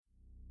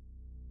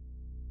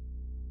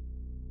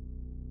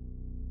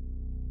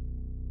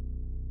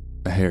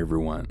Hey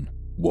everyone,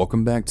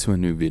 welcome back to a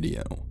new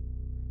video.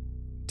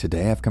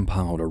 Today I've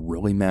compiled a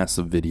really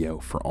massive video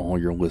for all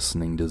your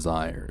listening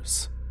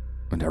desires,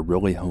 and I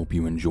really hope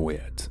you enjoy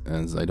it,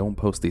 as I don't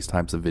post these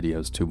types of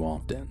videos too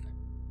often.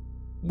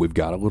 We've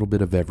got a little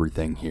bit of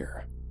everything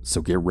here,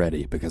 so get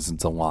ready because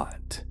it's a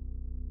lot.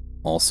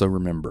 Also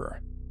remember,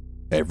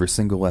 every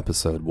single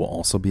episode will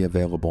also be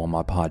available on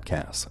my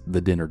podcast, The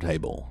Dinner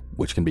Table,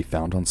 which can be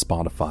found on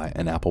Spotify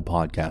and Apple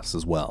Podcasts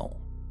as well.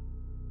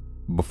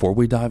 Before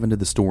we dive into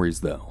the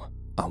stories though,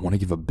 I want to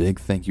give a big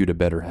thank you to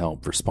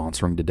BetterHelp for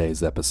sponsoring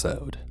today's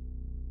episode.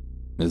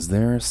 Is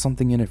there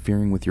something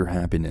interfering with your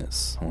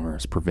happiness, or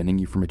is preventing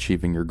you from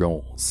achieving your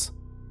goals?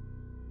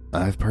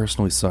 I've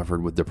personally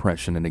suffered with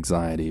depression and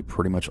anxiety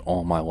pretty much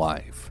all my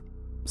life,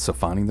 so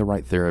finding the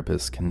right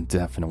therapist can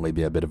definitely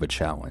be a bit of a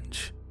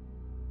challenge.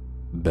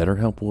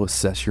 BetterHelp will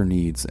assess your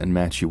needs and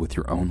match you with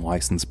your own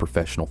licensed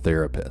professional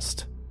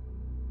therapist.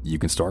 You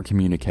can start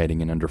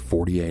communicating in under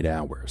 48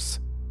 hours.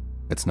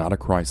 It's not a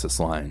crisis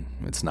line,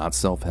 it's not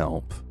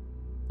self-help,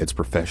 it's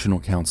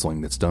professional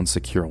counseling that's done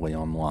securely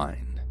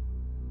online.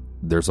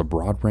 There's a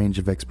broad range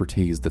of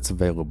expertise that's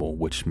available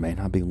which may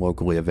not be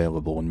locally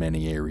available in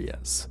many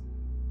areas.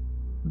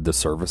 The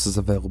service is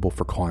available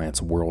for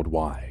clients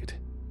worldwide.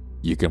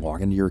 You can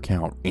log into your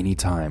account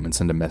anytime and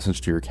send a message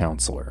to your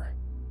counselor.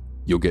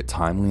 You'll get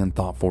timely and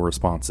thoughtful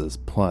responses,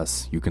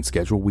 plus you can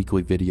schedule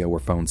weekly video or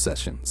phone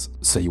sessions,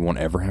 so you won't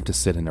ever have to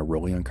sit in a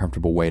really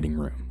uncomfortable waiting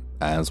room,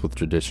 as with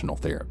traditional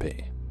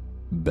therapy.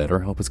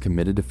 BetterHelp is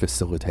committed to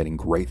facilitating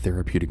great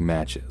therapeutic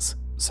matches,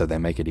 so they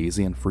make it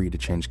easy and free to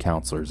change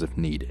counselors if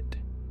needed.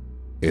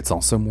 It's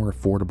also more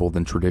affordable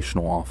than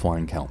traditional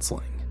offline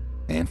counseling,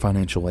 and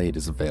financial aid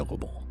is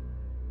available.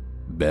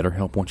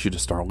 BetterHelp wants you to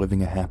start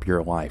living a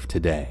happier life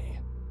today.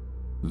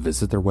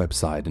 Visit their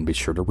website and be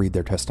sure to read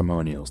their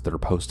testimonials that are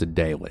posted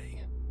daily.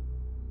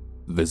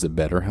 Visit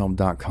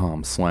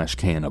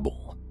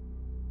betterhelp.com/cannibal.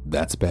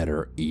 That's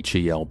better,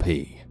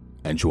 H-E-L-P.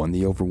 And join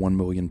the over 1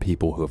 million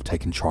people who have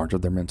taken charge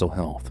of their mental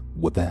health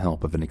with the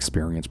help of an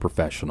experienced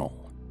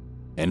professional.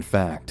 In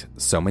fact,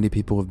 so many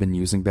people have been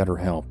using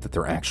BetterHelp that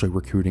they're actually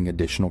recruiting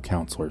additional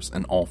counselors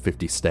in all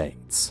 50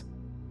 states.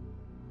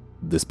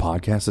 This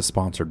podcast is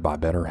sponsored by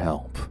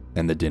BetterHelp,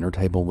 and the Dinner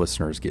Table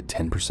listeners get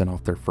 10%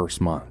 off their first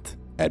month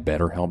at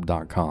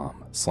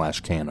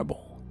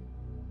betterhelp.com/cannibal.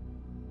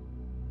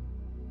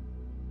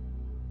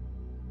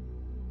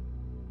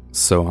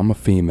 So I'm a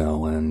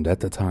female, and at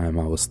the time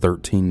I was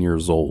 13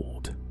 years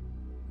old.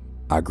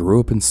 I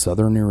grew up in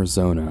southern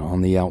Arizona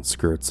on the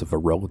outskirts of a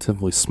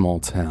relatively small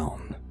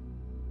town.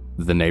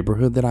 The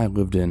neighborhood that I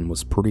lived in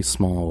was pretty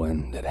small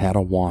and it had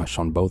a wash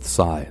on both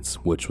sides,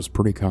 which was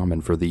pretty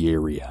common for the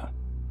area.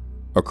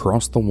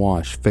 Across the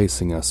wash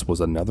facing us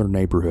was another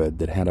neighborhood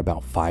that had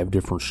about 5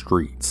 different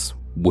streets,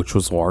 which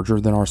was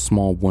larger than our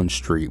small one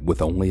street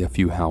with only a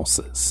few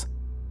houses.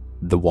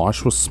 The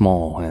wash was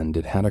small and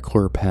it had a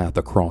clear path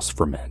across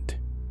from it.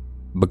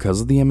 Because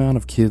of the amount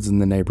of kids in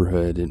the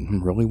neighborhood, it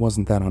really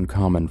wasn't that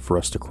uncommon for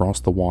us to cross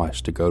the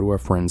wash to go to a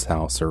friend's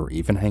house or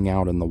even hang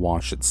out in the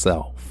wash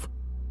itself.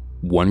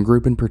 One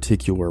group in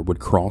particular would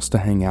cross to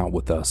hang out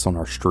with us on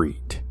our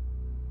street.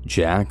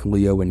 Jack,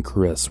 Leo, and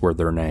Chris were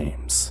their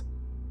names.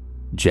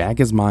 Jack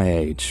is my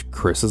age,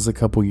 Chris is a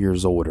couple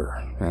years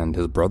older, and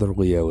his brother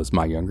Leo is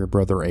my younger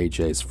brother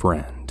AJ's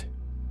friend.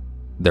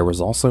 There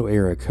was also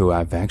Eric, who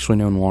I've actually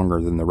known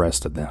longer than the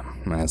rest of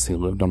them, as he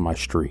lived on my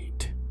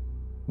street.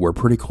 We're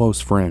pretty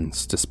close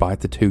friends, despite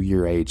the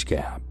 2-year age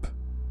gap.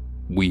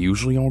 We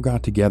usually all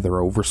got together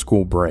over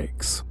school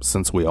breaks,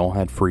 since we all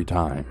had free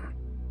time.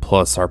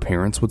 Plus, our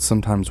parents would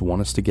sometimes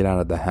want us to get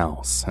out of the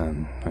house,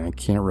 and I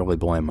can't really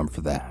blame them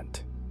for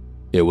that.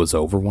 It was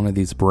over one of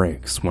these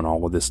breaks when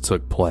all of this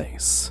took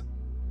place.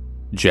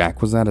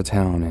 Jack was out of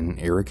town and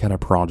Eric had a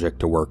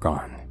project to work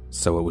on,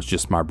 so it was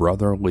just my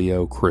brother,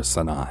 Leo, Chris,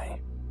 and I.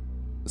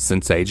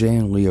 Since AJ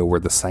and Leo were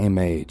the same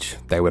age,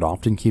 they would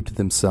often keep to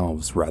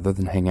themselves rather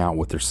than hang out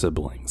with their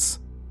siblings.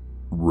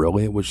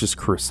 Really, it was just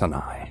Chris and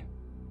I.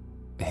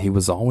 He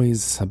was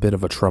always a bit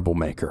of a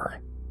troublemaker.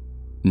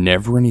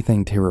 Never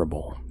anything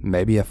terrible,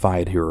 maybe a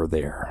fight here or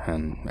there,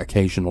 and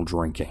occasional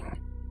drinking.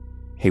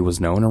 He was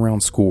known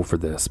around school for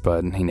this,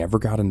 but he never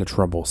got into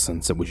trouble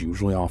since it was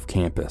usually off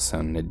campus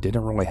and it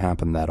didn't really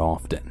happen that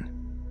often.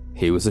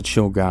 He was a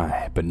chill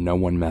guy, but no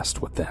one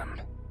messed with him.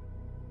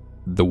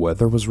 The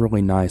weather was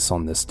really nice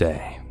on this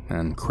day,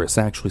 and Chris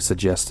actually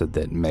suggested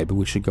that maybe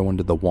we should go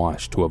into the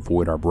wash to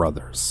avoid our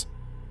brothers.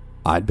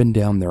 I'd been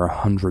down there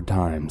 100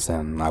 times,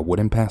 and I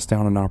wouldn't pass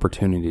down an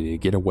opportunity to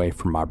get away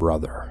from my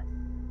brother.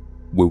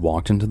 We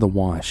walked into the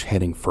wash,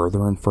 heading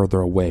further and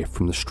further away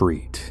from the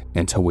street,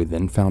 until we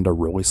then found a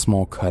really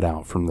small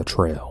cutout from the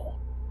trail.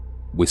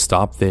 We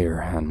stopped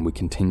there, and we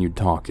continued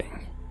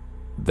talking.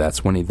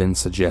 That's when he then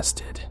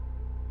suggested,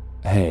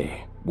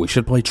 "Hey, we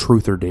should play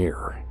Truth or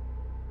Dare."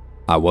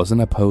 I wasn't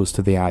opposed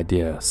to the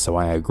idea, so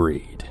I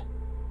agreed.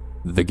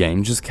 The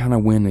game just kinda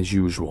went as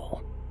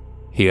usual.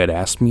 He had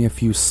asked me a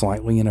few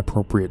slightly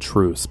inappropriate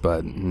truths,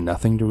 but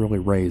nothing to really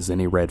raise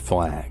any red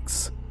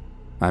flags.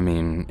 I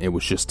mean, it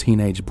was just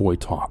teenage boy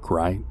talk,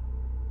 right?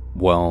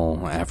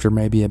 Well, after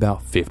maybe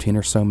about 15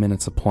 or so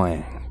minutes of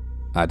playing,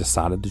 I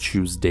decided to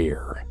choose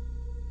dare.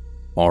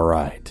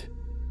 Alright,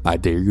 I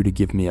dare you to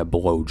give me a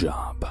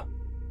blowjob.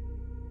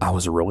 I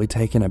was really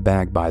taken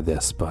aback by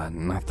this, but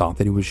I thought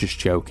that he was just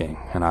joking,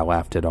 and I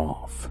laughed it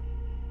off.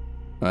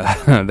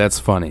 That's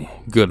funny,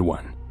 good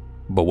one,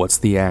 but what's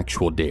the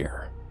actual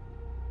dare?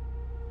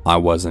 I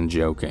wasn't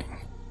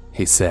joking,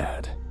 he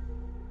said.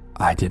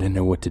 I didn't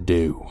know what to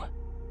do.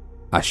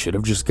 I should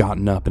have just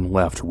gotten up and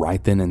left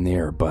right then and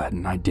there, but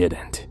I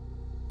didn't.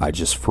 I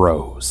just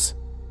froze.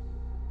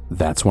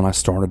 That's when I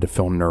started to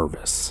feel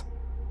nervous.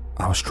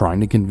 I was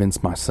trying to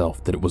convince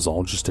myself that it was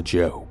all just a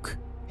joke.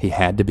 He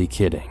had to be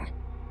kidding.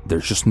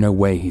 There's just no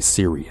way he's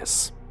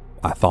serious,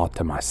 I thought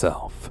to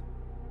myself.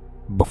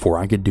 Before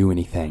I could do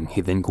anything,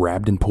 he then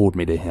grabbed and pulled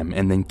me to him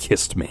and then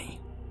kissed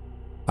me.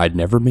 I'd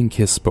never been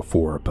kissed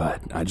before,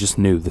 but I just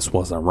knew this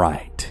wasn't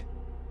right.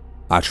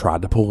 I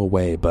tried to pull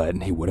away,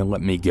 but he wouldn't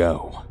let me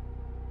go.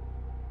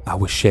 I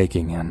was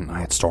shaking and I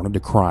had started to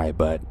cry,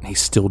 but he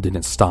still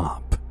didn't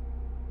stop.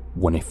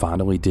 When he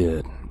finally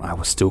did, I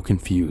was still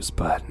confused,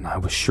 but I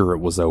was sure it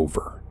was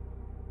over.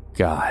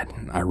 God,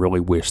 I really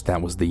wish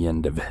that was the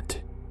end of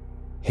it.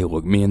 He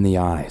looked me in the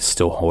eyes,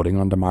 still holding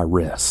onto my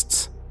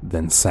wrists,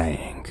 then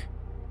saying,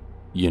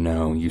 "You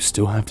know, you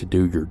still have to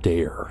do your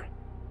dare."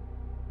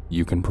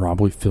 You can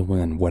probably fill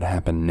in what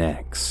happened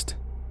next.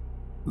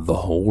 The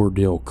whole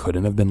ordeal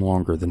couldn't have been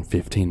longer than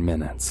 15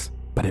 minutes,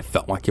 but it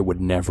felt like it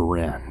would never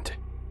end.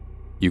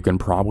 You can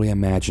probably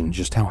imagine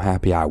just how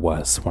happy I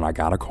was when I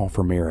got a call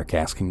from Eric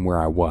asking where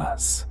I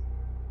was.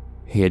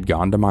 He had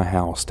gone to my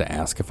house to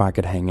ask if I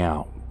could hang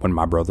out when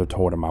my brother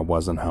told him I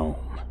wasn't home.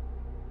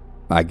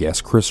 I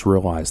guess Chris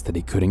realized that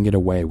he couldn't get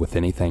away with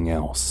anything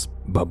else,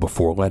 but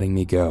before letting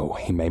me go,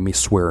 he made me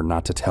swear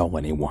not to tell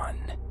anyone.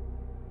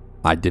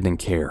 I didn't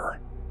care.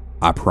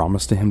 I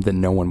promised to him that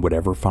no one would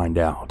ever find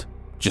out,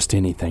 just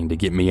anything to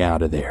get me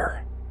out of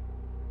there.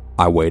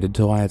 I waited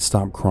till I had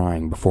stopped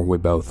crying before we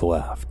both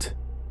left,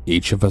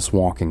 each of us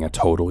walking a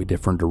totally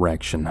different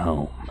direction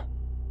home.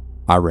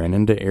 I ran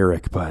into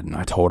Eric, but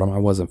I told him I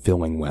wasn't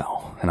feeling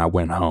well, and I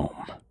went home.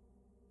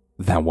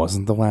 That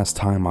wasn't the last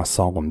time I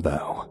saw him,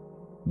 though.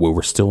 We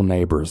were still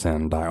neighbors,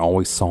 and I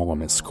always saw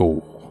him at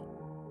school.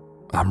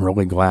 I'm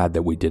really glad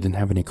that we didn't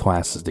have any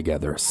classes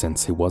together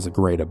since he was a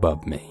grade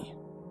above me.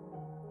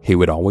 He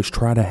would always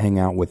try to hang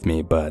out with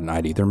me, but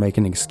I'd either make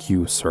an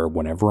excuse or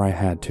whenever I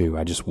had to,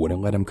 I just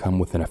wouldn't let him come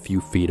within a few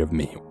feet of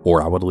me,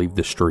 or I would leave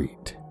the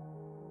street.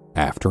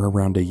 After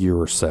around a year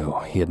or so,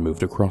 he had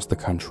moved across the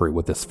country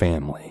with his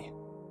family.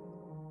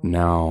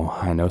 Now,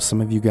 I know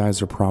some of you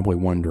guys are probably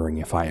wondering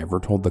if I ever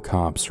told the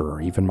cops or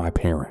even my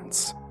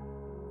parents.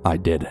 I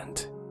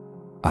didn't.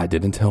 I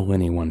didn't tell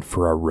anyone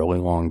for a really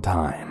long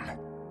time.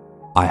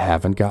 I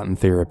haven't gotten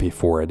therapy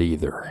for it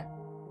either.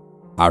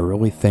 I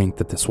really think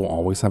that this will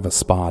always have a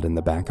spot in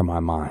the back of my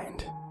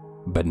mind,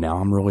 but now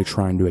I'm really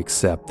trying to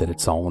accept that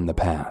it's all in the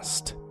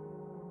past.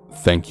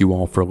 Thank you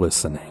all for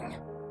listening.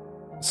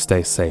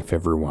 Stay safe,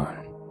 everyone.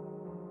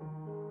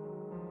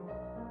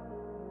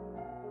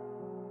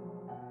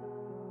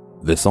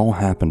 This all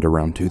happened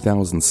around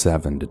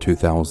 2007 to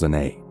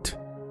 2008.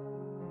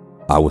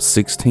 I was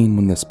 16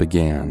 when this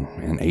began,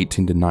 and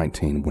 18 to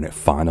 19 when it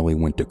finally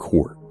went to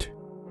court.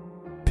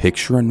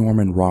 Picture a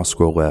Norman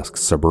Roswell-esque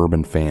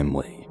suburban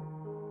family.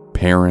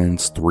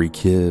 Parents, 3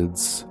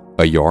 kids,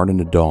 a yard and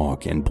a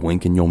dog, and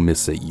blink and you'll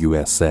miss it,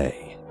 USA.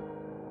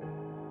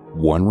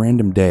 One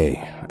random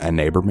day, a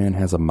neighbor man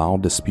has a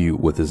mild dispute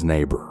with his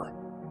neighbor.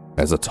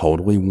 As a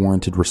totally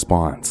warranted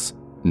response,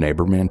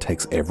 neighbor man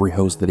takes every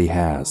hose that he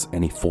has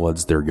and he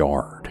floods their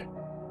yard.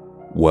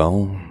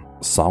 Well,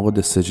 solid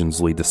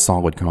decisions lead to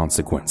solid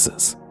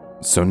consequences,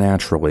 so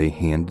naturally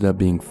he ended up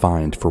being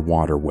fined for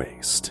water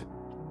waste.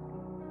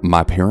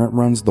 My parent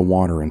runs the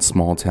water in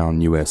small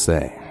town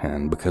USA,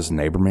 and because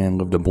neighbor man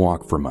lived a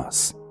block from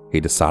us, he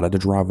decided to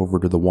drive over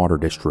to the water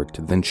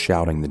district, then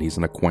shouting that he's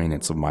an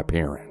acquaintance of my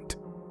parent.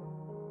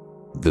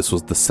 This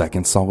was the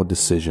second solid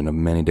decision of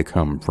many to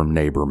come from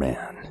neighbor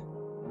man.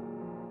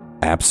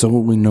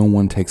 Absolutely no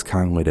one takes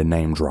kindly to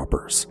name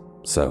droppers,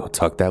 so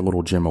tuck that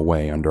little gem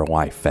away under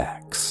life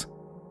facts.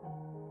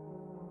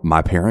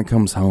 My parent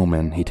comes home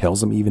and he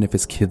tells him even if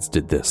his kids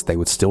did this, they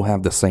would still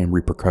have the same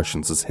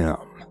repercussions as him.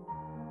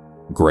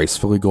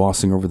 Gracefully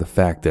glossing over the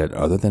fact that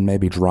other than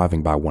maybe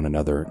driving by one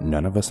another,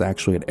 none of us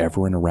actually had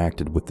ever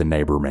interacted with the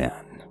neighbor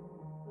man.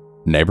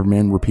 Neighbor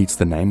man repeats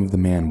the name of the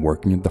man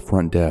working at the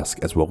front desk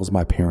as well as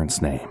my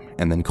parents' name,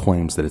 and then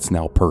claims that it's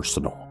now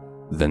personal,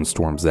 then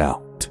storms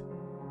out.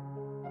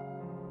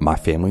 My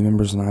family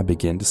members and I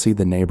begin to see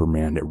the neighbor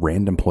man at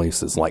random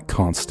places like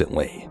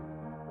constantly.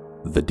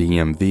 The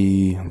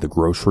DMV, the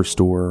grocery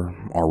store,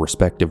 our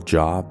respective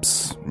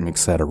jobs,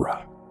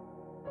 etc.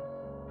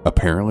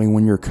 Apparently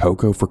when you're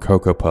Cocoa for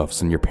Cocoa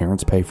Puffs and your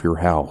parents pay for your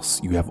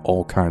house, you have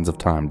all kinds of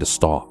time to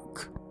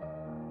stalk.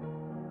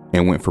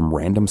 It went from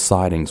random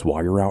sightings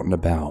while you're out and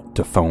about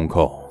to phone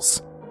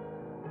calls.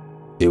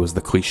 It was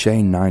the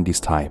cliche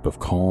 90s type of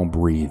call,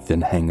 breathe,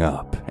 then hang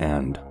up,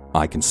 and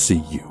I can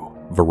see you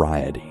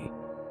variety.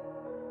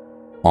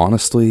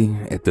 Honestly,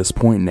 at this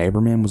point,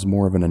 Neighborman was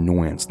more of an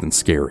annoyance than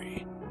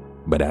scary.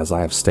 But as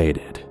I have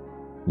stated,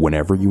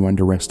 whenever you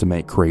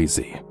underestimate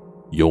crazy,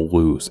 you'll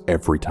lose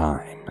every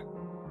time.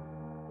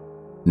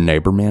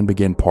 Neighborman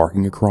began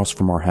parking across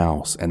from our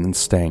house and then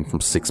staying from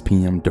 6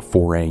 p.m. to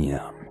 4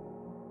 a.m.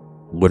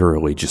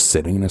 Literally just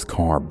sitting in his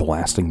car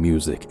blasting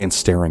music and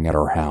staring at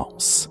our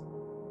house.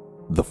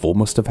 The fool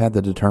must have had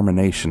the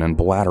determination and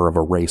bladder of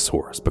a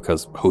racehorse,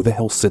 because who the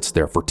hell sits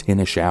there for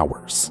 10-ish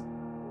hours?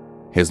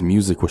 His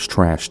music was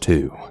trash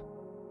too.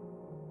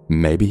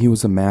 Maybe he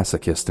was a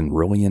masochist and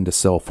really into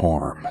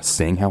self-harm,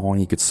 seeing how long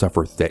he could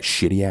suffer that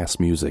shitty-ass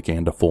music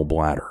and a full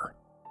bladder.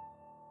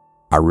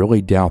 I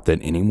really doubt that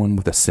anyone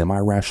with a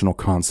semi-rational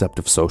concept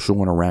of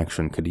social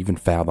interaction could even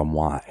fathom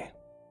why.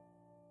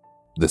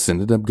 This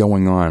ended up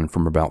going on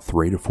from about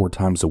 3 to 4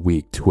 times a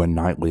week to a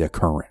nightly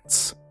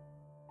occurrence.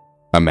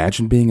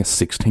 Imagine being a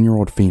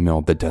 16-year-old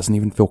female that doesn't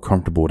even feel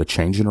comfortable to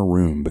change in a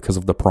room because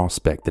of the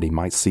prospect that he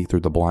might see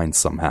through the blinds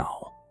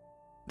somehow,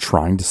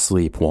 trying to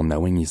sleep while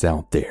knowing he's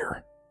out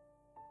there.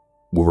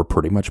 We were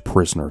pretty much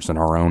prisoners in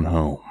our own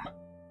home.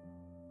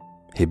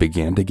 He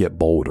began to get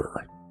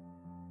bolder.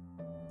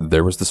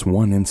 There was this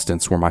one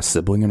instance where my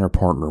sibling and her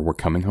partner were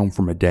coming home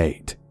from a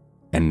date,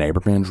 and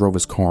Neighborman drove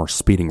his car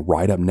speeding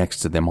right up next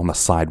to them on the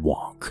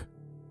sidewalk.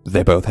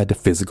 They both had to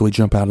physically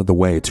jump out of the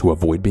way to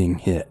avoid being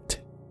hit.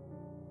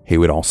 He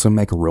would also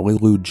make really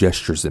lewd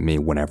gestures at me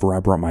whenever I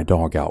brought my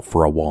dog out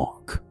for a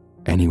walk,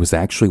 and he was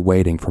actually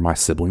waiting for my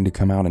sibling to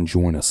come out and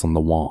join us on the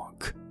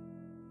walk.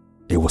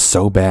 It was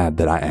so bad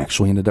that I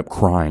actually ended up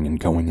crying and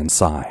going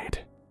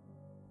inside.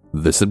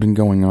 This had been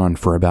going on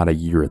for about a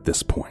year at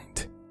this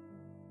point.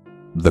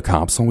 The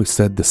cops always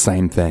said the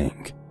same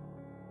thing.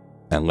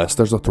 Unless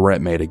there's a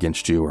threat made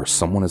against you or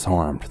someone is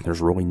harmed,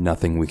 there's really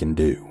nothing we can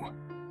do.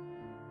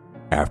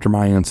 After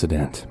my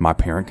incident, my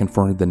parent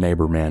confronted the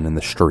Neighborman in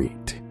the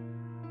street.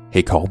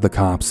 He called the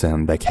cops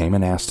and they came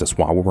and asked us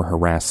why we were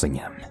harassing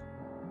him.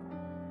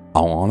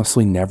 I'll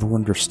honestly never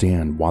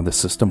understand why the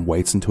system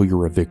waits until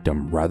you're a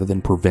victim rather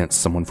than prevent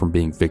someone from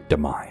being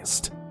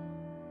victimized.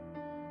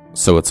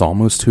 So it's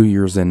almost 2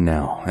 years in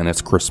now, and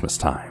it's Christmas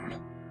time.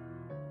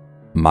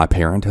 My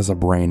parent has a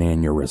brain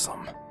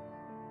aneurysm.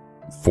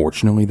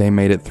 Fortunately, they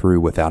made it through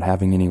without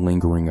having any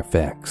lingering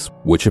effects,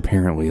 which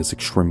apparently is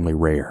extremely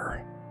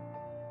rare.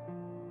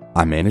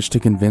 I managed to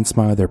convince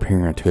my other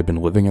parent, who had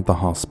been living at the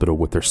hospital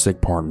with their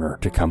sick partner,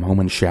 to come home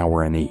and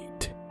shower and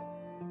eat.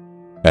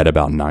 At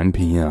about 9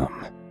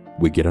 p.m.,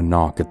 we get a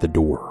knock at the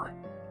door.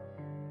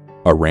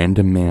 A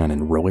random man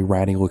in really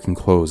ratty looking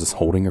clothes is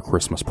holding a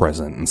Christmas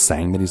present and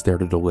saying that he's there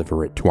to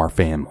deliver it to our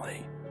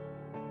family.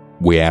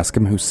 We ask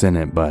him who sent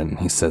it, but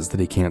he says that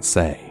he can't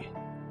say.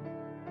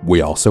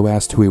 We also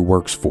asked who he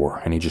works for,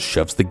 and he just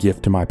shoves the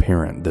gift to my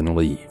parent, then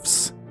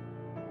leaves.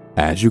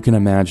 As you can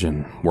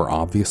imagine, we're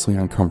obviously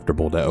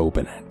uncomfortable to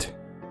open it.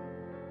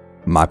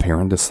 My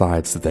parent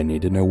decides that they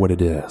need to know what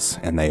it is,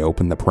 and they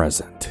open the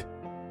present.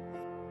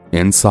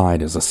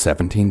 Inside is a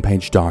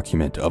 17-page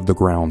document of the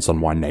grounds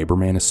on why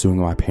Neighborman is suing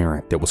my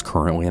parent that was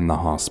currently in the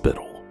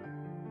hospital.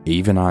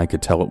 Even I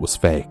could tell it was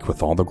fake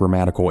with all the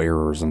grammatical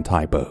errors and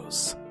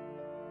typos.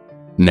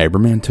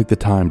 Neighborman took the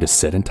time to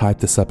sit and type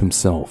this up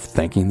himself,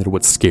 thinking that it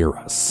would scare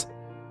us.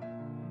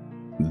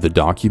 The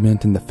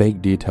document and the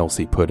fake details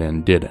he put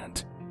in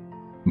didn't.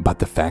 But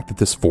the fact that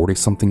this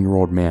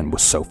 40-something-year-old man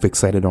was so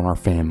fixated on our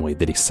family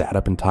that he sat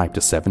up and typed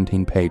a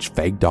 17-page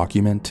fake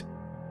document,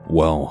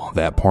 well,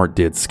 that part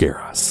did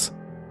scare us.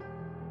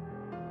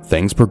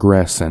 Things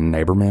progressed and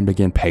Neighborman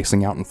began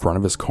pacing out in front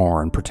of his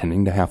car and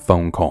pretending to have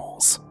phone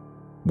calls,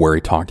 where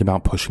he talked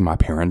about pushing my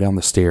parent down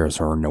the stairs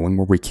or knowing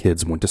where we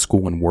kids went to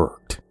school and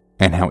worked,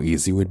 and how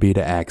easy it would be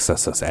to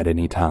access us at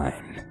any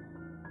time.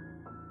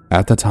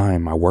 At the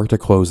time, I worked a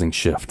closing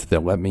shift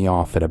that let me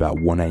off at about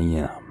 1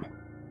 a.m.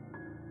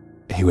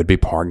 He would be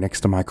parked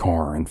next to my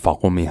car and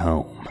follow me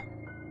home.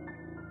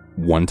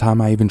 One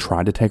time I even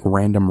tried to take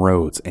random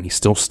roads and he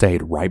still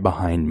stayed right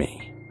behind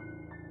me.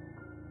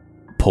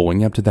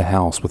 Pulling up to the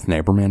house with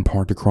Neighborman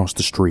parked across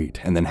the street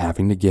and then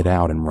having to get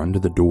out and run to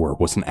the door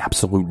was an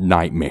absolute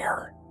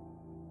nightmare.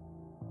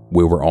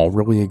 We were all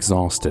really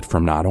exhausted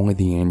from not only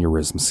the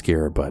aneurysm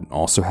scare, but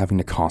also having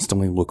to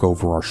constantly look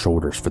over our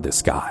shoulders for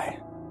this guy.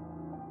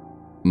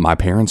 My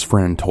parents'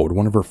 friend told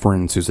one of her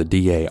friends who's a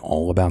DA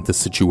all about this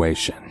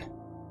situation.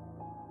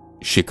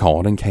 She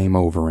called and came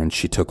over and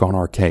she took on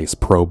our case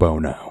pro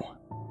bono.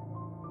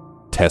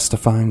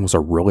 Testifying was a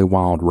really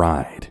wild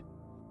ride.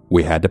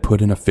 We had to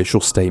put in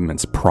official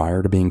statements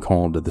prior to being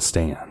called to the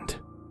stand.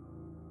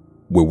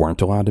 We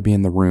weren't allowed to be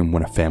in the room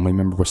when a family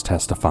member was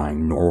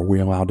testifying, nor were we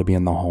allowed to be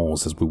in the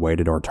halls as we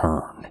waited our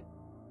turn.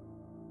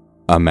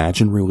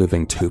 Imagine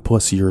reliving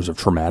 2+ years of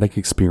traumatic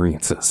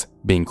experiences,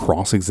 being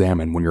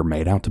cross-examined when you're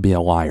made out to be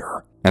a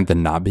liar, and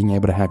then not being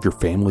able to have your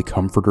family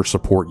comfort or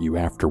support you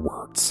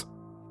afterwards.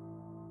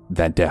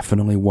 That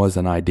definitely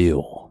wasn't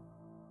ideal.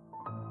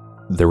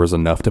 There was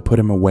enough to put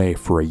him away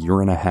for a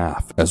 1.5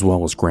 years, as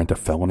well as grant a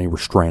felony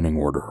restraining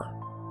order.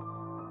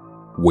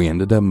 We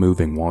ended up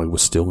moving while he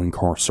was still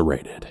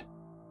incarcerated.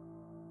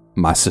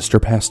 My sister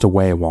passed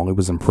away while he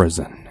was in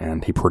prison,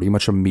 and he pretty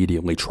much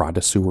immediately tried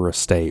to sue her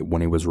estate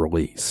when he was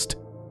released.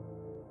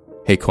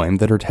 He claimed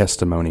that her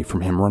testimony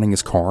from him running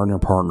his car and her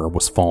partner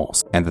was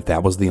false, and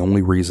that was the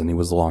only reason he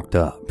was locked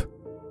up.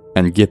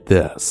 And get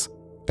this,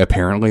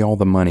 apparently all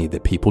the money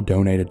that people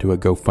donated to a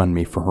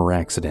GoFundMe for her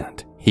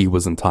accident, he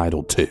was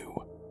entitled to.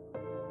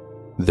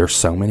 There's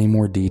so many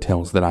more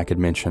details that I could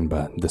mention,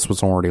 but this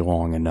was already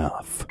long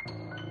enough.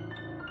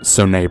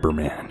 So neighbor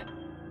man,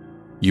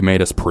 you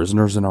made us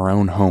prisoners in our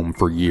own home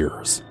for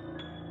years.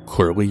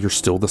 Clearly you're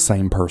still the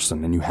same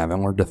person and you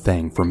haven't learned a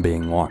thing from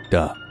being locked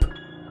up.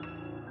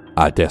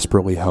 I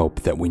desperately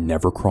hope that we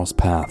never cross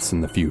paths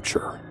in the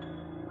future.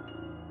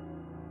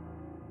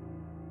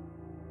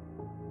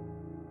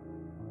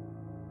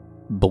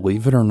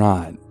 Believe it or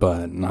not,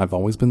 but I've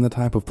always been the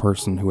type of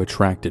person who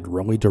attracted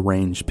really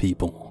deranged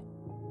people.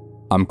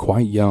 I'm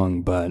quite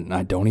young, but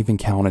I don't even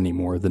count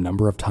anymore the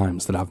number of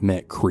times that I've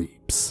met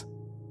creeps.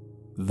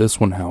 This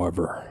one,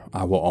 however,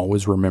 I will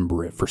always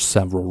remember it for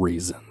several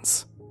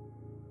reasons.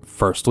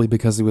 Firstly,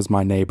 because he was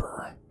my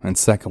neighbor, and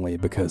secondly,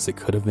 because it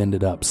could have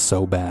ended up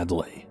so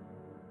badly.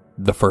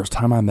 The first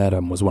time I met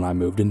him was when I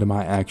moved into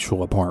my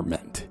actual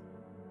apartment.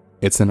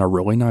 It's in a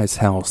really nice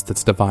house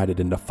that's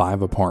divided into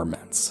 5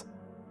 apartments.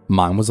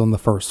 Mine was on the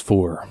first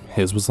floor,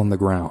 his was on the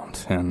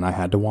ground, and I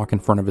had to walk in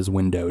front of his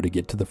window to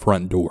get to the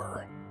front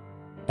door.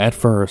 At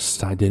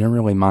first, I didn't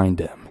really mind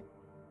him.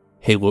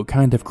 He looked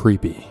kind of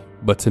creepy,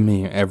 but to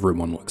me,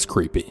 everyone looks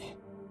creepy.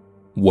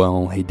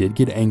 Well, he did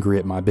get angry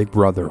at my big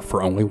brother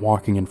for only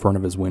walking in front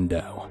of his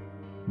window,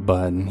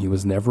 but he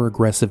was never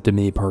aggressive to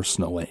me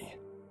personally.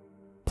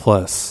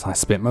 Plus, I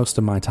spent most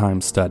of my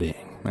time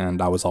studying,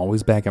 and I was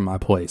always back at my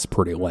place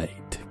pretty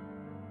late.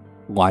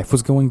 Life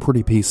was going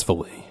pretty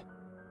peacefully.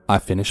 I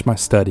finished my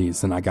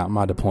studies and I got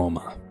my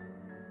diploma.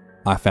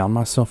 I found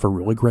myself a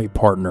really great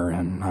partner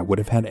and I would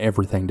have had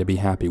everything to be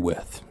happy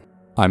with.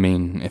 I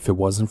mean, if it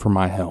wasn't for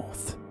my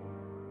health.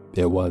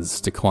 It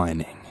was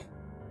declining.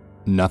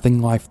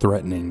 Nothing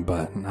life-threatening,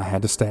 but I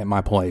had to stay at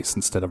my place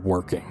instead of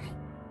working.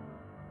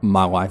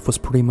 My life was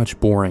pretty much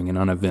boring and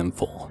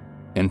uneventful,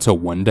 until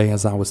one day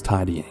as I was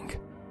tidying,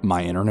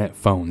 my internet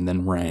phone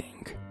then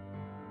rang.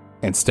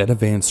 Instead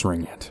of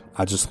answering it,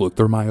 I just looked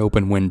through my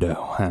open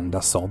window and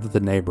I saw that the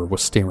neighbor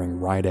was staring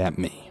right at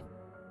me.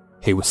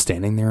 He was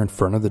standing there in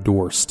front of the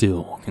door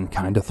still and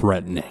kinda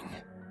threatening.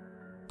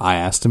 I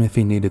asked him if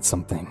he needed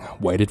something,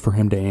 waited for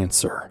him to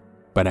answer,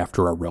 but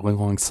after a really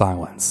long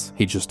silence,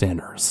 he just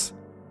enters.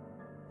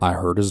 I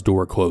heard his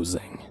door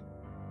closing.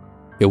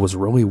 It was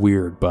really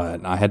weird,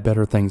 but I had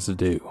better things to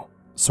do,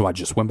 so I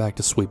just went back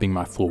to sweeping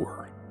my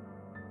floor.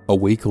 A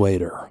week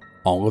later,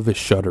 all of his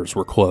shutters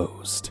were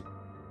closed.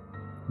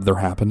 There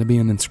happened to be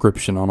an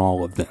inscription on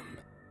all of them.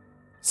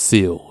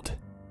 Sealed.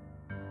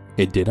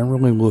 It didn't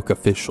really look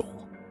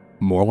official,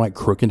 more like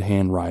crooked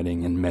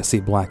handwriting and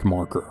messy black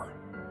marker.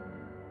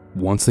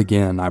 Once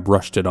again, I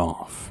brushed it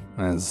off,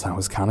 as I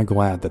was kinda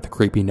glad that the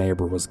creepy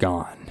neighbor was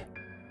gone.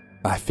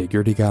 I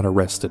figured he got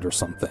arrested or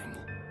something.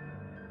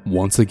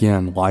 Once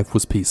again, life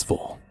was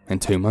peaceful,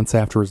 and 2 months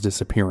after his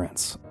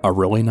disappearance, a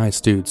really nice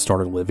dude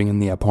started living in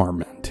the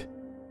apartment.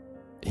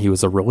 He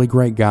was a really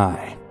great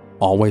guy,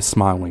 always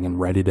smiling and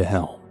ready to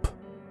help.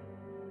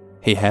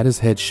 He had his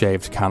head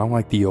shaved kinda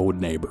like the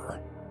old neighbor,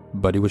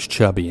 but he was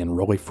chubby and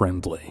really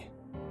friendly.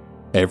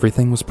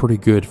 Everything was pretty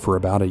good for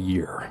about a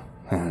year,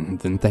 and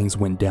then things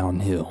went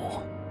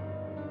downhill.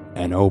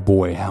 And oh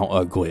boy, how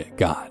ugly it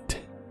got.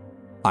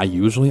 I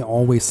usually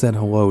always said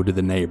hello to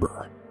the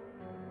neighbor.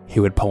 He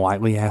would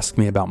politely ask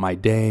me about my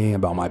day,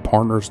 about my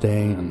partner's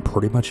day, and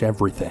pretty much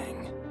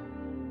everything.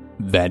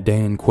 That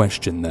day in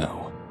question,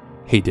 though,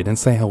 he didn't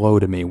say hello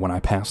to me when I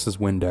passed his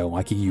window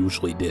like he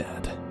usually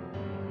did.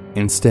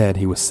 Instead,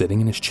 he was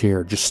sitting in his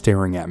chair just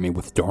staring at me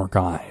with dark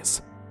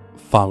eyes,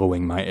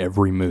 following my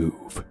every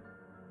move.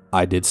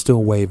 I did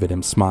still wave at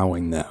him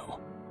smiling though.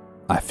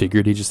 I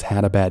figured he just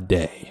had a bad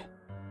day.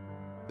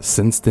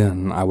 Since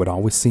then, I would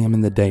always see him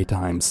in the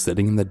daytime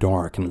sitting in the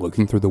dark and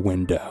looking through the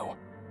window.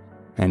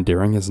 And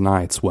during his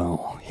nights,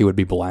 well, he would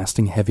be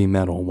blasting heavy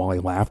metal while he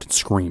laughed and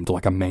screamed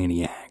like a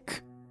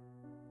maniac.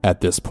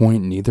 At this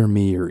point, neither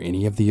me or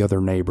any of the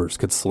other neighbors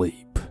could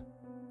sleep.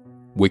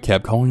 We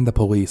kept calling the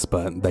police,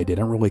 but they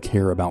didn't really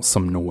care about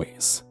some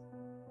noise.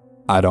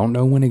 I don't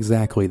know when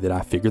exactly that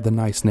I figured the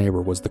nice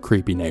neighbor was the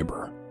creepy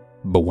neighbor,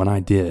 but when I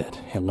did,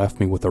 it left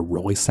me with a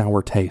really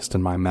sour taste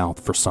in my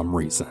mouth for some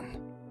reason.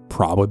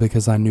 Probably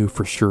because I knew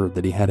for sure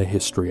that he had a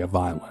history of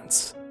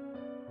violence.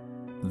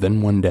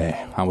 Then one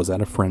day, I was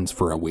at a friend's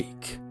for a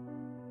week.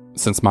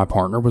 Since my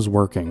partner was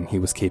working, he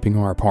was keeping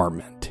our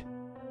apartment.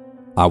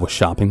 I was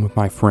shopping with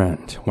my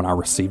friend when I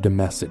received a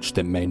message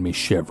that made me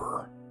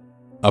shiver.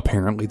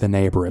 Apparently, the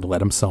neighbor had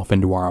let himself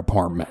into our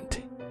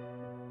apartment.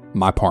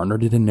 My partner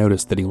didn't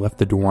notice that he left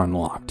the door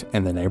unlocked,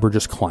 and the neighbor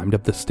just climbed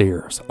up the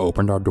stairs,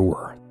 opened our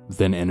door,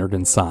 then entered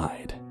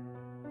inside.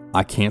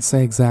 I can't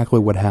say exactly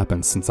what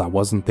happened since I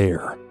wasn't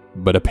there,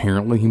 but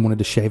apparently he wanted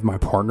to shave my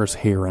partner's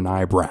hair and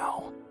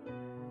eyebrow.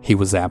 He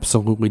was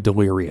absolutely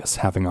delirious,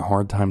 having a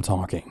hard time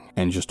talking,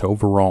 and just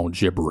overall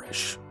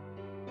gibberish.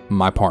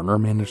 My partner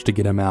managed to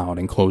get him out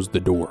and closed the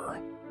door.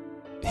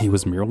 He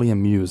was merely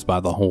amused by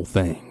the whole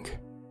thing.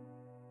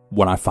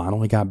 When I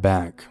finally got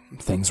back,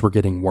 things were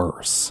getting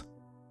worse.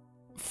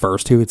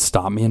 First, he would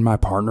stop me and my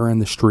partner in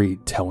the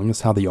street, telling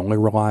us how the only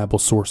reliable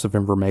source of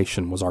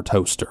information was our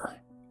toaster.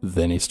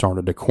 Then he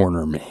started to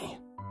corner me.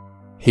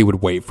 He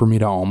would wait for me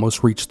to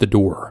almost reach the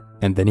door,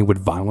 and then he would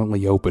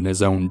violently open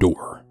his own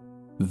door.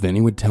 Then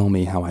he would tell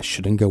me how I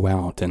shouldn't go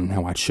out and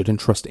how I shouldn't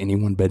trust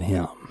anyone but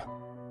him.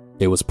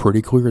 It was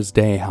pretty clear as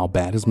day how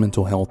bad his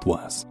mental health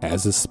was,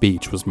 as his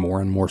speech was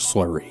more and more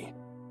slurry.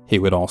 He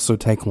would also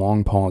take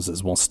long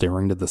pauses while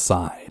staring to the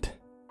side.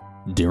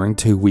 During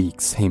 2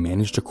 weeks, he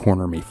managed to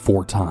corner me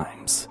 4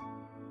 times.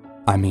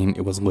 I mean,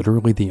 it was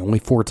literally the only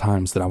 4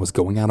 times that I was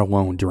going out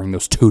alone during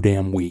those 2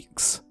 damn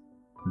weeks.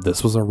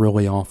 This was a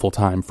really awful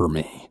time for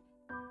me.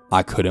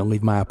 I couldn't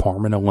leave my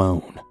apartment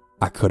alone.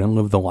 I couldn't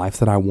live the life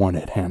that I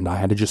wanted, and I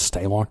had to just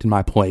stay locked in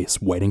my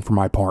place waiting for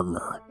my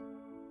partner.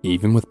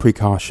 Even with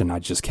precaution, I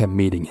just kept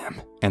meeting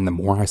him, and the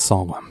more I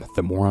saw him,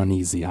 the more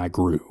uneasy I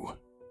grew.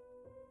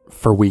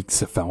 For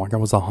weeks, it felt like I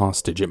was a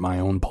hostage at my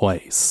own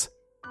place.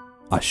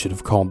 I should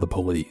have called the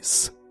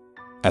police.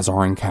 As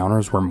our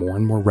encounters were more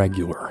and more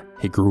regular,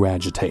 he grew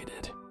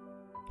agitated.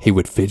 He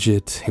would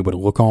fidget, he would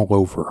look all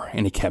over,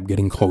 and he kept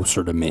getting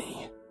closer to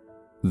me.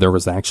 There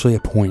was actually a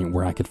point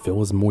where I could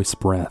feel his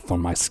moist breath on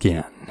my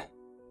skin.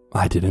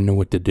 I didn't know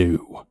what to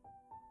do.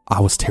 I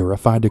was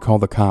terrified to call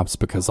the cops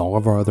because all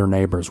of our other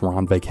neighbors were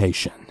on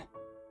vacation.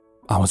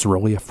 I was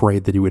really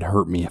afraid that he would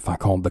hurt me if I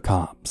called the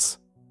cops.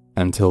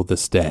 Until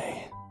this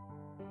day.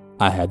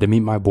 I had to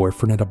meet my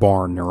boyfriend at a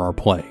bar near our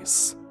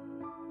place.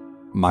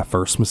 My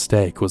first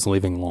mistake was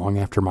leaving long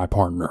after my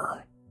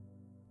partner.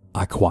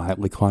 I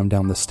quietly climbed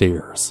down the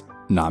stairs,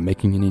 not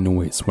making any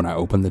noise when I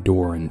opened the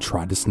door and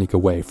tried to sneak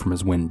away from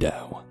his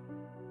window.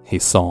 He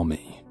saw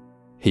me.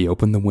 He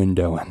opened the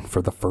window and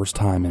for the first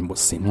time in what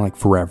seemed like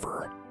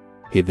forever,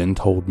 he then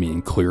told me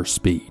in clear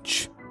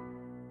speech,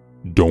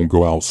 "Don't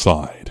go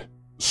outside.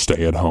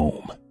 Stay at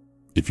home.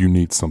 If you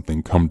need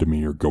something, come to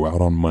me or go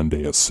out on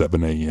Monday at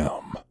 7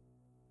 a.m.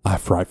 I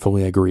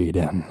frightfully agreed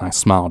and I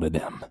smiled at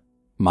him,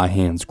 my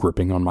hands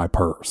gripping on my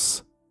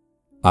purse.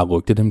 I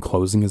looked at him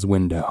closing his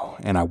window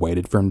and I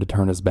waited for him to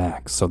turn his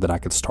back so that I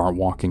could start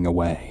walking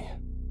away.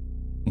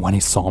 When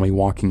he saw me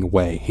walking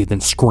away, he then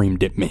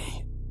screamed at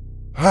me,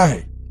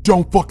 "Hey,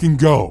 don't fucking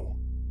go!"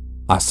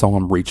 I saw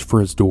him reach for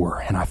his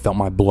door and I felt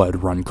my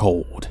blood run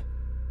cold.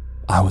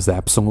 I was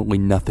absolutely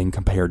nothing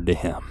compared to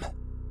him.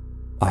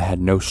 I had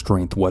no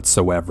strength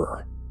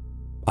whatsoever.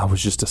 I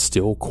was just a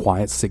still,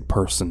 quiet, sick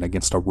person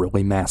against a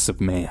really massive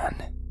man.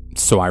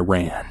 So I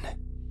ran.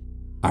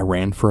 I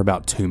ran for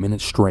about 2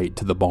 minutes straight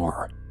to the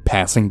bar,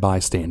 passing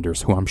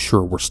bystanders who I'm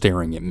sure were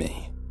staring at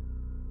me.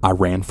 I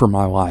ran for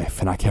my life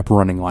and I kept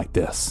running like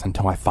this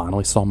until I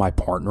finally saw my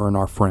partner and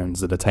our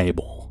friends at a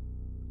table.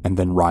 And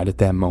then right at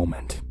that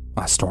moment,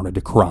 I started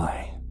to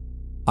cry.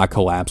 I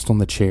collapsed on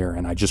the chair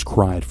and I just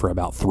cried for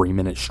about 3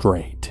 minutes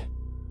straight.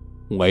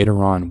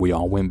 Later on, we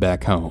all went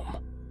back home,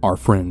 our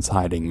friends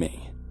hiding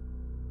me.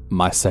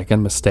 My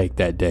second mistake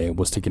that day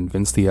was to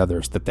convince the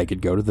others that they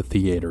could go to the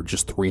theater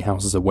just 3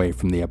 houses away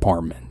from the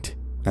apartment,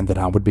 and that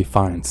I would be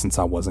fine since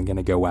I wasn't going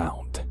to go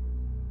out.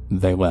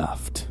 They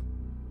left.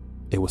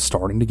 It was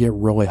starting to get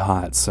really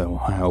hot,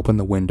 so I opened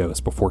the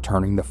windows before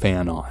turning the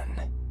fan on.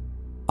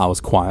 I was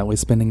quietly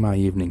spending my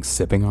evenings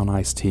sipping on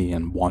iced tea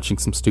and watching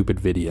some stupid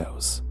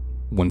videos,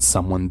 when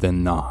someone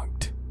then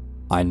knocked.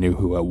 I knew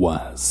who it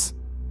was.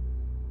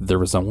 There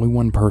was only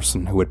one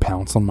person who would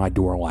pounce on my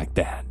door like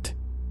that,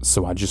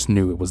 so I just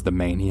knew it was the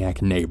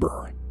maniac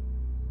neighbor.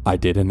 I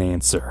didn't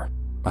answer.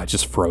 I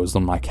just froze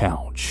on my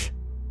couch.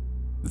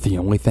 The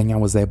only thing I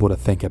was able to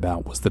think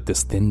about was that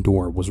this thin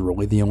door was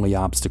really the only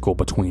obstacle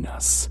between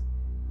us.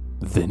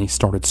 Then he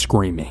started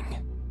screaming.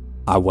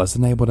 I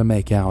wasn't able to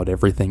make out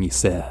everything he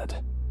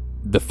said.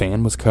 The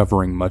fan was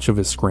covering much of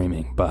his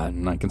screaming, but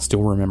I can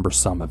still remember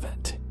some of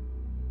it.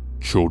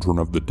 "Children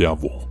of the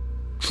devil,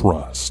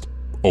 trust.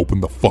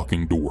 Open the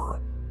fucking door."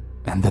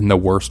 And then the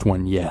worst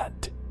one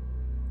yet.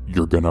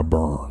 "You're gonna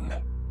burn."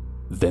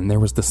 Then there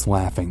was this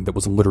laughing that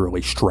was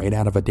literally straight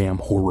out of a damn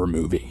horror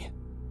movie.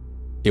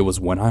 It was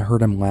when I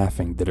heard him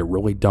laughing that it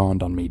really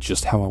dawned on me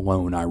just how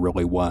alone I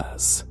really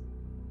was.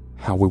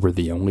 How we were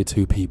the only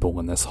 2 people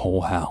in this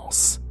whole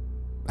house.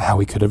 How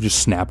he could have just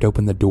snapped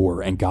open the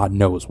door and God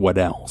knows what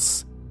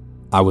else.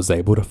 I was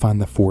able to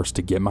find the force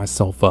to get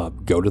myself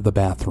up, go to the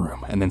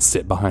bathroom, and then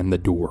sit behind the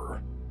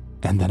door.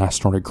 And then I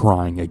started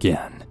crying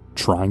again,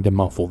 trying to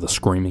muffle the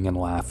screaming and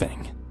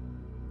laughing.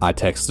 I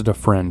texted a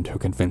friend who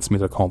convinced me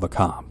to call the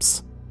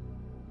cops.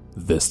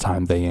 This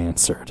time they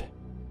answered.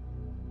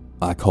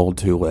 I called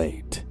too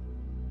late.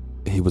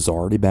 He was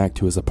already back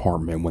to his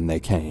apartment when they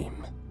came.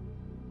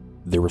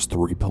 There was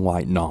 3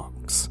 polite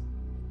knocks.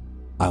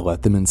 I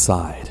let them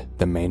inside,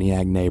 the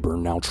maniac neighbor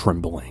now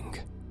trembling.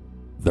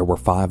 There were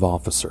 5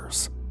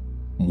 officers,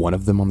 one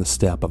of them on the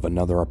step of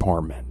another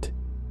apartment.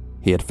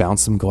 He had found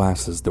some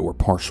glasses that were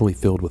partially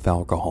filled with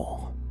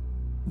alcohol.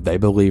 They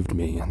believed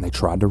me and they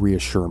tried to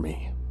reassure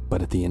me,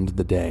 but at the end of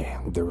the day,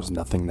 there was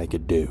nothing they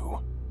could do.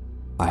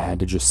 I had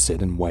to just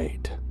sit and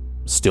wait,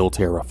 still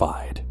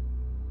terrified.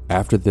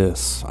 After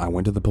this, I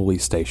went to the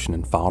police station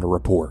and filed a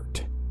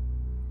report.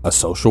 A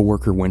social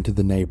worker went to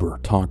the neighbor,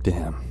 talked to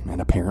him,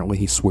 and apparently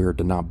he swore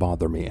to not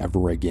bother me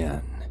ever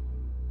again.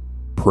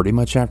 Pretty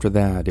much after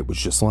that, it was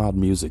just loud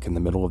music in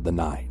the middle of the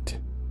night.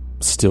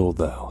 Still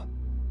though,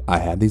 I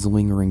had these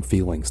lingering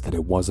feelings that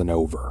it wasn't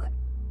over.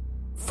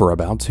 For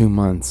about 2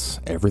 months,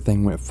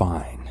 everything went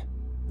fine.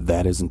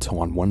 That is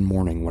until on one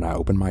morning when I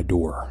opened my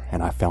door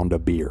and I found a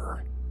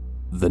beer.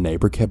 The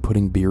neighbor kept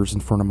putting beers in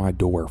front of my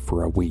door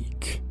for a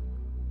week.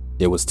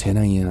 It was 10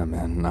 a.m.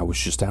 and I was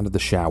just out of the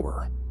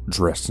shower,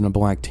 dressed in a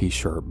black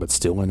t-shirt but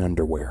still in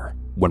underwear,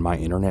 when my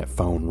internet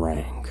phone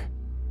rang.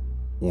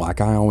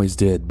 Like I always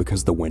did,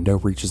 because the window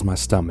reaches my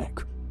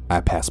stomach, I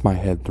passed my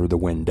head through the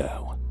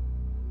window.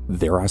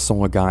 There I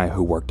saw a guy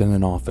who worked in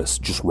an office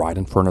just right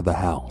in front of the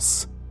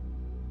house.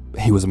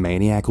 He was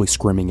maniacally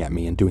screaming at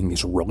me and doing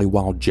these really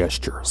wild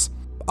gestures,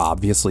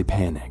 obviously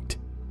panicked.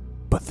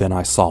 But then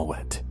I saw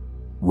it.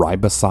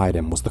 Right beside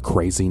him was the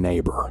crazy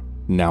neighbor,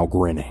 now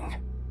grinning.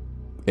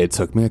 It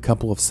took me a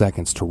couple of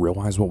seconds to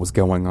realize what was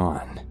going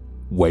on,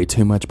 way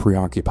too much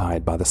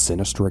preoccupied by the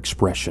sinister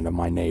expression of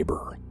my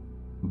neighbor.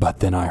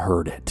 But then I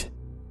heard it.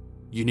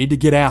 "You need to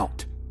get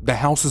out. The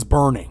house is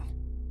burning."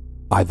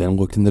 I then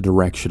looked in the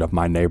direction of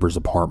my neighbor's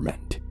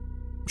apartment.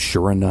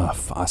 Sure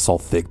enough, I saw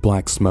thick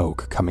black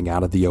smoke coming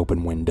out of the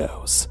open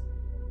windows.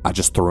 I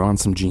just threw on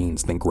some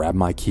jeans, then grabbed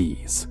my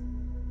keys.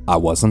 I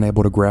wasn't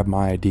able to grab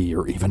my ID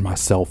or even my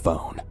cell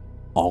phone.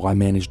 All I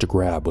managed to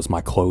grab was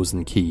my clothes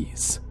and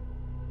keys.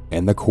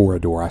 In the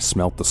corridor, I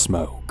smelt the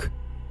smoke.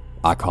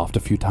 I coughed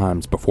a few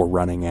times before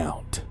running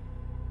out.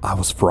 I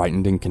was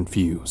frightened and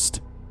confused.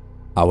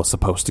 I was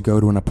supposed to go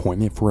to an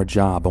appointment for a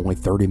job only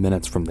 30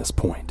 minutes from this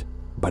point,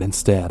 but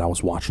instead I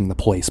was watching the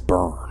place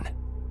burn.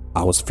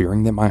 I was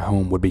fearing that my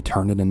home would be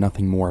turned into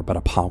nothing more but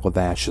a pile of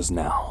ashes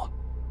now.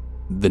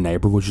 The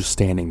neighbor was just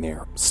standing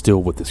there,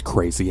 still with this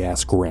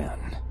crazy-ass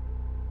grin.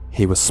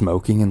 He was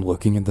smoking and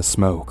looking at the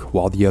smoke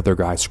while the other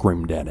guy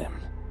screamed at him.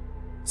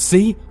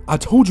 "See? I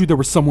told you there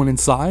was someone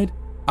inside!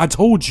 I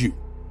told you!"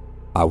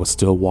 I was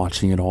still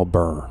watching it all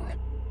burn,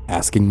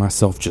 asking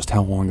myself just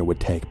how long it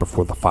would take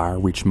before the fire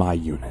reached my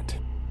unit,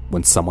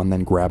 when someone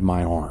then grabbed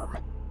my arm.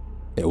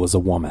 It was a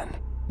woman,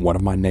 one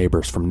of my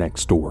neighbors from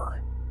next door.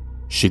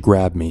 She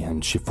grabbed me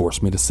and she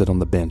forced me to sit on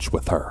the bench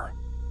with her.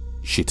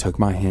 She took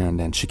my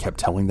hand and she kept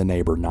telling the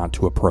neighbor not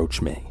to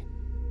approach me.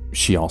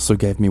 She also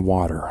gave me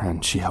water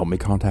and she helped me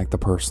contact the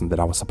person that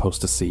I was supposed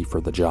to see for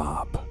the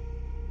job.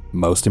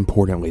 Most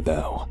importantly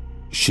though,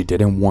 she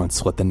didn't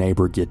once let the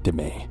neighbor get to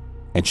me,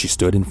 and she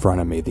stood in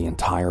front of me the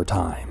entire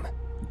time,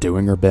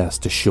 doing her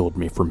best to shield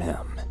me from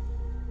him.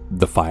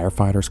 The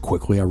firefighters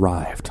quickly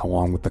arrived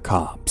along with the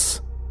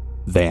cops.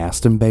 They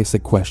asked him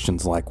basic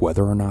questions like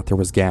whether or not there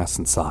was gas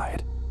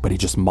inside, but he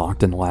just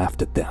mocked and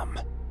laughed at them.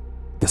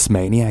 This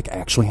maniac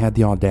actually had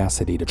the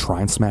audacity to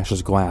try and smash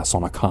his glass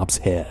on a cop's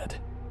head.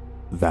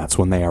 That's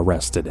when they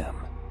arrested him.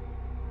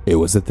 It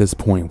was at this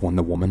point when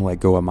the woman let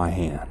go of my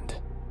hand.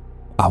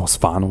 I was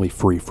finally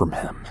free from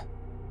him.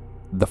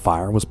 The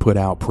fire was put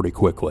out pretty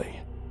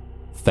quickly.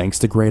 Thanks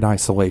to great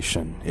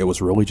isolation, it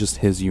was really just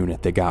his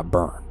unit that got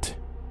burnt.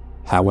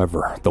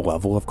 However, the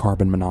level of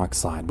carbon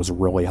monoxide was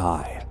really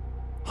high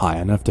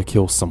enough to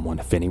kill someone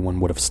if anyone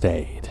would have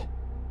stayed.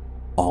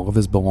 All of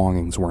his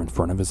belongings were in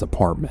front of his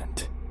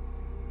apartment.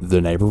 The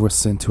neighbor was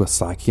sent to a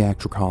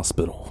psychiatric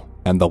hospital,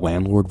 and the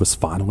landlord was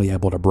finally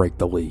able to break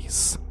the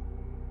lease.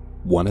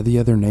 One of the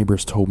other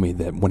neighbors told me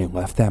that when he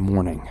left that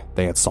morning,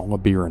 they had saw a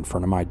beer in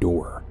front of my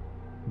door,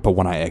 but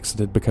when I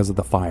exited because of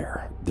the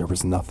fire, there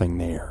was nothing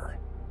there.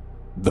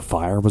 The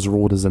fire was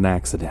ruled as an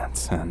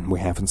accident, and we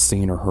haven't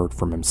seen or heard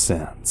from him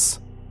since.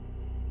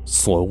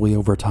 Slowly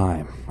over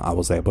time, I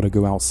was able to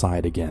go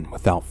outside again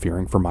without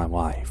fearing for my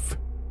life.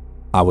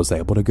 I was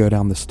able to go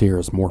down the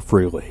stairs more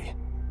freely,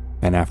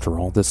 and after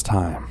all this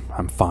time,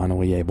 I'm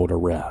finally able to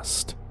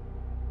rest.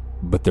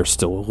 But there's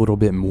still a little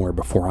bit more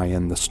before I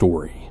end the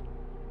story.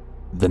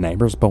 The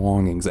neighbor's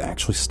belongings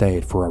actually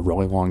stayed for a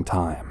really long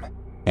time,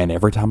 and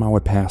every time I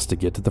would pass to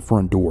get to the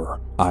front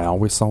door, I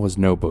always saw his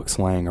notebooks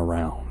laying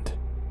around.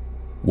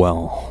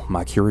 Well,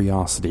 my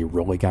curiosity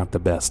really got the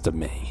best of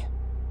me.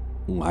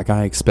 Like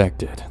I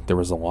expected, there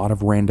was a lot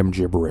of random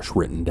gibberish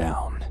written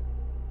down.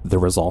 There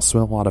was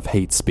also a lot of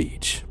hate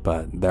speech,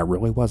 but that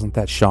really wasn't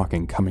that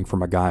shocking coming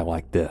from a guy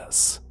like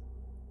this.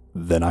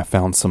 Then I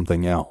found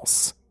something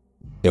else.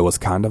 It was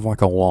kind of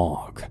like a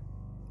log.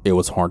 It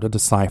was hard to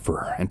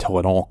decipher until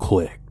it all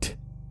clicked.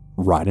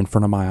 Right in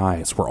front of my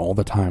eyes were all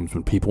the times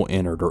when people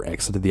entered or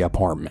exited the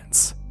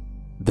apartments.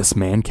 This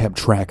man kept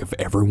track of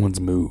everyone's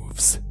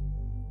moves.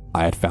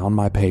 I had found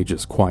my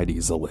pages quite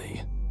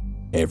easily.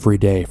 Every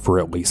day for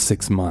at least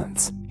 6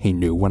 months, he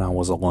knew when I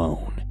was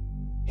alone.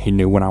 He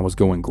knew when I was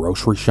going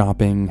grocery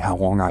shopping, how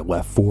long I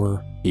left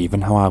for,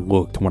 even how I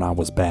looked when I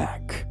was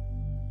back.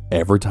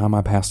 Every time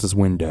I passed his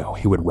window,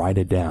 he would write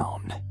it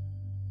down.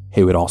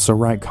 He would also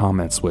write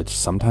comments which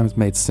sometimes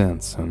made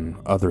sense and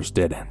others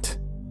didn't.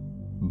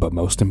 But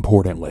most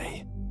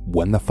importantly,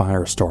 when the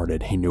fire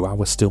started, he knew I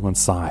was still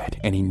inside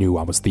and he knew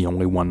I was the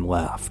only one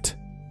left.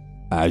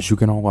 As you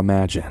can all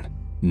imagine,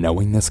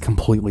 knowing this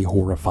completely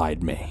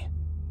horrified me.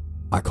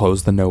 I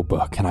closed the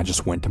notebook and I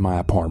just went to my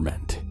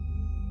apartment.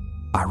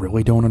 I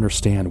really don't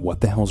understand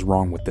what the hell's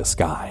wrong with this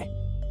guy.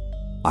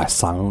 I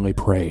silently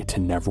pray to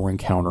never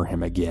encounter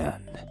him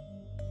again.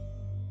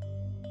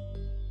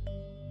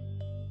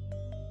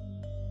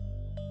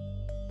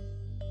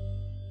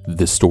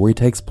 This story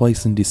takes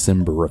place in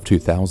December of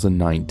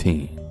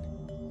 2019.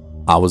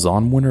 I was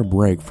on winter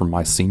break from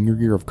my senior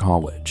year of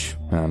college,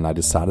 and I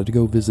decided to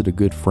go visit a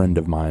good friend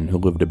of mine who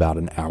lived about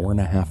an hour and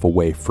a half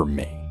away from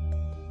me.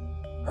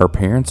 Her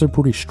parents are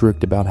pretty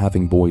strict about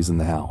having boys in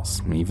the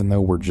house, even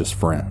though we're just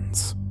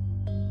friends.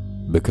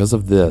 Because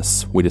of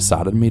this, we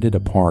decided to meet at a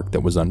park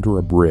that was under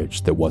a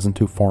bridge that wasn't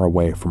too far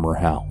away from her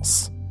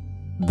house.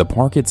 The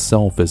park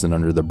itself isn't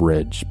under the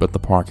bridge, but the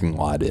parking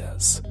lot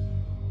is.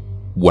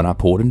 When I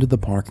pulled into the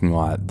parking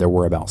lot, there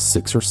were about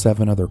 6 or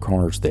 7 other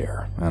cars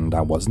there, and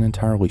I wasn't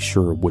entirely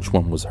sure which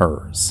one was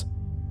hers.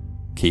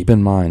 Keep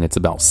in mind, it's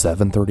about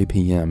 7:30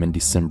 p.m. in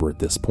December at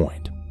this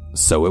point,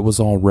 so it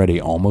was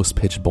already almost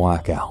pitch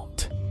black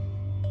out.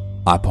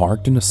 I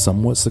parked in a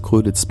somewhat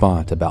secluded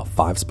spot about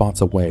 5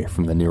 spots away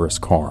from the nearest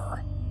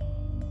car.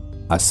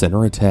 I sent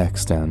her a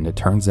text, and it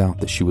turns out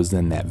that she was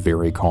in that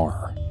very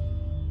car.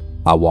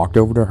 I walked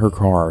over to her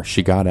car,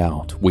 she got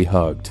out, we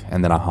hugged,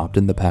 and then I hopped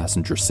in the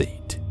passenger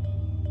seat.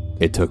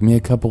 It took me a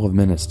couple of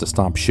minutes to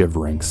stop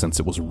shivering since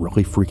it was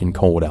really freaking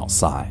cold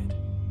outside.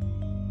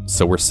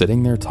 So we're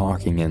sitting there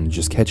talking and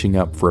just catching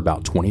up for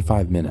about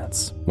 25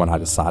 minutes when I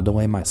decide to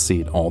lay my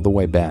seat all the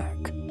way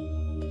back.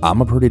 I'm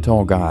a pretty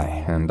tall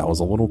guy and I was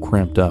a little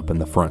cramped up in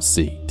the front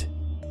seat.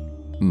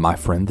 My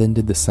friend then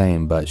did the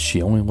same, but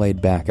she only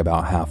laid back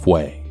about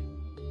halfway.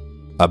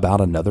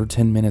 About another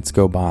 10 minutes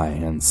go by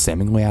and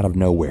seemingly out of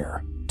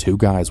nowhere, 2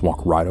 guys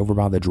walk right over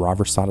by the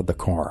driver's side of the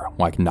car,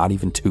 like not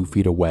even 2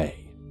 feet away.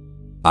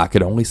 I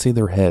could only see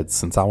their heads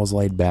since I was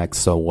laid back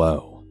so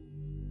low.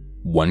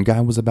 One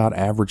guy was about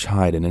average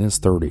height and in his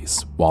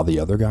 30s, while the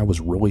other guy was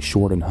really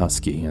short and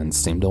husky and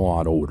seemed a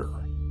lot older.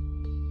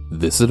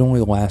 This had only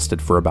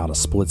lasted for about a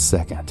split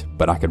second,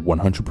 but I could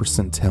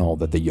 100% tell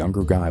that the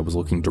younger guy was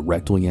looking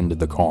directly into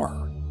the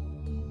car.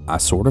 I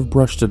sort of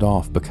brushed it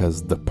off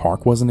because the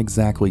park wasn't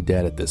exactly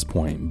dead at this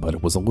point, but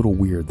it was a little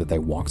weird that they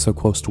walked so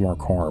close to our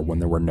car when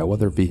there were no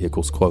other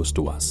vehicles close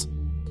to us.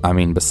 I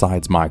mean,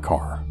 besides my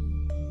car.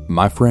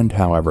 My friend,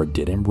 however,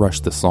 didn't brush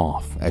this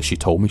off, as she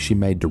told me she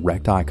made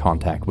direct eye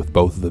contact with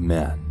both of the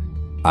men.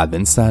 I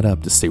then sat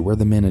up to see where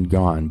the men had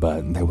gone,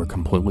 but they were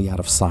completely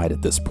out of sight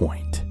at this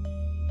point.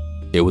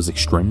 It was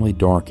extremely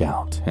dark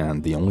out,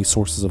 and the only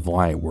sources of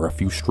light were a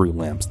few street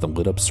lamps that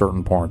lit up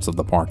certain parts of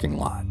the parking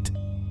lot.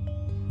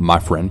 My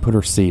friend put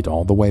her seat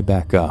all the way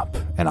back up,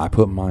 and I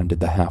put mine to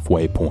the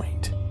halfway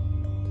point.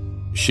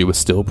 She was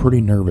still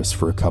pretty nervous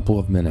for a couple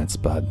of minutes,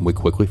 but we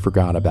quickly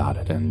forgot about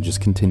it and just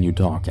continued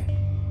talking.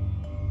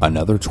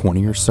 Another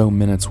 20 or so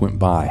minutes went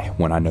by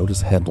when I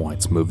noticed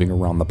headlights moving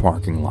around the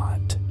parking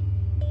lot.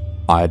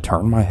 I had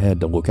turned my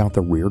head to look out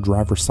the rear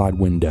driver's side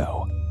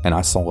window, and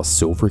I saw a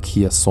silver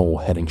Kia Soul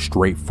heading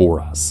straight for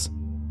us.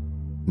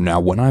 Now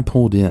when I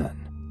pulled in,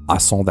 I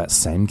saw that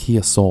same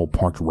Kia Soul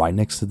parked right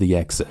next to the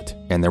exit,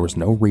 and there was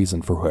no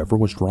reason for whoever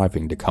was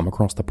driving to come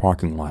across the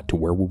parking lot to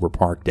where we were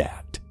parked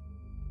at.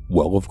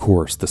 Well, of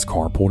course, this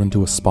car pulled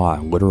into a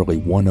spot literally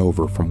 1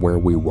 over from where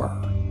we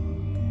were.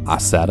 I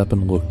sat up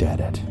and looked at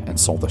it and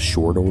saw the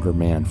short older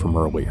man from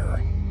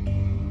earlier.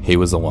 He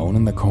was alone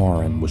in the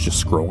car and was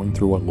just scrolling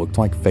through what looked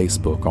like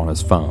Facebook on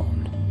his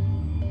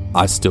phone.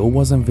 I still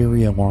wasn't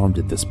very alarmed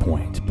at this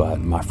point, but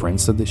my friend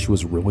said that she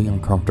was really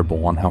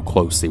uncomfortable on how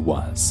close he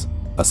was,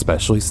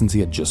 especially since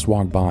he had just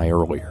walked by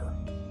earlier.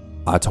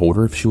 I told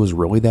her if she was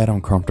really that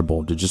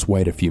uncomfortable to just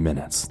wait a few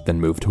minutes, then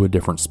move to a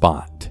different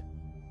spot.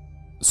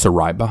 So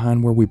right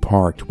behind where we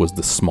parked was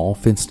the small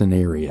fenced-in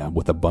area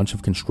with a bunch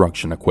of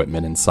construction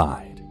equipment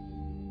inside.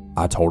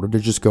 I told her to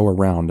just go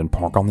around and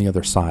park on the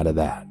other side of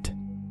that.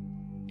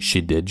 She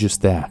did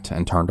just that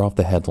and turned off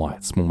the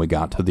headlights when we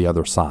got to the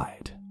other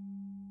side.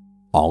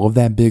 All of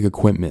that big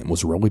equipment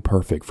was really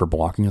perfect for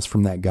blocking us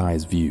from that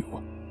guy's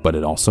view, but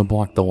it also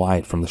blocked the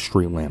light from the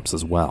street lamps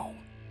as well,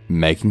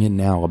 making it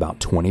now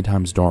about 20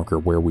 times darker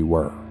where we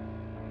were.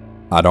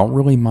 I don't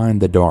really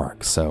mind the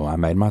dark, so I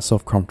made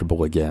myself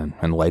comfortable again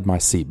and laid my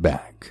seat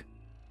back.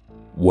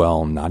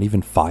 Well, not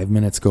even 5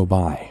 minutes go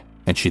by,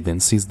 and she then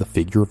sees the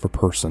figure of a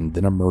person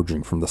then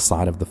emerging from the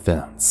side of the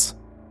fence.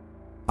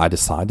 I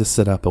decide to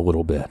sit up a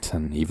little bit,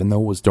 and even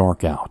though it was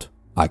dark out,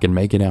 I can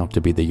make it out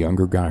to be the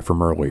younger guy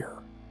from earlier.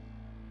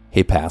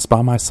 He passed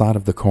by my side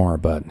of the car,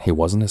 but he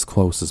wasn't as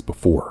close as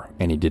before,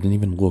 and he didn't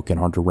even look in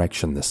our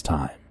direction this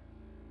time.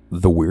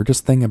 The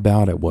weirdest thing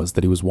about it was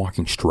that he was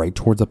walking straight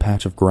towards a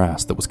patch of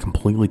grass that was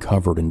completely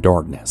covered in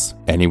darkness,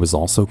 and he was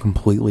also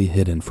completely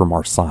hidden from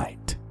our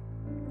sight.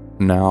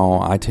 Now,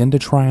 I tend to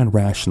try and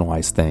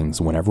rationalize things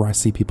whenever I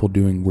see people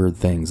doing weird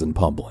things in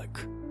public.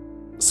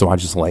 So I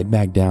just laid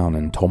back down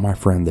and told my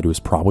friend that he was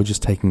probably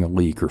just taking a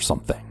leak or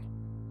something.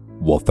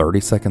 Well, 30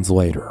 seconds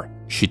later,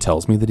 she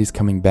tells me that he's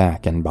coming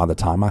back, and by the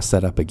time I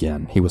set up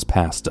again, he was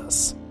past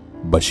us.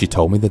 But she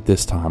told me that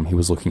this time he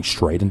was looking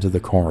straight into the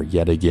car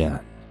yet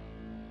again.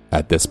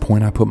 At this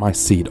point, I put my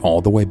seat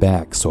all the way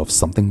back so if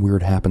something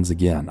weird happens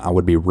again, I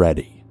would be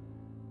ready.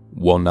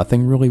 Well,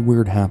 nothing really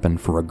weird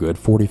happened for a good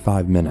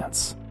 45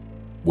 minutes.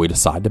 We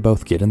decided to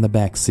both get in the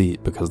back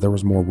seat because there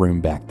was more room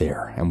back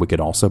there, and we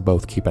could also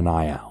both keep an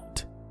eye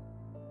out.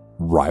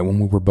 Right when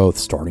we were both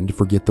starting to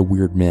forget the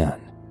weird men,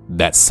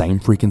 that same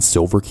freaking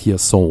silver Kia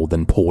Soul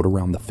then pulled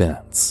around the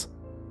fence.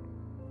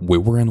 We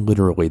were in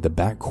literally the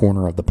back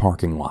corner of the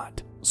parking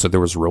lot, so there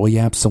was really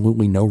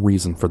absolutely no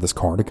reason for this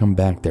car to come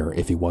back there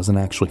if he wasn't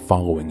actually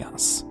following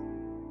us.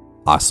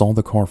 I saw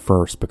the car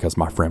first because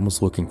my friend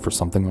was looking for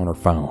something on her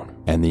phone,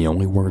 and the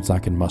only words I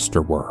could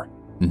muster were,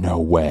 "No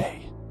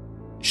way."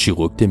 She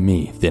looked at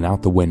me, then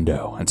out the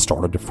window, and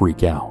started to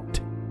freak out.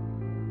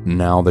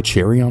 Now, the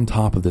cherry on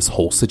top of this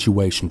whole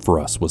situation for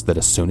us was that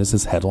as soon as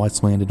his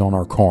headlights landed on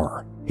our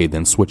car, he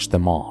then switched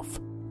them off,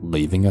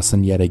 leaving us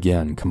in yet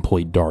again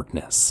complete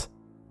darkness.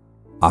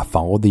 I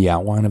followed the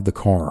outline of the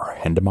car,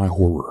 and to my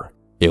horror,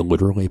 it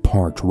literally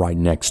parked right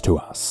next to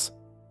us.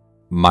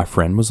 My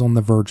friend was on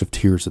the verge of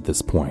tears at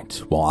this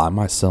point, while I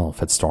myself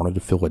had started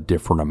to feel a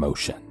different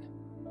emotion.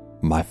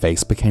 My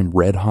face became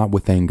red hot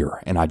with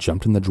anger, and I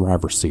jumped in the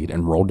driver's seat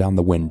and rolled down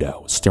the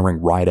window,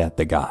 staring right at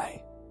the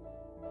guy.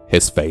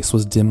 His face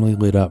was dimly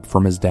lit up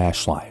from his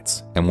dash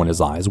lights, and when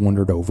his eyes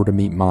wandered over to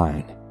meet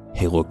mine,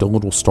 he looked a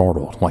little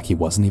startled, like he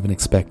wasn't even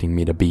expecting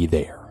me to be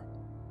there.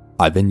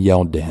 I then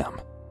yelled to him,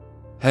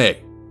 "Hey,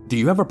 do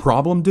you have a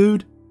problem,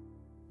 dude?"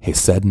 He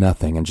said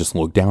nothing and just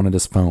looked down at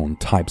his phone,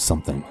 typed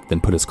something,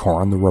 then put his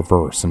car in the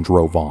reverse and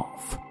drove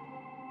off.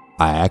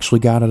 I actually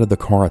got out of the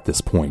car at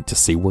this point to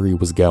see where he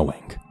was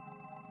going.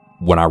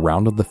 When I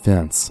rounded the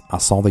fence, I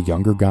saw the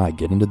younger guy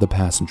get into the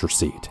passenger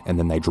seat, and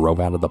then they drove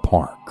out of the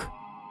park.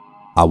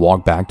 I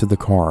walked back to the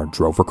car,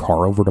 drove her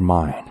car over to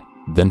mine,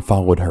 then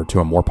followed her to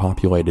a more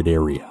populated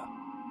area.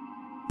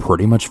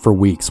 Pretty much for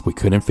weeks, we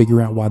couldn't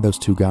figure out why those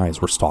two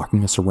guys were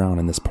stalking us around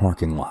in this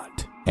parking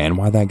lot, and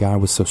why that guy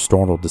was so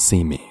startled to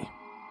see me.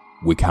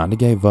 We kinda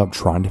gave up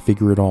trying to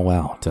figure it all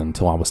out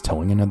until I was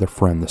telling another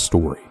friend the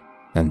story,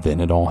 and then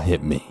it all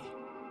hit me.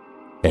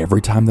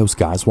 Every time those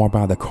guys walked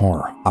by the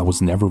car, I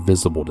was never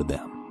visible to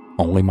them,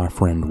 only my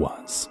friend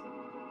was.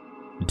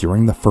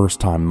 During the first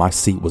time, my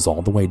seat was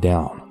all the way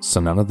down, so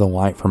none of the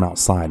light from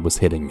outside was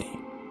hitting me.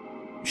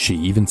 She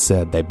even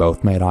said they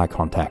both made eye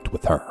contact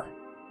with her.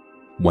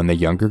 When the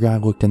younger guy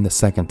looked in the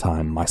second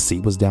time, my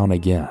seat was down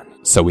again,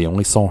 so he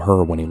only saw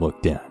her when he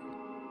looked in.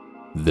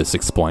 This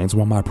explains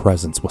why my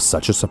presence was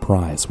such a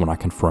surprise when I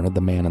confronted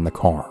the man in the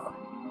car.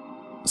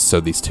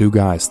 So these two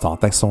guys thought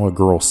they saw a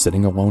girl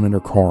sitting alone in her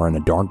car in a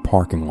dark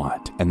parking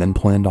lot and then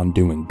planned on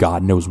doing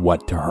God knows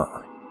what to her.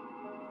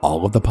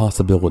 All of the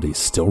possibilities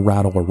still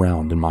rattle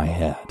around in my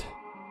head.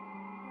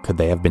 Could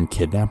they have been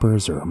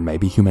kidnappers or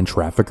maybe human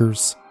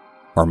traffickers?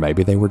 Or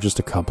maybe they were just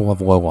a couple of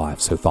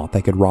lowlifes who thought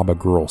they could rob a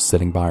girl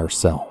sitting by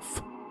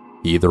herself.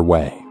 Either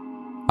way,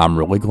 I'm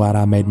really glad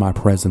I made my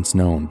presence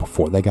known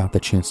before they got the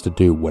chance to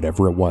do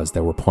whatever it was they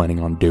were planning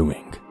on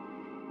doing.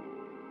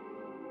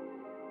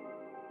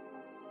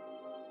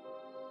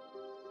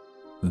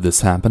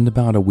 This happened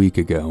about a week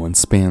ago and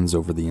spans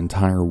over the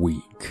entire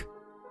week.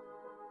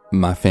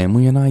 My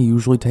family and I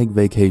usually take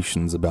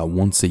vacations about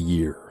once a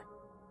year.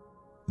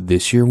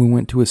 This year we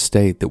went to a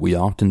state that we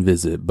often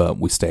visit, but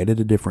we stayed at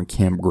a different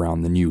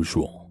campground than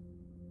usual.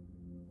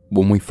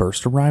 When we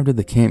first arrived at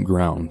the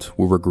campground,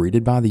 we were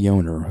greeted by the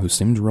owner, who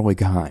seemed really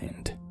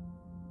kind.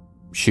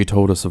 She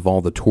told us of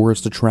all the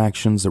tourist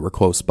attractions that were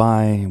close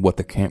by, what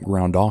the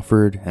campground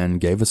offered,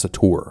 and gave us a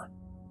tour.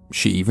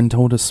 She even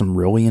told us some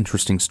really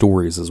interesting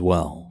stories as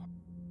well.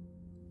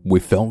 We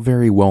felt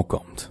very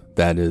welcomed,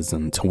 that is,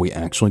 until we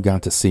actually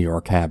got to see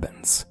our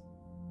cabins.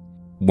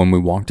 When we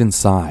walked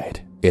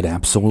inside, it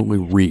absolutely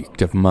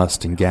reeked of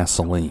must and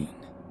gasoline,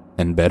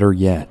 and better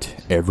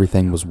yet,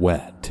 everything was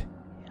wet.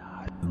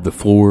 The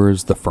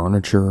floors, the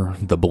furniture,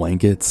 the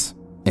blankets,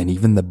 and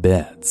even the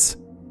beds.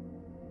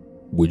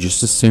 We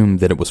just assumed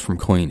that it was from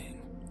cleaning,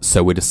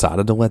 so we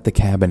decided to let the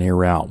cabin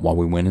air out while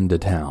we went into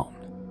town.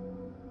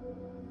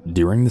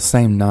 During the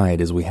same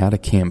night as we had a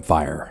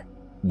campfire,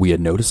 we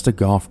had noticed a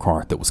golf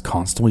cart that was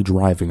constantly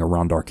driving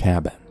around our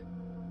cabin.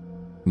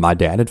 My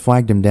dad had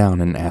flagged him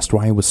down and asked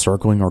why he was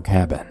circling our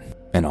cabin,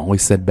 and all he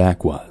said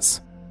back was,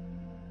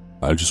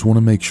 "I just want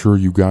to make sure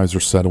you guys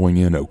are settling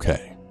in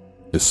okay,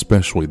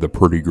 especially the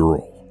pretty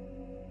girl,"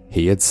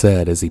 he had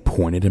said as he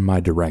pointed in my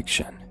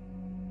direction.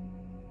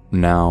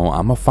 Now,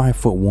 I'm a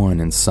 5'1"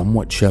 and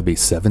somewhat chubby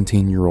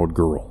 17-year-old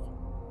girl.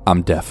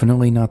 I'm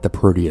definitely not the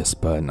prettiest,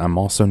 but I'm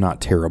also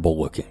not terrible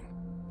looking.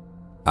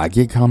 I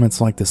get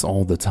comments like this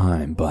all the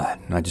time, but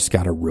I just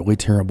got a really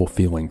terrible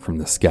feeling from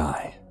this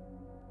guy.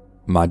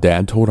 My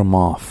dad told him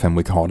off, and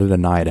we called it a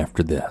night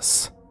after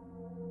this.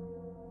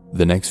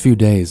 The next few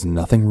days,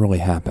 nothing really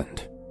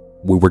happened.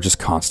 We were just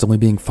constantly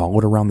being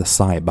followed around the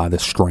site by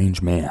this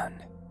strange man.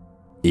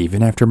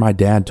 Even after my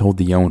dad told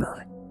the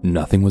owner,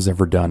 nothing was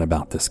ever done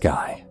about this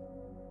guy.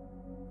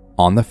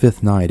 On the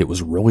 5th night, it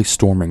was really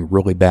storming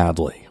really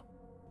badly.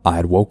 I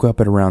had woke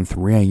up at around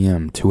 3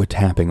 a.m. to a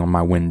tapping on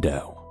my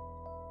window.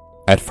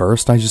 At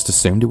first, I just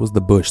assumed it was the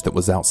bush that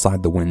was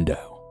outside the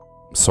window,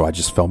 so I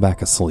just fell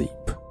back asleep.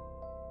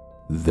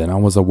 Then I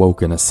was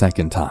awoken a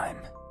second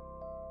time.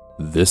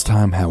 This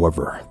time,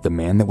 however, the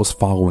man that was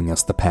following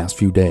us the past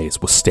few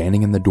days was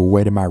standing in the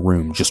doorway to my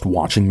room just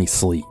watching me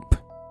sleep.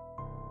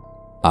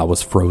 I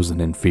was frozen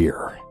in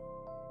fear.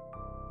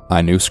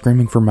 I knew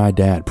screaming for my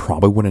dad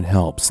probably wouldn't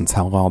help since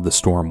how loud the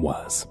storm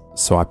was,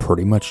 so I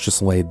pretty much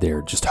just laid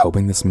there just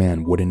hoping this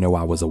man wouldn't know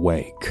I was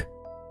awake.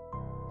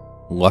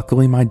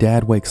 Luckily, my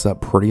dad wakes up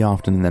pretty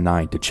often in the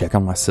night to check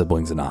on my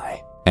siblings and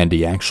I, and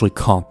he actually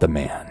caught the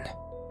man.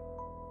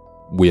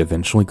 We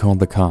eventually called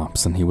the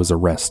cops and he was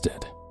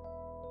arrested.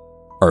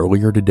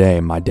 Earlier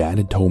today, my dad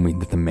had told me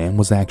that the man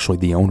was actually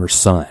the owner's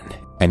son,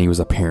 and he was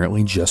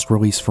apparently just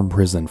released from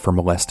prison for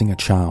molesting a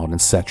child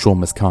and sexual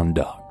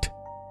misconduct.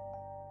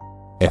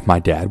 If my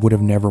dad would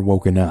have never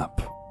woken up,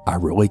 I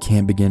really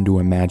can't begin to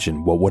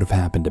imagine what would have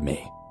happened to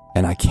me,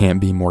 and I can't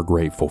be more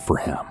grateful for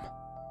him.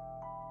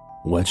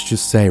 Let's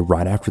just say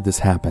right after this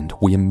happened,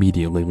 we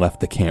immediately left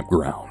the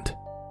campground.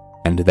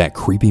 And to that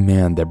creepy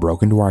man that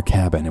broke into our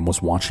cabin and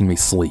was watching me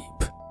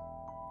sleep,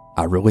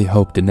 I really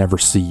hope to never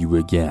see you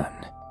again.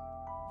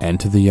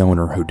 And to the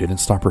owner who didn't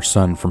stop her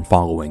son from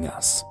following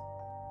us,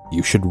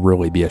 you should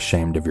really be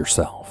ashamed of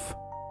yourself.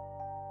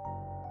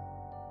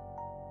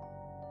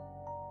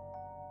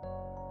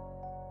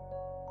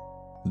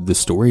 The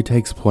story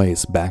takes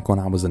place back when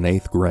I was in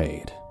 8th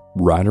grade,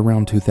 right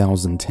around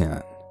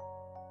 2010.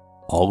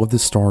 All of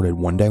this started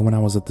one day when I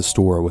was at the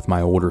store with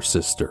my older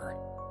sister.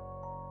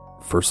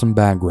 For some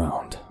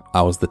background,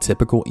 I was the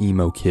typical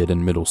emo kid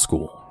in middle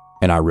school,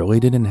 and I really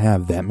didn't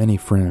have that many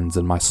friends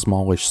in my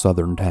smallish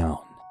southern town.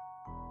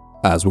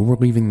 As we were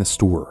leaving the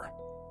store,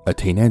 a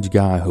teenage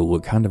guy who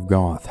looked kind of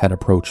goth had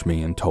approached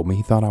me and told me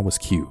he thought I was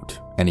cute,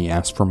 and he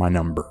asked for my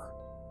number.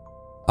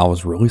 I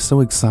was really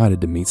so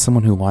excited to meet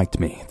someone who liked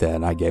me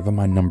that I gave him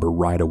my number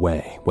right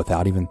away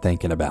without even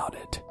thinking about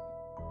it.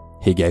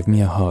 He gave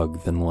me a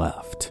hug, then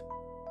left.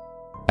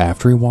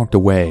 After he walked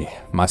away,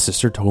 my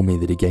sister told me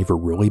that he gave her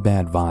really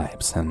bad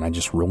vibes and I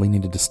just really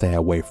needed to stay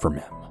away from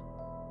him.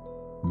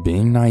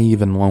 Being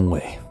naive and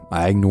lonely,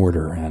 I ignored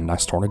her and I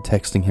started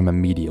texting him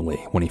immediately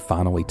when he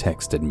finally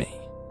texted me.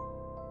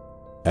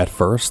 At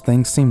first,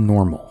 things seemed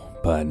normal,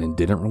 but it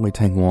didn't really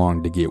take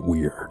long to get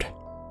weird.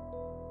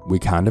 We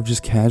kind of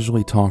just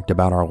casually talked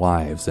about our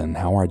lives and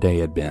how our day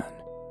had been.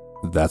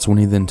 That's when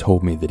he then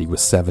told me that he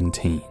was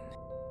 17.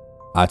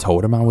 I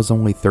told him I was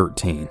only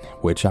 13,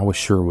 which I was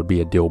sure would be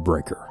a deal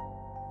breaker,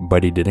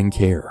 but he didn't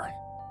care.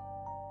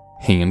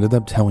 He ended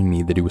up telling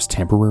me that he was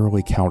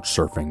temporarily couch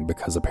surfing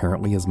because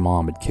apparently his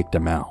mom had kicked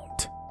him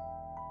out.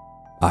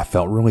 I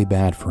felt really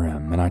bad for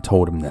him and I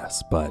told him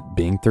this, but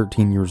being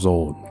 13 years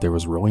old, there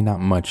was really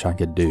not much I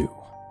could do.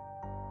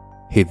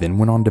 He then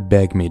went on to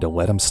beg me to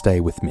let him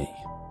stay with me.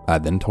 I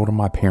then told him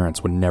my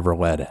parents would never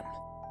let him.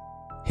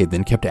 He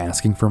then kept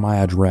asking for my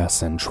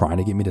address and trying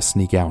to get me to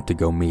sneak out to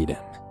go meet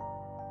him.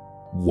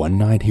 One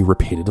night he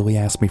repeatedly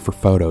asked me for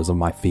photos of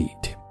my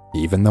feet,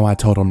 even though I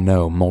told him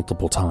no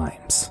multiple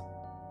times.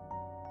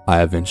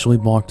 I eventually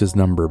blocked his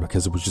number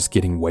because it was just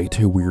getting way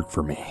too weird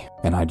for me,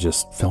 and I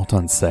just felt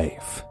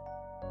unsafe.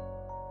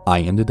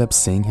 I ended up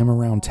seeing him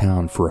around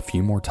town for a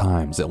few more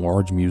times at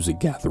large music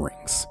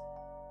gatherings.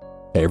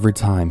 Every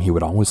time he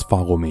would always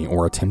follow me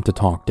or attempt to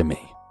talk to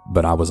me,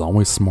 but I was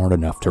always smart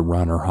enough to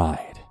run or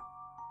hide.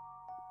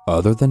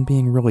 Other than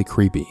being really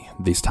creepy,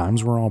 these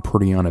times were all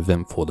pretty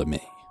uneventful to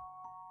me.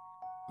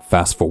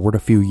 Fast forward a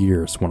few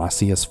years when I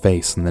see his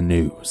face in the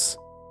news.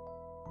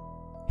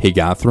 He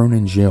got thrown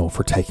in jail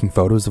for taking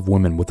photos of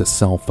women with his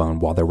cell phone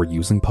while they were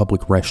using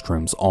public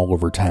restrooms all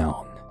over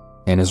town,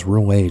 and his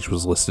real age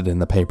was listed in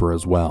the paper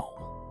as well.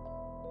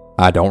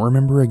 I don't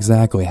remember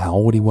exactly how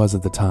old he was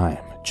at the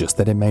time, just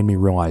that it made me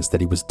realize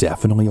that he was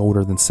definitely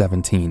older than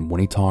 17 when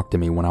he talked to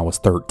me when I was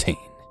 13.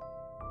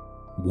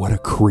 What a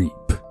creep.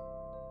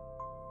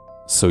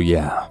 So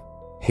yeah,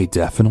 he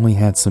definitely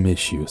had some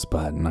issues,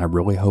 but I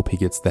really hope he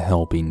gets the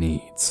help he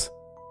needs.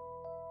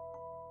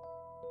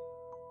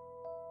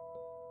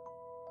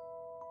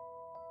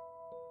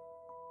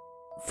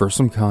 For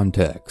some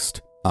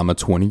context, I'm a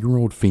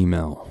 20-year-old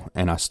female,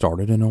 and I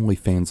started an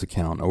OnlyFans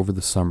account over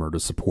the summer to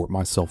support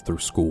myself through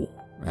school,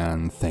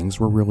 and things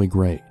were really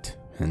great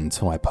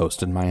until I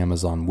posted my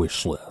Amazon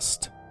wish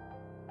list.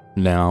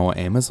 Now,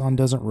 Amazon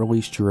doesn't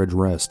release your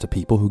address to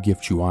people who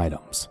gift you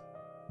items,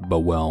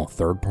 but well,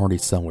 third-party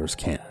sellers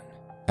can,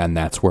 and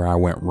that's where I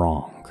went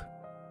wrong.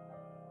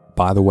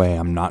 By the way,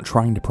 I'm not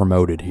trying to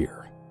promote it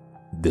here.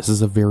 This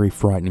is a very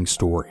frightening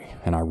story,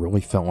 and I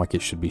really felt like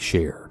it should be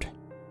shared.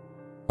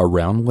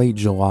 Around late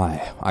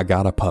July, I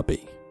got a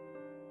puppy.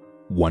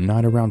 One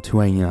night around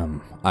 2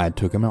 a.m., I had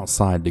took him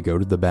outside to go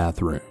to the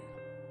bathroom.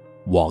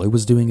 While he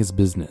was doing his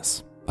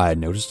business, I had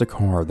noticed a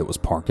car that was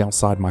parked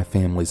outside my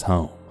family's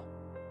home.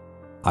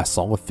 I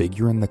saw a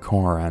figure in the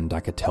car and I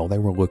could tell they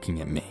were looking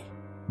at me,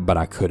 but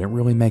I couldn't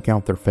really make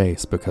out their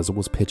face because it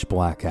was pitch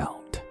black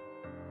out.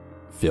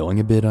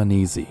 Feeling a bit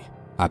uneasy,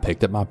 I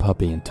picked up my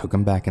puppy and took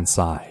him back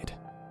inside.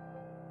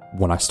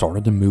 When I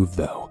started to move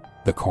though,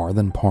 the car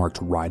then parked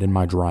right in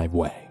my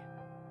driveway.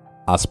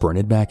 I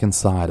sprinted back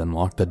inside and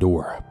locked the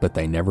door, but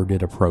they never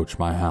did approach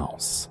my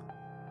house.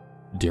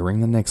 During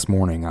the next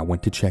morning, I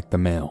went to check the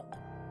mail.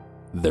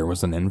 There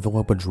was an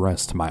envelope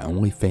addressed to my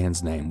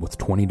OnlyFans name with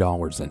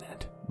 $20 in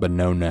it, but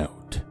no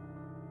note.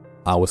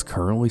 I was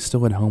currently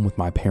still at home with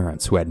my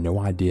parents who had no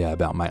idea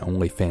about my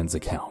OnlyFans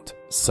account,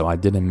 so I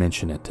didn't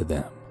mention it to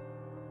them.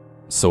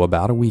 So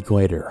about a week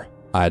later,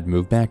 I had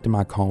moved back to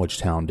my college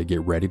town to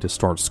get ready to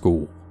start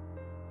school.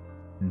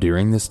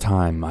 During this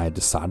time, I had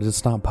decided to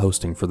stop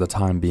posting for the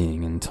time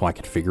being until I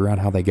could figure out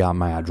how they got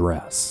my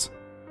address.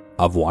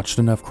 I've watched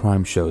enough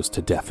crime shows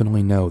to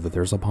definitely know that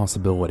there's a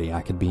possibility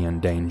I could be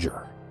in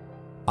danger.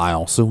 I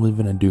also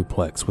live in a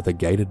duplex with a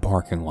gated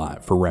parking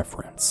lot for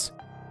reference.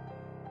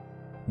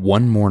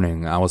 One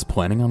morning, I was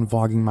planning on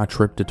vlogging my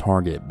trip to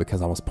Target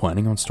because I was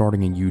planning on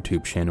starting a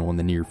YouTube channel in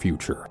the near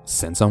future,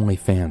 since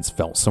OnlyFans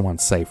felt so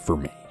unsafe for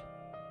me.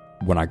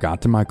 When I got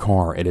to my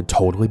car, it had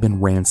totally been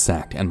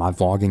ransacked and my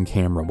vlogging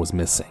camera was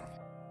missing.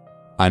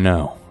 I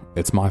know,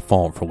 it's my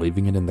fault for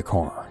leaving it in the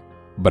car,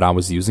 but I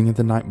was using it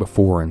the night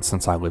before, and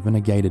since I live in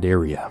a gated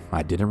area,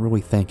 I didn't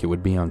really think it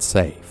would be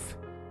unsafe.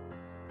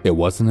 It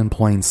wasn't in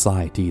plain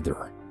sight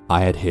either.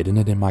 I had hidden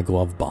it in my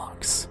glove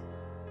box.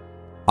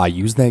 I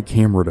used that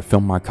camera to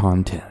film my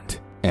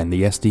content, and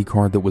the SD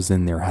card that was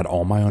in there had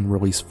all my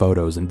unreleased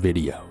photos and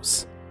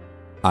videos.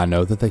 I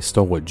know that they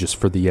stole it just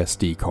for the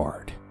SD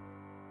card.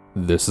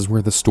 This is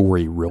where the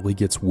story really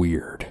gets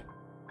weird.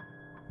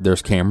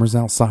 There's cameras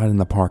outside in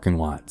the parking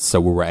lot, so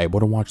we were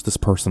able to watch this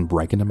person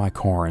break into my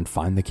car and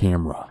find the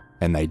camera,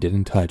 and they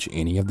didn't touch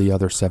any of the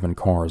other 7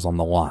 cars on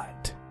the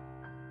lot.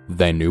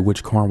 They knew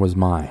which car was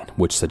mine,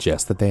 which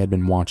suggests that they had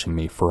been watching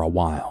me for a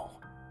while.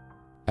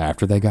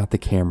 After they got the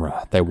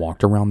camera, they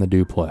walked around the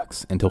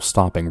duplex until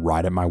stopping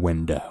right at my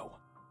window.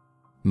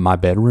 My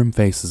bedroom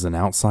faces an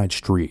outside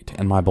street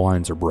and my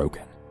blinds are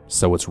broken,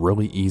 so it's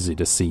really easy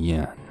to see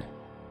in.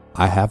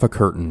 I have a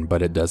curtain,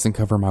 but it doesn't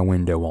cover my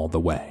window all the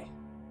way.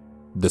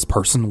 This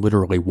person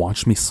literally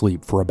watched me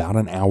sleep for about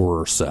an hour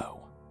or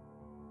so.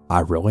 I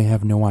really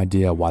have no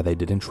idea why they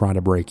didn't try to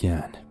break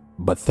in,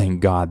 but thank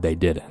God they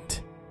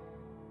didn't.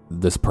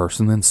 This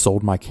person then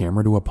sold my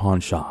camera to a pawn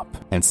shop,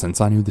 and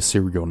since I knew the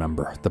serial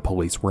number, the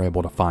police were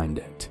able to find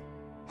it.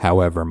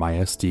 However, my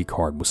SD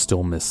card was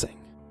still missing.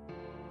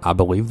 I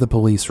believe the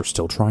police are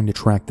still trying to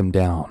track them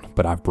down,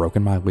 but I've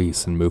broken my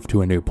lease and moved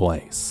to a new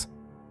place.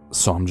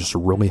 So I'm just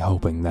really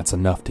hoping that's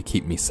enough to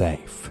keep me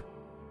safe.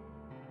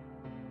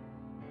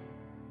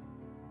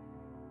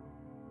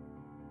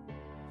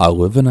 I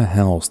live in a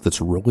house that's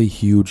really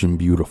huge and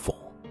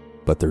beautiful,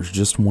 but there's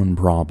just one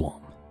problem.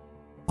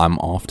 I'm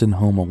often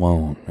home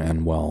alone,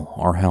 and well,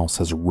 our house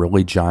has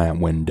really giant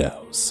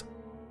windows.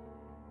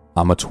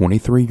 I'm a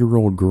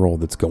 23-year-old girl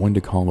that's going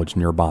to college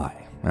nearby,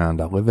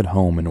 and I live at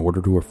home in order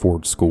to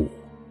afford school.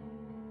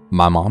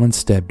 My mom and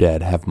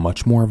stepdad have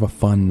much more of a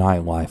fun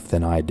nightlife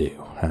than I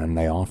do, and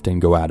they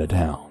often go out of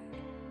town.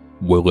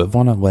 We live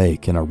on a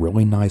lake in a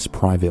really nice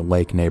private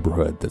lake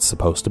neighborhood that's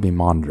supposed to be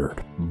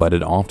monitored, but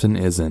it often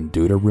isn't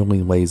due to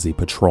really lazy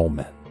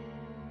patrolmen.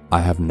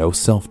 I have no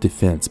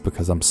self-defense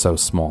because I'm so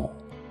small.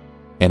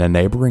 In a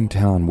neighboring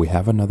town, we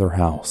have another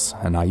house,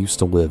 and I used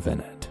to live in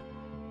it.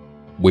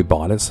 We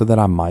bought it so that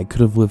I could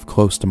have lived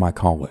close to my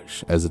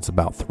college, as it's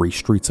about 3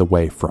 streets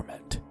away from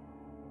it.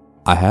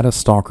 I had a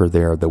stalker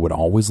there that would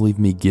always leave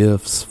me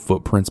gifts,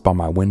 footprints by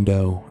my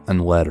window,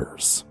 and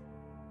letters.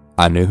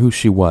 I knew who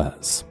she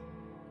was.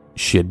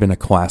 She had been a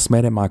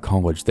classmate at my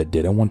college that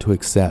didn't want to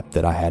accept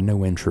that I had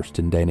no interest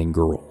in dating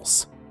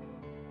girls.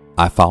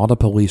 I filed a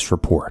police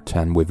report,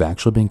 and we've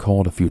actually been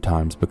called a few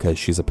times because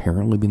she's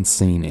apparently been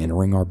seen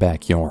entering our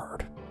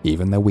backyard,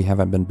 even though we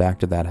haven't been back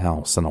to that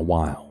house in a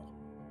while.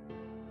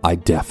 I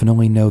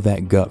definitely know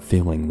that gut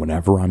feeling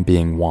whenever I'm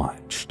being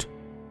watched.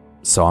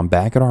 So I'm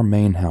back at our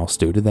main house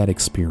due to that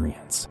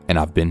experience, and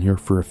I've been here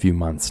for a few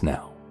months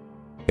now.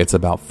 It's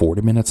about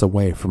 40 minutes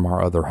away from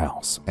our other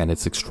house, and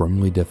it's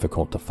extremely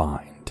difficult to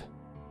find.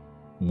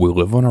 We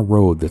live on a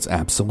road that's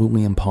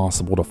absolutely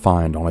impossible to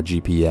find on a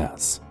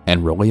GPS,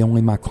 and really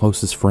only my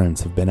closest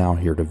friends have been out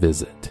here to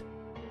visit.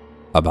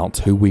 About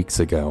 2 weeks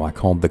ago, I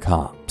called the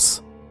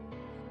cops.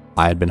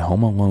 I had been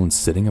home alone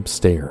sitting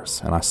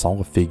upstairs, and I saw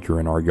a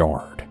figure in our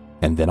yard,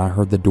 and then I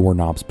heard the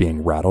doorknobs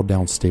being rattled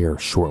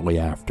downstairs shortly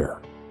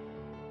after.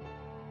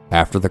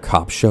 After the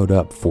cops showed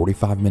up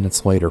 45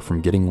 minutes later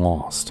from getting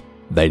lost,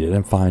 they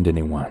didn't find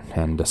anyone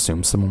and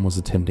assumed someone was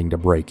attempting to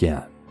break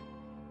in.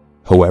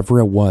 Whoever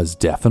it was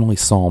definitely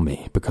saw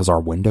me because our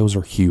windows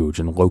are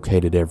huge and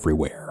located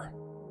everywhere.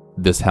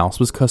 This house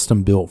was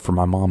custom built for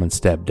my mom and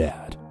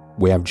stepdad.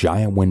 We have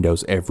giant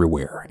windows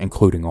everywhere,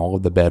 including all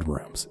of the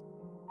bedrooms.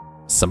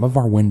 Some of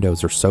our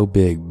windows are so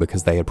big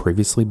because they had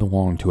previously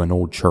belonged to an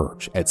old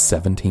church at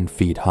 17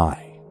 feet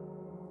high.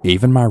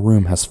 Even my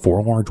room has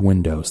 4 large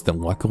windows that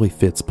luckily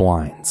fits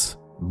blinds,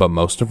 but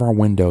most of our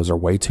windows are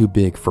way too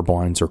big for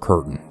blinds or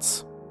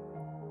curtains.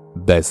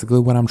 Basically,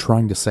 what I'm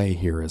trying to say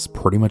here is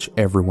pretty much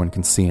everyone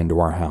can see into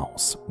our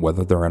house,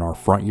 whether they're in our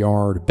front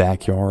yard,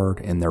 backyard,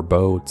 in their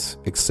boats,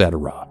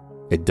 etc.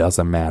 It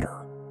doesn't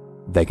matter.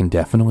 They can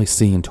definitely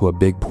see into a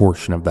big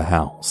portion of the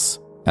house,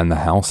 and the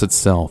house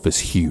itself is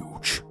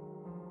huge.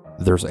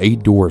 There's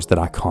 8 doors that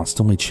I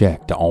constantly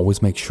check to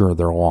always make sure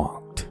they're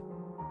locked.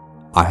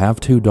 I have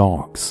 2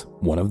 dogs,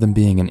 one of them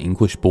being an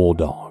English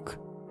bulldog.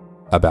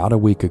 About a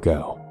week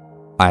ago,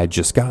 I had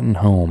just gotten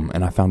home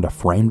and I found a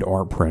framed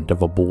art print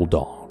of a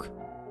bulldog.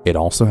 It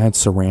also had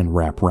saran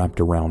wrap wrapped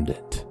around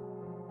it.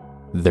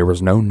 There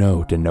was no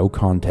note and no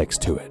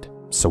context to it,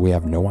 so we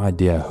have no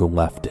idea who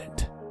left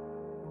it.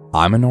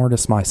 I'm an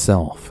artist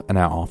myself, and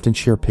I often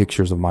share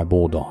pictures of my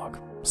bulldog,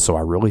 so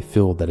I really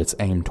feel that it's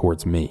aimed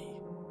towards me.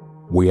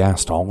 We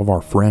asked all of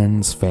our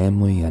friends,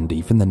 family, and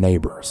even the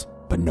neighbors,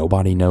 but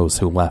nobody knows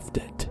who left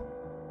it.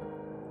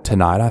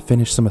 Tonight I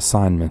finished some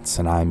assignments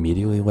and I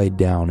immediately laid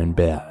down in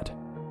bed.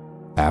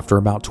 After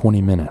about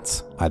 20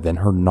 minutes, I then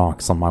heard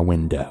knocks on my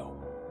window.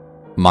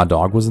 My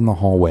dog was in the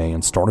hallway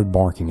and started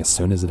barking as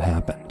soon as it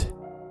happened.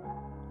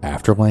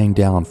 After laying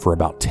down for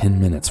about 10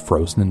 minutes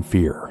frozen in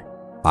fear,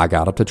 I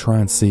got up to try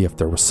and see if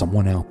there was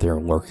someone out there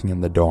lurking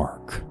in the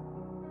dark.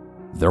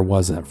 There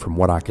wasn't, from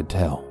what I could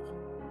tell.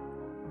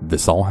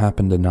 This all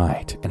happened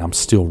tonight and I'm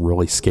still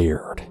really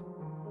scared.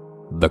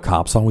 The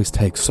cops always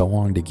take so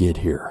long to get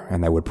here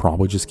and they would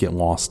probably just get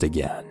lost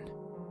again.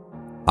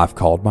 I've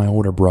called my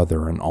older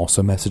brother and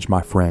also messaged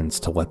my friends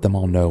to let them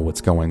all know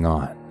what's going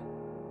on.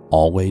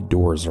 All 8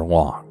 doors are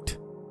locked.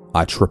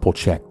 I triple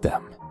checked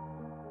them.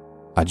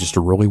 I just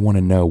really want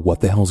to know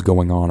what the hell's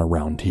going on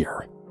around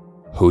here.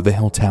 Who the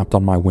hell tapped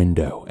on my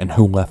window and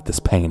who left this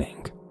painting?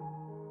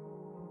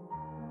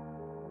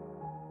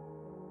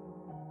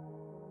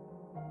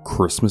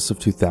 Christmas of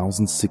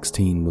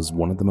 2016 was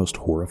one of the most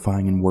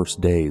horrifying and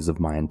worst days of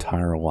my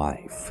entire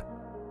life.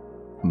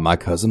 My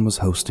cousin was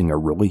hosting a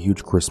really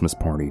huge Christmas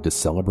party to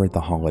celebrate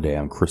the holiday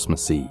on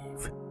Christmas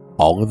Eve.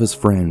 All of his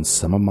friends,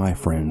 some of my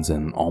friends,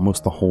 and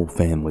almost the whole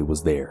family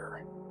was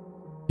there.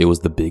 It was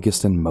the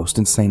biggest and most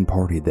insane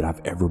party that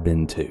I've ever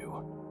been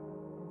to.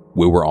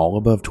 We were all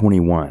above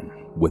 21,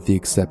 with the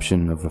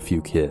exception of a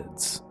few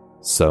kids,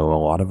 so a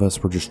lot of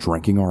us were just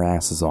drinking our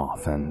asses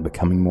off and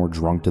becoming more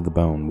drunk to the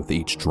bone with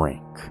each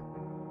drink.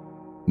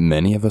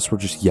 Many of us were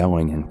just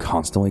yelling and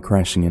constantly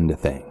crashing into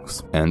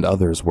things, and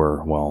others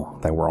were, well,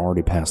 they were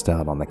already passed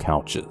out on the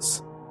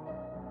couches.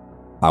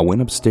 I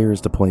went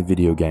upstairs to play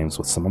video games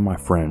with some of my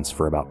friends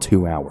for about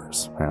 2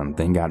 hours, and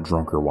then got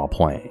drunker while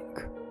playing.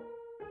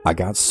 I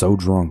got so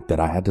drunk that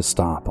I had to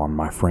stop on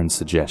my friend's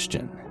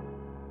suggestion.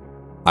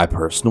 I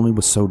personally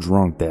was so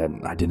drunk that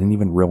I didn't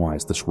even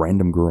realize this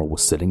random girl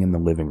was sitting in the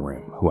living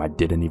room who I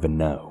didn't even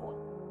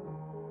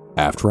know.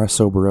 After I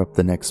sober up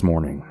the next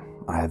morning,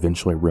 I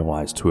eventually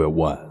realized who it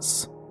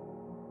was.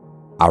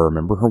 I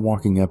remember her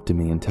walking up to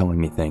me and telling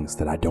me things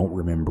that I don't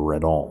remember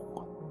at all.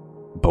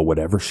 But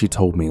whatever she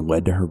told me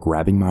led to her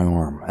grabbing my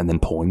arm and then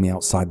pulling me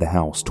outside the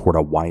house toward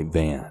a white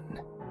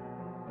van.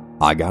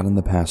 I got in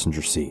the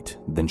passenger seat,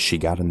 then she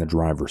got in the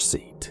driver's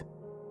seat.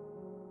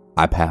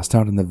 I passed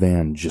out in the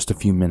van just a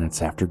few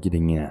minutes after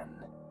getting in.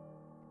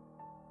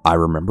 I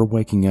remember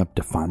waking up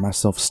to find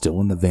myself still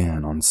in the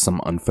van on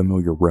some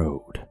unfamiliar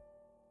road.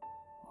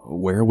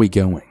 "Where are we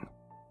going?"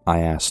 I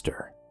asked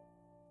her.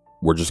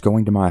 "We're just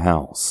going to my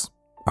house.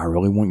 I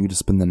really want you to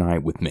spend the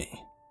night with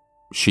me,"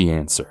 she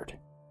answered.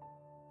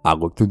 I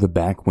looked through the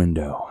back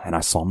window and I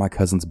saw my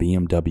cousin's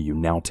BMW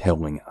now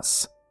tailing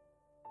us.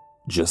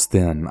 Just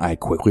then, I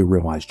quickly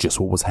realized just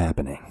what was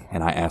happening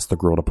and I asked the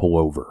girl to pull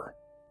over.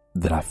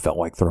 Then I felt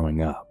like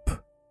throwing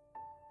up.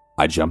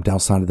 I jumped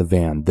outside of the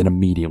van, then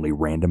immediately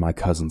ran to my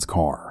cousin's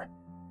car.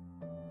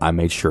 I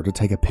made sure to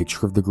take a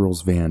picture of the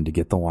girl's van to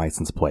get the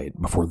license plate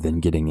before then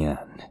getting in.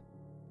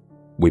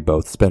 We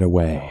both sped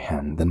away,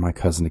 and then my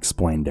cousin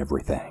explained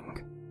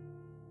everything.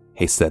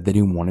 He said that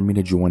he wanted me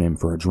to join him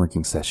for a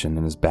drinking session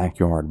in his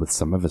backyard with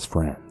some of his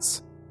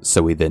friends,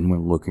 so he then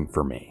went looking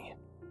for me.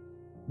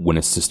 When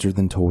his sister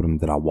then told him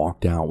that I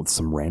walked out with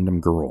some random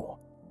girl,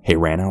 he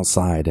ran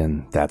outside,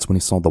 and that's when he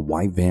saw the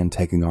white van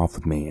taking off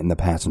with me in the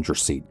passenger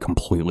seat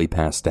completely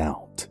passed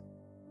out.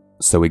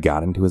 So he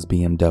got into his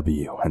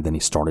BMW and then he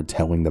started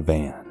tailing the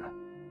van.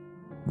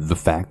 The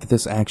fact that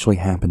this actually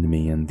happened to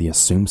me in the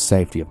assumed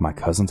safety of my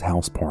cousin's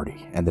house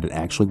party and that it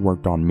actually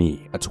worked on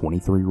me, a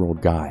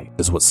 23-year-old guy,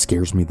 is what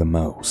scares me the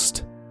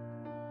most.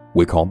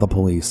 We called the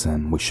police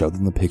and we showed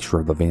them the picture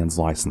of the van's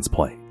license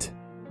plate.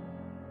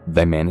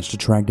 They managed to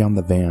track down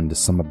the van to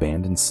some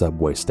abandoned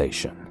subway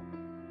station.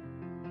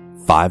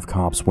 5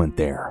 cops went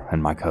there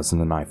and my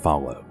cousin and I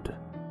followed.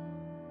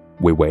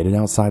 We waited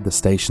outside the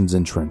station's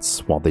entrance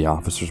while the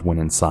officers went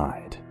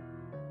inside.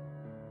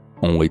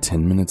 Only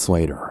 10 minutes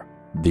later,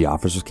 the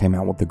officers came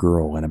out with the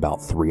girl and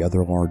about 3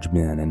 other large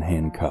men in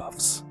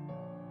handcuffs.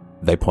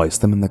 They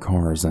placed them in the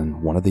cars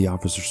and one of the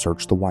officers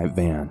searched the white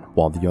van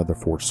while the other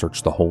 4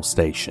 searched the whole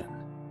station.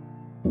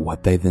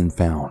 What they then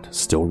found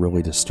still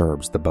really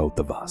disturbs the both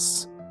of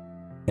us.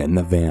 In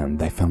the van,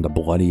 they found a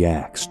bloody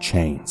axe,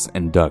 chains,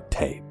 and duct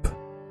tape.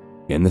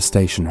 In the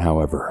station,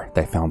 however,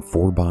 they found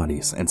 4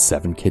 bodies and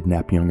 7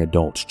 kidnapped young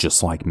adults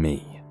just like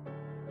me.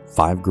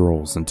 5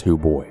 girls and 2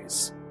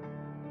 boys.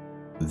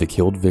 The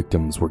killed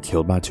victims were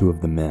killed by 2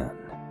 of the men.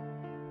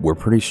 We're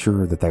pretty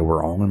sure that they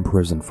were all in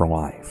prison for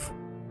life,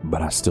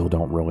 but I still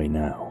don't really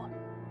know.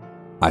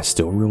 I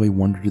still really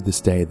wonder to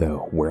this day,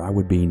 though, where I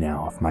would be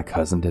now if my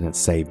cousin didn't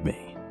save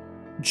me.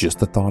 Just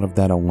the thought of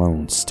that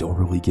alone still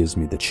really gives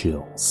me the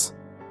chills.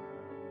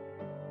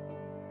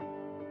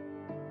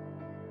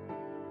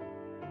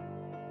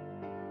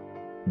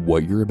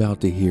 What you're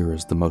about to hear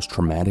is the most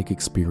traumatic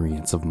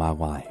experience of my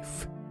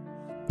life.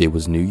 It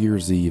was New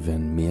Year's Eve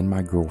and me and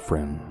my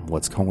girlfriend,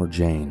 let's call her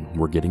Jane,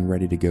 were getting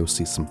ready to go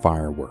see some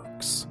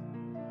fireworks.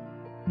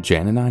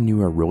 Jan and I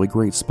knew a really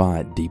great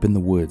spot deep in the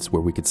woods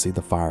where we could see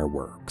the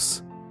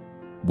fireworks.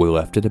 We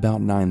left at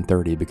about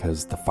 9:30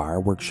 because the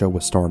fireworks show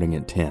was starting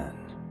at 10.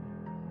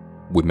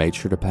 We made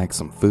sure to pack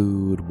some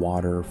food,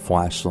 water,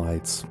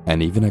 flashlights,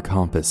 and even a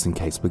compass in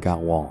case we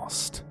got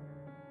lost.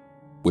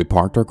 We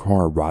parked our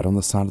car right on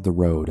the side of the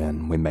road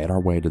and we made our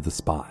way to the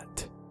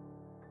spot.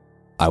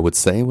 I would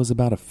say it was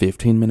about a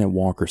 15-minute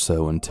walk or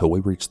so until we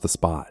reached the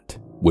spot,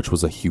 which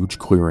was a huge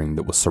clearing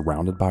that was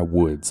surrounded by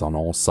woods on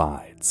all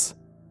sides.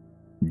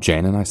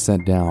 Jane and I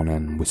sat down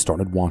and we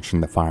started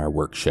watching the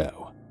fireworks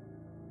show.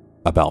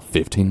 About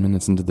 15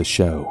 minutes into the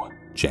show,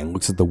 Jane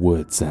looks at the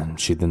woods and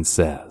she then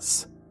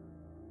says,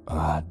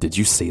 did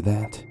you see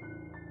that?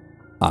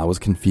 I was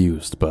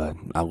confused, but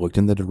I looked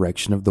in the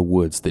direction of the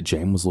woods that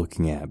Jane was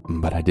looking at,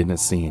 but I didn't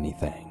see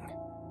anything.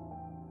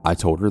 I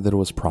told her that it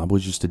was probably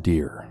just a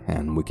deer,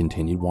 and we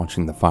continued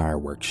watching the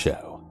fireworks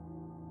show.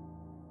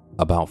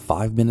 About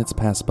 5 minutes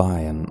passed by,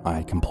 and I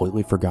had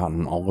completely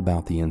forgotten all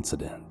about the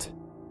incident.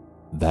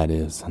 That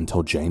is,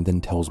 until Jane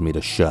then tells me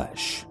to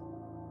shush.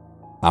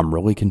 I'm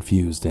really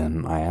confused,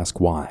 and I ask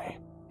why,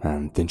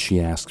 and then she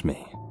asks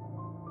me,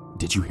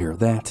 "Did you hear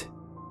that?"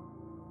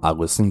 I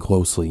listen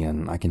closely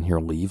and I can hear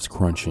leaves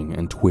crunching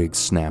and twigs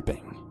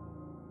snapping.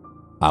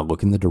 I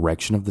look in the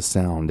direction of the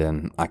sound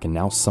and I can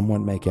now somewhat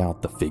make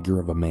out the figure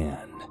of a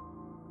man.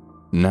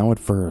 Now at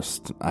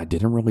first, I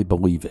didn't really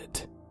believe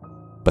it.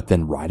 But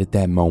then right at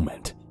that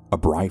moment, a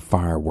bright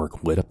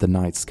firework lit up the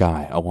night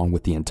sky along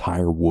with the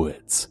entire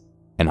woods.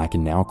 And I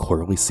can now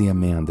clearly see a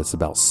man that's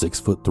about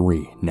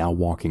 6'3" now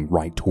walking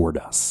right toward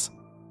us.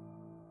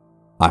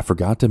 I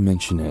forgot to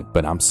mention it,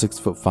 but I'm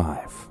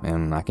 6'5",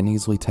 and I can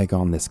easily take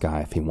on this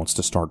guy if he wants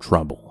to start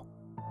trouble.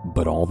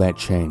 But all that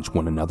changed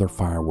when another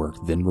firework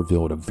then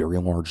revealed a very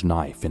large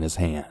knife in his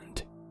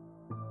hand.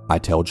 I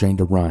tell Jane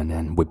to run,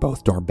 and we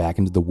both dart back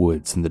into the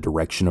woods in the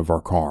direction of our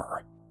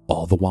car,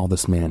 all the while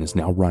this man is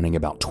now running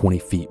about 20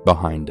 feet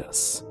behind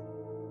us.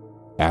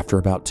 After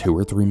about 2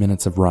 or 3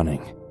 minutes of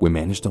running, we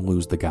managed to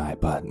lose the guy,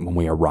 but when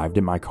we arrived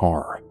at my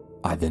car,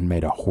 I then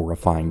made a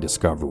horrifying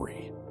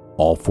discovery.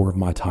 All 4 of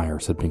my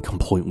tires had been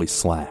completely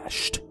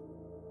slashed.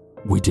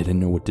 We didn't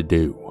know what to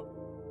do.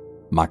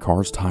 My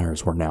car's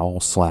tires were now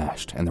all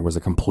slashed and there was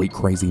a complete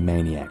crazy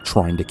maniac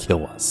trying to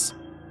kill us.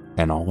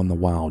 And all in the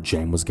while,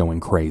 Jane was going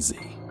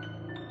crazy.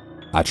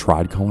 I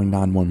tried calling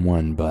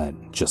 911, but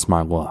just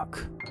my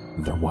luck,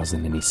 there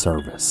wasn't any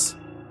service.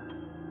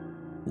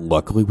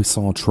 Luckily, we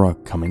saw a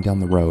truck coming down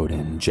the road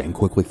and Jane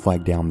quickly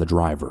flagged down the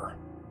driver.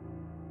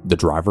 The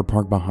driver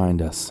parked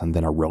behind us and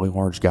then a really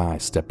large guy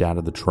stepped out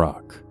of the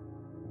truck.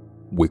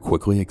 We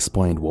quickly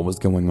explained what was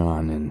going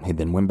on and he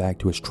then went back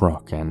to his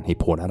truck and he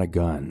pulled out a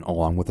gun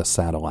along with a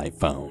satellite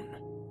phone.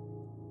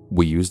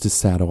 We used his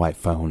satellite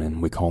phone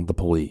and we called the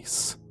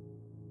police.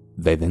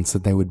 They then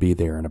said they would be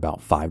there in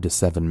about 5 to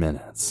 7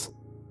 minutes.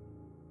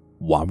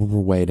 While we were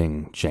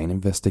waiting, Jane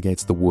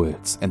investigates the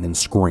woods and then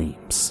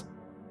screams.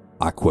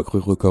 I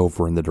quickly look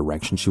over in the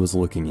direction she was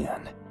looking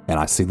in and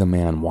I see the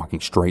man walking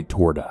straight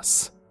toward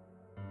us.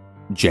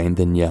 Jane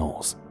then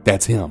yells,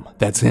 "That's him!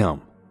 That's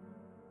him!"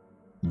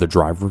 The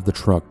driver of the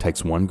truck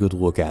takes one good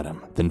look at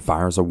him, then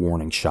fires a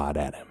warning shot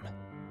at him.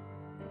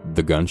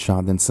 The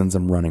gunshot then sends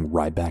him running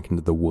right back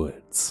into the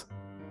woods.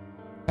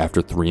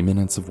 After 3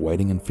 minutes of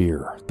waiting in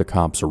fear, the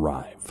cops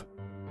arrive.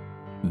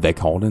 They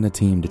called in a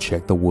team to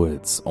check the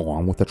woods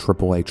along with a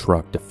AAA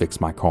truck to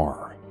fix my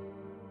car.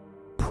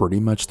 Pretty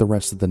much the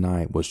rest of the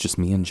night was just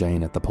me and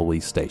Jane at the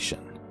police station.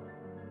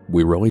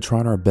 We really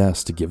tried our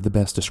best to give the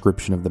best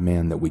description of the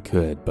man that we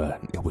could, but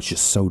it was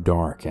just so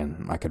dark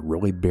and I could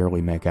really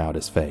barely make out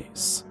his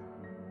face.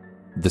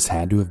 This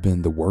had to have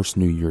been the worst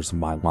New Year's of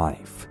my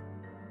life.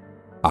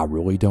 I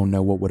really don't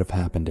know what would have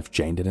happened if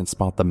Jane didn't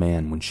spot the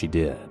man when she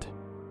did.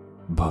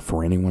 But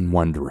for anyone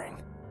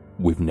wondering,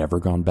 we've never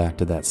gone back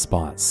to that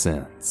spot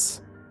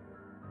since.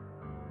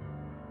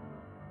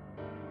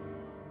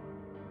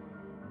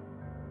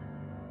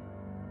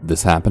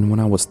 This happened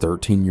when I was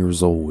 13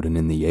 years old and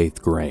in the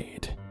 8th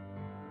grade.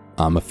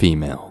 I'm a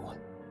female.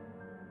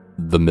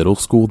 The middle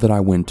school that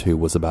I went to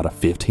was about a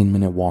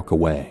 15-minute walk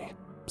away,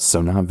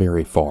 so not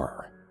very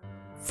far.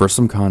 For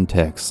some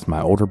context,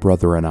 my older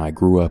brother and I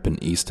grew up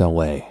in East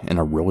LA in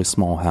a really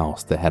small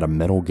house that had a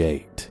metal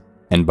gate,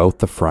 and both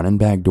the front and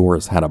back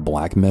doors had a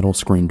black metal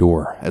screen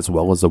door as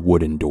well as a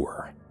wooden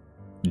door.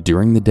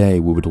 During the day,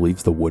 we would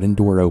leave the wooden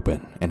door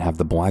open and have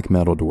the black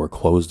metal door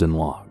closed and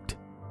locked.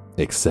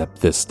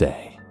 Except this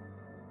day.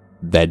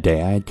 That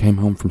day I had came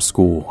home from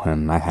school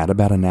and I had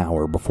about an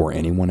hour before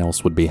anyone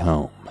else would be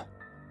home.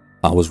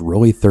 I was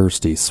really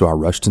thirsty, so I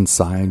rushed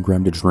inside and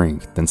grabbed a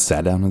drink, then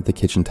sat down at the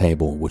kitchen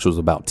table, which was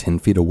about 10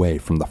 feet away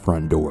from the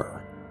front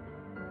door.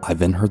 I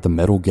then heard the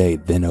metal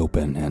gate then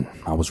open, and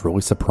I was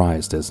really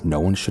surprised as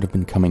no one should have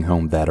been coming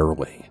home that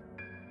early.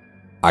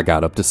 I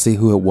got up to see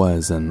who it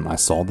was, and I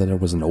saw that it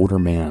was an older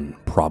man,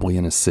 probably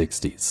in his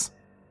 60s.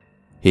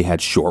 He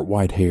had short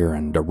white hair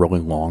and a really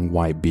long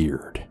white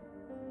beard.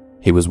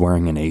 He was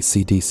wearing an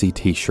AC/DC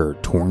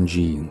t-shirt, torn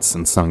jeans,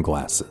 and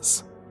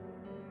sunglasses.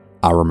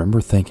 I remember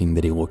thinking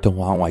that he looked a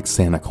lot like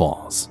Santa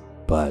Claus,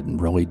 but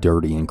really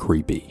dirty and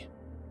creepy.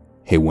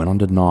 He went on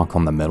to knock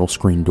on the metal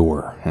screen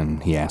door,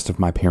 and he asked if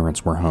my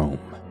parents were home.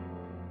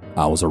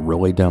 I was a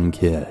really dumb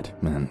kid,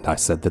 and I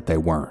said that they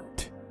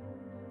weren't.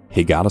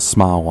 He got a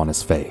smile on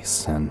his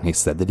face, and he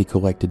said that he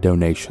collected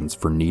donations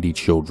for needy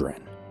children.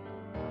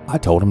 I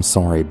told him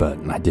sorry, but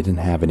I didn't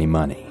have any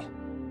money.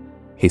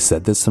 He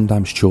said that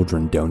sometimes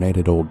children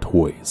donated old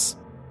toys.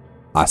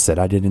 I said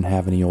I didn't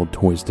have any old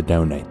toys to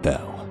donate,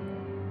 though.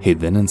 He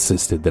then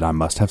insisted that I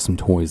must have some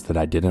toys that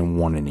I didn't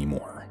want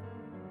anymore.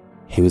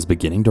 He was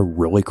beginning to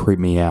really creep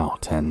me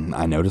out, and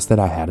I noticed that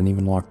I hadn't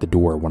even locked the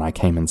door when I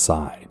came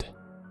inside.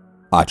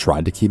 I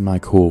tried to keep my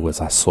cool as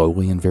I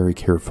slowly and very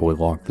carefully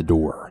locked the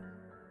door.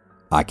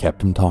 I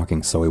kept him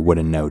talking so he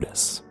wouldn't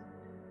notice.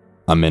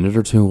 A minute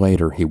or two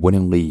later, he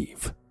wouldn't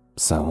leave,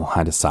 so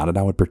I decided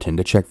I would pretend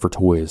to check for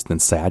toys, then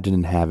say I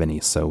didn't have any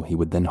so he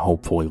would then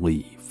hopefully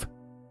leave.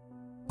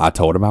 I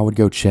told him I would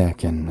go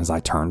check, and as I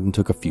turned and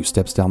took a few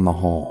steps down the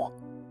hall,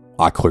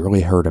 I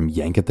clearly heard him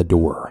yank at the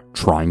door,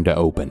 trying to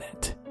open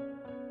it.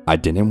 I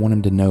didn't want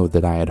him to know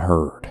that I had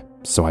heard,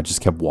 so I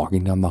just kept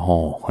walking down the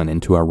hall and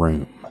into a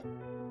room.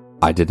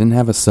 I didn't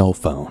have a cell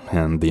phone,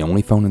 and the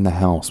only phone in the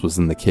house was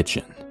in the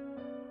kitchen.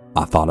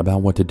 I thought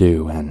about what to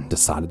do and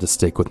decided to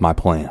stick with my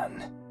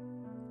plan.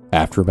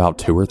 After about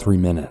 2 or 3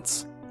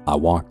 minutes, I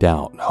walked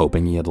out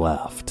hoping he had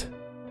left.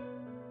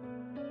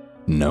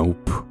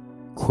 Nope.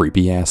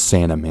 Creepy-ass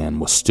Santa man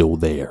was still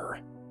there.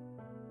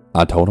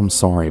 I told him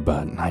sorry,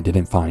 but I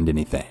didn't find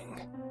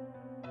anything.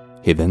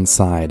 He then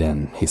sighed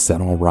and he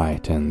said all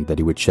right and that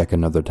he would check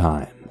another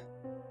time.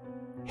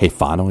 He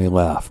finally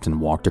left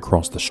and walked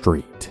across the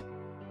street.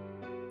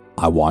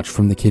 I watched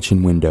from the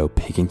kitchen window,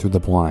 peeking through the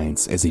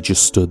blinds as he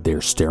just stood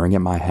there staring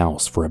at my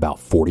house for about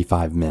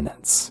 45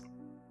 minutes.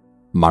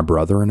 My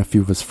brother and a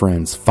few of his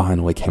friends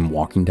finally came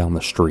walking down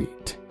the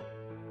street.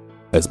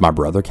 As my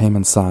brother came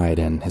inside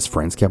and his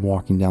friends kept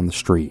walking down the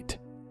street,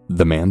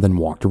 the man then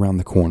walked around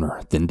the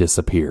corner, then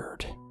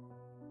disappeared.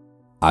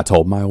 I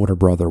told my older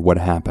brother what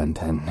happened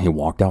and he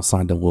walked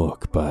outside to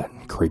look, but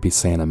creepy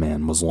Santa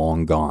man was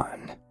long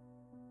gone.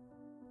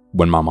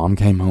 When my mom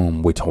came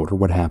home, we told her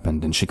what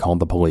happened and she called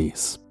the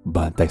police,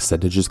 but they said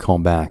to just call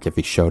back if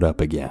he showed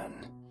up again.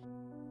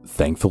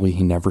 Thankfully,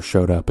 he never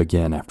showed up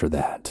again after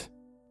that,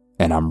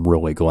 and I'm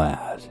really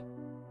glad.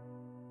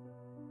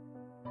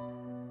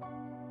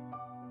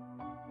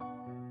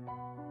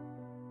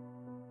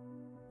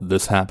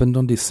 This happened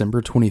on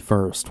December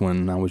 21st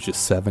when I was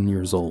just 7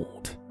 years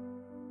old.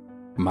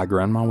 My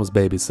grandma was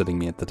babysitting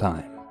me at the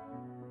time.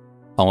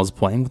 I was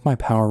playing with my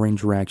Power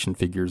Ranger action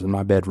figures in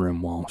my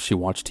bedroom while she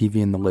watched TV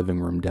in the living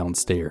room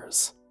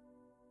downstairs.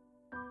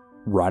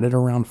 Right at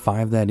around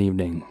 5 that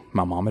evening,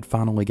 my mom had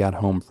finally got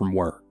home from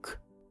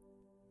work.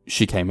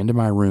 She came into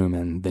my room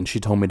and then she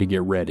told me to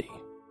get ready.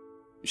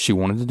 She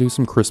wanted to do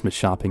some Christmas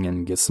shopping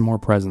and get some more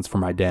presents for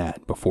my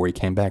dad before he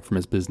came back from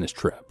his business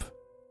trip.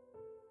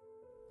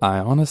 I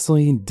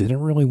honestly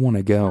didn't really want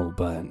to go,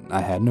 but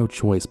I had no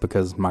choice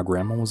because my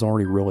grandma was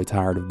already really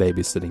tired of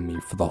babysitting me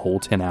for the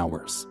whole 10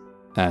 hours,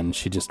 and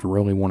she just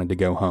really wanted to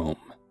go home.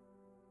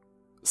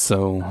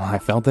 So I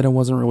felt that it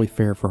wasn't really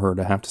fair for her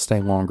to have to stay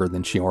longer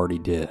than she already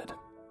did,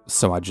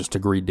 so I just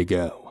agreed to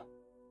go.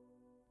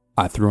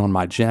 I threw on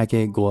my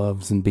jacket,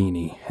 gloves, and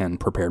beanie and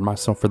prepared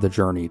myself for the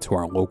journey to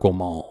our local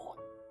mall.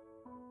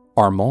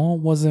 Our mall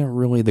wasn't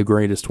really the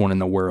greatest one in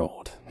the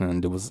world,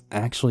 and it was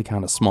actually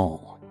kind of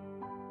small.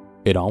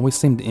 It always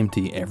seemed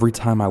empty every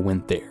time I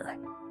went there,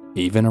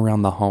 even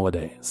around the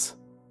holidays.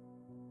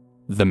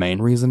 The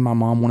main reason my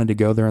mom wanted to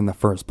go there in the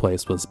first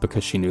place was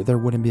because she knew there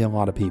wouldn't be a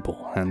lot of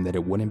people and that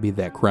it wouldn't be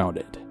that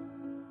crowded.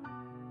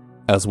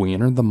 As we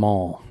entered the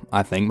mall,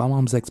 I think my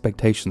mom's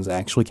expectations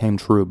actually came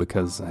true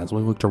because as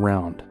we looked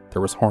around,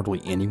 there was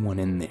hardly anyone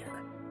in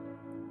there.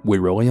 We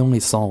really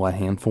only saw a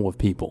handful of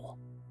people.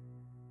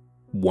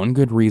 One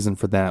good reason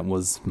for that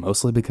was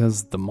mostly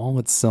because the mall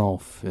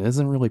itself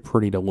isn't really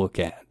pretty to look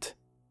at.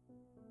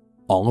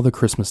 All of the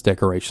Christmas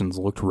decorations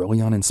looked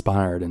really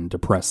uninspired and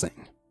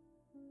depressing.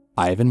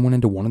 I even went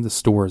into one of the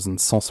stores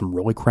and saw some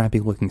really crappy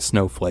looking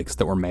snowflakes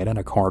that were made out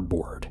of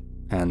cardboard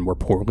and were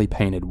poorly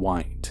painted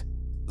white.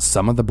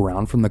 Some of the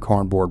brown from the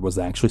cardboard was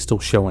actually still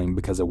showing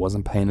because it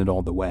wasn't painted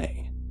all the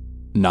way.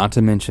 Not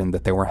to mention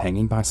that they were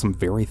hanging by some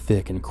very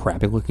thick and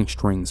crappy looking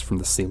strings from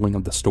the ceiling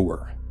of the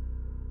store.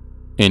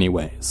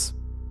 Anyways,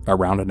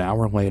 Around an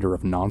hour later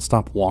of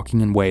nonstop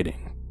walking and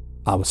waiting,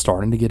 I was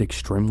starting to get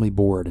extremely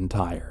bored and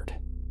tired.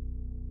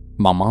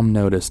 My mom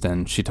noticed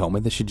and she told me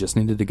that she just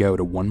needed to go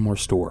to one more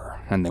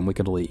store and then we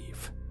could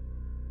leave.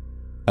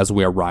 As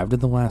we arrived at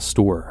the last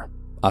store,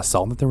 I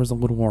saw that there was a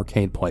little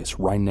arcade place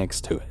right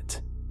next to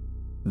it.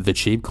 The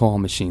cheap claw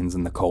machines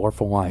and the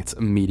colorful lights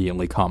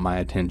immediately caught my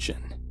attention.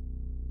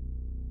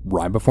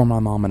 Right before my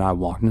mom and I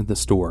walked into the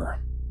store,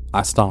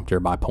 I stopped her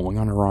by pulling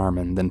on her arm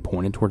and then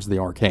pointed towards the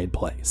arcade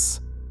place.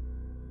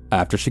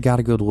 After she got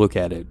a good look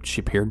at it,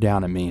 she peered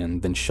down at me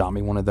and then shot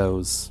me one of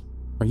those,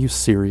 "Are you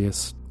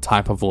serious?"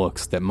 type of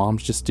looks that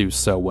moms just do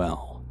so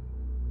well.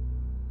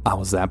 I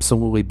was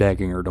absolutely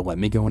begging her to let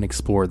me go and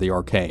explore the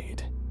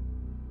arcade.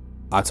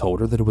 I told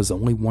her that it was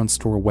only one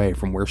store away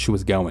from where she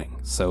was going,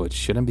 so it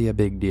shouldn't be a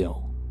big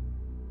deal.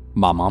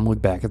 My mom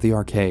looked back at the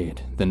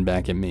arcade, then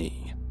back at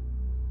me.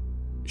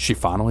 She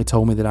finally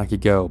told me that I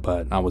could go,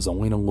 but I was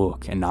only to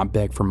look and not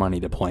beg for money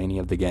to play any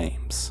of the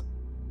games.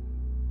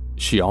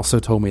 She also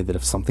told me that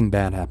if something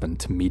bad happened,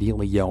 to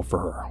immediately yell for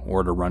her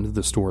or to run to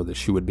the store that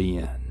she would be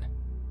in.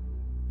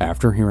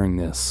 After hearing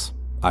this,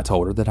 I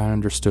told her that I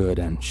understood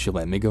and she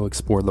let me go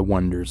explore the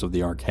wonders of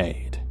the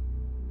arcade.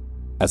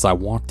 As I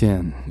walked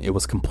in, it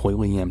was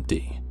completely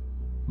empty,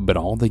 but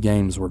all the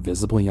games were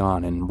visibly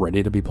on and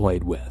ready to be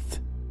played with.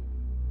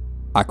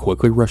 I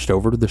quickly rushed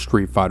over to the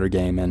Street Fighter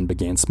game and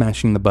began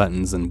smashing the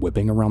buttons and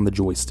whipping around the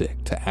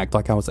joystick to act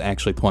like I was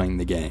actually playing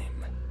the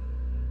game.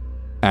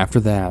 After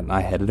that,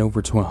 I headed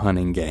over to a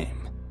hunting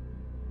game.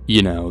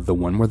 You know, the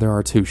one where there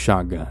are two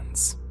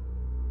shotguns.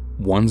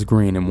 One's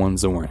green and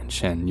one's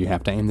orange, and you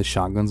have to aim the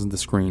shotguns at the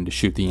screen to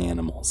shoot the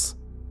animals.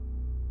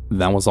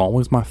 That was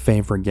always my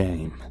favorite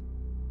game.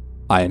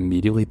 I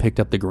immediately picked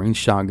up the green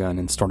shotgun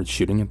and started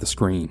shooting at the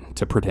screen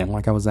to pretend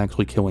like I was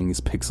actually killing these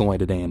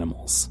pixelated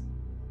animals.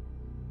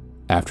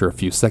 After a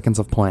few seconds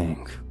of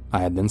playing,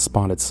 I had then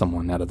spotted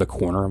someone out of the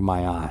corner of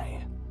my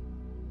eye.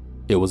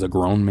 It was a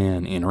grown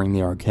man entering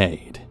the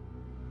arcade.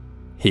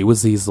 He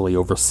was easily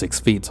over 6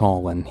 feet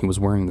tall and he was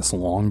wearing this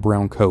long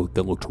brown coat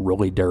that looked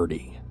really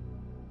dirty.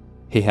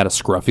 He had a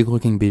scruffy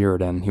looking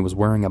beard and he was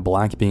wearing a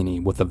black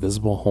beanie with a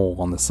visible hole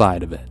on the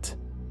side of it.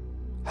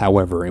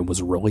 However, it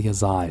was really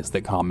his eyes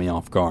that caught me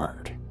off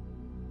guard.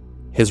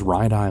 His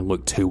right eye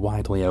looked too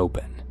widely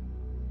open.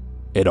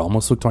 It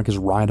almost looked like his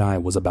right eye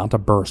was about to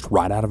burst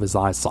right out of his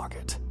eye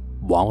socket,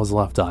 while his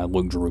left eye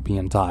looked droopy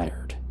and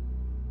tired.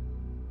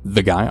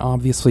 The guy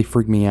obviously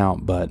freaked me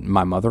out, but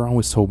my mother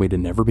always told me to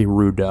never be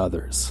rude to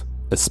others,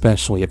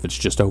 especially if it's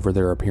just over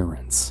their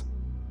appearance.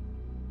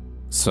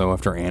 So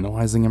after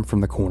analyzing him from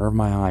the corner of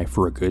my eye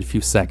for a good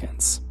few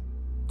seconds,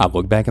 I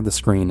looked back at the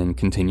screen and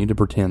continued to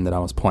pretend that I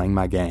was playing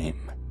my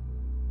game.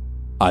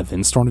 I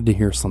then started to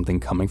hear something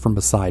coming from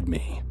beside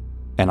me,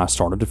 and I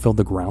started to feel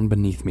the ground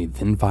beneath me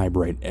then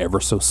vibrate ever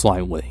so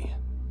slightly.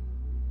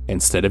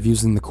 Instead of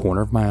using the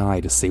corner of my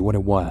eye to see what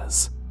it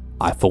was,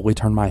 I fully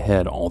turned my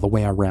head all the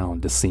way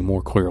around to see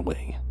more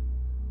clearly.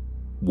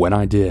 When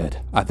I did,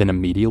 I then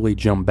immediately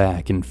jumped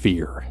back in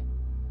fear.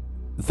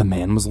 The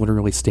man was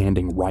literally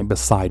standing right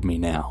beside me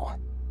now.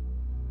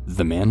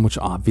 The man, which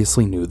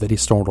obviously knew that he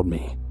startled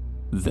me,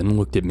 then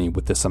looked at me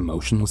with this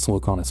emotionless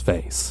look on his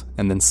face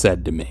and then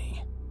said to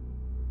me,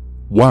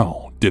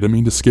 "Wow, didn't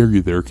mean to scare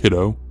you there,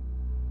 kiddo."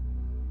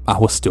 I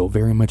was still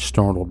very much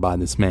startled by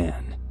this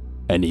man,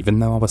 and even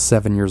though I was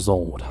 7 years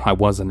old, I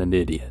wasn't an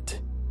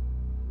idiot.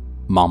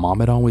 My mom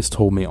had always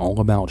told me all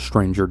about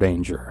stranger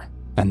danger,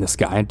 and this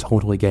guy had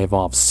totally gave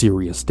off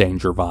serious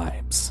danger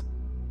vibes.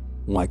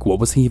 Like, what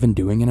was he even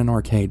doing in an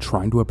arcade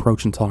trying to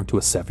approach and talk to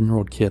a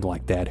 7-year-old kid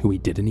like that who he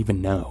didn't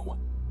even know?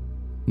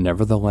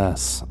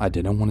 Nevertheless, I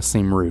didn't want to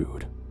seem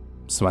rude,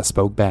 so I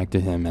spoke back to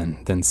him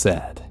and then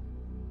said,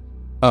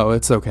 "Oh,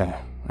 it's okay.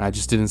 I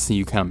just didn't see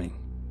you coming."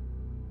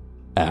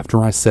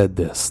 After I said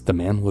this, the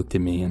man looked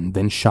at me and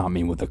then shot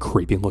me with a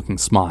creepy-looking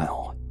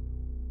smile.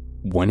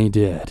 When he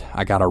did,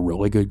 I got a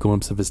really good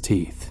glimpse of his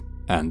teeth,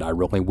 and I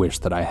really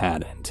wished that I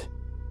hadn't.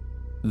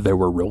 They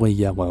were really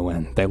yellow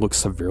and they looked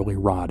severely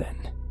rotten.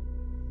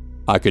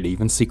 I could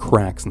even see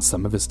cracks in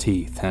some of his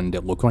teeth, and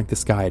it looked like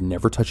this guy had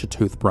never touched a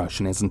toothbrush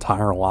in his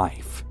entire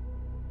life.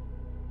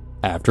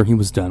 After he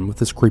was done with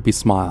his creepy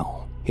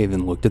smile, he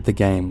then looked at the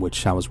game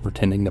which I was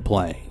pretending to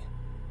play.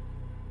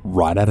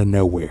 Right out of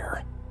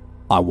nowhere,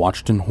 I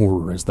watched in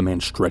horror as the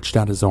man stretched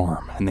out his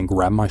arm and then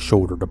grabbed my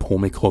shoulder to pull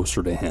me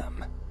closer to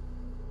him.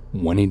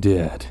 When he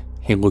did,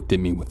 he looked at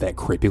me with that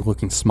creepy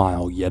looking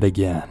smile yet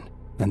again,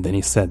 and then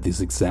he said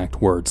these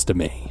exact words to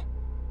me.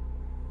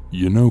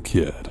 "You know,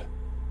 kid,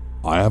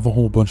 I have a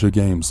whole bunch of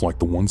games like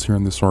the ones here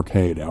in this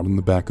arcade out in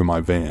the back of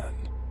my van.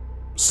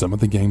 Some of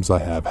the games I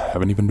have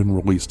haven't even been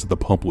released to the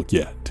public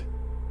yet.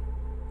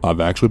 I've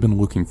actually been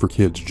looking for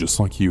kids just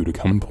like you to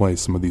come and play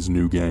some of these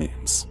new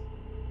games.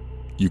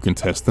 You can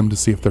test them to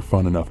see if they're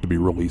fun enough to be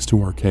released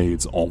to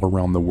arcades all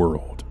around the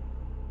world.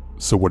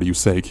 So what do you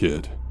say,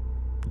 kid?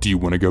 Do you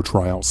want to go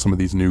try out some of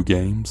these new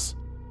games?"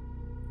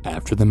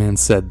 After the man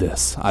said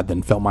this, I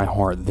then felt my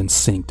heart then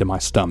sink to my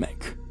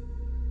stomach.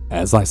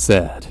 As I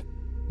said,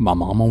 my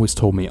mom always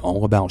told me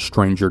all about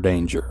stranger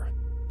danger,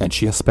 and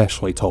she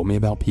especially told me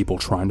about people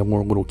trying to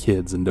lure little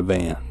kids into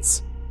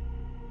vans.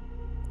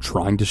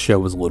 Trying to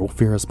show as little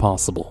fear as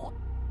possible,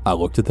 I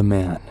looked at the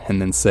man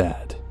and then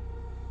said,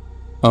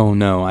 "Oh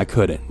no, I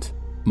couldn't.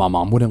 My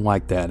mom wouldn't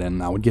like that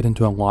and I would get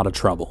into a lot of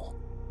trouble."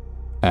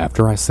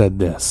 After I said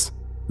this,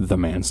 the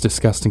man's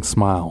disgusting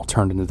smile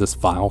turned into this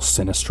vile,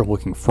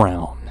 sinister-looking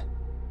frown.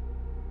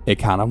 It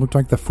kind of looked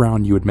like the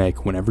frown you would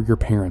make whenever your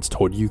parents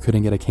told you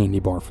couldn't get a candy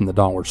bar from the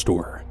dollar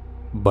store,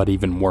 but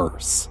even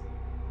worse.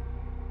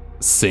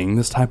 Seeing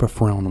this type of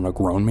frown on a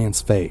grown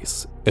man's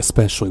face,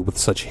 especially with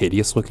such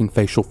hideous-looking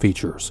facial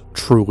features,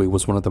 truly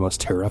was one of the most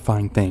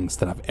terrifying things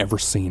that I've ever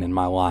seen in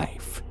my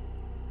life.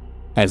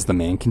 As the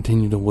man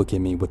continued to look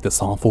at me with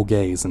this awful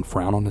gaze and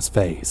frown on his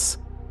face,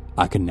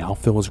 I could now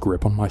feel his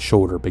grip on my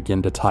shoulder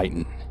begin to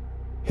tighten.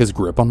 His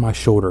grip on my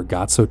shoulder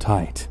got so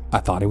tight, I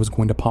thought he was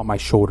going to pop my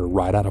shoulder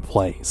right out of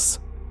place.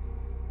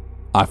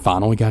 I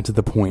finally got to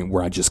the point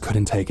where I just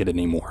couldn't take it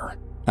anymore,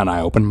 and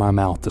I opened my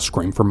mouth to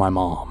scream for my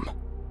mom.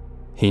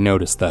 He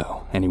noticed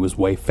though, and he was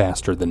way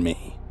faster than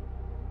me.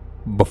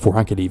 Before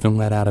I could even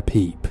let out a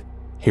peep,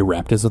 he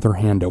wrapped his other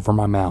hand over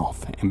my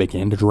mouth and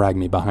began to drag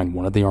me behind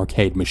one of the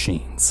arcade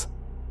machines.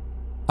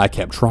 I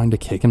kept trying to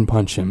kick and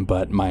punch him,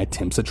 but my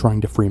attempts at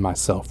trying to free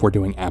myself were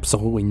doing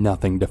absolutely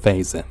nothing to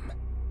faze him.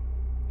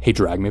 He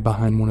dragged me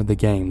behind one of the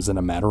games in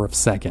a matter of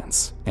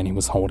seconds, and he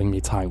was holding me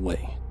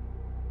tightly.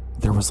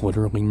 There was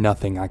literally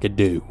nothing I could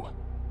do.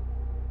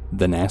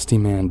 The nasty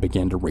man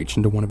began to reach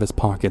into one of his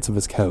pockets of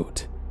his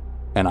coat,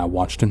 and I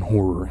watched in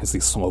horror as he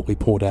slowly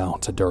pulled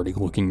out a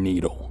dirty-looking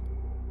needle.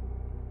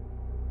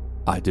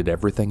 I did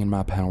everything in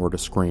my power to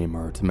scream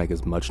or to make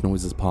as much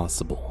noise as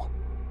possible,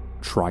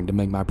 trying to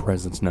make my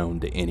presence known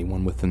to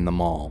anyone within the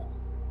mall.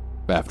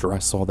 After I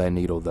saw that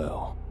needle,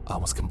 though, I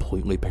was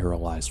completely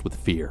paralyzed with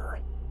fear.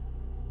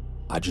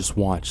 I just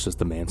watched as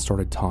the man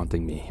started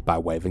taunting me by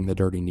waving the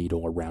dirty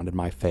needle around in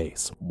my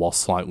face while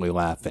slightly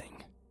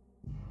laughing.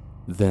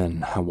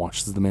 Then I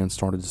watched as the man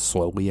started to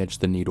slowly edge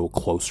the needle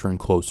closer and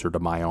closer to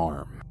my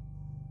arm.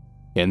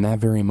 In that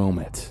very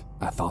moment,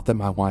 I thought that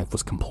my life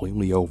was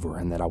completely over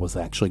and that I was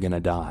actually going to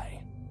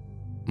die.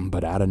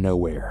 But out of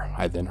nowhere,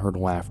 I then heard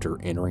laughter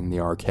entering the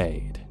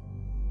arcade.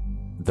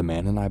 The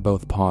man and I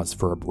both paused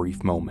for a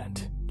brief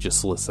moment,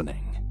 just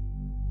listening.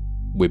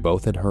 We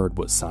both had heard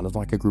what sounded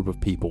like a group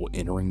of people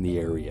entering the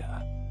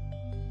area.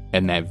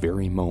 In that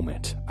very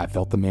moment, I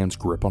felt the man's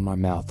grip on my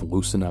mouth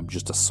loosen up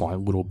just a slight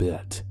little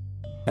bit.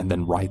 And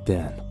then right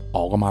then,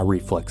 all of my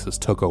reflexes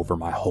took over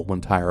my whole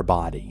entire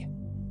body.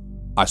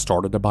 I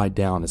started to bite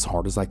down as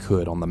hard as I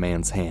could on the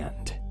man's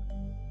hand.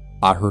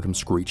 I heard him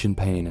screech in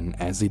pain, and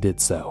as he did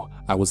so,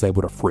 I was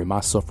able to free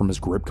myself from his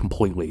grip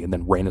completely and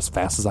then ran as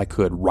fast as I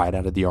could right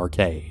out of the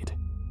arcade.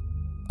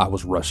 I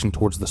was rushing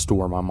towards the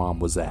store my mom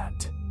was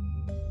at.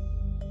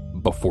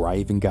 Before I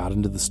even got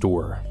into the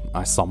store,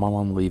 I saw my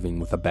mom leaving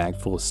with a bag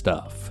full of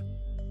stuff.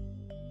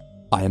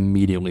 I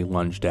immediately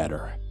lunged at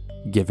her,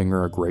 giving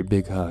her a great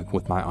big hug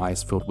with my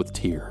eyes filled with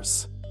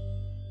tears.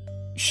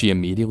 She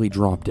immediately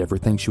dropped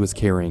everything she was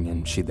carrying,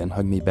 and she then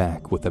hugged me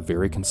back with a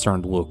very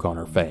concerned look on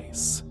her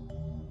face.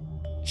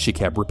 She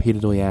kept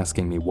repeatedly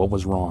asking me what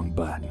was wrong,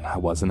 but I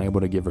wasn't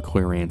able to give a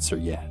clear answer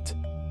yet.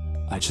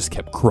 I just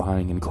kept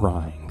crying and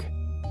crying.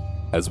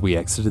 As we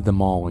exited the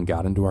mall and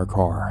got into our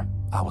car,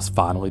 I was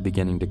finally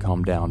beginning to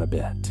calm down a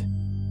bit.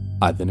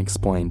 I then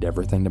explained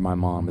everything to my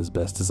mom as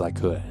best as I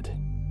could.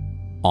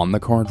 On the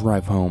car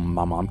drive home,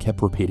 my mom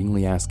kept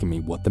repeatedly asking me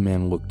what the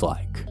man looked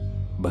like,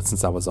 but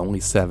since I was only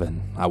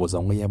 7, I was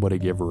only able to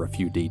give her a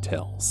few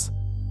details.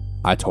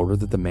 I told her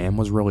that the man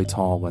was really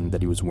tall and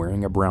that he was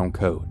wearing a brown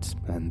coat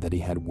and that he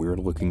had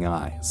weird-looking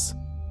eyes.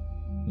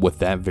 With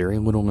that very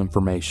little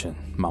information,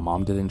 my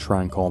mom didn't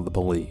try and call the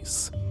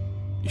police.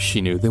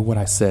 She knew that what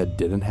I said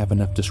didn't have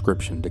enough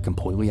description to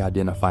completely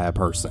identify a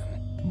person,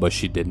 but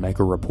she did make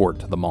a report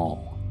to the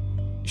mall.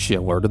 She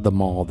alerted the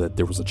mall that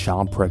there was a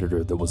child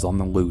predator that was on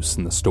the loose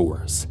in the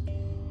stores.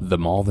 The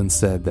mall then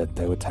said that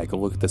they would take a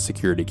look at the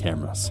security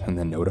cameras and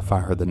then notify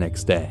her the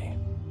next day.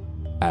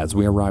 As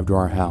we arrived to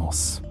our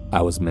house,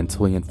 I was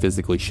mentally and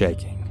physically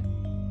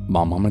shaking.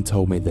 My mom had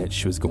told me that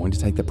she was going to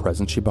take the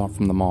present she bought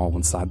from the mall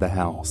inside the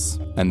house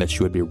and that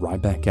she would be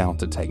right back out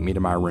to take me to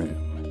my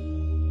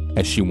room.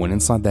 As she went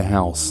inside the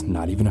house,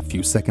 not even a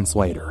few seconds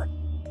later,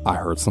 I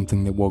heard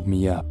something that woke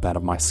me up out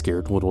of my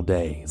scared little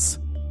daze.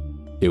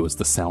 It was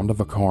the sound of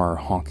a car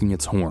honking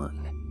its horn.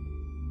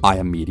 I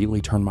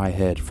immediately turned my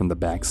head from the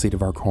back seat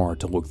of our car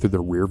to look through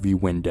the rear view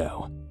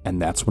window, and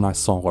that's when I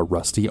saw a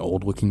rusty,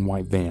 old-looking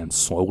white van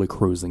slowly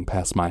cruising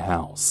past my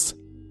house.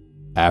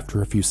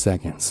 After a few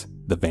seconds,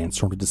 the van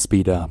started to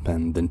speed up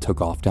and then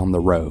took off down the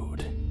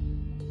road.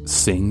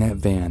 Seeing that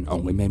van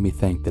only made me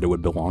think that it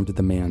would belong to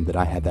the man that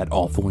I had that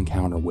awful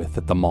encounter with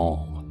at the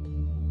mall.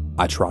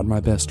 I tried my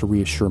best to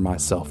reassure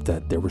myself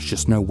that there was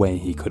just no way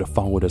he could have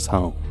followed us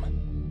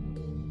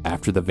home.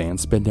 After the van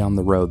sped down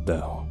the road,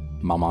 though,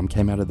 my mom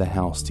came out of the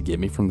house to get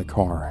me from the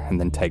car and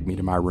then take me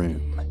to my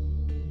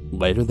room.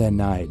 Later that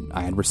night,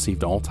 I had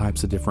received all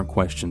types of different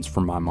questions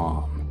from my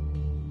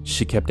mom.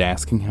 She kept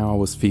asking how I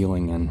was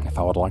feeling and if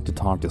I would like to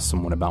talk to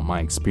someone about my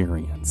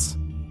experience.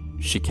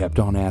 She kept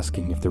on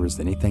asking if there was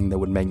anything that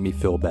would make me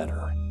feel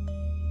better.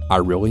 I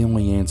really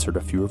only answered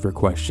a few of her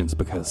questions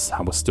because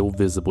I was still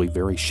visibly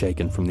very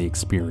shaken from the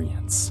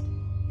experience.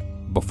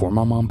 Before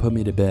my mom put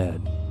me to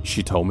bed,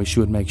 she told me she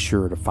would make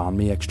sure to find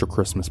me extra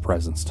Christmas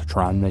presents to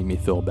try and make me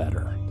feel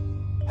better.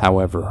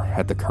 However,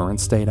 at the current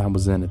state I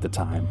was in at the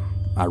time,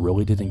 I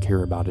really didn't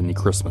care about any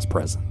Christmas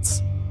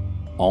presents.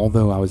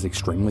 Although I was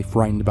extremely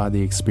frightened by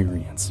the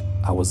experience,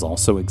 I was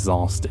also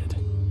exhausted.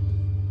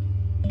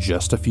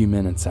 Just a few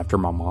minutes after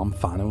my mom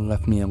finally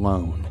left me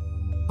alone,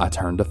 I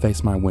turned to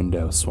face my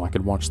window so I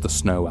could watch the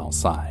snow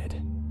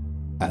outside.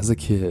 As a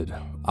kid,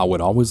 I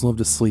would always love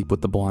to sleep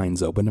with the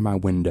blinds open to my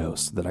window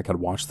so that I could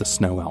watch the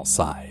snow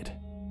outside.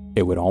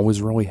 It would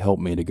always really help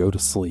me to go to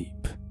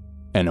sleep,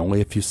 and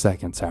only a few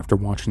seconds after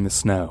watching the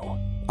snow,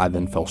 I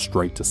then fell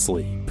straight to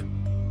sleep.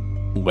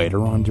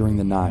 Later on during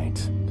the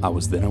night, I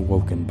was then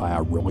awoken by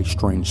a really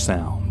strange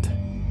sound.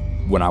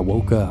 When I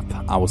woke up,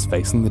 I was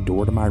facing the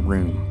door to my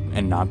room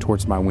and not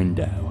towards my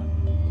window.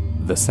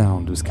 The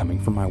sound was coming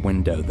from my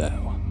window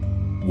though.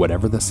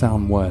 Whatever the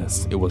sound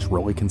was, it was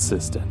really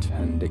consistent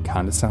and it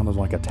kind of sounded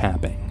like a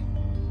tapping.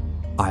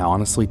 I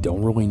honestly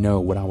don't really know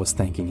what I was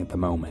thinking at the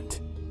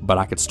moment, but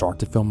I could start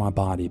to feel my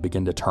body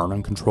begin to turn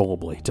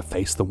uncontrollably to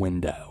face the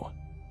window.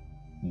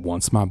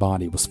 Once my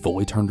body was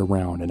fully turned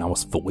around and I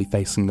was fully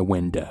facing the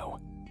window,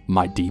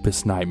 my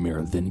deepest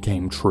nightmare then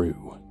came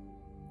true.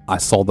 I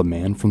saw the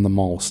man from the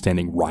mall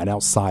standing right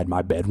outside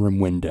my bedroom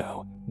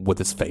window, with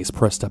his face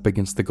pressed up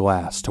against the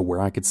glass to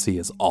where I could see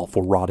his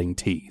awful rotting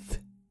teeth.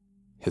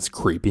 His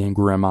creepy and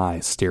grim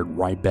eyes stared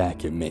right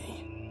back at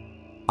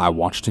me. I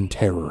watched in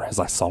terror as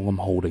I saw him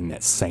holding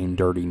that same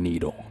dirty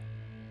needle.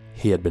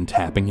 He had been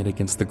tapping it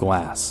against the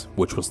glass,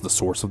 which was the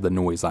source of the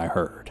noise I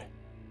heard.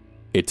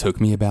 It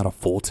took me about a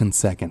full 10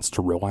 seconds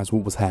to realize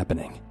what was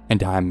happening,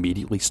 and I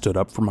immediately stood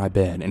up from my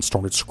bed and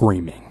started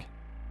screaming.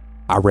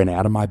 I ran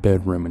out of my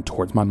bedroom and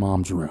towards my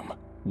mom's room,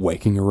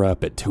 waking her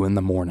up at 2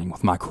 a.m.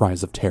 with my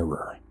cries of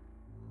terror.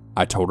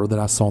 I told her that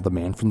I saw the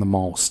man from the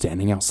mall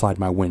standing outside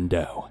my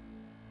window.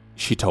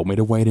 She told me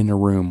to wait in her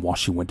room while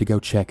she went to go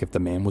check if the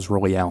man was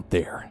really out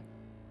there.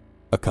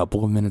 A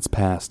couple of minutes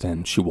passed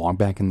and she walked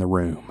back in the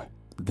room,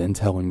 then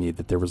telling me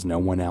that there was no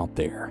one out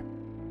there.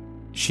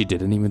 She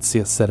didn't even see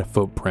a set of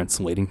footprints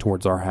leading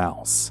towards our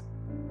house.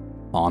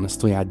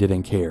 Honestly, I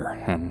didn't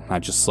care, and I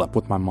just slept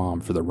with my mom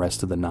for the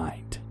rest of the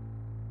night.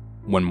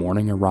 When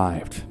morning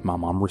arrived, my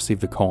mom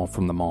received a call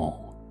from the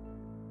mall.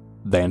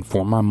 They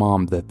informed my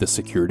mom that the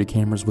security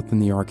cameras within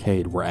the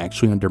arcade were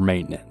actually under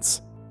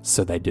maintenance,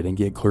 so they didn't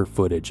get clear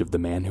footage of the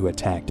man who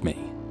attacked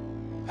me.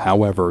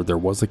 However, there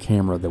was a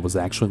camera that was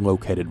actually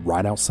located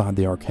right outside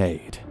the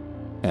arcade,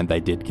 and they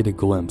did get a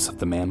glimpse of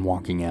the man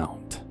walking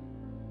out.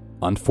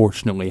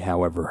 Unfortunately,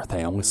 however,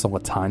 they only saw a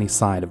tiny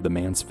side of the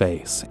man's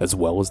face as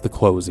well as the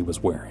clothes he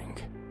was wearing.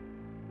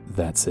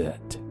 That's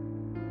it.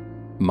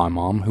 My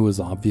mom, who was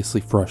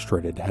obviously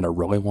frustrated, had a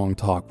really long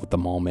talk with the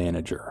mall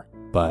manager,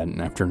 but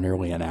after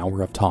nearly an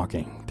hour of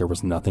talking, there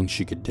was nothing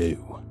she could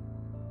do.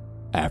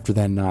 After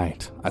that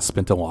night, I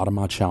spent a lot of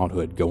my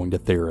childhood going to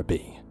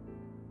therapy.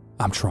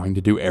 I'm trying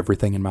to do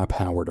everything in my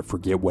power to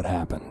forget what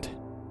happened.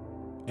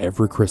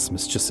 Every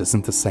Christmas just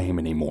isn't the same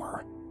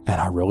anymore, and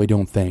I really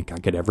don't think I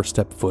could ever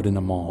step foot in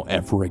a mall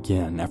ever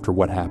again after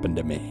what happened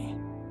to me.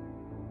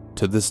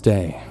 To this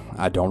day,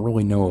 I don't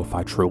really know if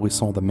I truly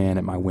saw the man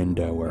at my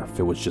window or if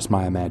it was just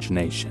my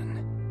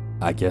imagination.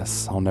 I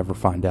guess I'll never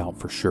find out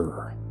for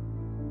sure.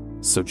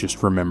 So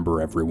just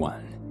remember,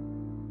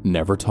 everyone,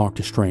 never talk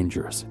to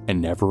strangers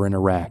and never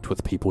interact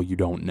with people you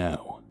don't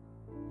know.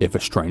 If a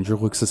stranger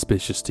looks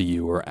suspicious to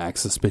you or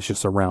acts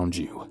suspicious around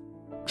you,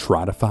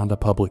 try to find a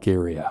public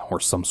area or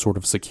some sort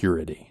of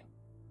security.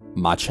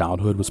 My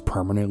childhood was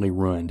permanently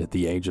ruined at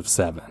the age of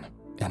 7,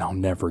 and I'll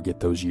never get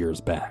those years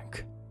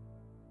back.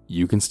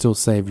 You can still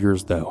save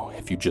yours though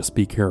if you just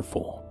be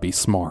careful, be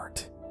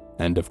smart,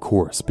 and of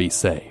course be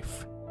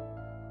safe.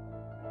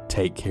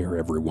 Take care,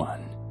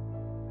 everyone.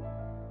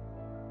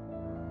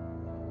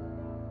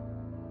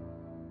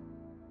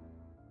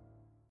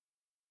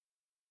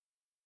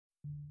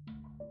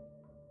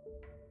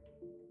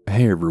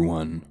 Hey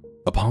everyone,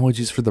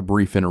 apologies for the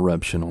brief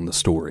interruption on the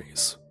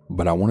stories,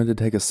 but I wanted to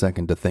take a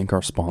second to thank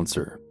our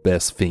sponsor,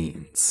 Best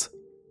Fiends.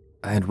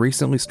 I had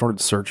recently started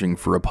searching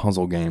for a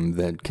puzzle game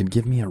that could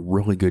give me a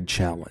really good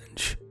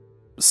challenge.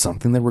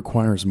 Something that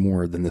requires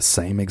more than the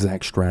same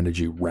exact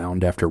strategy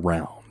round after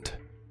round.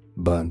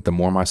 But the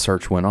more my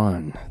search went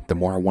on, the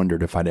more I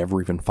wondered if I'd ever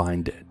even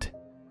find it.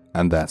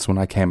 And that's when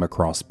I came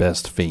across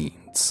Best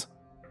Fiends,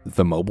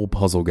 the mobile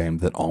puzzle game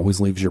that always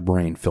leaves your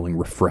brain feeling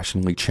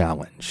refreshingly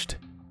challenged.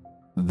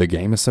 The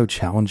game is so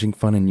challenging,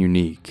 fun, and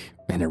unique,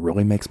 and it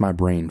really makes my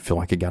brain feel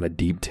like it got a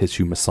deep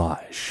tissue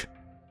massage.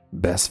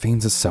 Best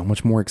Fiends is so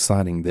much more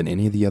exciting than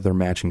any of the other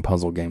matching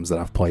puzzle games that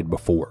I've played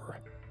before.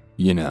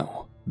 You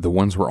know, the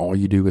ones where all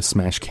you do is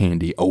smash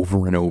candy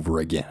over and over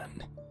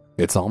again.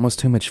 It's almost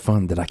too much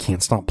fun that I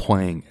can't stop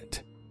playing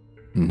it.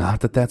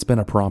 Not that that's been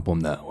a problem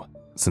though.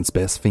 since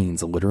Best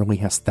Fiends literally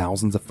has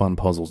thousands of fun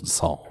puzzles to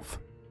solve.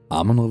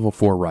 I'm on level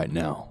 4 right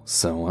now,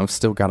 so I've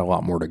still got a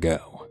lot more to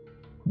go.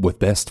 With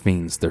Best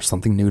Fiends, there's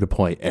something new to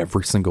play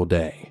every single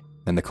day,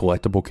 and the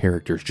collectible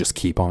characters just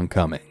keep on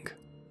coming.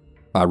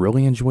 I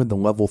really enjoyed the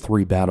level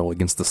 3 battle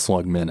against the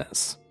Slug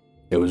Menace.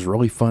 It was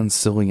really fun,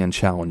 silly, and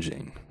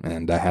challenging,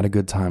 and I had a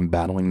good time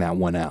battling that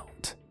one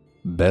out.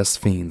 Best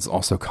Fiends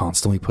also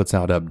constantly puts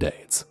out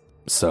updates,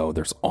 so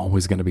there's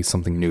always going to be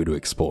something new to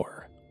explore.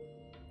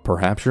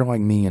 Perhaps you're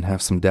like me and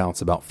have some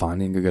doubts about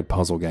finding a good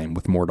puzzle game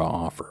with more to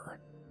offer.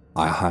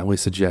 I highly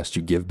suggest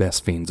you give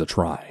Best Fiends a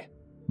try,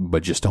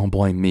 but just don't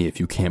blame me if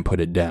you can't put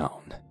it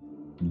down.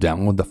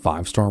 Download the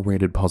 5-star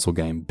rated puzzle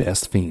game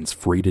Best Fiends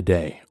free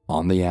today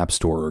on the App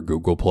Store or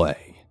Google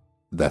Play.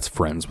 That's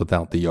friends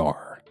without the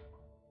R.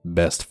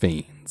 Best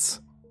Fiends.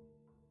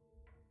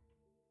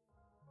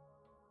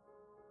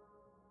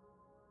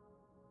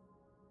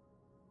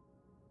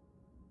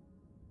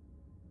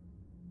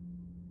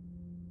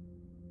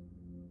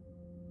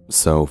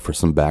 So, for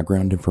some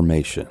background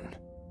information,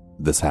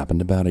 this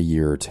happened about a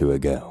year or two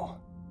ago.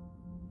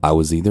 I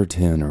was either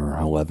 10 or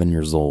 11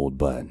 years old,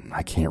 but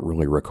I can't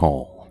really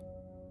recall.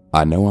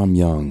 I know I'm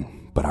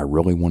young, but I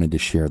really wanted to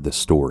share this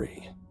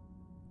story.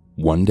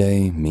 One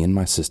day, me and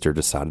my sister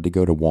decided to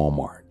go to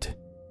Walmart.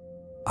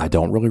 I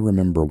don't really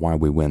remember why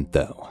we went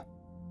though.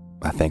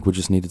 I think we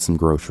just needed some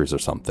groceries or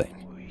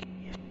something.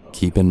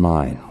 Keep in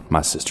mind,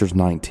 my sister's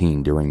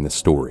 19 during this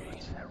story.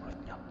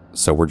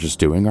 So we're just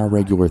doing our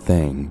regular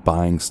thing,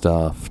 buying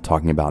stuff,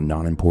 talking about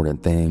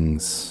non-important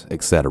things,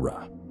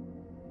 etc.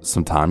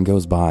 Some time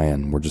goes by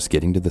and we're just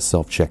getting to the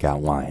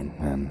self-checkout line,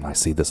 and I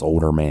see this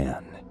older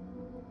man.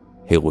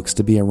 He looks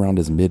to be around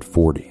his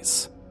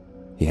mid-40s.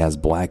 He has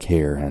black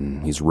hair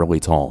and he's really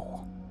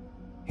tall.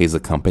 He's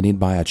accompanied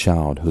by a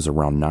child who's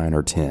around 9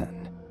 or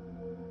 10.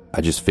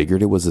 I just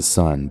figured it was his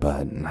son,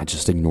 but I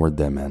just ignored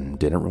them and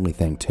didn't really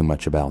think too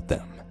much about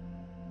them.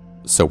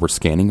 So we're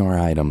scanning our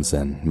items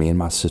and me and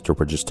my sister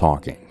were just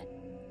talking.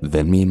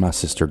 Then me and my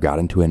sister got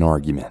into an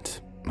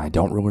argument. I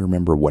don't really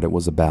remember what it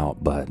was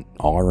about, but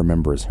all I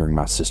remember is hearing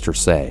my sister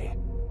say,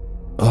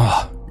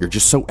 "Ugh, you're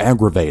just so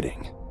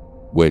aggravating."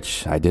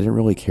 Which I didn't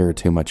really care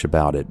too much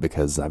about it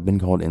because I've been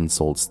called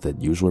insults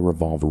that usually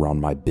revolve around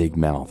my big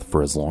mouth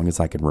for as long as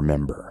I can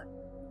remember.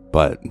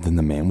 But then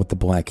the man with the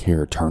black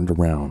hair turned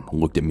around,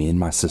 looked at me and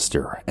my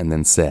sister, and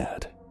then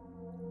said,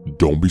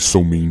 "Don't be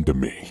so mean to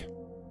me."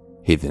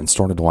 He then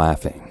started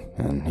laughing,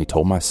 and he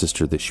told my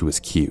sister that she was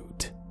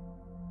cute.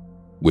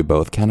 We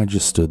both kind of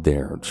just stood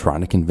there,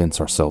 trying to convince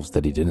ourselves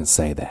that he didn't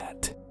say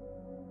that.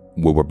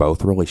 We were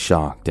both really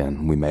shocked,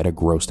 and we made a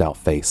grossed out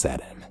face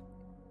at him.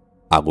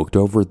 I looked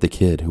over at the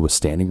kid who was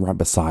standing right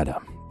beside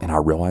him, and I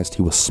realized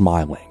he was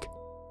smiling.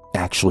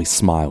 Actually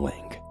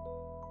smiling.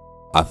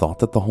 I thought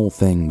that the whole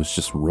thing was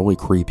just really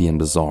creepy and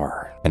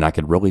bizarre, and I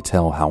could really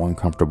tell how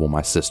uncomfortable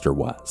my sister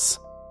was.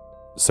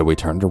 So we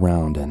turned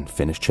around and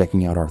finished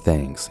checking out our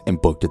things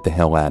and booked it the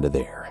hell out of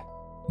there.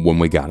 When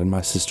we got in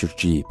my sister's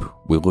Jeep,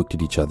 we looked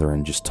at each other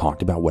and just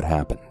talked about what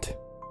happened.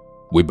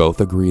 We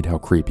both agreed how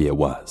creepy it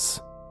was.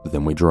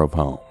 Then we drove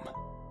home.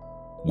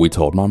 We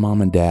told my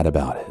mom and dad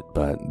about it,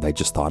 but they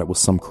just thought it was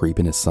some creep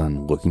in his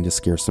son looking to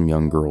scare some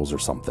young girls or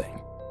something.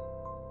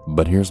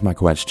 But here's my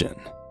question.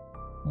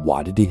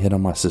 Why did he hit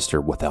on my sister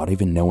without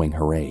even knowing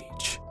her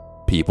age?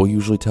 People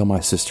usually tell my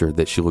sister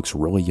that she looks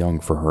really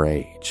young for her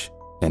age,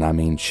 and I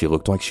mean she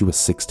looked like she was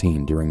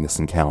 16 during this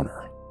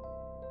encounter.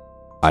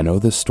 I know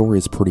this story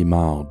is pretty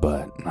mild,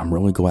 but I'm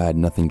really glad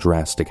nothing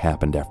drastic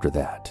happened after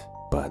that,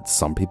 but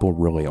some people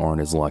really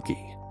aren't as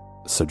lucky.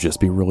 So just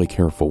be really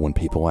careful when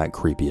people act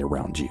creepy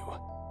around you.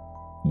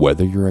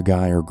 Whether you're a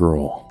guy or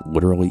girl,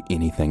 literally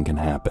anything can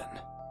happen.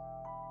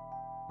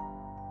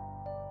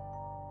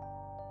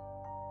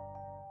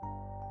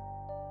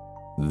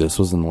 This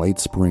was in late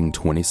spring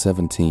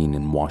 2017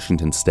 in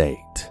Washington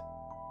State.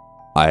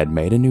 I had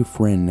made a new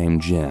friend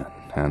named Jen,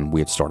 and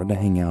we had started to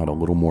hang out a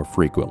little more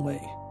frequently.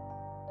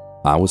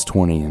 I was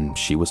 20 and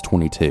she was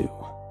 22.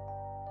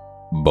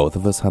 Both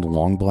of us had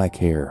long black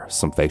hair,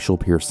 some facial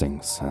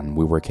piercings, and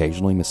we were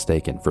occasionally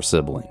mistaken for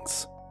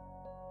siblings.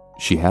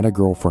 She had a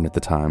girlfriend at the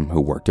time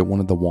who worked at one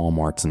of the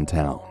Walmarts in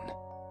town.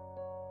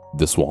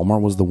 This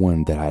Walmart was the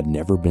one that I had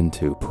never been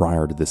to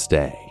prior to this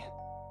day.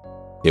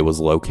 It was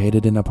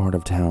located in a part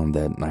of town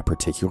that I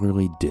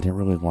particularly didn't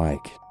really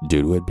like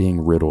due to it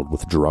being riddled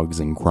with drugs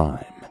and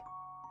crime.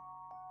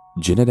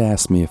 Jen had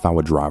asked me if I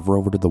would drive her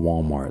over to the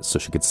Walmart so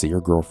she could see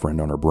her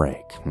girlfriend on her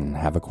break and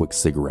have a quick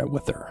cigarette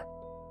with her.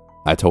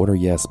 I told her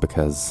yes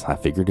because I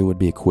figured it would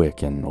be a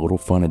quick and a little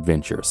fun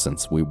adventure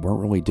since we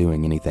weren't really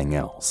doing anything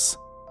else.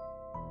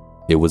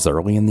 It was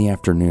early in the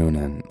afternoon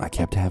and I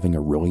kept having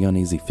a really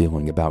uneasy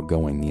feeling about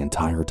going the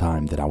entire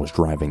time that I was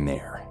driving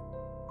there.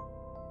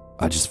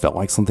 I just felt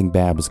like something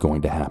bad was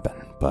going to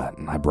happen, but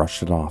I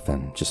brushed it off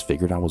and just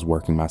figured I was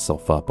working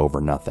myself up over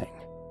nothing.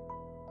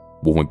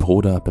 When we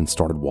pulled up and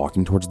started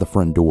walking towards the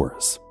front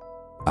doors,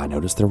 I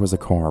noticed there was a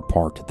car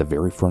parked at the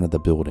very front of the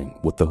building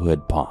with the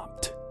hood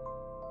popped.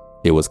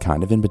 It was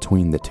kind of in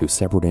between the two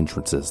separate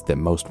entrances that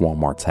most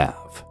Walmarts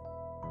have.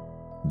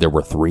 There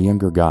were 3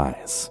 younger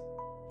guys,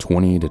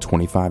 20 to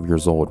 25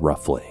 years old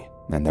roughly,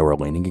 and they were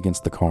leaning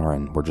against the car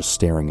and were just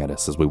staring at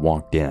us as we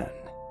walked in.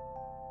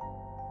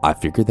 I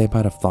figured they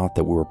might have thought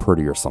that we were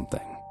pretty or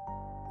something.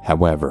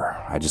 However,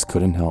 I just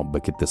couldn't help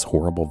but get this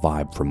horrible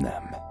vibe from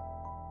them.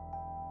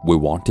 We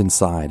walked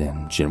inside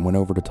and Jen went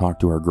over to talk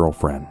to her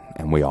girlfriend,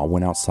 and we all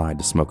went outside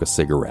to smoke a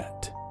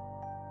cigarette.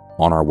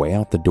 On our way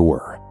out the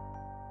door,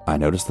 I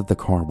noticed that the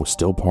car was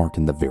still parked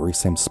in the very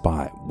same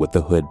spot with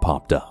the hood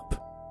popped up.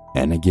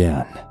 And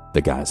again,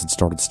 the guys had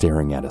started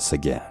staring at us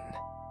again.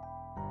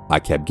 I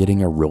kept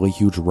getting a really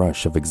huge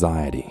rush of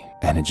anxiety,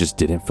 and it just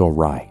didn't feel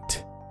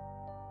right.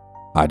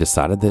 I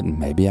decided that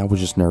maybe I was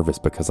just nervous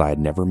because I had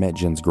never met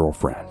Jen's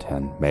girlfriend,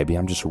 and maybe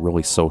I'm just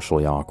really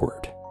socially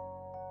awkward.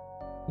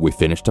 We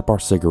finished up our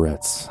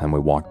cigarettes and we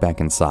walked back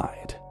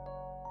inside.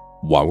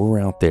 While we were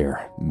out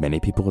there, many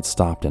people had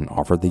stopped and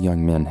offered the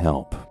young men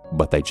help,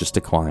 but they just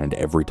declined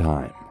every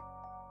time.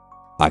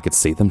 I could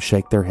see them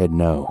shake their head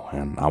no,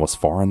 and I was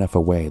far enough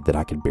away that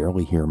I could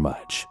barely hear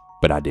much,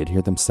 but I did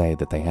hear them say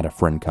that they had a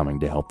friend coming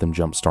to help them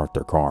jumpstart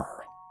their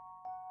car.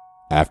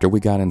 After we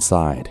got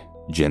inside,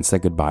 Jen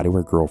said goodbye to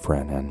her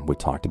girlfriend, and we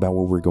talked about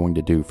what we were going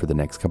to do for the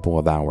next couple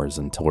of hours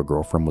until her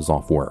girlfriend was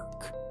off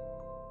work.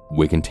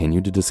 We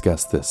continued to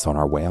discuss this on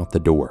our way out the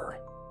door.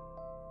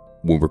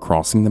 We were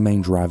crossing the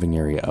main driving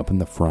area up in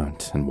the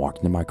front and walked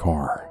into my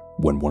car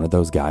when one of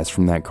those guys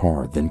from that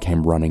car then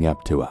came running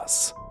up to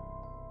us.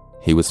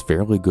 He was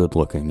fairly good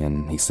looking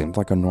and he seemed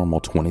like a normal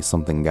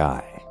 20-something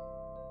guy.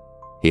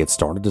 He had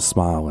started to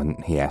smile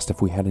and he asked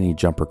if we had any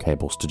jumper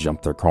cables to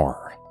jump their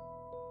car.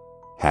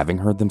 Having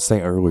heard them say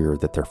earlier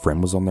that their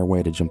friend was on their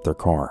way to jump their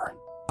car,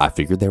 I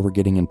figured they were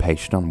getting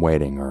impatient on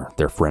waiting or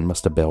their friend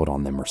must have bailed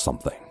on them or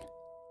something.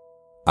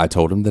 I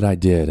told him that I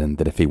did and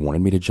that if he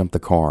wanted me to jump the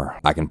car,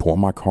 I can pull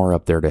my car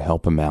up there to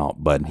help him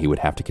out, but he would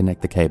have to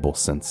connect the cable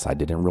since I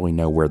didn't really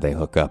know where they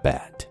hook up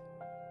at.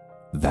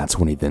 That's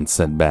when he then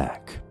said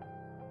back,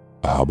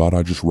 "How about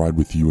I just ride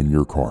with you in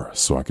your car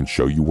so I can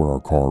show you where our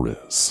car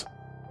is?"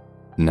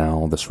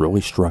 Now, this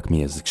really struck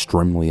me as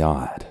extremely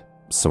odd,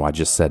 so I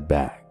just said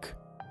back,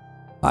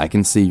 "I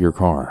can see your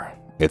car.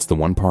 It's the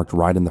one parked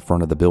right in the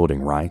front of the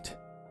building, right?"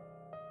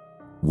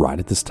 Right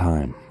at this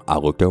time, I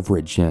looked over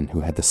at Jen,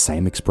 who had the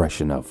same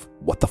expression of,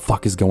 "What the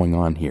fuck is going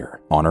on here?"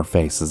 on her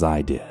face as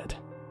I did.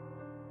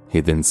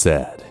 He then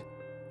said,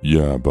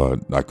 "Yeah,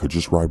 but I could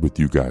just ride with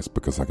you guys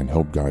because I can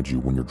help guide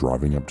you when you're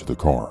driving up to the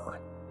car."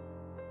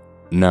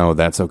 "No,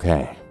 that's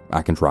okay.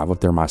 I can drive up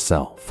there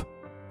myself,"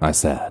 I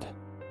said.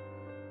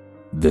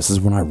 This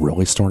is when I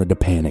really started to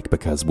panic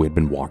because we had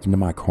been walking to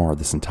my car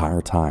this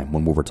entire time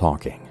when we were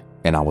talking,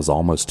 and I was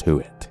almost to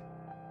it.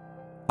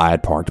 I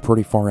had parked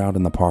pretty far out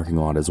in the parking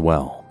lot as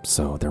well,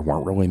 so there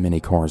weren't really many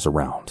cars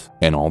around,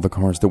 and all the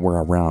cars that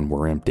were around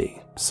were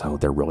empty, so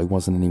there really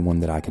wasn't anyone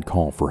that I could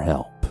call for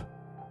help.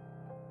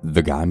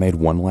 The guy made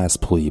one last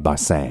plea by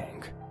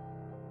saying,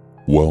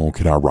 "Well,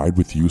 can I ride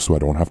with you so I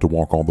don't have to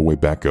walk all the way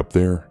back up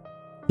there?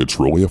 It's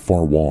really a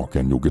far walk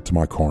and you'll get to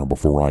my car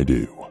before I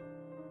do."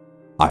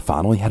 I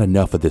finally had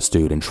enough of this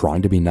dude and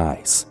trying to be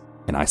nice,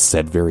 and I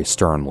said very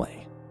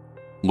sternly,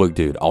 "Look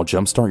dude, I'll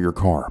jumpstart your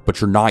car, but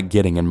you're not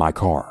getting in my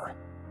car."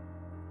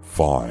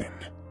 "Fine,"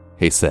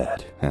 he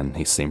said, and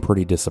he seemed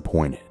pretty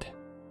disappointed.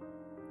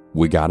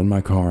 We got in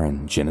my car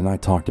and Jen and I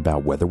talked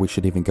about whether we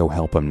should even go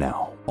help him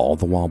now, all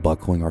the while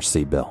buckling our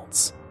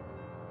seatbelts.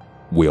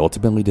 We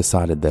ultimately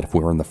decided that if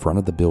we were in the front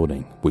of the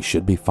building, we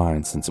should be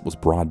fine since it was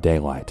broad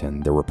daylight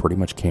and there were pretty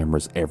much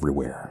cameras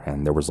everywhere,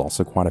 and there was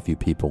also quite a few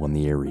people in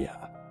the area.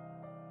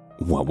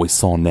 What we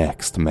saw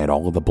next made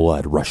all of the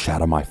blood rush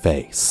out of my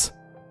face.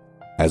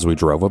 As we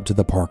drove up to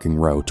the parking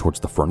row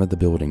towards the front of the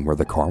building where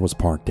the car was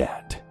parked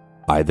at,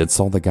 I then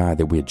saw the guy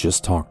that we had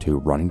just talked to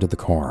running to the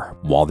car,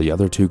 while the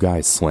other 2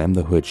 guys slammed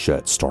the hood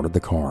shut, started the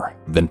car,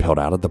 then peeled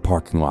out of the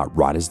parking lot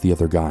right as the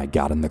other guy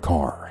got in the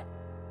car.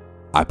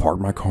 I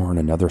parked my car in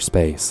another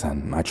space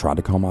and I tried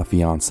to call my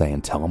fiance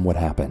and tell him what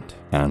happened,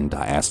 and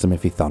I asked him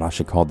if he thought I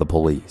should call the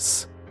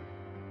police.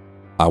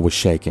 I was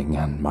shaking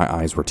and my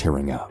eyes were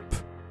tearing up.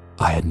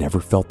 I had never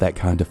felt that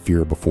kind of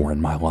fear before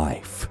in my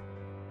life.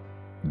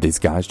 These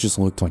guys just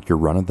looked like your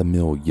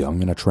run-of-the-mill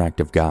young and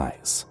attractive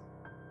guys.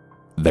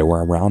 They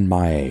were around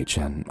my age,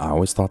 and I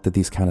always thought that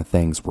these kind of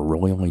things were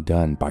really only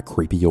done by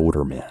creepy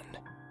older men.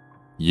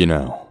 You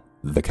know,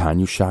 the kind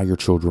you shy your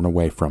children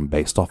away from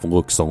based off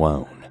looks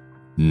alone,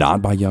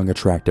 not by young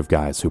attractive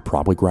guys who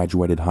probably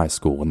graduated high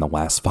school in the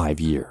last 5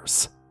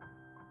 years.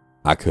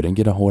 I couldn't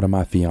get a hold of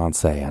my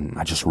fiance, and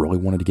I just really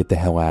wanted to get the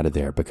hell out of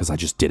there because I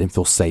just didn't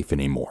feel safe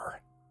anymore.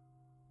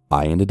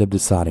 I ended up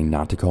deciding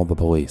not to call the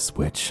police,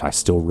 which I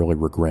still really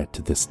regret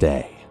to this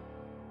day.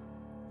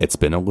 It's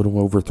been a little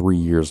over 3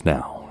 years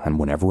now, and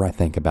whenever I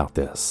think about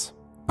this,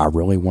 I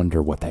really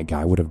wonder what that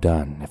guy would have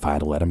done if I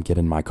had let him get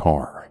in my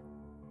car.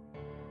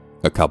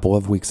 A couple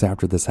of weeks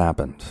after this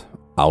happened,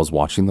 I was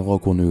watching the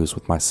local news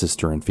with my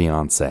sister and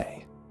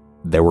fiance.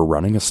 They were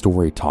running a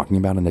story talking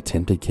about an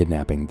attempted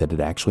kidnapping that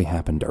had actually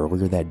happened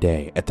earlier that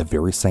day at the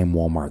very same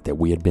Walmart that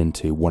we had been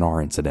to when our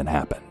incident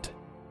happened.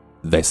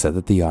 They said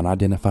that the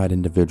unidentified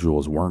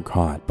individuals weren't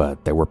caught,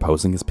 but they were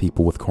posing as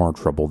people with car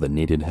trouble that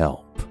needed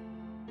help.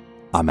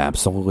 I'm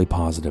absolutely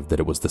positive that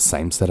it was the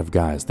same set of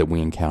guys that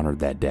we encountered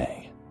that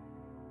day.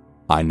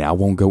 I now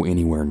won't go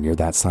anywhere near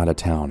that side of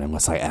town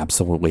unless I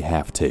absolutely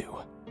have to.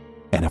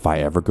 And if I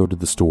ever go to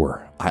the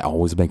store, I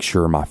always make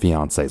sure my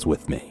fiance's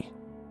with me.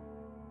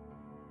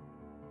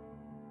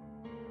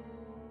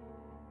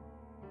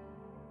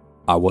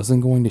 I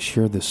wasn't going to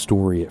share this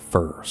story at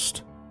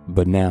first,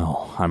 but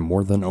now I'm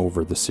more than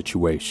over the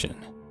situation.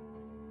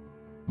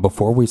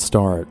 Before we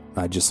start,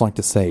 I'd just like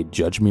to say,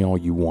 judge me all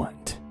you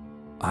want.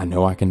 I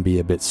know I can be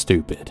a bit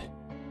stupid.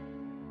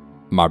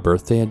 My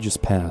birthday had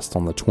just passed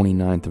on the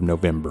 29th of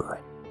November,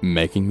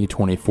 making me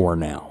 24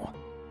 now.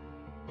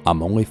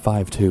 I'm only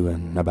 5'2"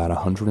 and about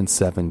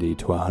 170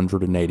 to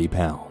 180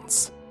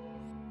 pounds.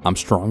 I'm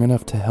strong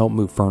enough to help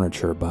move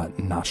furniture, but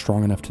not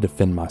strong enough to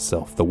defend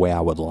myself the way I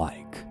would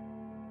like.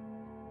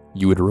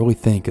 You would really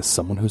think, as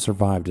someone who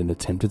survived an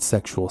attempted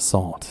sexual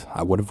assault,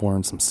 I would have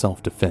learned some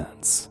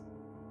self-defense,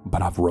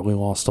 but I've really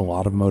lost a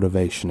lot of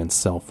motivation and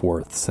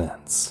self-worth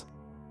since.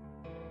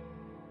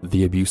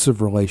 The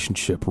abusive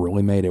relationship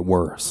really made it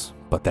worse,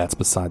 but that's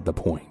beside the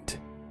point.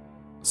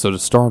 So to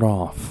start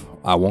off,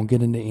 I won't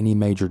get into any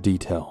major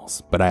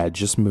details, but I had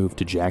just moved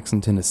to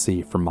Jackson,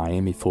 Tennessee from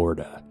Miami,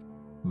 Florida,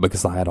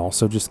 because I had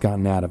also just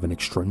gotten out of an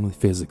extremely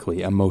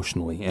physically,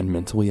 emotionally, and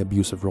mentally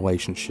abusive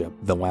relationship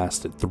that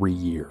lasted 3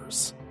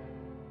 years.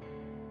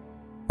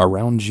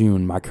 Around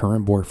June, my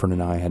current boyfriend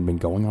and I had been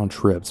going on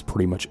trips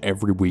pretty much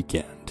every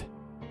weekend.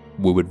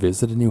 We would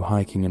visit a new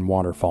hiking and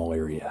waterfall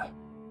area.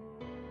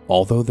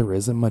 Although there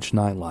isn't much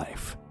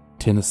nightlife,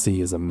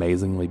 Tennessee is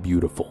amazingly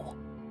beautiful.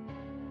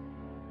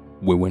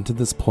 We went to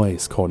this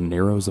place called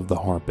Narrows of the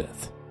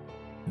Harpeth.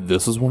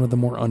 This is one of the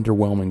more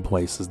underwhelming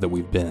places that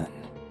we've been,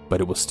 but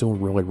it was still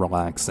really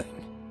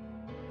relaxing.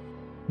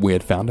 We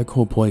had found a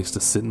cool place to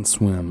sit and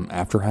swim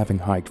after having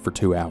hiked for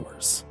 2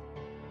 hours.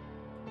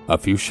 A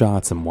few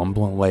shots and one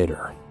blunt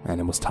later, and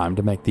it was time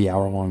to make the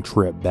hour-long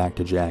trip back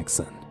to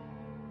Jackson.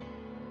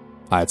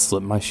 I had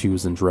slipped my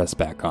shoes and dress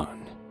back on.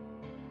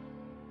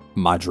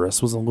 My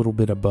dress was a little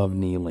bit above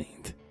knee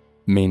length,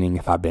 meaning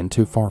if I bent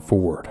too far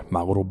forward,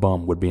 my little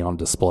bum would be on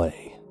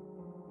display.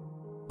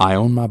 I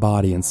own my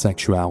body and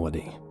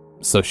sexuality,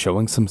 so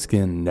showing some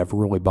skin never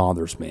really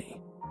bothers me,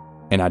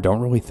 and I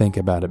don't really think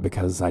about it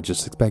because I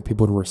just expect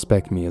people to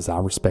respect me as I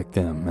respect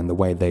them and the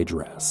way they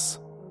dress.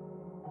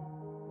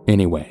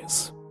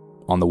 Anyways,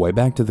 on the way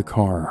back to the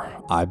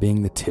car, I,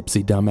 being the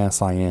tipsy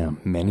dumbass I am,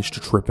 managed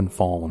to trip and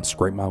fall and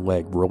scrape my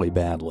leg really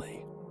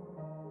badly.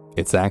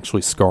 It's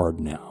actually scarred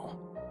now.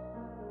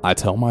 I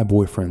tell my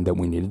boyfriend that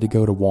we needed to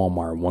go to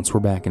Walmart once we're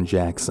back in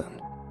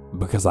Jackson,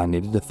 because I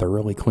needed to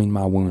thoroughly clean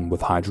my wound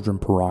with hydrogen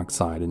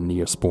peroxide and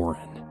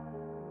Neosporin.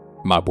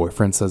 My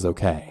boyfriend says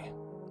okay.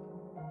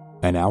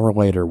 An hour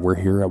later, we're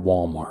here at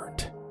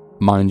Walmart.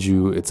 Mind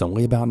you, it's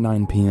only about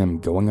 9 p.m.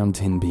 going on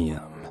 10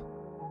 p.m.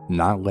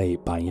 Not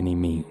late by any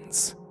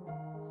means.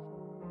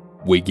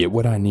 We get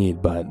what I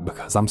need, but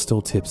because I'm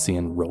still tipsy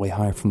and really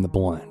high from the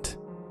blunt,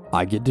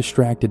 I get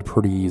distracted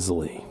pretty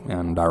easily,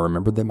 and I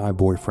remembered that my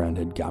boyfriend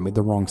had got me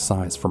the wrong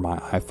size for my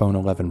iPhone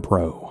 11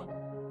 Pro.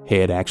 He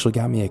had actually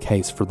got me a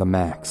case for the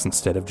Max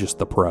instead of just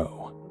the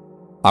Pro.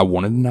 I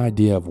wanted an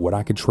idea of what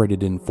I could trade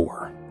it in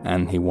for,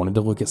 and he wanted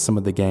to look at some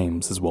of the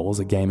games as well as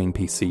a gaming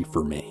PC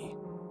for me.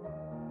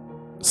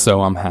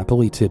 So I'm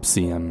happily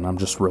tipsy and I'm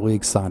just really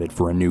excited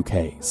for a new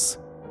case.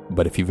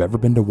 But if you've ever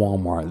been to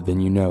Walmart, then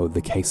you know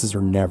the cases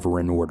are never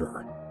in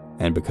order.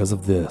 And because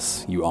of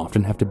this, you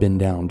often have to bend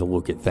down to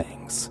look at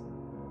things.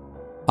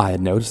 I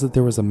had noticed that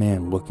there was a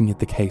man looking at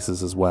the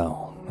cases as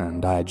well,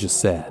 and I had just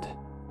said,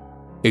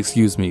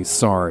 "Excuse me,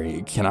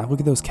 sorry, can I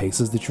look at those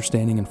cases that you're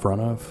standing in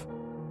front of?"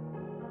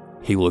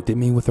 He looked at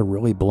me with a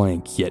really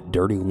blank yet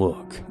dirty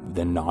look,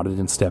 then nodded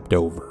and stepped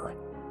over.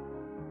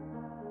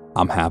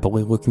 I'm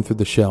happily looking through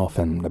the shelf,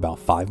 and about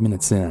 5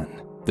 minutes in,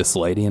 this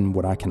lady and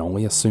what I can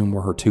only assume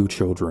were her 2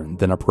 children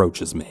then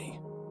approaches me.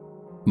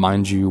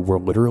 Mind you, we're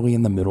literally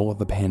in the middle of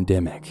a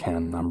pandemic,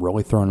 and I'm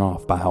really thrown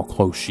off by how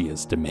close she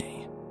is to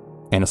me,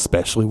 and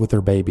especially with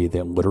her baby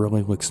that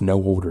literally looks no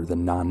older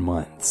than 9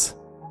 months.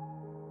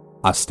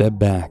 I step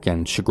back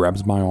and she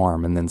grabs my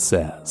arm and then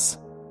says,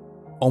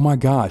 "Oh my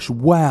gosh,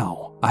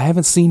 wow, I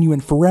haven't seen you in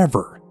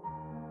forever.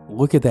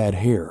 Look at that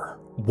hair,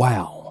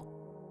 wow."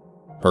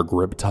 Her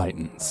grip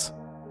tightens.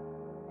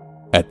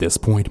 At this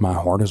point, my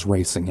heart is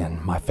racing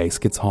and my face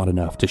gets hot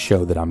enough to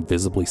show that I'm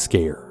visibly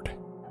scared.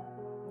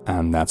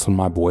 And that's when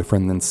my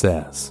boyfriend then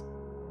says,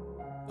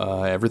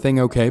 "Everything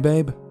okay,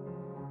 babe?"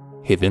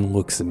 He then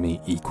looks at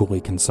me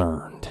equally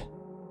concerned.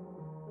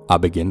 I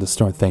begin to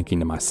start thinking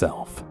to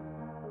myself,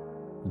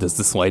 does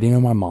this lady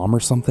know my mom or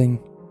something?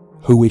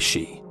 Who is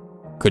she?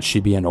 Could she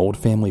be an old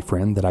family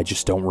friend that I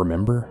just don't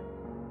remember?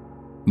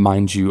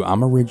 Mind you,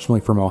 I'm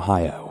originally from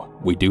Ohio.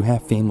 We do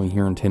have family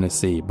here in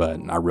Tennessee, but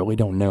I really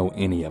don't know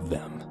any of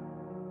them.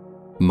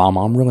 My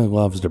mom really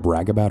loves to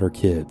brag about her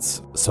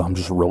kids, so I'm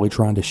just really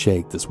trying to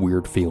shake this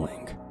weird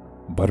feeling,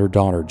 but her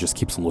daughter just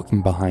keeps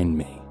looking behind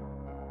me.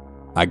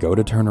 I go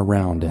to turn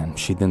around and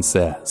she then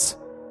says,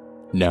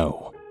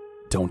 "No,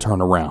 don't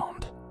turn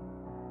around.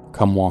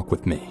 Come walk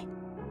with me.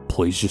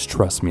 Please just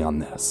trust me on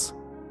this."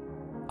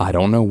 I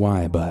don't know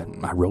why, but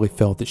I really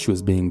felt that she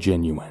was being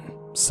genuine,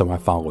 so I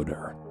followed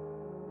her.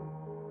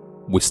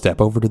 We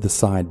step over to the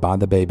side by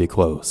the baby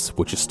clothes,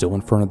 which is still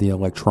in front of the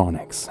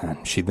electronics,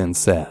 and she then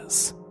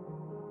says,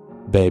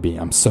 "Baby,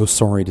 I'm so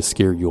sorry to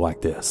scare you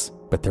like this,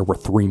 but there were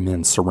 3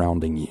 men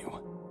surrounding you.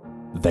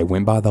 They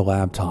went by the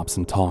laptops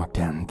and talked,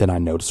 and then I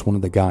noticed one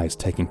of the guys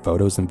taking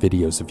photos and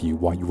videos of you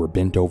while you were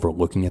bent over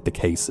looking at the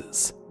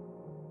cases.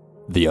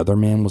 The other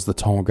man was the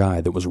tall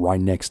guy that was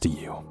right next to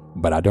you,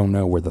 but I don't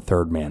know where the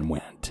third man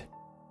went."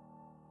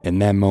 In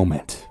that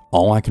moment,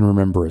 all I can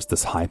remember is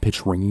this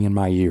high-pitched ringing in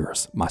my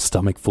ears, my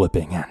stomach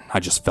flipping, and I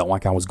just felt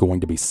like I was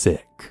going to be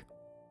sick.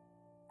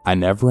 I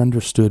never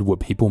understood what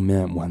people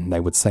meant when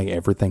they would say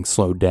everything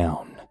slowed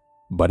down,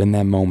 but in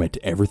that moment,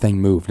 everything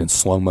moved in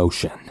slow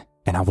motion,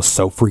 and I was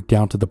so freaked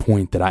out to the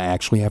point that I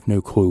actually have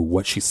no clue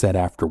what she said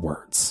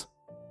afterwards.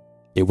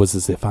 It was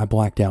as if I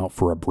blacked out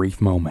for a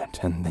brief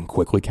moment and then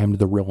quickly came to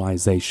the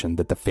realization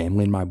that the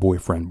family and my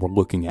boyfriend were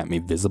looking at me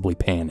visibly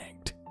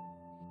panicked.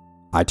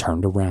 I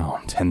turned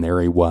around and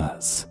there he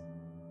was.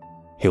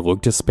 He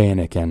looked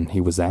Hispanic and he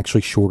was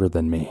actually shorter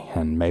than me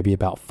and maybe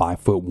about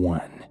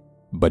 5'1",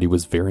 but he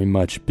was very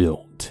much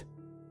built.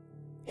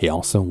 He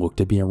also looked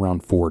to be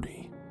around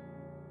 40.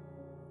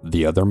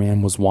 The other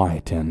man was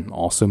white and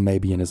also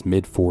maybe in his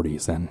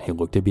mid-40s, and he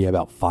looked to be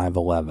about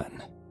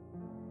 5'11".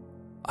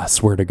 I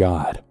swear to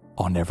God,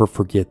 I'll never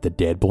forget the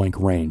dead blank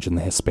range in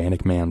the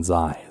Hispanic man's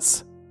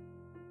eyes.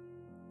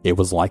 It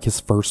was like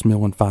his first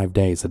meal in 5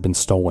 days had been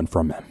stolen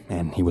from him,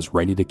 and he was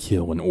ready to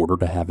kill in order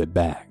to have it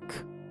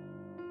back.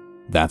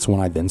 That's when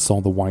I then saw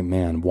the white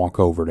man walk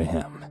over to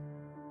him.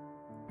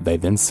 They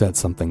then said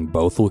something,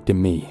 both looked at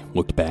me,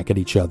 looked back at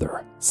each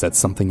other, said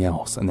something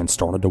else, and then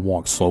started to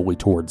walk slowly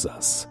towards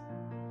us.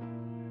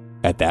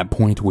 At that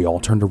point, we all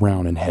turned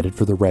around and headed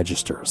for the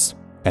registers,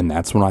 and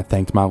that's when I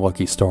thanked my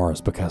lucky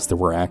stars because there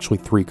were actually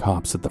 3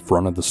 cops at the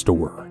front of the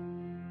store.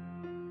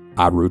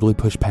 I rudely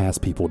pushed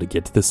past people to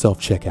get to the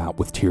self-checkout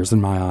with tears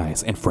in my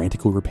eyes and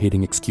frantically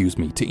repeating "excuse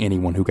me" to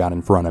anyone who got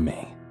in front of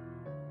me.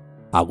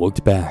 I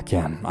looked back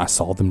and I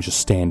saw them just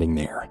standing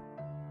there.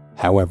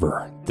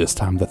 However, this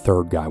time the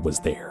third guy was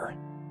there.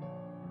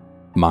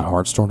 My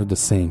heart started to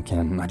sink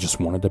and I just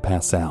wanted to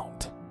pass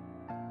out.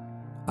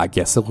 I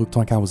guess it looked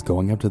like I was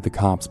going up to the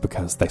cops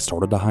because they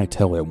started to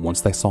hightail it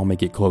once they saw me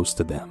get close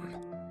to them.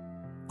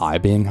 I,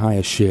 being high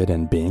as shit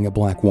and being a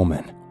black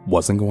woman,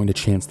 wasn't going to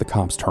chance the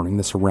cops turning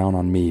this around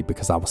on me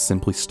because I was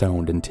simply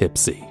stoned and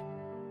tipsy.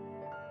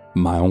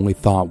 My only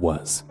thought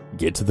was,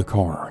 get to the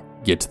car,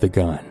 get to the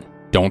gun,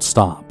 don't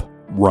stop,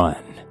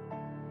 run.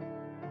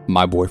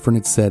 My boyfriend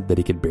had said that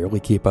he could barely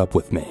keep up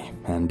with me,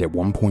 and at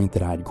one point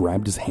that I had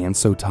grabbed his hand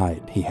so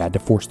tight he had to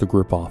force the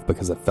grip off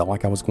because it felt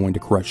like I was going to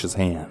crush his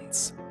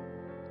hands.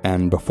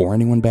 And before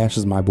anyone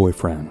bashes my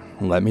boyfriend,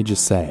 let me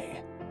just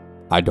say,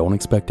 I don't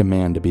expect a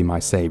man to be my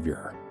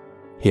savior.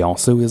 He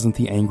also isn't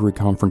the angry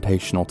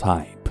confrontational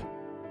type.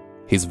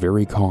 He's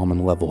very calm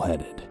and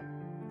level-headed.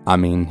 I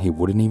mean, he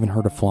wouldn't even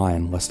hurt a fly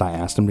unless I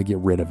asked him to get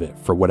rid of it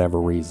for whatever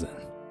reason.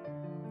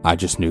 I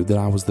just knew that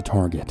I was the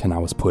target and I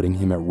was putting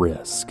him at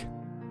risk.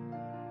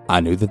 I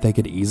knew that they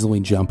could easily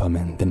jump him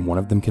and then one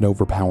of them could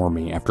overpower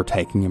me after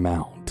taking him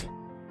out.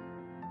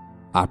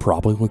 I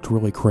probably looked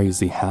really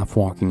crazy half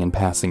walking and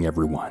passing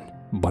everyone,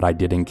 but I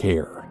didn't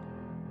care.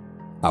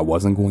 I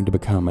wasn't going to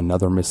become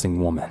another missing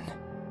woman.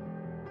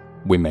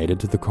 We made it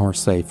to the car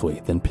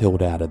safely, then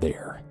peeled out of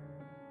there.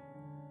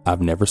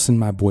 I've never seen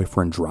my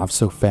boyfriend drive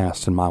so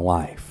fast in my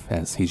life,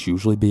 as he's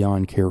usually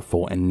beyond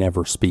careful and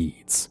never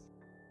speeds.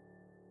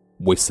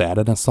 We sat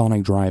at a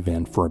Sonic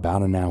drive-in for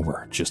about an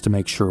hour just to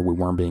make sure we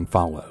weren't being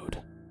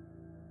followed.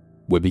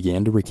 We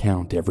began to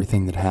recount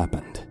everything that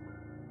happened.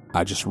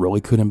 I just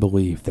really couldn't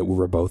believe that we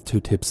were both too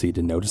tipsy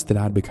to notice that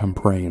I'd become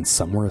prey in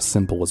somewhere as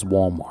simple as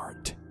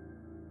Walmart.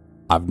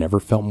 I've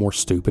never felt more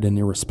stupid and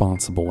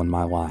irresponsible in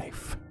my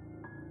life.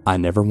 I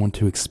never want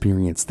to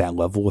experience that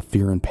level of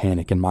fear and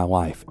panic in my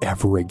life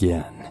ever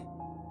again.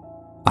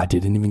 I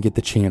didn't even get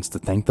the chance to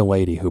thank the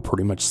lady who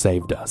pretty much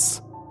saved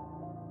us.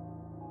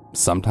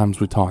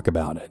 Sometimes we talk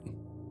about it.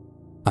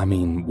 I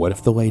mean, what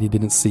if the lady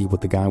didn't see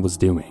what the guy was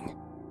doing?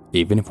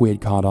 Even if we had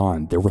caught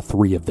on, there were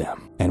 3 of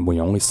them, and we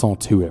only saw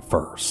 2 at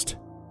first.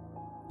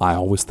 I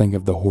always think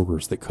of the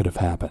horrors that could have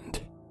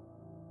happened.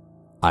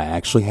 I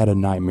actually had a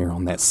nightmare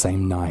on that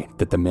same night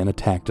that the men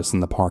attacked us in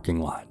the parking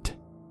lot.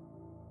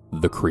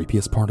 The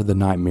creepiest part of the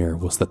nightmare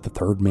was that the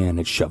third man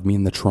had shoved me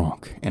in the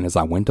trunk, and as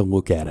I went to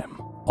look at him,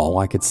 all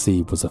I could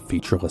see was a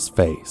featureless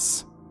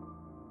face.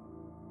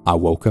 I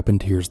woke up in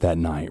tears that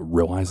night,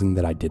 realizing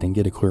that I didn't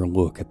get a clear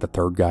look at the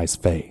third guy's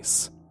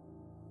face.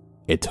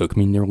 It took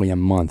me nearly a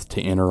month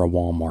to enter a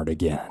Walmart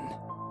again.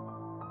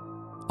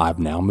 I've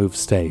now moved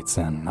states,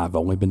 and I've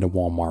only been to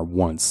Walmart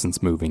once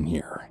since moving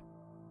here.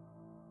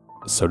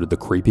 So did the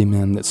creepy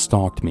men that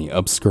stalked me,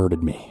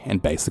 upskirted me,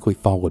 and basically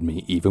followed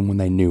me even when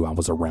they knew I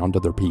was around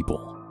other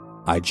people.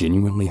 I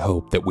genuinely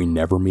hope that we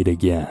never meet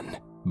again,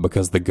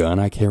 Because the gun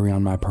I carry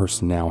on my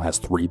person now has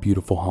 3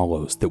 beautiful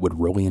hollows that would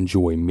really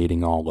enjoy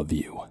meeting all of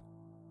you.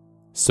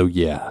 So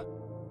yeah,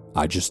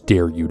 I just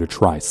dare you to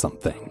try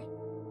something.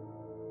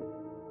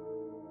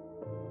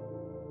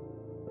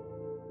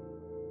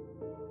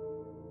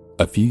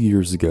 A few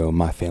years ago,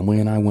 my family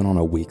and I went on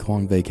a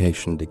week-long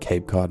vacation to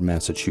Cape Cod,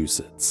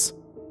 Massachusetts.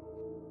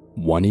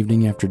 One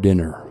evening after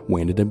dinner,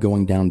 we ended up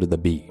going down to the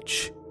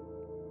beach.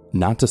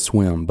 Not to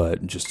swim,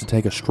 but just to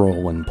take a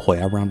stroll and play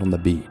around on the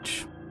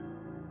beach.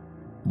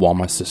 While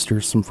my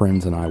sisters, some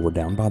friends, and I were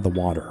down by the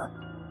water,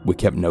 we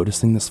kept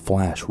noticing this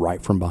flash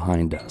right from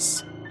behind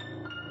us.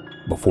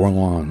 Before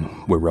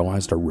long, we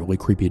realized a really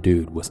creepy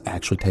dude was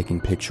actually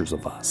taking pictures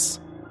of us.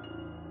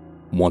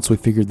 Once we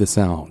figured this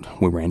out,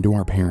 we ran to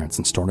our parents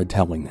and started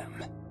telling them.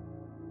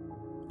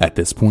 At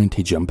this point,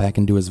 he jumped back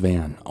into his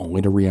van,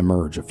 only to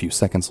re-emerge a few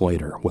seconds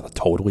later with a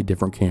totally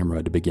different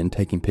camera to begin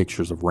taking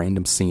pictures of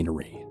random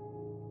scenery.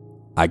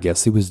 I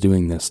guess he was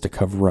doing this to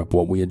cover up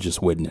what we had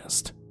just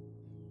witnessed,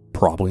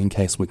 probably in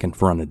case we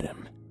confronted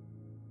him.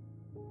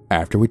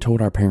 After we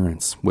told our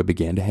parents, we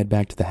began to head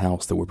back to the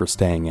house that we were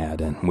staying at,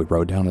 and we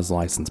wrote down his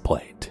license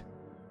plate.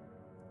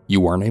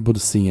 You weren't able to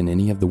see in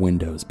any of the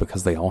windows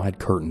because they all had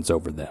curtains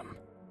over them.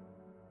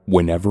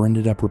 We never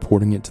ended up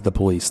reporting it to the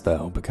police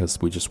though,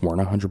 because we just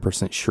weren't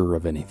 100% sure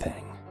of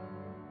anything.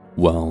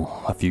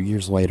 Well, a few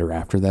years later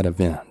after that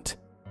event,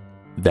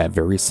 that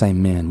very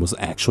same man was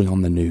actually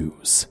on the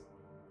news.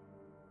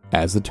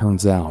 As it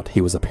turns out,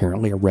 he was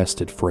apparently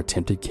arrested for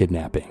attempted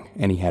kidnapping,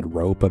 and he had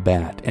rope, a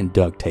bat, and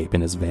duct tape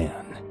in his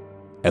van,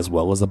 as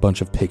well as a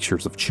bunch of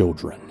pictures of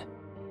children.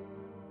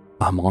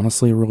 I'm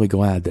honestly really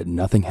glad that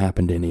nothing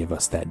happened to any of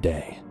us that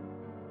day,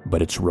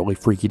 but it's really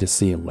freaky to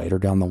see later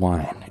down the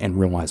line and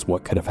realize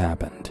what could have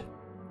happened.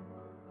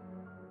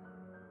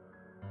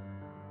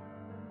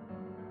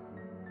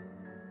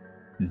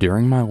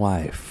 During my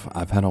life,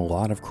 I've had a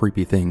lot of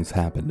creepy things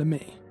happen to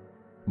me,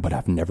 but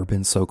I've never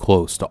been so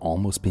close to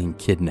almost being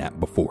kidnapped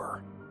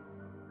before.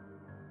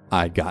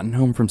 I'd gotten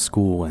home from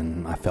school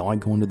and I felt like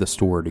going to the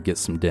store to get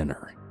some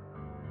dinner.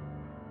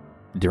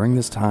 During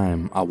this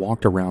time, I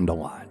walked around a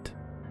lot,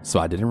 so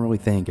I didn't really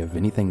think of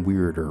anything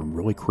weird or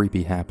really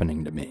creepy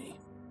happening to me.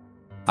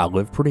 I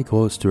lived pretty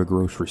close to a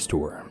grocery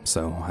store,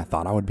 so I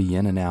thought I would be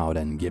in and out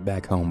and get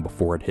back home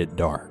before it hit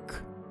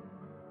dark.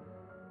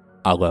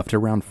 I left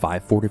around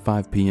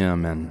 5:45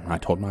 p.m. and I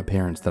told my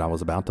parents that I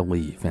was about to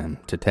leave and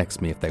to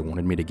text me if they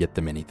wanted me to get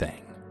them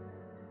anything.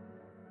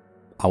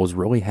 I was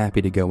really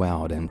happy to go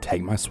out and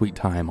take my sweet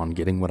time on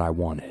getting what I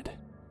wanted.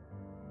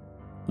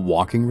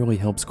 Walking really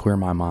helps clear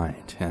my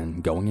mind,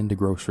 and going into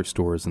grocery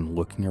stores and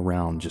looking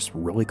around just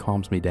really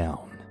calms me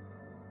down.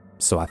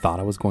 So I thought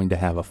I was going to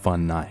have a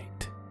fun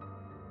night.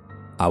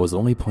 I was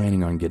only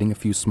planning on getting a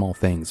few small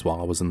things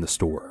while I was in the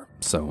store,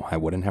 so I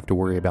wouldn't have to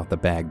worry about the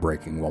bag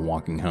breaking while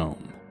walking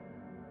home.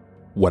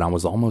 When I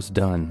was almost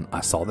done,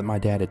 I saw that my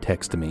dad had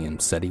texted me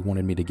and said he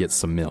wanted me to get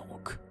some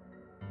milk.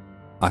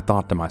 I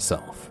thought to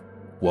myself,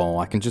 well,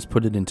 I can just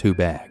put it in 2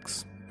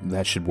 bags.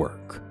 That should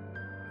work.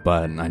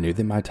 But I knew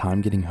that my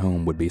time getting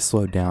home would be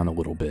slowed down a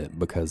little bit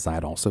because I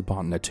had also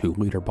bought a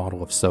 2-liter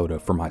bottle of soda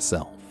for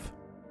myself.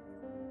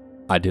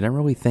 I didn't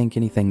really think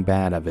anything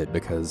bad of it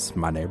because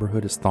my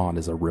neighborhood is thought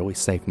as a really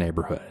safe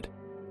neighborhood.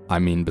 I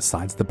mean,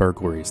 besides the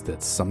burglaries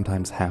that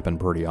sometimes happen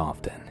pretty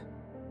often.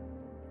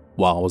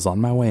 While I was on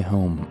my way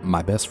home,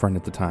 my best friend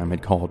at the time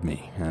had called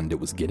me, and it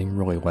was getting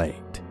really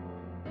late.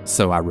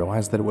 So I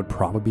realized that it would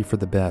probably be for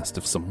the best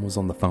if someone was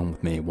on the phone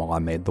with me while I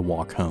made the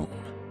walk home.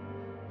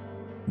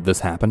 This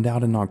happened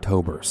out in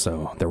October,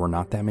 so there were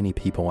not that many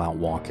people out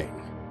walking.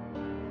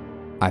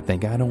 I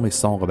think I only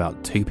saw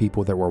about 2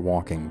 people that were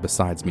walking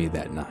besides me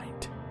that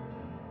night.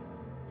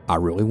 I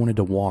really wanted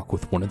to walk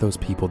with one of those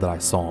people that I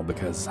saw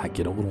because I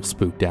get a little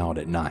spooked out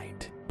at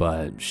night,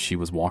 but she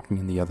was walking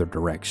in the other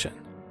direction.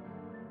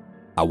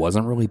 I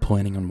wasn't really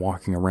planning on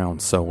walking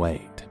around so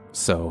late,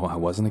 so I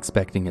wasn't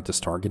expecting it to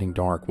start getting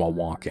dark while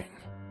walking.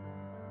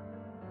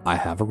 I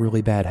have a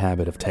really bad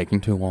habit of taking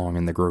too long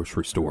in the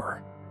grocery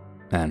store,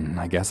 and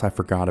I guess I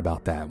forgot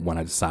about that when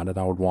I decided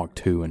I would walk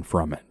to and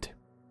from it.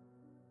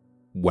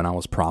 When I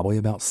was probably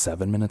about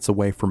 7 minutes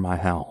away from my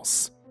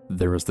house,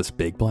 there was this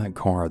big black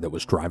car that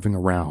was driving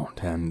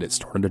around, and it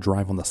started to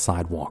drive on the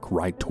sidewalk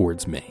right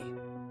towards me.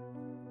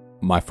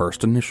 My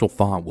first initial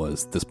thought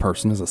was, this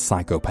person is a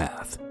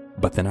psychopath,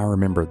 but then I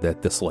remembered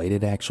that this lady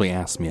had actually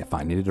asked me if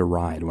I needed a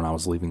ride when I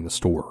was leaving the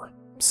store,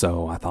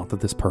 so I thought that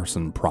this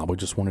person probably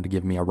just wanted to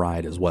give me a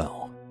ride as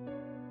well.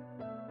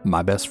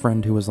 My best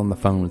friend who was on the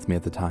phone with me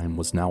at the time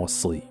was now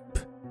asleep,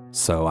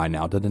 so I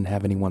now didn't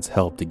have anyone's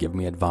help to give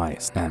me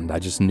advice, and I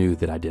just knew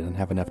that I didn't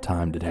have enough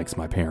time to text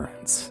my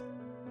parents.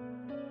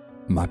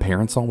 My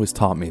parents always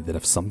taught me that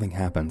if something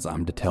happens,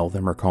 I'm to tell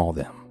them or call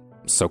them,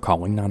 so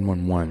calling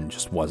 911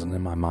 just wasn't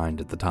in my mind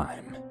at the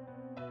time.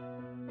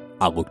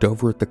 I looked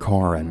over at the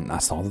car and I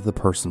saw that the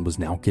person was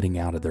now getting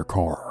out of their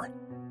car.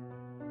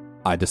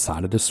 I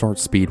decided to start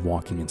speed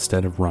walking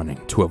instead of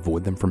running to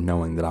avoid them from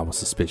knowing that I was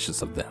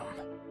suspicious of them.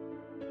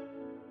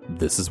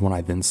 This is when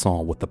I then saw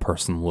what the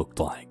person looked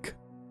like.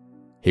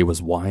 He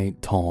was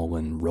white, tall,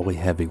 and really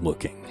heavy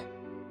looking.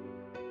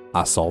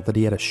 I saw that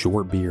he had a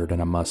short beard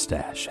and a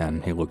mustache,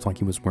 and he looked like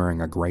he was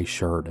wearing a gray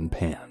shirt and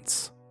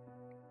pants.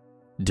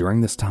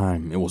 During this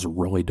time, it was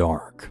really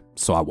dark,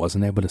 so I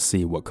wasn't able to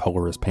see what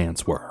color his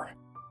pants were.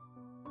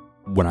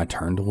 When I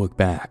turned to look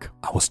back,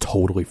 I was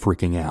totally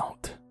freaking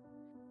out.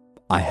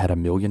 I had a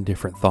million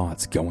different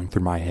thoughts going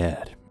through my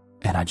head,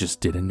 and I just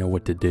didn't know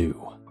what to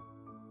do.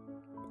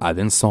 I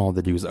then saw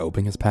that he was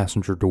opening his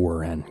passenger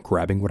door and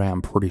grabbing what I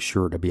am pretty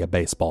sure to be a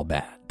baseball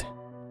bat.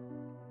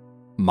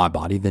 My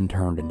body then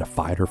turned into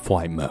fight or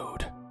flight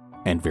mode,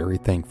 and very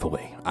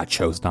thankfully, I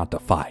chose not to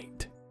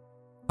fight.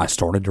 I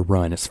started to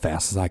run as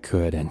fast as I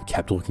could and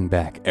kept looking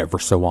back ever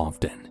so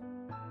often.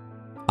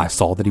 I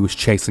saw that he was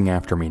chasing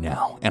after me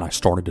now, and I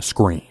started to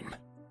scream.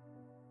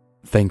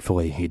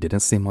 Thankfully, he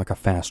didn't seem like a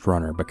fast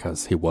runner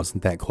because he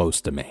wasn't that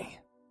close to me.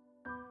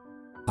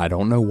 I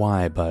don't know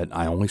why, but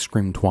I only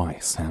screamed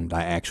twice, and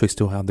I actually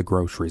still had the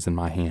groceries in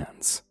my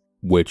hands,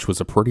 which was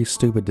a pretty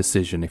stupid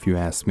decision if you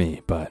ask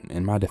me, but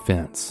in my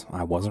defense,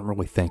 I wasn't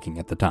really thinking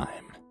at the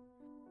time.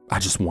 I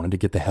just wanted to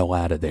get the hell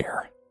out of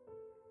there.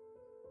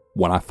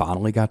 When I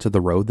finally got to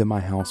the road that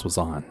my house was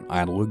on,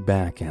 I looked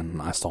back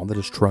and I saw that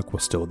his truck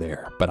was still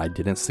there, but I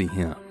didn't see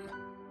him.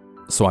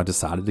 So I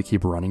decided to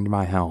keep running to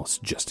my house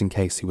just in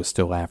case he was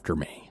still after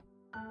me.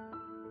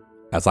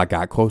 As I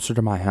got closer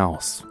to my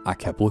house, I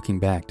kept looking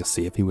back to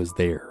see if he was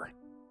there.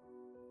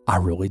 I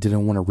really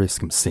didn't want to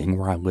risk him seeing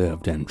where I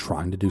lived and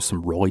trying to do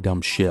some really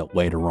dumb shit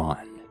later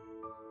on.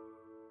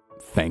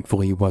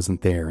 Thankfully, he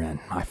wasn't there, and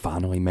I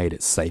finally made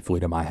it safely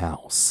to my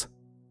house.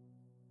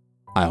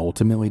 I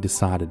ultimately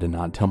decided to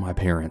not tell my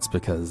parents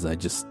because I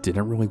just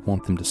didn't really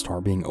want them to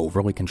start being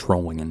overly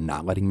controlling and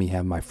not letting me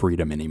have my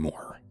freedom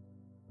anymore.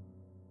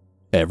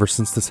 Ever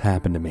since this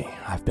happened to me,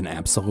 I've been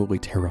absolutely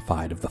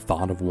terrified of the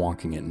thought of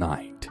walking at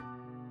night.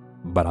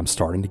 But I'm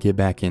starting to get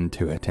back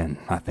into it, and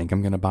I think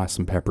I'm going to buy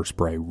some pepper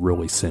spray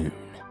really soon.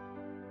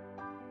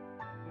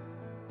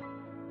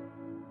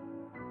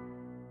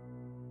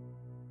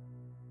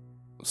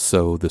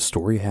 So the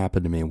story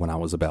happened to me when I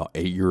was about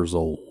 8 years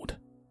old.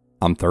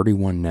 I'm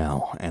 31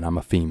 now, and I'm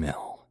a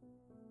female.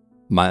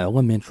 My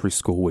elementary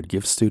school would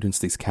give students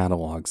these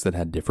catalogs that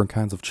had different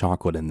kinds of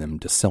chocolate in them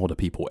to sell to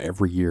people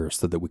every year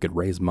so that we could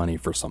raise money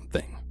for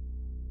something.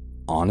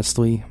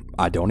 Honestly,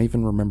 I don't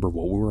even remember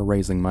what we were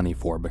raising money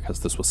for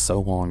because this was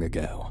so long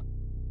ago.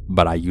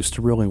 But I used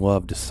to really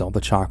love to sell the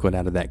chocolate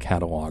out of that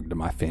catalog to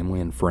my family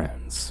and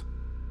friends.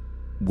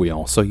 We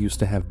also used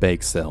to have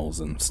bake sales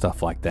and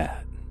stuff like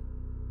that.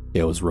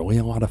 It was really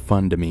a lot of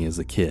fun to me as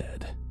a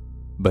kid.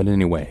 But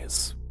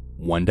anyways,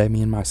 one day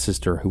me and my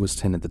sister, who was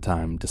 10 at the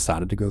time,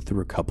 decided to go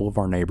through a couple of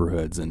our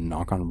neighborhoods and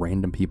knock on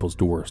random people's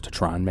doors to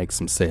try and make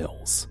some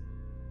sales.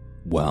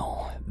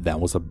 Well, that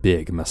was a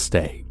big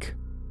mistake.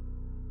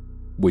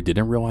 We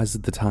didn't realize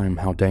at the time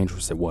how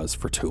dangerous it was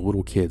for two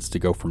little kids to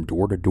go from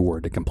door to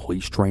door to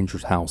complete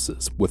strangers'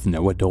 houses with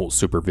no adult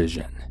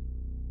supervision,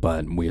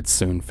 but we had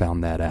soon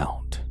found that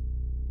out.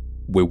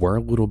 We were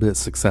a little bit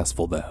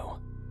successful though.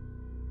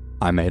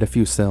 I made a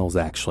few sales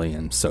actually,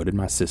 and so did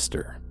my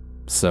sister,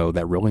 so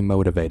that really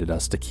motivated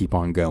us to keep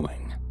on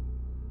going.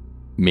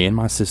 Me and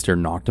my sister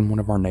knocked on one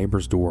of our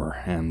neighbor's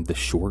door, and the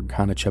short,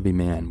 kind of chubby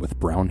man with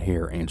brown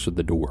hair answered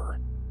the door.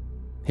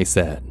 He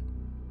said,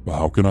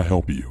 "How can I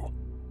help you?"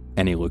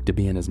 And he looked to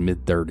be in his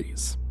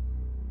mid-30s.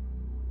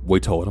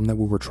 We told him that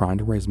we were trying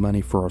to raise money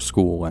for our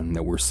school and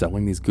that we're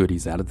selling these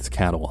goodies out of this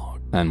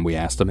catalog, and we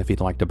asked him if he'd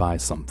like to buy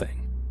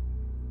something.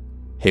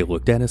 He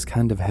looked at us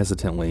kind of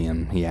hesitantly,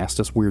 and he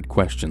asked us weird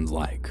questions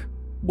like,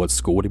 what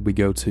school did we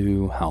go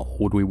to, how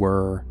old we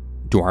were,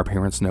 do our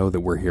parents know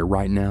that we're here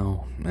right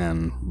now,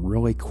 and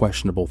really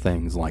questionable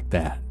things like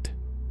that.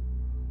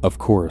 Of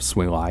course,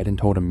 we lied and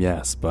told him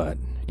yes, but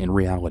in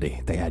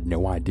reality, they had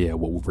no idea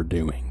what we were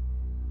doing.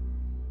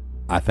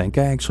 I think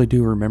I actually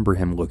do remember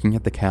him looking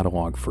at the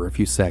catalog for a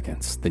few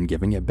seconds, then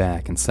giving it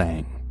back and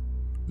saying,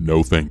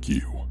 "No thank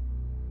you."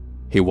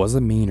 He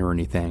wasn't mean or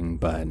anything,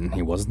 but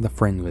he wasn't the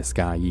friendliest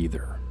guy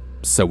either,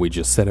 so we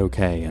just said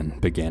okay and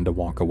began to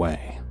walk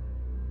away.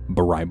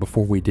 But right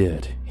before we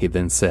did, he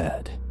then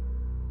said,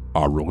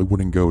 "I really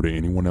wouldn't go to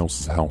anyone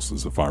else's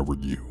houses if I were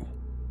you.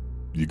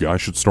 You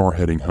guys should start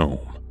heading home.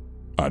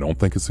 I don't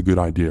think it's a good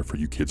idea for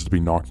you kids to be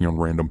knocking on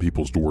random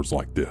people's doors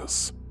like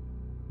this.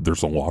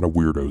 There's a lot of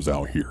weirdos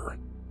out here.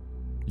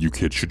 You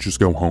kids should just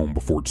go home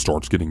before it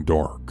starts getting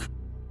dark."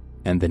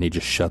 And then he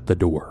just shut the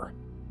door.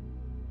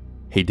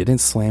 He didn't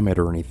slam it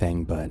or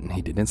anything, but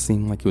he didn't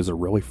seem like he was a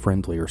really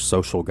friendly or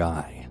social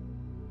guy.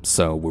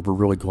 So we were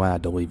really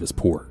glad to leave his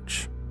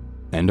porch.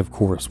 And of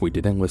course, we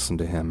didn't listen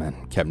to him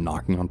and kept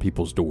knocking on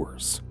people's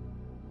doors.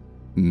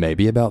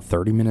 Maybe about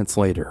 30 minutes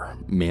later,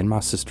 me and my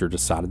sister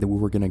decided that we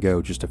were going to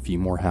go just a few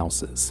more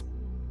houses.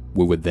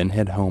 We would then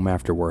head home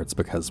afterwards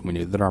because we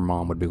knew that our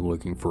mom would be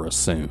looking for us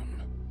soon.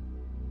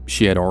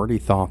 She had already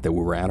thought that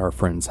we were at our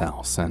friend's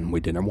house, and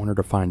we didn't want her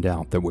to find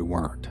out that we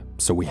weren't,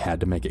 so we had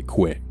to make it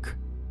quick.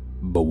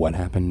 But what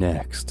happened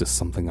next is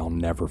something I'll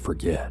never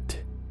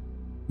forget.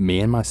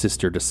 Me and my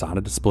sister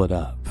decided to split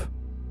up.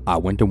 I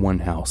went to one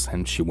house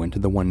and she went to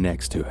the one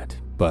next to it,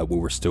 but we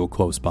were still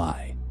close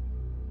by.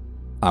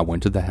 I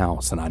went to the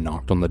house and I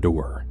knocked on the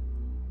door.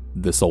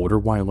 This older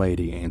white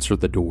lady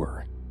answered the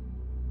door.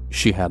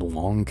 She had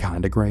long,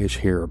 kinda grayish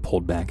hair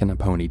pulled back in a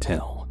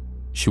ponytail.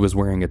 She was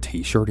wearing a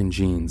t-shirt and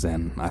jeans,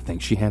 and I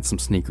think she had some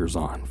sneakers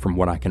on, from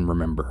what I can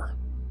remember.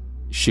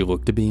 She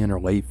looked to be in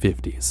her late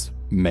 50s,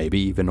 maybe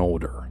even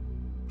older.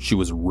 She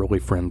was really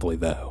friendly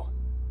though.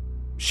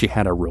 She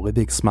had a really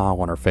big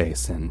smile on her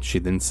face, and she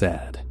then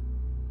said,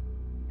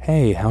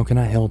 "Hey, how can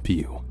I help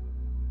you?"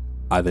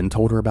 I then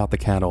told her about the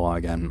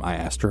catalog and I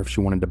asked her if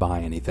she wanted to buy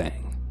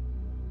anything.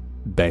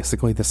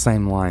 Basically the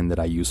same line that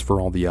I use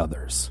for all the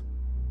others.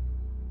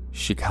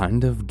 She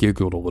kind of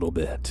giggled a little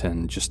bit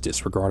and just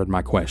disregarded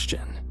my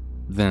question.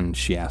 Then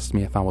she asked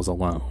me if I was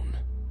alone.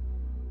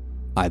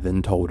 I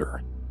then told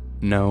her,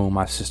 "No,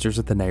 my sister's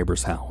at the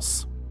neighbor's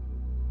house."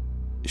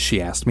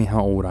 She asked me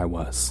how old I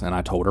was, and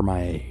I told her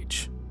my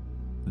age.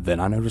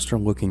 Then I noticed her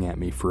looking at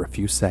me for a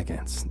few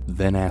seconds,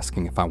 then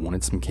asking if I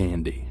wanted some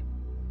candy.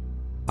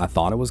 I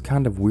thought it was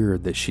kind of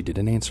weird that she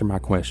didn't answer my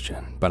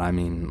question, but I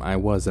mean, I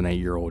was an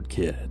 8-year-old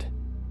kid.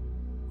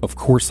 Of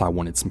course I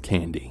wanted some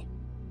candy.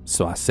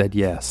 So I said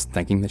yes,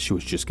 thinking that she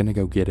was just going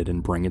to go get it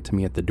and bring it to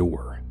me at the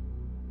door.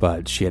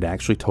 But she had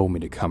actually told me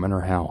to come in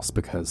her house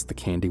because the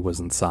candy was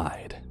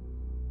inside.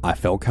 I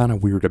felt kind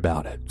of weird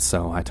about it,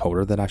 so I told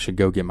her that I should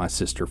go get my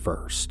sister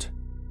first.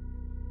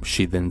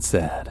 She then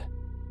said,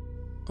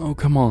 "Oh,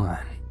 come on.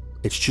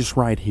 It's just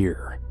right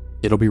here.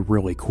 It'll be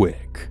really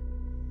quick.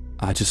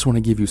 I just want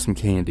to give you some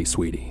candy,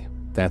 sweetie.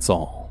 That's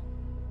all."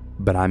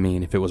 But I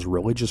mean, if it was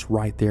really just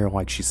right there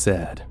like she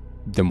said,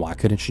 then why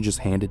couldn't she just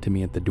hand it to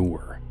me at the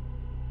door?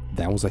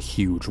 That was a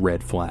huge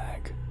red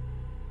flag.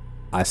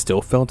 I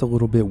still felt a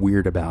little bit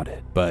weird about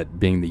it, but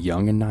being the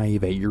young and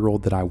naive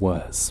 8-year-old that I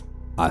was,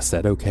 I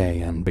said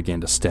okay and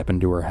began to step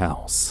into her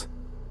house.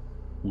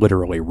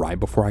 Literally right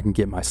before I can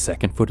get my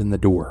second foot in the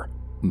door,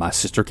 my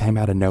sister came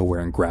out of nowhere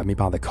and grabbed me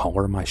by the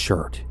collar of my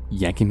shirt,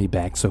 yanking me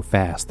back so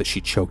fast that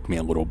she choked me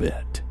a little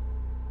bit.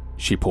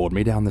 She pulled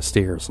me down the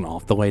stairs and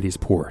off the lady's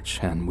porch,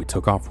 and we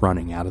took off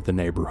running out of the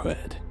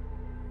neighborhood.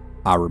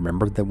 I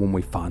remembered that when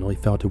we finally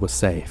felt it was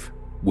safe,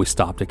 we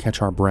stopped to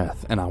catch our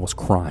breath and I was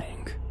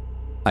crying.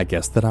 I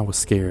guess that I was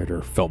scared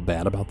or felt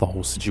bad about the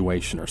whole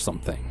situation or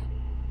something.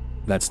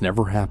 That's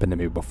never happened to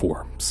me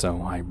before,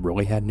 so I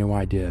really had no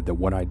idea that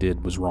what I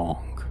did was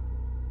wrong.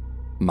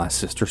 My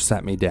sister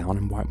sat me down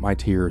and wiped my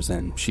tears,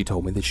 and she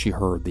told me that she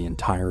heard the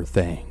entire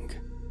thing.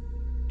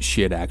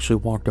 She had actually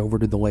walked over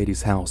to the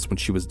lady's house when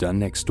she was done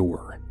next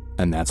door,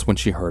 and that's when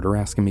she heard her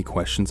asking me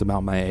questions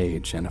about my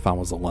age and if I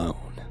was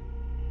alone.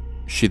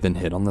 She then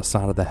hid on the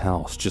side of the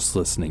house just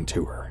listening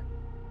to her.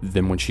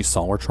 Then when she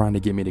saw her trying to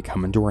get me to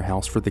come into her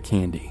house for the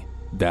candy,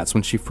 that's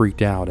when she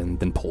freaked out and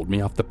then pulled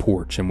me off the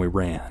porch and we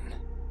ran.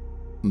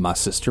 My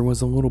sister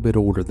was a little bit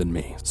older than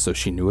me, so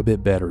she knew a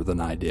bit better than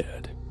I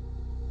did.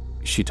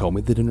 She told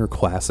me that in her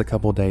class a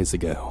couple days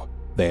ago,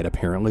 they had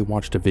apparently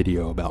watched a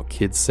video about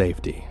kids'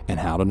 safety and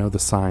how to know the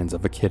signs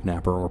of a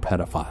kidnapper or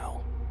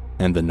pedophile.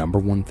 And the number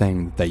one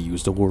thing that they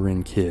use to lure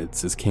in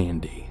kids is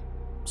candy.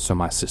 So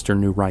my sister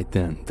knew right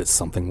then that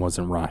something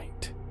wasn't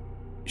right.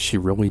 She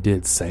really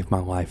did save my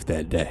life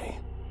that day.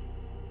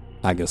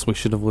 I guess we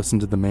should have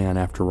listened to the man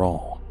after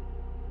all.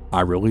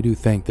 I really do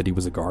think that he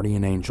was a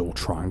guardian angel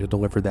trying to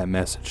deliver that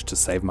message to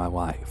save my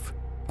life.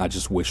 I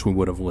just wish we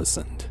would have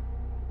listened.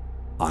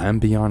 I am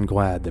beyond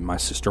glad that my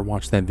sister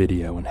watched that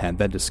video and had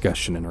that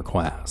discussion in her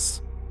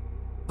class.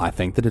 I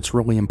think that it's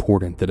really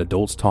important that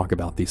adults talk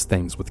about these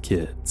things with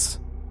kids,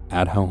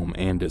 at home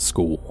and at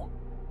school.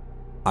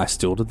 I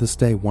still to this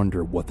day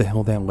wonder what the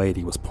hell that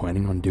lady was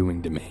planning on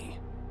doing to me.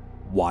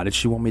 Why did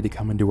she want me to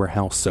come into her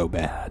house so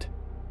bad?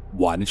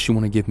 Why did she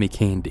want to give me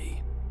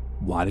candy?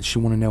 Why did she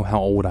want to know how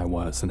old I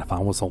was and if I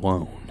was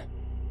alone?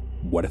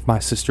 What if my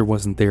sister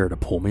wasn't there to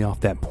pull me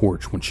off that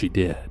porch when she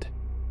did?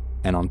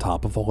 And on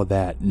top of all of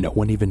that, no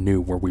one even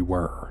knew where we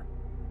were.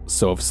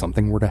 So if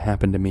something were to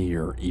happen to me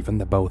or even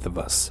the both of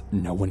us,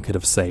 no one could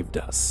have saved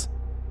us.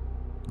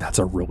 That's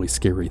a really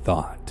scary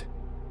thought.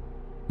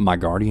 My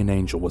guardian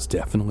angel was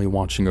definitely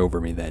watching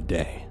over me that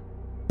day.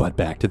 But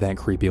back to that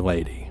creepy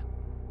lady.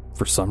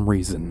 For some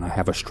reason, I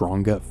have a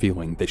strong gut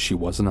feeling that she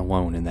wasn't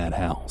alone in that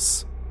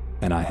house.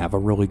 And I have a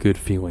really good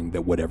feeling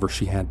that whatever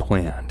she had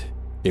planned,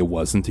 it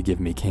wasn't to give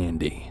me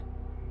candy.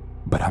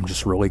 But I'm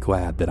just really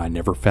glad that I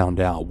never found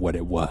out what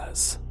it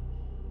was.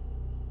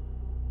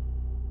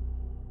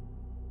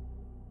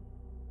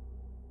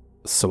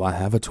 So I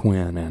have a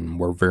twin and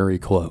we're very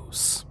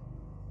close.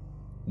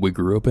 We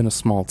grew up in a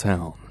small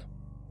town.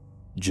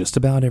 Just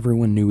about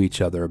everyone knew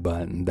each other,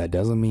 but that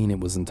doesn't mean it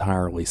was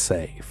entirely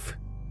safe.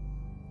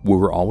 We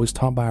were always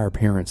taught by our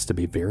parents to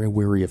be very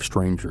wary of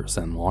strangers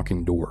and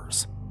locking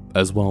doors,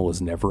 as well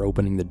as never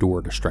opening the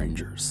door to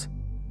strangers.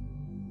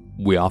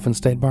 We often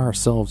stayed by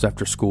ourselves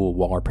after school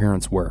while our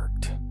parents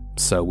worked,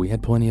 so we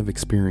had plenty of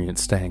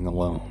experience staying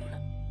alone.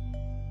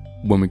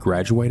 When we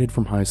graduated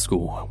from high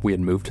school, we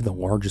had moved to the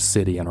largest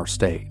city in our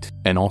state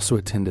and also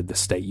attended the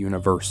state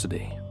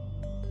university.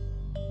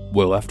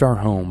 We left our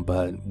home,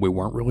 but we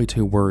weren't really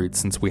too worried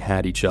since we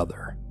had each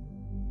other.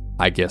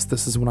 I guess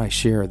this is when I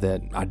share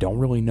that I don't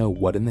really know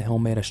what in the hell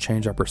made us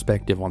change our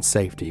perspective on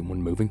safety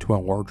when moving to a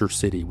larger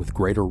city with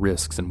greater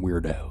risks and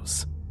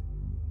weirdos.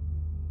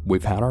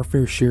 We've had our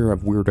fair share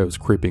of weirdos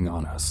creeping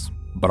on us,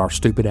 but our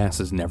stupid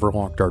asses never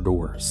locked our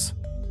doors.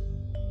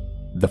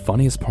 The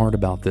funniest part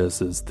about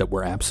this is that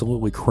we're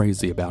absolutely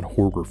crazy about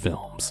horror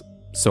films,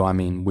 so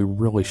we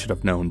really should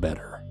have known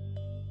better.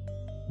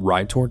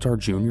 Right towards our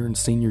junior and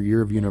senior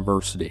year of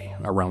university,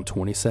 around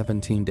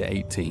 2017 to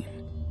 18,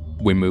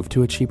 we moved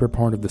to a cheaper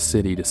part of the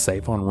city to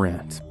save on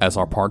rent, as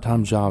our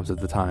part-time jobs at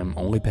the time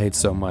only paid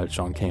so much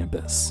on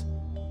campus.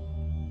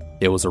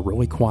 It was a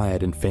really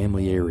quiet and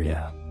family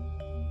area.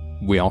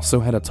 We also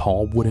had a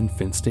tall wooden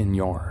fenced-in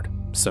yard,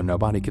 so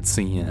nobody could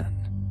see in.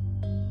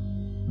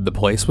 The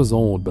place was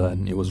old, but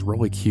it was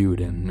really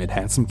cute and it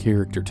had some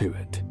character to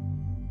it.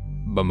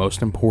 But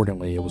most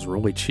importantly, it was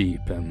really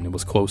cheap and it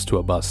was close to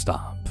a bus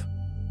stop.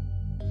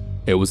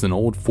 It was an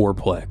old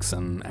fourplex,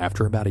 and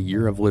after about a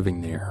year of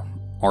living there,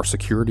 our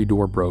security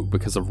door broke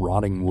because of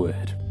rotting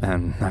wood,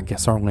 and I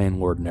guess our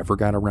landlord never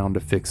got around to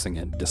fixing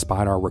it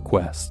despite our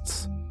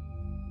requests.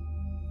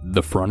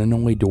 The front and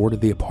only door to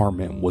the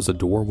apartment was a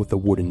door with a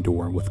wooden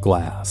door with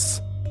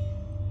glass.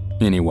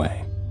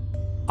 Anyway,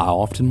 I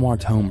often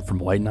walked home from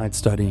late night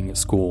studying at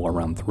school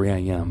around 3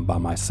 a.m. by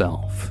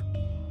myself.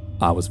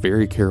 I was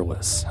very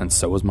careless, and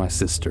so was my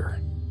sister.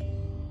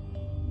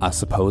 I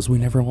suppose we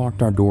never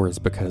locked our doors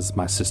because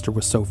my sister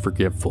was so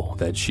forgetful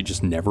that she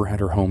just never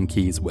had her home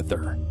keys with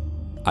her.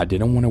 I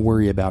didn't want to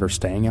worry about her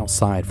staying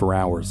outside for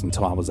hours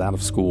until I was out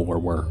of school or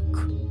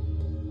work.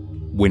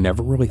 We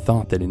never really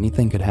thought that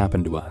anything could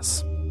happen to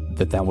us,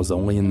 that was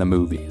only in the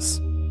movies,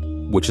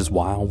 which is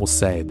why I will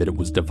say that it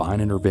was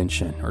divine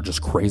intervention or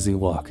just crazy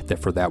luck that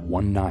for that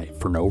one night,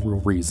 for no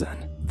real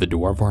reason, the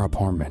door of our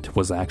apartment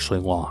was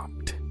actually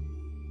locked.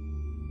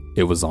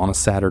 It was on a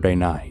Saturday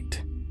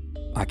night.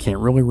 I can't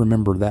really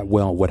remember that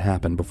well what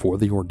happened before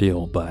the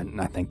ordeal, but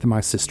I think that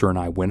my sister and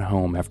I went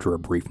home after a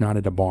brief night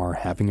at a bar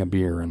having a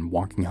beer and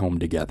walking home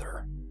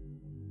together.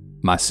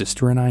 My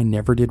sister and I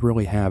never did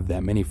really have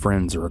that many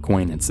friends or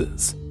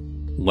acquaintances,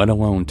 let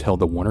alone tell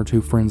the one or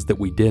two friends that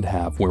we did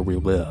have where we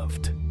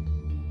lived.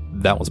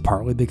 That was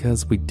partly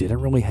because we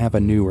didn't really have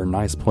a new or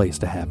nice place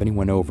to have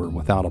anyone over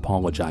without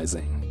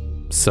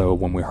apologizing. So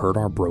when we heard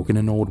our broken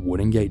and old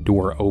wooden gate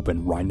door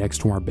open right next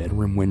to our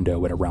bedroom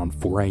window at around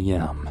 4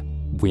 a.m.,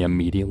 we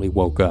immediately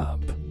woke up.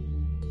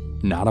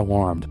 Not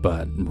alarmed,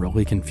 but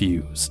really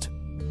confused.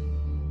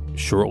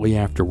 Shortly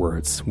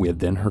afterwards, we had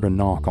then heard a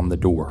knock on the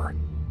door,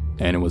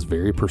 and it was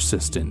very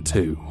persistent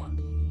too.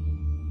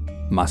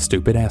 My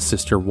stupid ass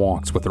sister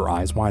walks with her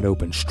eyes wide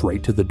open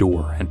straight to the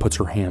door and puts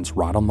her hands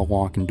right on the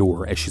lock and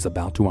door as she's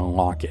about to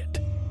unlock it.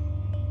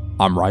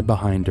 I'm right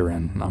behind her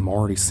and I'm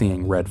already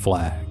seeing red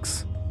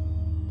flags.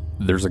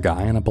 There's a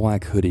guy in a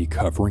black hoodie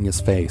covering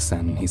his face,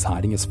 and he's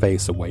hiding his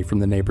face away from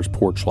the neighbor's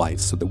porch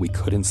lights so that we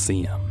couldn't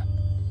see him.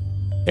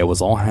 It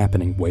was all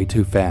happening way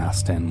too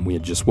fast, and we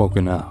had just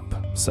woken up,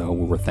 so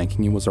we were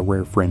thinking he was a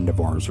rare friend of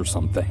ours or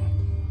something.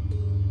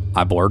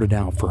 I blurted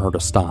out for her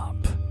to stop.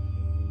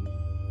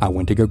 I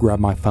went to go grab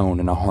my phone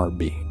in a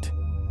heartbeat.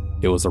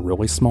 It was a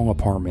really small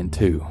apartment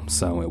too,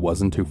 so it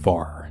wasn't too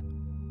far.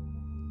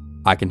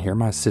 I can hear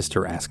my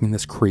sister asking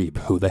this creep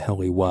who the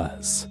hell he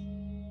was.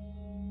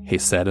 He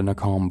said in a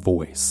calm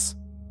voice,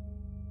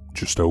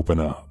 "Just open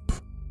up."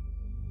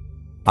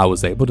 I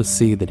was able to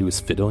see that he was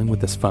fiddling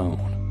with his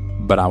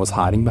phone, but I was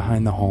hiding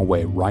behind the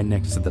hallway right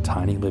next to the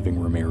tiny living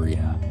room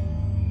area.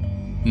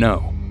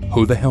 "No,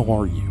 who the hell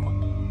are you?"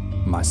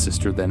 my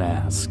sister then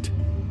asked.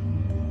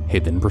 He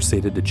then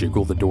proceeded to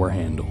jiggle the door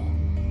handle.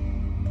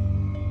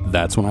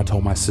 That's when I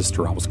told my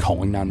sister I was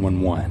calling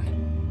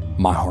 911.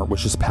 My heart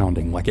was just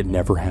pounding like it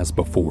never has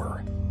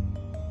before.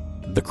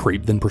 The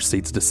creep then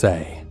proceeds to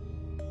say,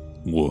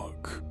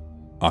 "Look,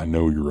 I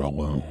know you're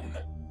alone."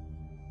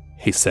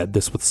 He said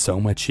this with so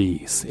much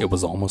ease, it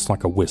was almost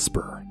like a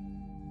whisper.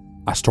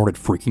 I started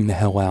freaking the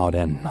hell out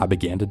and I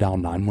began to dial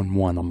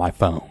 911 on my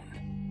phone.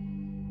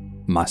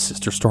 My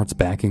sister starts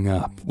backing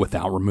up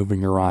without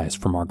removing her eyes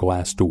from our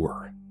glass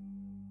door.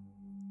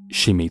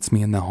 She meets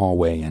me in the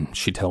hallway and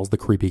she tells the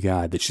creepy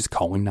guy that she's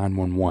calling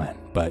 911,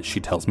 but she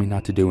tells me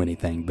not to do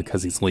anything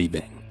because he's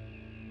leaving.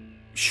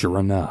 Sure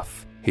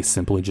enough, he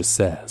simply just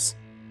says,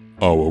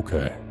 "Oh,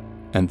 okay."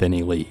 And then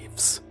he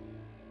leaves.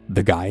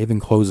 The guy even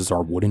closes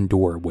our wooden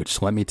door,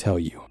 which, let me tell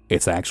you,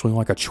 it's actually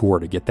like a chore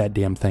to get that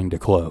damn thing to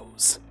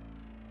close.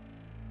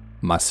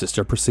 My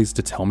sister proceeds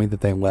to tell me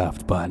that they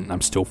left, but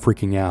I'm still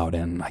freaking out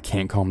and I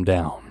can't calm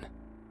down.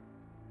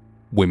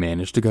 We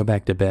managed to go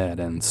back to bed,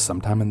 and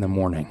sometime in the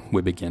morning,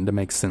 we began to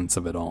make sense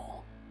of it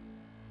all.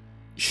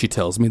 She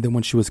tells me that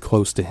when she was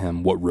close to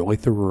him, what really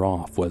threw her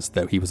off was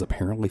that he was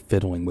apparently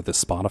fiddling with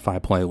his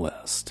Spotify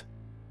playlist,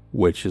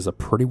 which is a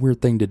pretty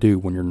weird thing to do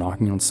when you're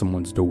knocking on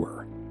someone's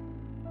door.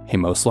 He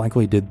most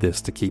likely did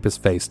this to keep his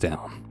face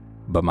down,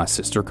 but my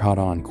sister caught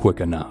on quick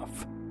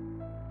enough.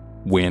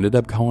 We ended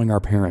up calling our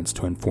parents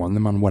to inform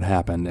them on what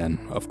happened, and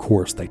of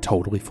course they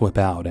totally flip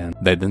out and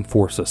they then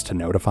force us to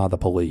notify the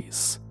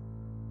police.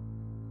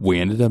 We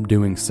ended up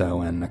doing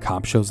so, and a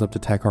cop shows up to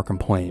take our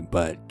complaint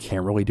but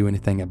can't really do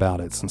anything about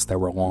it since they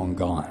were long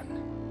gone.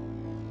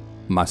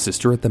 My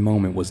sister at the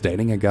moment was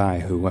dating a guy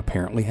who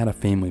apparently had a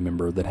family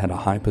member that had a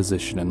high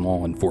position in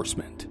law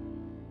enforcement.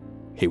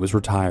 He was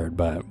retired,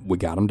 but we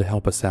got him to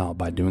help us out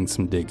by doing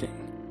some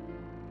digging.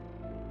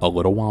 A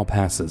little while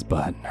passes,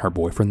 but her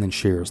boyfriend then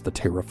shares the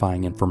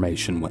terrifying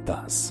information with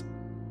us.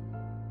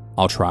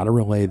 I'll try to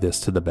relay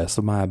this to the best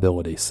of my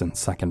ability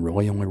since I can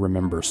really only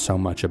remember so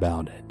much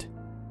about it.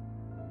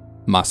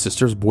 My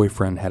sister's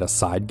boyfriend had a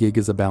side gig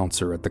as a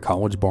bouncer at the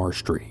college bar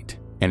street,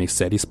 and he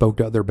said he spoke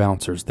to other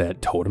bouncers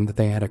that told him that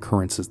they had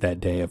occurrences that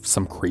day of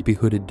some creepy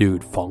hooded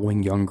dude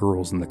following young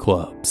girls in the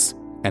clubs,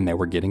 and they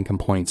were getting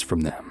complaints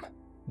from them,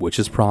 which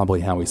is probably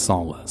how he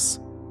saw us.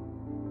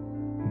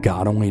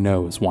 God only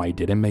knows why he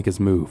didn't make his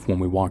move when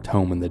we walked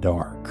home in the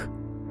dark.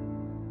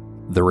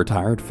 The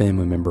retired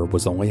family member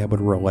was only able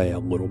to relay a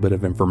little bit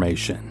of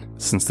information,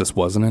 since this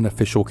wasn't an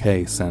official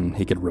case and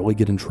he could really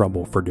get in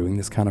trouble for doing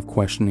this kind of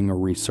questioning or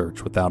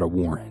research without a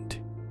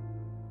warrant.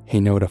 He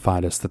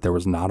notified us that there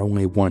was not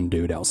only one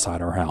dude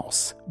outside our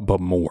house, but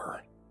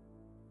more.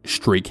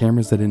 Street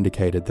cameras that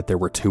indicated that there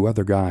were 2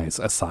 other guys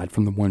aside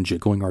from the one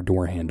jiggling our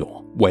door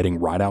handle, waiting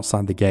right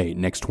outside the gate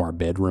next to our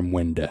bedroom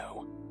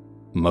window,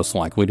 most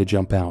likely to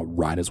jump out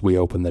right as we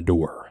opened the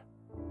door.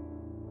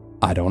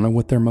 I don't know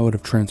what their mode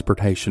of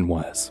transportation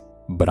was,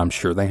 but I'm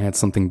sure they had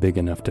something big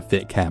enough to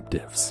fit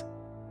captives.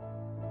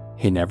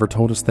 He never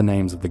told us the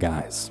names of the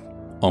guys,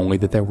 only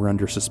that they were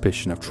under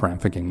suspicion of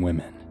trafficking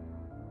women.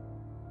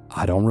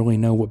 I don't really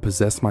know what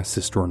possessed my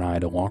sister and I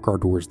to lock our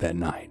doors that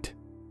night.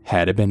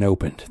 Had it been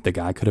opened, the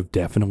guy could have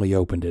definitely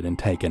opened it and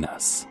taken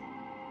us.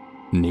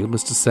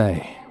 Needless to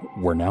say,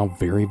 we're now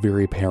very,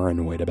 very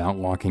paranoid about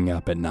locking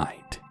up at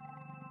night.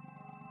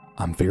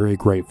 I'm very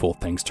grateful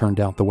things turned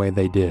out the way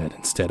they did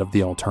instead of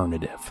the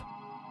alternative.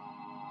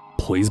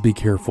 Please be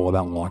careful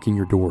about locking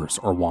your doors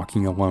or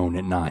walking alone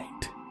at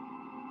night.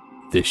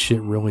 This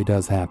shit really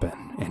does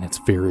happen, and it's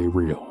very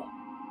real.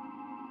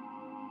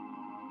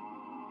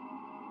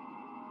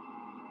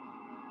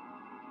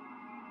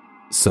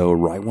 So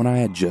right when I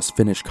had just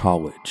finished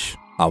college,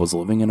 I was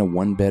living in a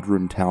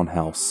 1-bedroom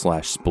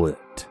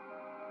townhouse/split.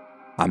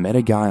 I met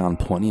a guy on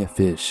Plenty of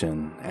Fish,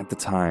 and at the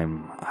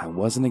time, I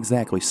wasn't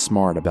exactly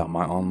smart about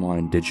my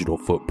online digital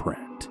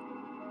footprint.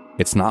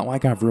 It's not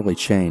like I've really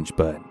changed,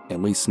 but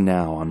at least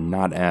now I'm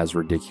not as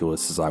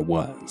ridiculous as I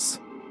was.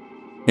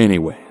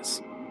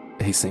 Anyways,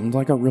 he seemed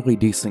like a really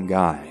decent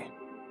guy.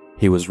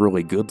 He was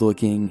really good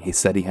looking, he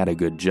said he had a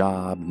good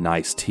job,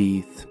 nice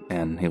teeth,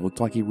 and he looked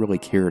like he really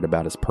cared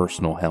about his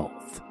personal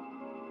health.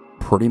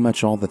 Pretty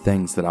much all the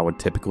things that I would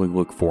typically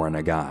look for in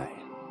a guy.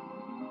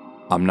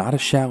 I'm not a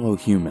shallow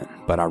human,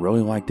 but I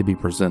really like to be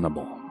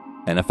presentable.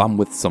 And if I'm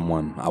with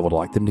someone, I would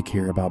like them to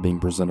care about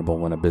being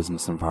presentable in a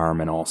business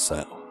environment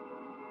also.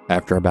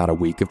 After about a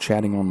week of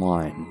chatting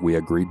online, we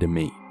agreed to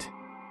meet.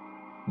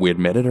 We had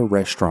met at a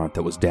restaurant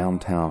that was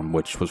downtown,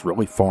 which was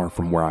really far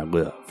from where I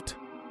lived.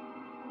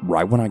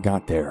 Right when I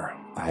got there,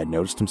 I had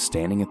noticed him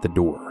standing at the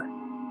door.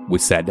 We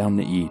sat down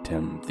to eat,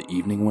 and the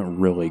evening went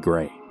really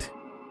great.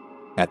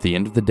 At the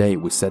end of the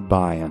date, we said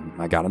bye, and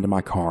I got into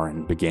my car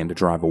and began to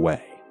drive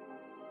away.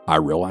 I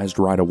realized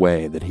right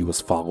away that he was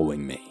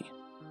following me.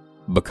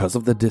 Because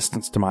of the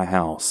distance to my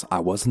house, I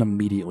wasn't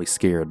immediately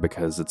scared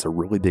because it's a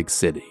really big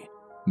city.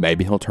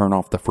 Maybe he'll turn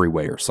off the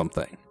freeway or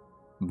something.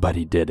 But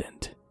he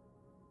didn't.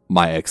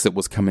 My exit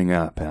was coming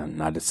up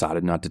and I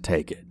decided not to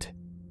take it.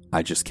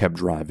 I just kept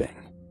driving.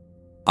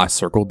 I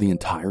circled the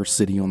entire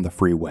city on the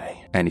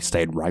freeway and he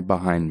stayed right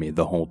behind me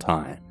the whole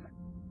time.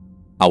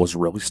 I was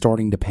really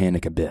starting to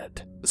panic a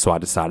bit, so I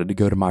decided to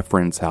go to my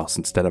friend's house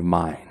instead of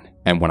mine,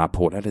 and when I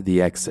pulled out of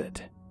the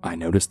exit, I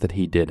noticed that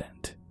he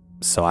didn't.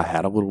 So I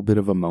had a little bit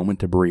of a moment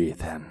to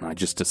breathe and I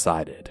just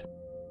decided,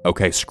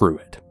 okay, screw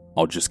it,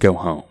 I'll just go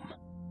home.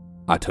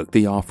 I took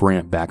the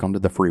off-ramp back onto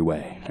the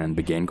freeway and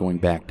began going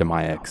back to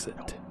my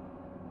exit.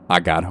 I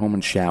got home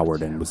and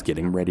showered and was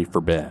getting ready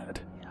for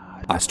bed.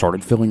 I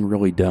started feeling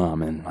really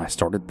dumb and I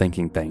started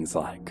thinking things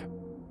like,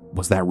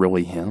 was that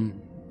really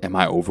him? Am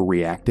I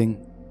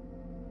overreacting?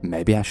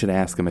 Maybe I should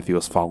ask him if he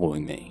was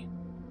following me.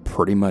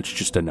 Pretty much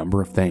just a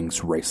number of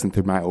things racing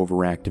through my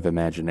overactive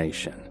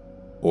imagination,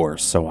 or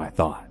so I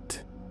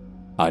thought.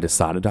 I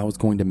decided I was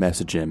going to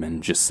message him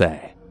and just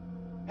say,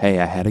 hey,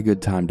 I had a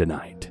good time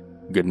tonight.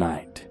 Good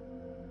night.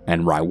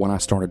 And right when I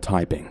started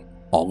typing,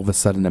 all of a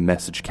sudden a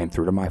message came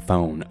through to my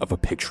phone of a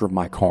picture of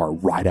my car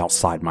right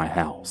outside my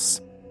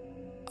house.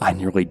 I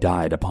nearly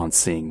died upon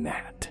seeing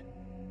that.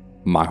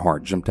 My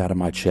heart jumped out of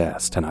my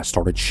chest and I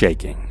started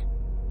shaking.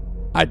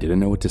 I didn't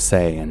know what to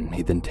say, and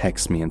he then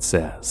texts me and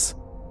says,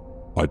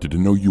 I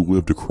didn't know you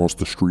lived across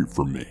the street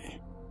from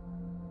me.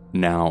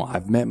 Now,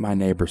 I've met my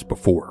neighbors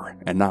before,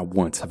 and not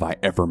once have I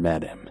ever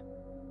met him.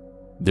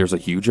 There's a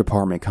huge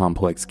apartment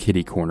complex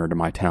kitty corner to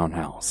my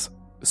townhouse,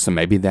 so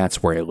maybe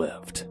that's where he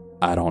lived.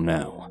 I don't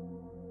know.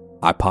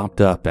 I popped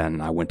up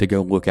and I went to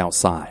go look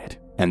outside,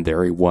 and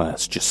there he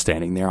was, just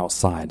standing there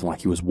outside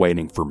like he was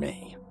waiting for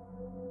me.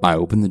 I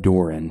opened the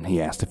door and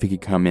he asked if he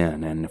could come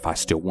in and if I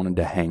still wanted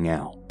to hang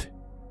out.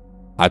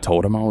 I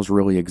told him I was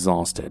really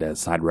exhausted,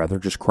 as I'd rather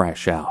just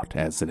crash out,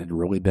 as it had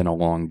really been a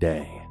long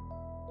day.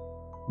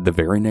 The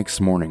very next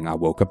morning I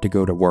woke up to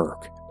go to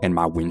work, and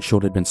my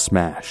windshield had been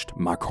smashed,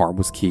 my car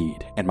was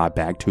keyed, and my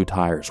back 2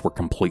 tires were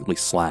completely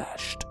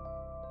slashed.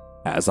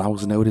 As I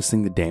was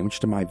noticing the damage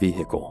to my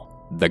vehicle,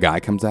 the guy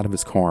comes out of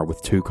his car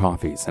with 2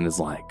 coffees and is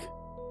like,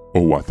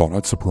 "Oh, I thought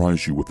I'd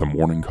surprise you with a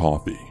morning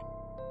coffee."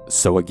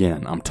 So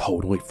again, I'm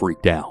totally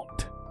freaked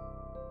out.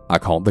 I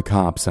called the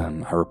cops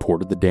and I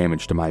reported the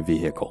damage to my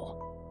vehicle.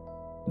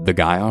 The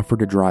guy offered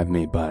to drive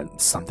me, but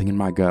something in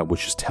my gut was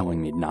just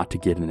telling me not to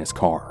get in his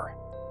car.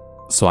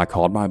 So I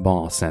called my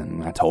boss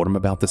and I told him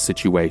about the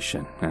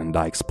situation, and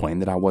I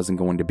explained that I wasn't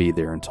going to be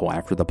there until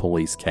after the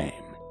police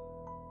came.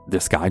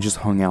 This guy just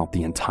hung out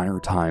the entire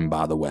time,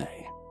 by the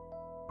way.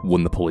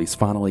 When the police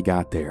finally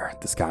got there,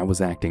 this guy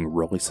was acting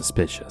really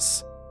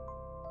suspicious.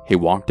 He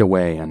walked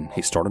away and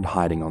he started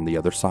hiding on the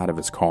other side of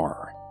his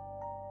car.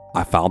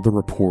 I filed the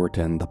report,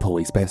 and the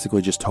police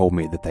basically just told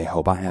me that they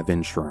hope I have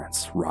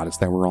insurance right as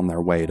they were on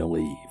their way to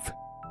leave.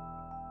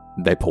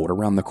 They pulled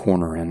around the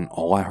corner and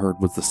all I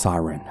heard was the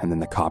siren, and then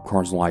the cop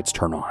car's lights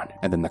turn on,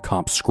 and then the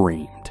cop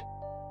screamed,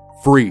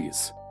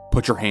 "Freeze!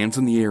 Put your hands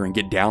in the air and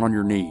get down on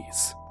your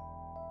knees."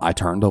 I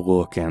turned to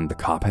look, and the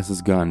cop has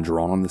his gun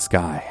drawn on this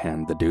guy,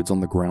 and the dude's on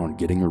the ground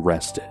getting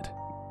arrested.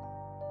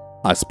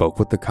 I spoke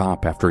with the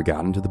cop after he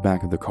got into the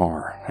back of the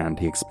car, and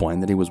he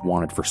explained that he was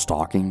wanted for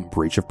stalking,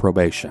 breach of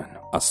probation,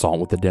 assault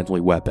with a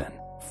deadly weapon,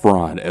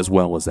 fraud, as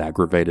well as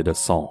aggravated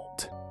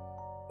assault.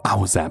 I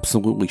was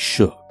absolutely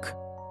shook.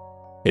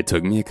 It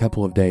took me a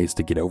couple of days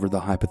to get over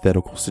the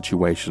hypothetical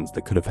situations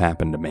that could have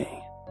happened to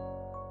me.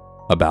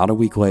 About a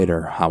week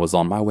later, I was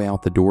on my way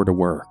out the door to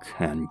work,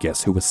 and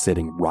guess who was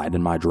sitting right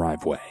in my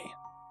driveway?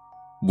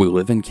 We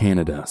live in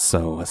Canada,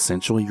 so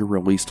essentially you're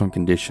released on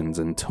conditions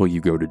until you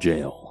go to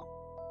jail.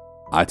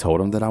 I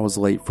told him that I was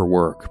late for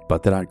work,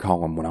 but that I'd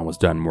call him when I was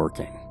done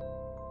working.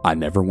 I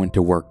never went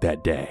to work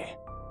that day.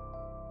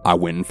 I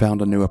went and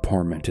found a new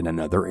apartment in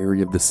another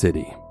area of the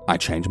city. I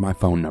changed my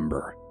phone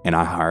number, and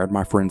I hired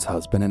my friend's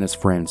husband and his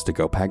friends to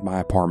go pack my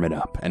apartment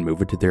up and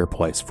move it to their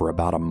place for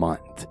about a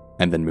month,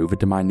 and then move it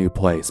to my new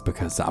place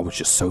because I was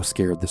just so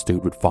scared this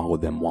dude would follow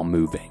them while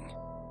moving.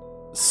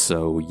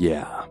 So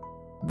yeah,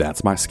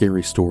 that's my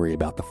scary story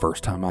about the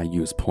first time I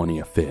used Plenty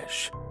of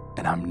Fish,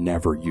 and I'm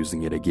never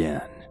using it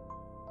again.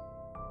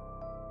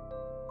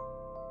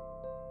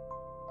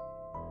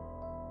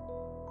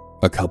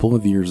 A couple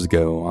of years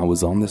ago, I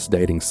was on this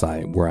dating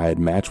site where I had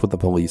matched with a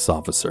police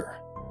officer.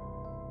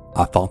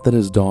 I thought that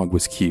his dog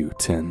was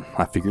cute, and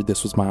I figured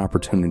this was my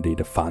opportunity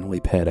to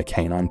finally pet a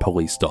canine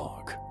police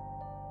dog.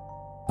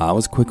 I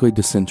was quickly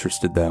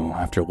disinterested though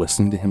after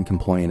listening to him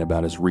complain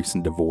about his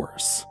recent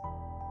divorce.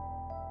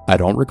 I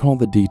don't recall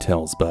the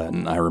details, but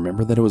I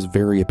remember that it was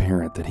very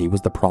apparent that he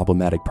was the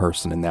problematic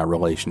person in that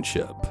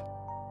relationship.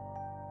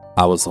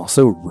 I was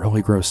also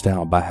really grossed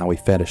out by how he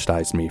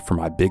fetishized me for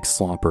my big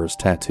sloppers,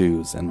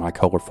 tattoos, and my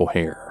colorful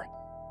hair.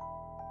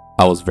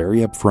 I was very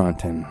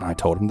upfront, and I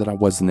told him that I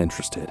wasn't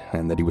interested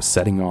and that he was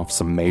setting off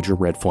some major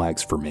red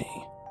flags for me.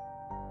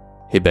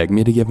 He begged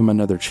me to give him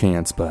another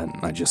chance, but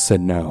I just said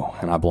no,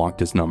 and I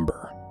blocked his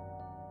number.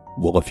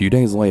 Well, a few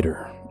days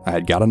later, I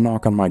had got a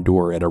knock on my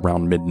door at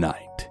around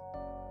midnight.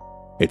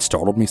 It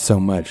startled me so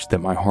much that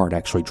my heart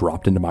actually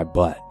dropped into my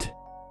butt.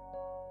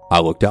 I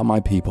looked out my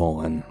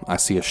peephole and I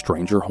see a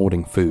stranger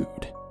holding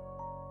food.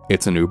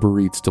 It's an Uber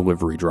Eats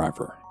delivery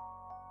driver.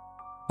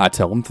 I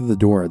tell him through the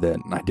door that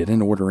I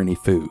didn't order any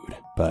food,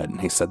 but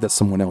he said that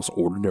someone else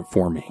ordered it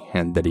for me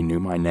and that he knew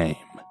my name.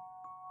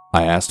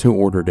 I asked who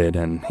ordered it,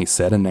 and he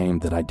said a name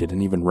that I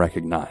didn't even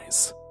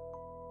recognize.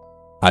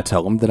 I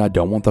tell him that I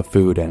don't want the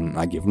food, and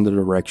I give him the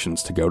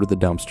directions to go to the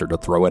dumpster to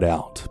throw it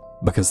out,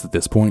 because at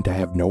this point I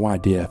have no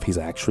idea if he's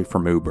actually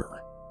from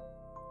Uber.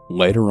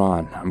 Later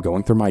on, I'm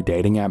going through my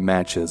dating app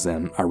matches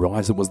and I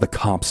realize it was the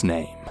cop's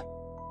name.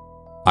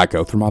 I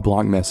go through my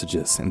blocked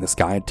messages and this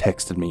guy had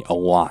texted me a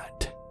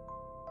lot.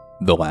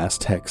 The last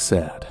text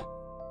said,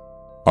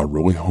 "I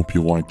really hope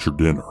you liked your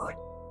dinner."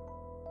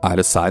 I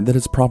decide that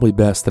it's probably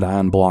best that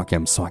I unblock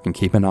him so I can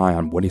keep an eye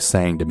on what he's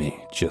saying to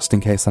me, just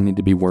in case I need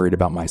to be worried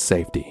about my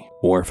safety,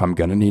 or if I'm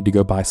gonna need to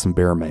go buy some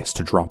bear mace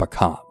to drop a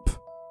cop.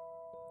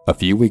 A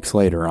few weeks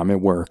later, I'm at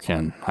work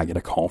and I get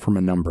a call from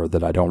a number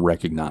that I don't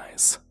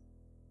recognize.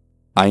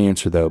 I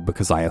answer though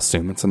because I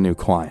assume it's a new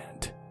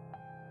client.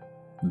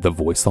 The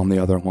voice on the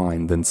other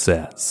line then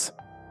says,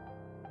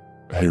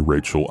 "Hey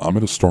Rachel, I'm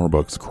at a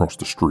Starbucks across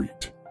the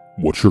street.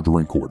 What's your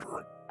drink order?"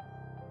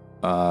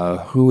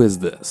 Who is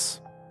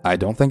this? I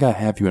don't think I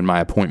have you in my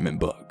appointment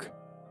book,"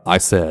 I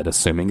said,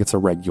 assuming it's a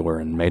regular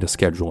and made a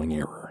scheduling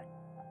error.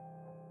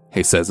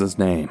 He says his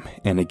name,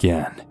 and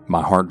again,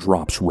 my heart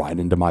drops right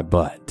into my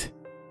butt.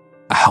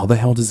 How the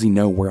hell does he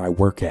know where I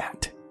work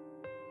at?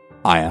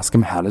 I ask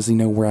him how does he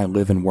know where I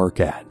live and work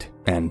at,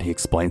 and he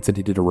explains that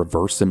he did a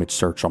reverse image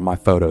search on my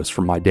photos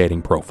from my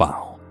dating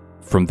profile,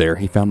 From there,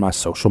 he found my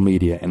social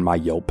media and my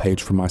Yelp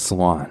page for my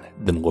salon,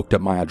 then looked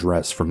up my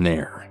address from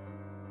there.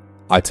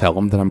 I tell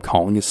him that I'm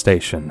calling his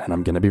station and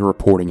I'm going to be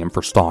reporting him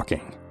for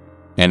stalking.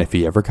 And if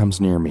he ever comes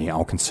near me,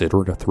 I'll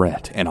consider it a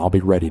threat and I'll be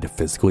ready to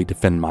physically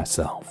defend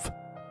myself.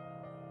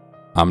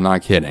 I'm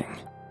not kidding.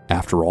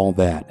 After all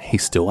that, he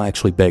still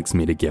actually begs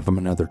me to give him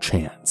another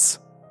chance.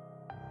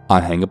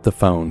 I hang up the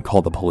phone,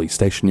 call the police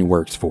station he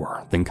works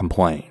for, then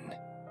complain.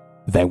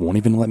 They won't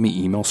even let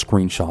me email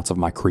screenshots of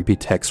my creepy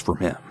texts from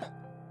him.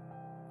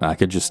 I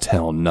could just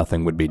tell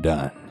nothing would be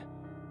done.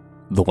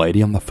 The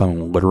lady on the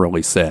phone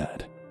literally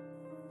said,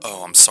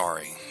 "Oh, I'm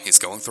sorry. He's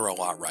going through a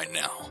lot right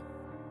now."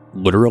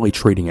 Literally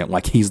treating it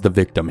like he's the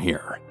victim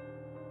here.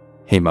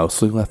 He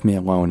mostly left me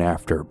alone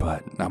after,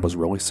 but I was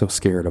really so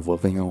scared of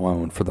living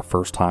alone for the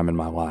first time in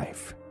my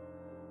life.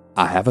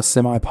 I have a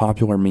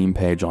semi-popular meme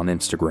page on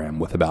Instagram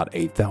with about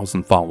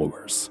 8,000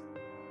 followers.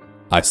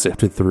 I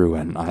sifted through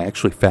and I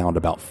actually found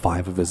about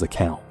 5 of his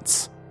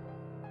accounts.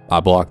 I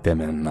blocked them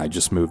and I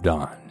just moved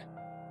on.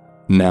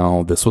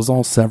 Now, this was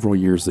all several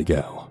years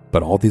ago,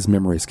 but all these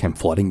memories came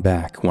flooding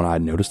back when I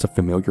noticed a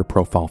familiar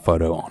profile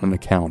photo on an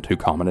account who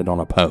commented on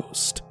a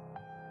post.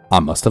 I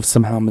must have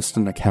somehow missed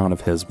an account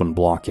of his when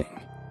blocking.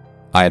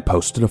 I had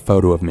posted a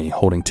photo of me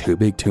holding 2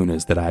 big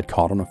tunas that I had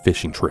caught on a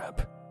fishing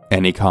trip,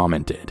 and he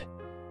commented,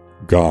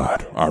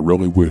 "God, I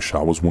really wish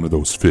I was one of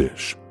those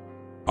fish.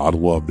 I'd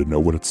love to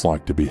know what it's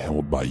like to be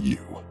held by you."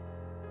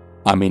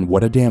 I mean,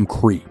 what a damn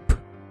creep.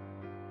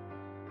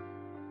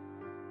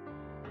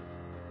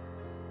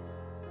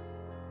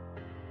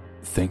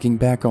 Thinking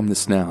back on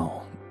this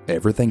now,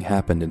 everything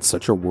happened in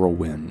such a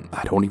whirlwind,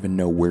 I don't even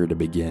know where to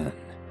begin.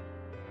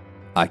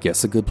 I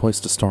guess a good place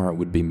to start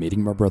would be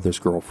meeting my brother's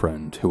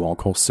girlfriend, who I'll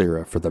call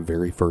Sarah, for the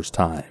very first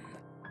time.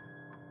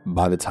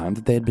 By the time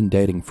that they had been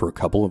dating for a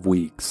couple of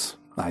weeks,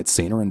 I had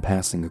seen her in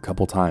passing a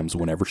couple times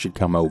whenever she'd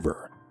come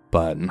over,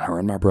 but her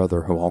and my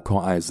brother, who I'll call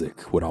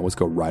Isaac, would always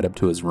go right up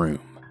to his room,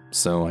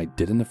 so I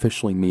didn't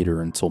officially meet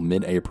her until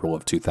mid-April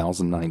of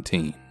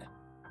 2019.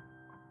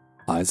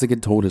 Isaac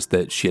had told us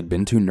that she had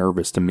been too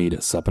nervous to meet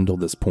us up until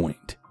this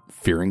point,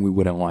 fearing we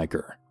wouldn't like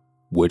her.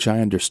 Which I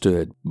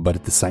understood, but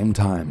at the same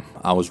time,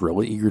 I was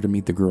really eager to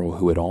meet the girl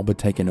who had all but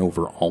taken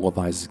over all of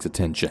Isaac's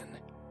attention.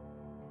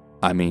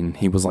 I mean,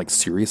 he was like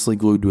seriously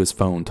glued to his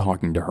phone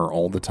talking to her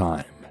all the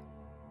time.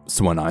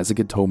 So when Isaac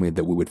had told me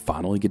that we would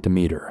finally get to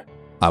meet her,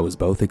 I was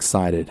both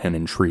excited and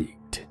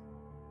intrigued.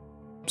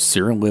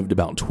 Sarah lived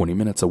about 20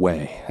 minutes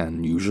away,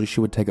 and usually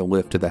she would take a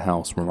lift to the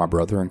house where my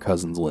brother and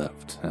cousins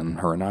lived, and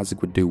her and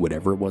Isaac would do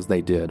whatever it was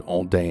they did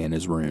all day in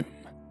his room.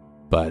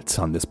 But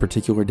on this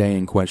particular day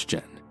in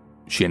question,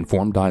 she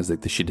informed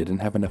Isaac that she didn't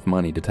have enough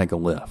money to take a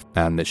lift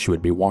and that she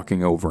would be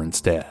walking over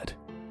instead,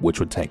 which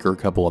would take her a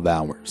couple of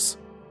hours.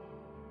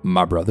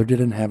 My brother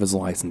didn't have his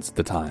license at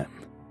the time.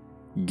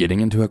 Getting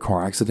into a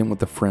car accident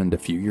with a friend a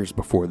few years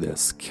before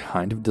this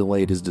kind of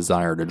delayed his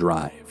desire to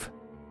drive.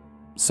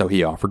 So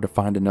he offered to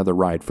find another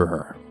ride for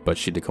her, but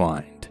she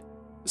declined,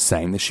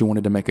 saying that she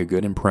wanted to make a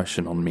good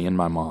impression on me and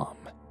my mom.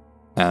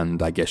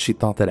 And I guess she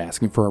thought that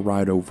asking for a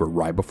ride over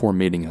right before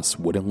meeting us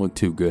wouldn't look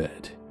too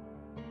good.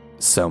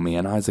 So me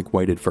and Isaac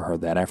waited for her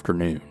that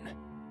afternoon.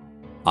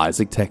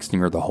 Isaac texting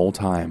her the whole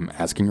time,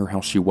 asking her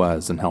how she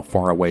was and how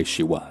far away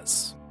she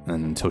was,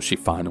 until she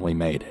finally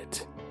made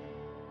it.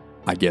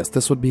 I guess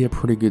this would be a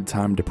pretty good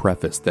time to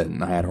preface that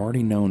I had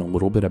already known a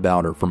little bit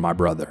about her from my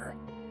brother,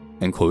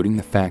 including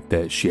the fact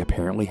that she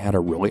apparently had a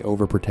really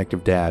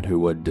overprotective dad who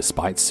would,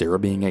 despite Sarah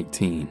being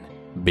 18,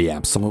 be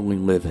absolutely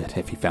livid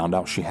if he found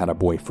out she had a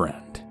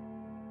boyfriend.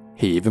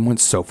 He even went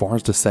so far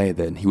as to say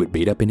that he would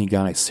beat up any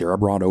guy Sarah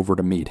brought over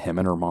to meet him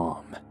and her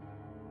mom.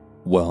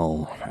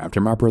 Well, after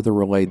my brother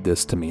relayed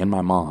this to me and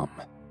my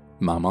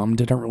mom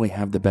didn't really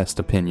have the best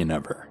opinion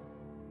of her.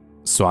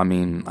 So I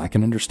mean, I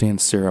can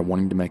understand Sarah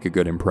wanting to make a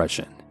good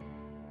impression.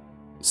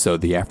 So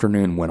the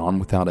afternoon went on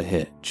without a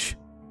hitch.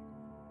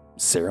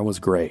 Sarah was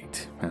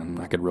great, and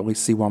I could really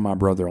see why my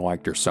brother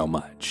liked her so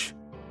much.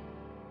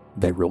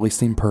 They really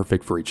seemed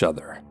perfect for each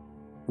other,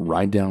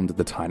 right down to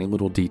the tiny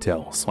little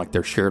details like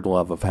their shared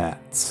love of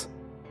hats.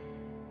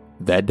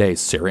 That day,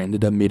 Sarah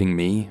ended up meeting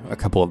me, a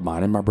couple of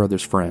mine and my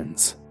brother's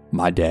friends,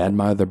 my dad,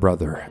 my other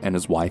brother, and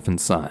his wife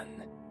and son.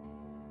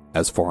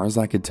 As far as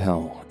I could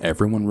tell,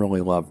 everyone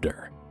really loved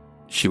her.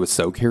 She was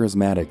so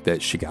charismatic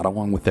that she got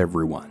along with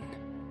everyone.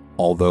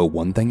 Although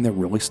one thing that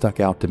really stuck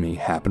out to me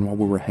happened while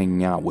we were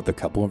hanging out with a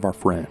couple of our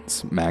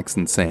friends, Max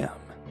and Sam.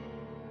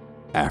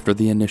 After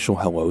the initial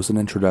hellos and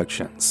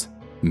introductions,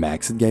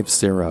 Max had gave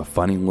Sarah a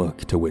funny look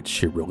to which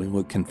she really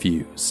looked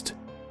confused.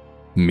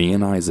 Me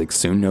and Isaac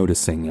soon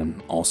noticing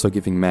and also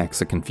giving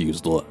Max a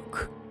confused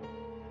look.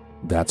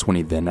 That's when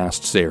he then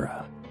asked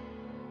Sarah,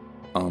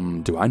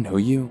 do I know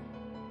you?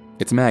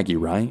 It's Maggie,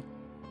 right?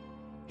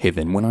 He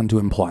then went on to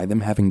imply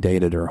them having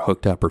dated or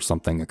hooked up or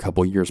something a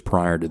couple years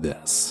prior to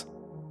this.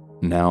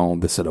 Now,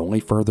 this had only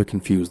further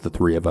confused the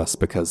three of us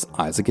because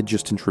Isaac had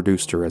just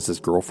introduced her as his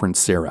girlfriend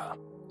Sarah,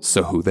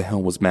 so who the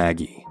hell was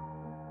Maggie?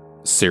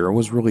 Sarah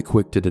was really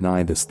quick to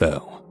deny this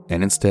though,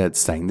 and instead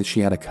saying that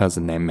she had a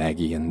cousin named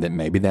Maggie and that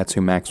maybe that's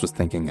who Max was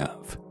thinking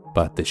of.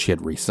 but that she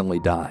had recently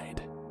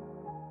died.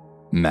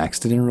 Max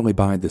didn't really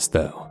buy this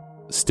though,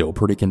 still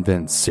pretty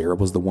convinced Sarah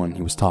was the one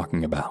he was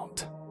talking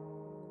about.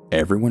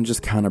 Everyone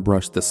just kind of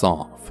brushed this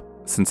off,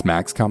 since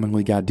Max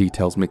commonly got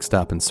details mixed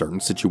up in certain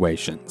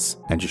situations,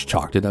 and just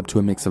chalked it up to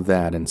a mix of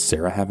that and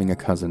Sarah having a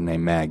cousin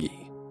named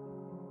Maggie.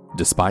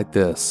 Despite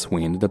this,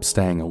 we ended up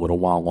staying a little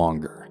while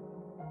longer.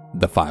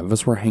 The 5 of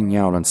us were hanging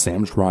out on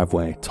Sam's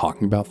driveway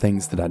talking about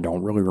things that I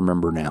don't really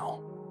remember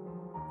now.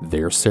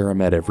 There Sarah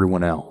met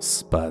everyone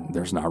else, but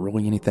there's not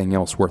really anything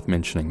else worth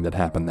mentioning that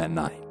happened that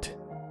night.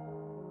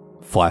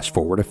 Flash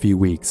forward a few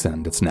weeks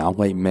and it's now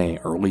late May,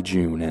 early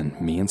June, and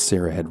me and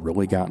Sarah had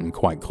really gotten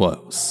quite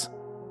close.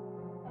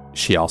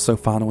 She also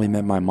finally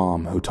met my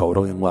mom, who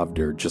totally loved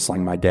her just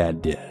like my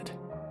dad did.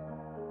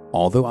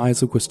 Although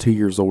Isaac was 2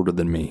 years older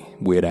than me,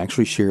 we had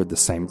actually shared the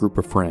same group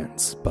of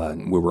friends, but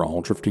we were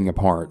all drifting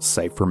apart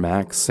save for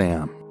Max,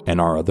 Sam, and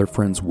our other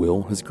friends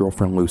Will, his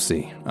girlfriend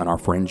Lucy, and our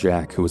friend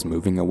Jack, who was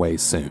moving away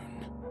soon.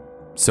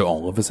 So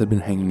all of us had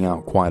been hanging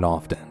out quite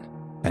often,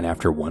 and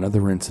after one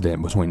other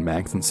incident between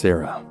Max and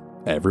Sarah,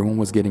 everyone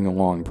was getting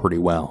along pretty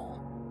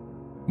well.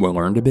 We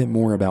learned a bit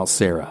more about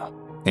Sarah,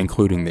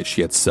 including that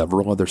she had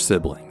several other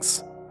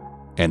siblings,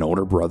 an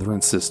older brother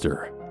and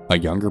sister, a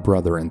younger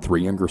brother and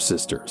 3 younger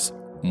sisters,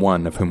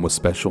 one of whom was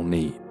special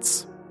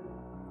needs.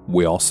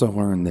 We also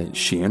learned that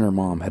she and her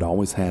mom had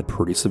always had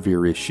pretty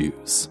severe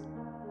issues.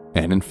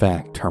 And in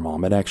fact, her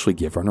mom had actually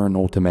given her an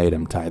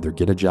ultimatum to either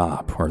get a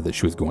job or that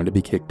she was going to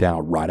be kicked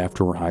out right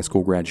after her high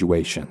school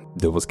graduation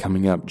that was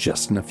coming up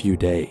just in a few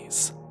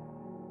days.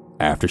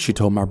 After she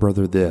told my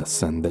brother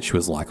this and that she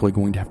was likely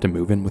going to have to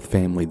move in with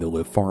family that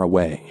lived far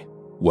away,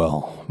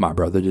 well, my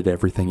brother did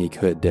everything he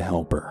could to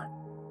help her.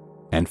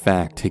 In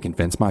fact, he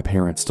convinced my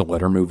parents to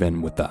let her move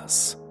in with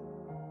us.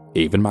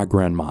 Even my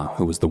grandma,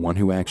 who was the one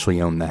who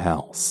actually owned the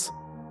house.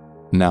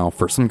 Now,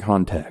 for some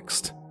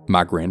context,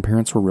 my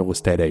grandparents were real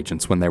estate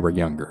agents when they were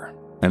younger,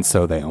 and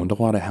so they owned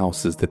a lot of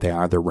houses that they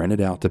either rented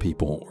out to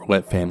people or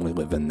let family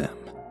live in them.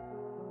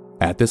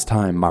 At this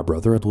time, my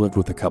brother had lived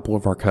with a couple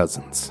of our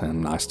cousins,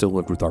 and I still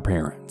lived with our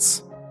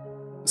parents.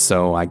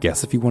 So I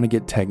guess if you want to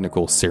get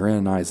technical, Sarah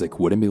and Isaac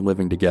wouldn't be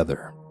living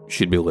together.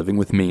 She'd be living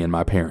with me and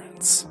my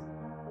parents.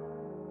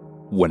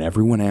 When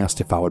everyone asked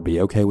if I would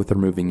be okay with her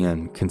moving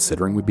in,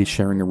 considering we'd be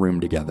sharing a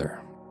room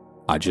together,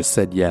 I just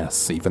said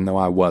yes, even though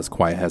I was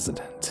quite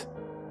hesitant.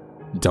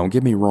 Don't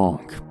get me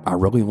wrong, I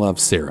really love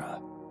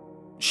Sarah.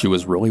 She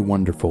was really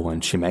wonderful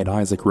and she made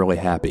Isaac really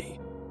happy.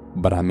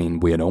 But I mean,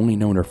 we had only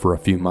known her for a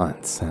few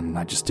months and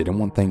I just didn't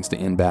want things to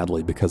end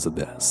badly because of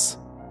this.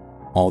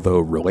 Although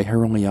really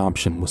her only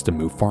option was to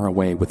move far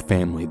away with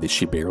family that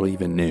she barely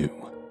even knew,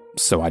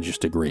 so I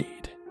just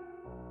agreed.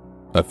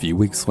 A few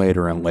weeks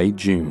later in late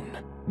June,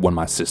 when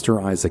my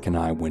sister Isaac and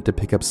I went to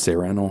pick up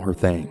Sarah and all her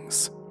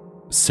things,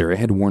 Sarah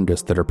had warned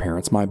us that her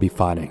parents might be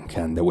fighting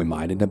and that we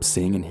might end up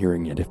seeing and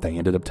hearing it if they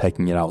ended up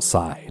taking it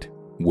outside,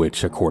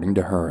 which according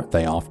to her,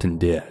 they often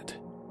did.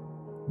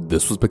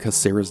 This was because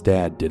Sarah's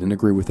dad didn't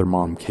agree with her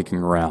mom kicking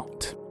her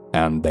out,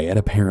 and they had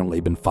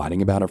apparently been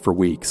fighting about it for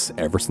weeks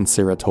ever since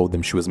Sarah told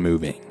them she was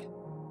moving.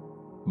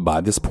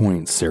 By this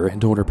point, Sarah had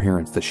told her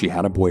parents that she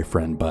had a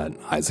boyfriend, but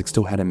Isaac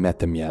still hadn't met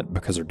them yet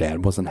because her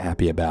dad wasn't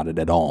happy about it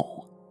at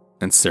all.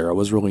 And Sarah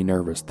was really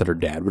nervous that her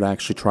dad would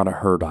actually try to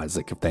hurt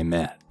Isaac if they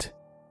met.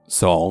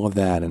 So all of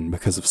that, and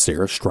because of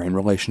Sarah's strained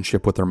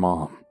relationship with her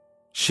mom,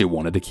 she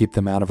wanted to keep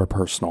them out of her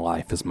personal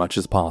life as much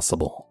as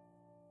possible.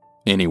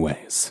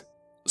 Anyways,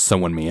 so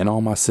when me and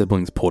all my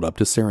siblings pulled up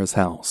to Sarah's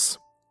house,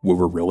 we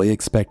were really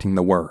expecting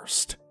the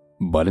worst,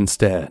 but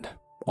instead,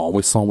 all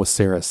we saw was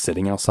Sarah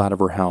sitting outside of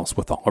her house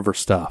with all of her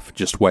stuff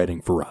just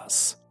waiting for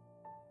us.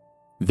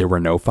 There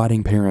were no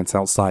fighting parents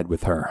outside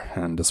with her,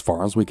 and as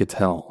far as we could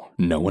tell,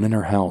 no one in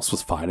her house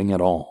was fighting at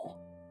all.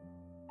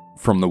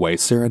 From the way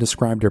Sarah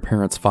described her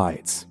parents'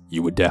 fights,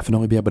 you would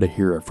definitely be able to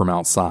hear it from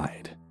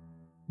outside.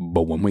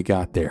 But when we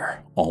got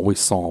there, all we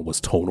saw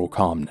was total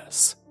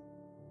calmness.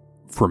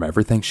 From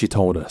everything she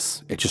told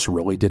us, it just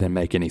really didn't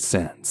make any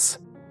sense.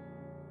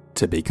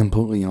 To be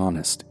completely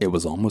honest, it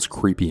was almost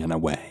creepy in a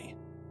way,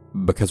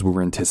 because we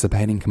were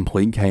anticipating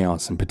complete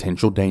chaos and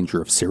potential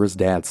danger if Sarah's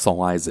dad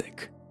saw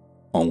Isaac,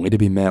 only to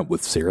be met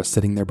with Sarah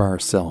sitting there by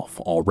herself,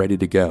 all ready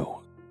to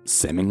go,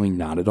 seemingly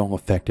not at all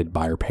affected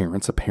by her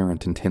parents'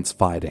 apparent intense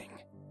fighting.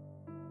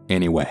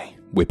 Anyway,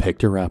 we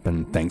picked her up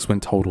and things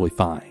went totally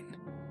fine.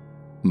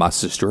 My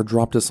sister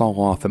dropped us all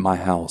off at my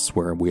house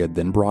where we had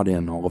then brought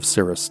in all of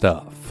Sarah's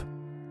stuff.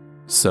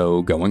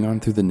 So going on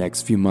through the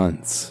next few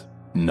months,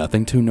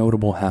 nothing too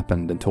notable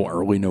happened until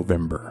early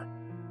November.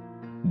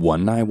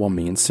 One night while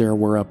me and Sarah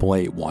were up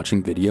late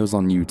watching videos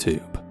on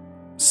YouTube,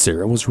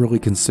 Sarah was really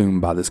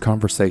consumed by this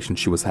conversation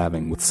she was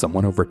having with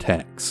someone over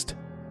text.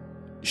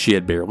 She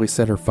had barely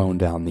set her phone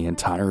down the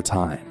entire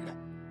time.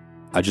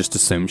 I just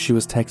assumed she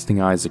was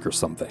texting Isaac or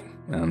something,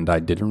 and I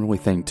didn't really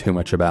think too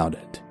much about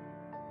it.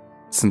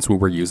 Since we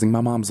were using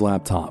my mom's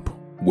laptop,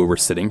 we were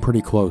sitting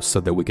pretty close so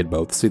that we could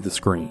both see the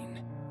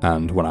screen,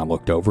 and when I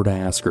looked over to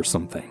ask her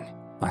something,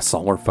 I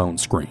saw her phone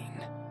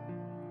screen.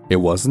 It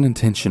wasn't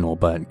intentional,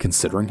 but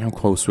considering how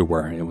close we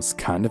were, it was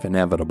kind of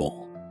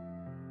inevitable.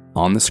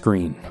 On the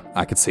screen,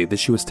 I could see that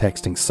she was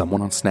texting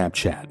someone on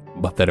Snapchat,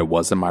 but that it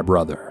wasn't my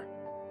brother.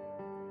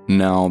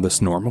 Now,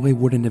 this normally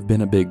wouldn't have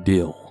been a big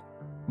deal,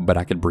 but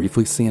I could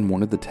briefly see in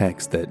one of the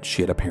texts that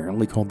she had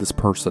apparently called this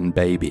person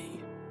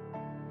baby.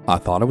 I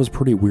thought it was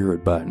pretty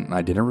weird, but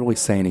I didn't really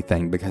say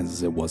anything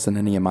because it wasn't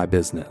any of my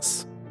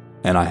business.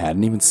 And I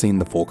hadn't even seen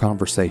the full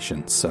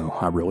conversation, so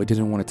I really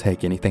didn't want to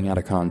take anything out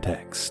of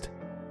context.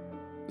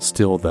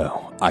 Still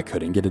though, I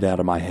couldn't get it out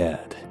of my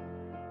head.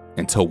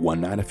 Until one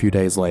night a few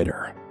days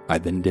later, I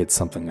then did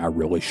something I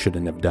really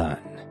shouldn't have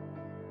done.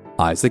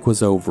 Isaac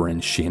was over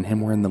and she and him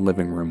were in the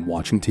living room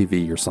watching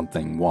TV or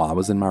something while I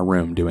was in my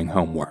room doing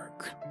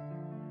homework.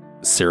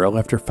 Sarah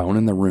left her phone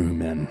in the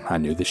room and I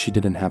knew that she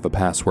didn't have a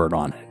password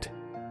on it.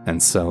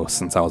 And so,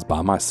 since I was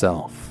by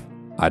myself,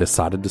 I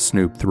decided to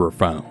snoop through her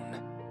phone.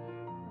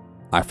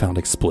 I found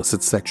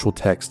explicit sexual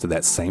text to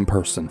that same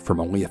person from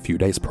only a few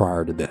days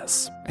prior to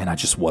this, and I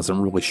just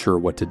wasn't really sure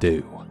what to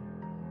do.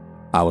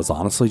 I was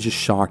honestly just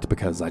shocked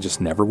because I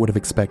just never would have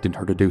expected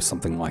her to do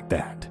something like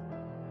that.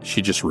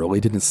 She just really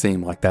didn't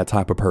seem like that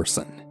type of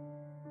person.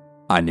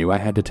 I knew I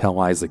had to tell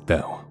Isaac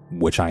though,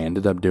 which I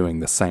ended up doing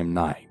the same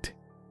night.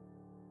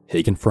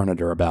 He confronted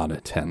her about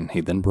it, and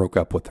he then broke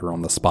up with her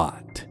on the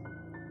spot.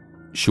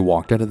 She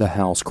walked out of the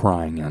house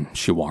crying, and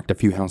she walked a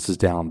few houses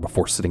down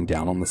before sitting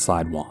down on the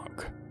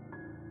sidewalk.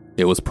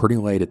 It was pretty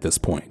late at this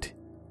point.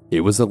 It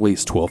was at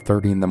least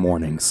 12:30 in the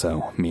morning,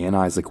 so me and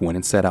Isaac went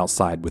and sat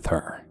outside with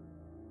her.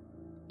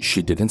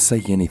 She didn't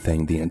say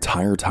anything the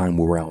entire time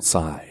we were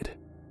outside,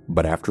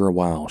 but after a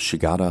while she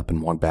got up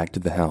and walked back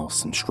to the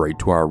house and straight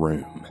to our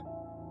room.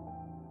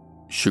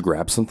 She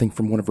grabbed something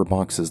from one of her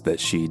boxes that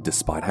she,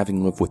 despite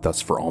having lived with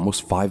us for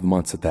almost 5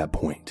 months at that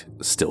point,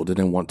 still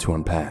didn't want to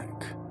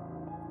unpack.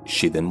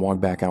 She then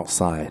walked back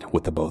outside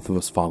with the both of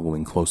us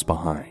following close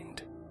behind.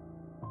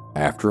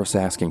 After us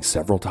asking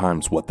several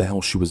times what the hell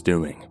she was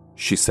doing,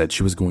 she said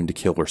she was going to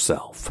kill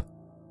herself.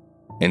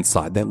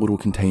 Inside that little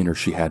container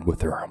she had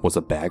with her was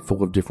a bag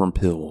full of different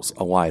pills,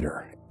 a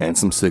lighter, and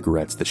some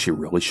cigarettes that she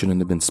really shouldn't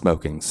have been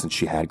smoking since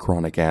she had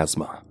chronic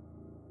asthma.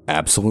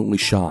 Absolutely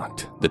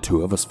shocked, the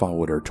two of us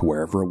followed her to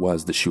wherever it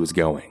was that she was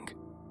going,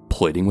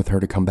 pleading with her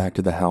to come back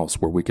to the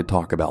house where we could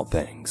talk about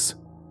things.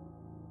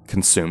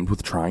 Consumed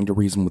with trying to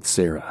reason with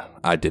Sarah,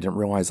 I didn't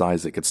realize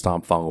Isaac had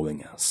stopped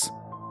following us.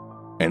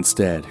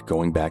 Instead,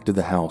 going back to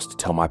the house to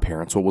tell my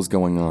parents what was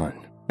going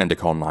on and to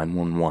call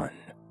 911.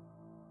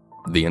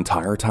 The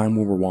entire time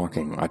we were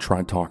walking, I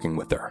tried talking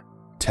with her,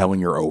 telling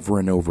her over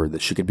and over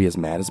that she could be as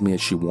mad as me as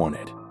she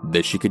wanted,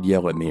 that she could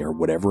yell at me or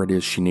whatever it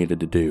is she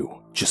needed to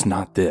do, just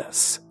not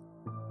this.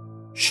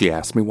 She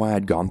asked me why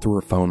I'd gone through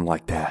her phone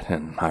like that,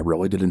 and I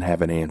really didn't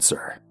have an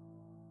answer.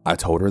 I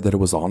told her that it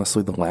was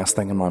honestly the last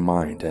thing on my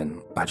mind,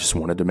 and I just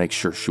wanted to make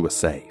sure she was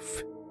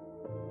safe.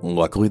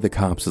 Luckily, the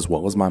cops as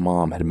well as my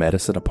mom had met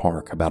us at a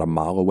park about a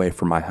mile away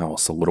from my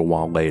house a little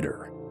while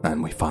later,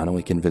 and we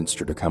finally convinced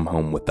her to come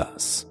home with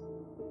us.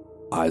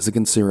 Isaac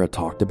and Sarah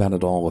talked about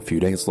it all a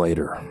few days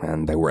later,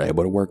 and they were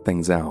able to work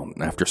things out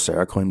after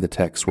Sarah claimed the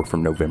texts were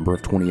from November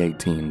of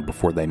 2018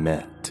 before they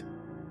met.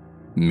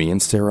 Me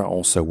and Sarah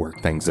also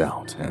worked things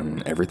out,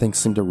 and everything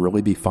seemed to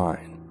really be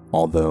fine,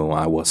 although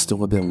I was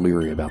still a bit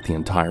leery about the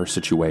entire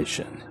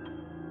situation.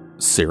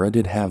 Sarah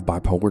did have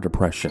bipolar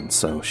depression,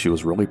 so she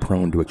was really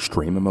prone to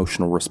extreme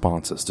emotional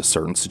responses to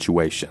certain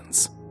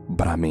situations.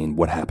 But I mean,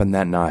 what happened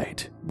that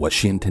night, what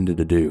she intended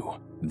to do,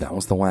 that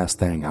was the last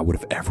thing I would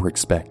have ever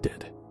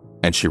expected.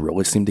 And she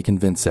really seemed to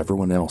convince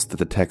everyone else that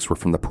the texts were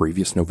from the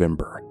previous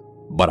November.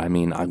 But I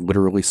mean, I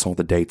literally saw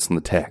the dates on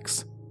the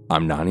texts.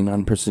 I'm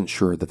 99%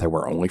 sure that they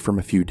were only from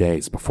a few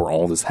days before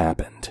all this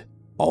happened.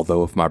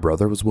 Although if my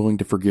brother was willing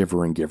to forgive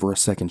her and give her a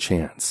second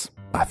chance,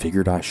 I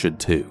figured I should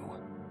too.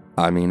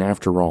 I mean,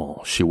 after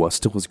all, she was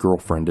still his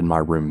girlfriend and my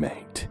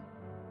roommate.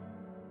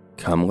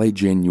 Come late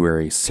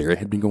January, Sarah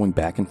had been going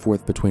back and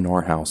forth between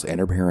our house and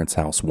her parents'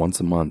 house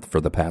once a month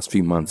for the past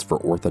few months for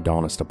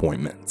orthodontist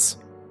appointments.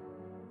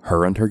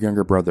 Her and her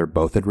younger brother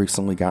both had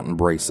recently gotten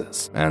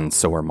braces, and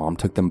so her mom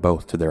took them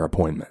both to their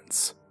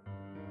appointments.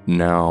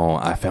 Now,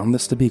 I found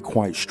this to be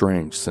quite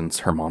strange since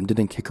her mom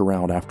didn't kick her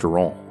out after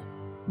all.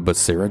 But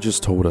Sarah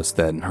just told us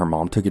that her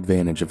mom took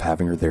advantage of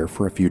having her there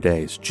for a few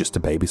days just to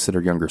babysit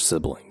her younger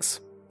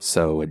siblings.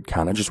 So it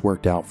kinda just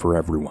worked out for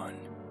everyone.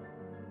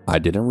 I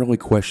didn't really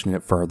question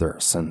it further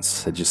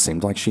since it just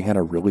seemed like she had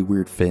a really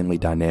weird family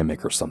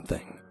dynamic or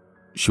something.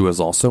 She was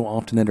also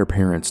often at her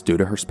parents' due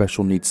to her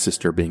special needs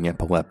sister being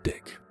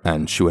epileptic,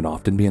 and she would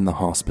often be in the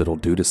hospital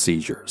due to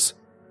seizures.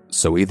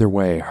 So either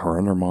way, her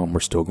and her mom were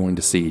still going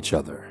to see each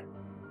other.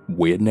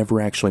 We had never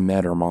actually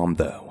met her mom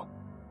though.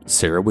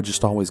 Sarah would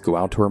just always go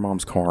out to her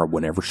mom's car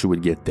whenever she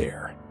would get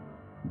there.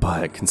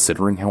 But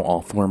considering how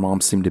awful her mom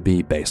seemed to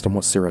be based on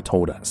what Sarah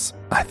told us,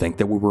 I think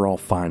that we were all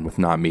fine with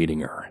not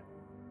meeting her.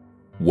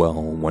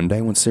 Well, one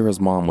day when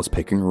Sarah's mom was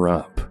picking her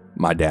up,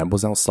 my dad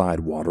was outside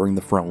watering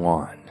the front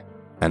lawn.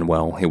 And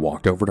well, he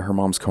walked over to her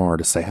mom's car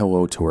to say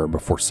hello to her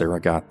before Sarah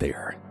got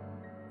there.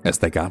 As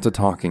they got to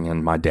talking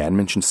and my dad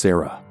mentioned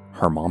Sarah,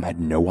 her mom had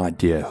no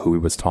idea who he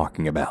was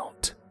talking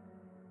about.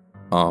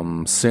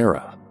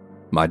 Sarah,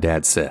 my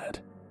dad said.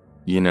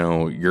 You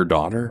know, your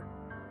daughter?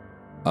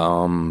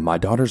 My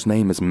daughter's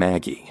name is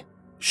Maggie,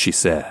 she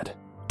said,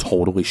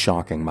 totally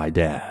shocking my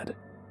dad.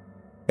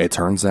 It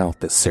turns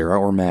out that Sarah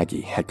or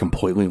Maggie had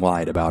completely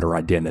lied about her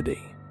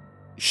identity.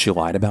 She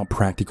lied about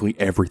practically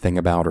everything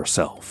about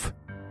herself.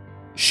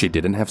 She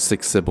didn't have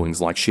 6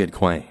 siblings like she had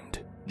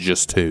claimed,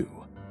 just 2.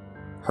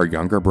 Her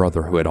younger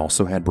brother who had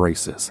also had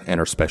braces and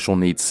her special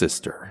needs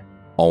sister,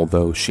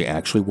 although she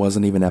actually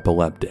wasn't even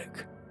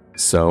epileptic.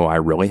 So I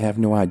really have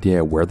no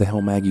idea where the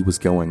hell Maggie was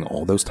going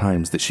all those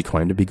times that she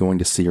claimed to be going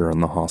to see her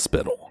in the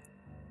hospital.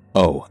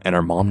 Oh, and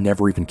her mom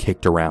never even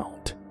kicked her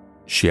out.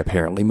 She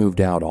apparently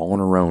moved out all on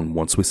her own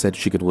once we said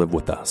she could live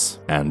with us,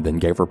 and then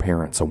gave her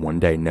parents a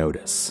 1-day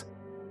notice.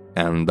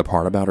 And the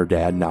part about her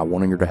dad not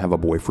wanting her to have a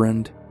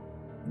boyfriend?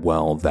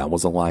 Well, that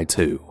was a lie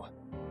too.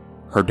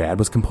 Her dad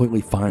was completely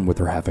fine with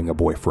her having a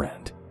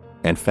boyfriend.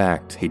 In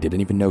fact, he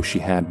didn't even know she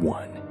had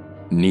one.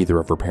 Neither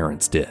of her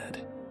parents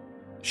did.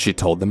 She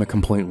told them a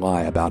complete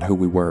lie about who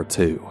we were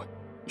too.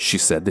 She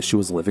said that she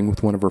was living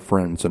with one of her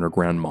friends and her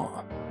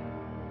grandma.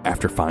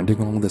 After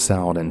finding all this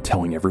out and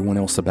telling everyone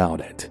else about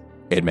it,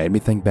 it made me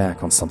think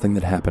back on something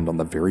that happened on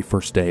the very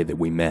first day that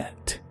we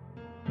met.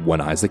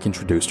 When Isaac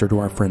introduced her to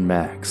our friend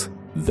Max,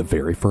 the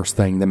very first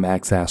thing that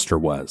Max asked her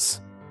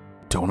was,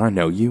 "Don't I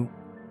know you?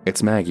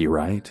 It's Maggie,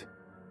 right?"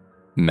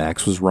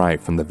 Max was right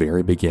from the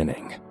very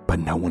beginning, but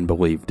no one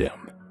believed him.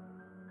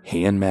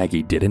 He and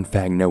Maggie did in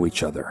fact know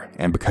each other,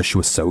 and because she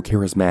was so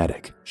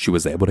charismatic, she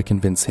was able to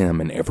convince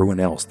him and everyone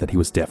else that he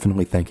was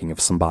definitely thinking of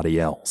somebody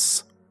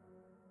else.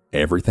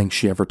 Everything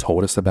she ever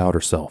told us about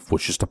herself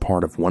was just a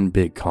part of one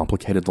big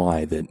complicated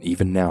lie that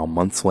even now,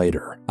 months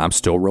later, I'm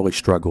still really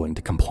struggling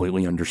to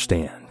completely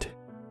understand.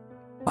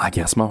 I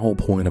guess my whole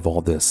point of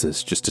all this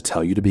is just to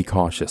tell you to be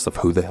cautious of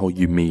who the hell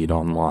you meet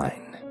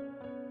online.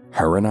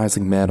 Her and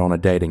Isaac met on a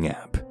dating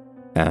app,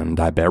 and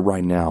I bet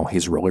right now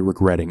he's really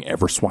regretting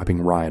ever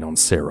swiping right on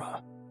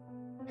Sarah.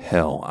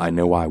 Hell, I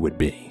know I would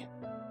be.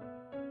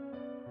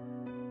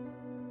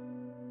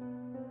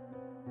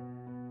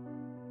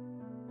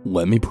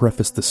 Let me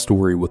preface the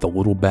story with a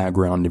little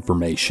background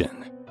information.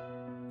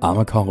 I'm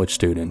a college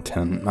student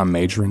and I'm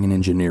majoring in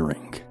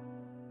engineering.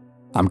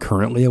 I'm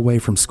currently away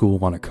from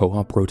school on a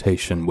co-op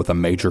rotation with a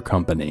major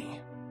company.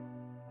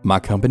 My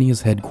company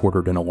is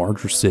headquartered in a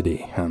larger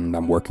city and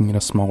I'm working in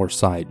a smaller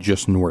site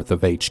just north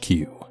of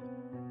HQ.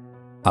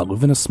 I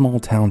live in a small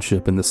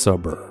township in the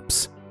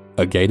suburbs,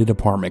 a gated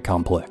apartment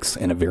complex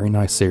in a very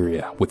nice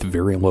area with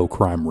very low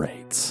crime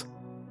rates.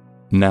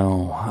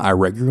 Now, I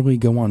regularly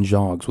go on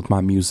jogs with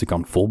my music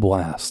on full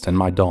blast and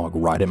my dog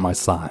right at my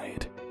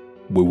side.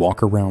 We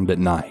walk around at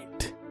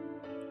night.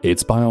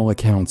 It's by all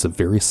accounts a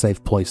very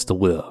safe place to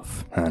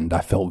live, and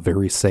I felt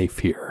very safe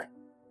here.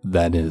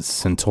 That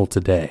is, until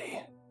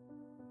today.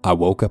 I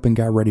woke up and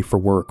got ready for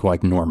work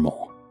like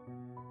normal.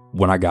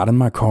 When I got in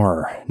my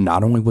car,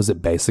 not only was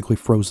it basically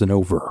frozen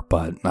over,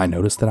 but I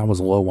noticed that I was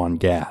low on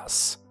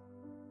gas.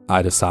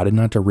 I decided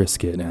not to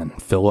risk it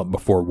and fill up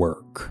before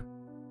work.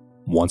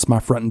 Once my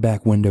front and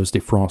back windows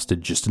defrosted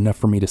just enough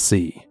for me to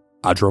see,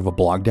 I drove a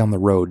block down the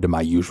road to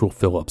my usual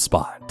fill-up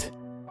spot.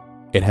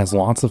 It has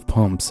lots of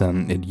pumps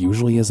and it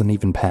usually isn't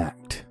even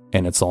packed,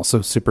 and it's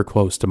also super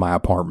close to my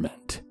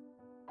apartment.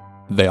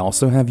 They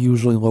also have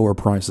usually lower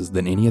prices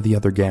than any of the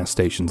other gas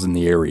stations in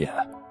the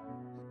area.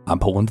 I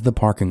pull into the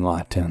parking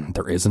lot and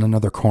there isn't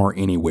another car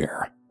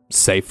anywhere,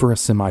 save for a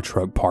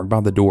semi-truck parked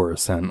by the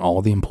doors and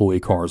all the employee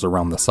cars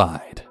around the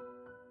side.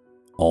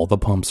 All the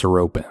pumps are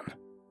open.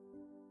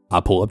 I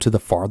pull up to the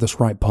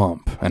farthest right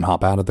pump and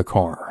hop out of the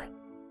car.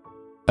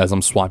 As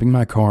I'm swiping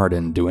my card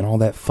and doing all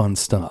that fun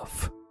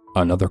stuff,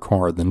 another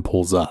car then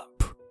pulls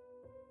up.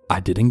 I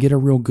didn't get a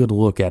real good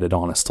look at it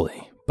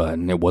honestly, but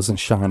it wasn't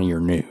shiny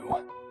or new.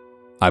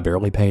 I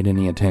barely paid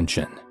any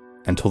attention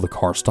until the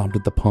car stopped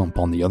at the pump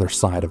on the other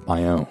side of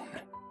my own.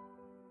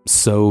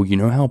 So, you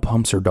know how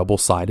pumps are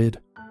double-sided?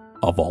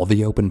 Of all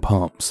the open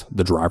pumps,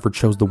 the driver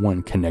chose the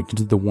one connected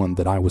to the one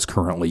that I was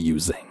currently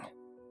using.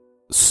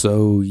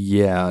 So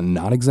yeah,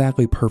 not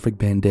exactly perfect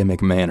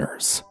pandemic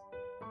manners.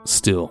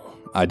 Still,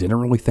 I didn't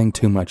really think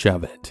too much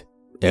of it,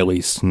 at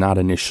least not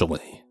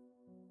initially.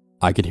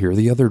 I could hear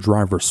the other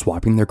drivers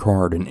swiping their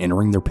card and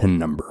entering their PIN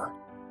number.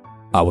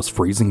 I was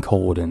freezing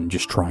cold and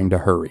just trying to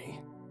hurry.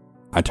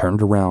 I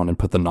turned around and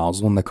put the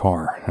nozzle in the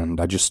car, and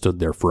I just stood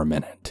there for a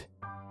minute.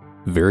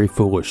 Very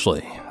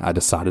foolishly, I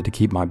decided to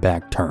keep my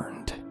back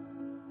turned.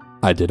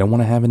 I didn't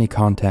want to have any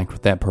contact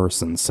with that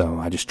person, so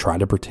I just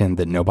tried to pretend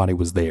that nobody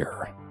was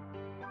there.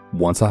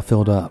 Once I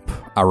filled up,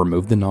 I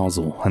removed the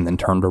nozzle and then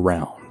turned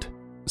around,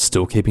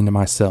 still keeping to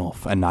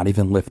myself and not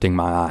even lifting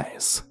my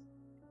eyes.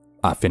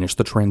 I finished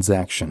the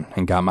transaction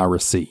and got my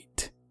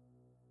receipt.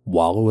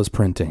 While it was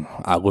printing,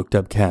 I looked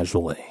up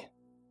casually.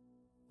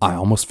 I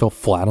almost fell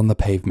flat on the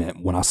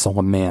pavement when I saw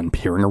a man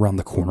peering around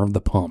the corner of the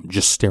pump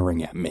just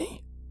staring at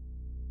me.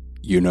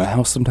 You know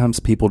how sometimes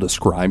people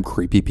describe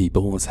creepy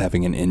people as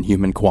having an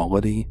inhuman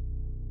quality?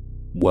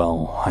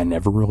 Well, I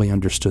never really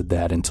understood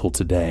that until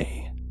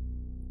today.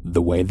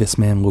 The way this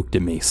man looked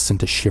at me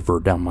sent a shiver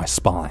down my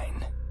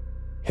spine.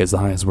 His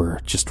eyes were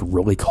just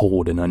really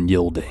cold and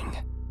unyielding.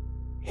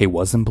 He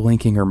wasn't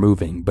blinking or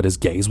moving, but his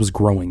gaze was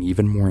growing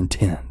even more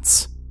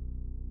intense.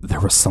 There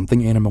was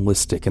something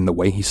animalistic in the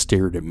way he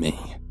stared at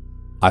me.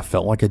 I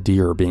felt like a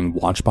deer being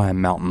watched by a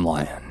mountain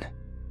lion.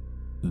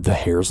 The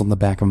hairs on the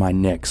back of my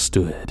neck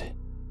stood.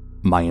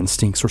 My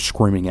instincts were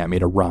screaming at me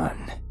to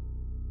run.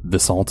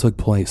 This all took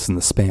place in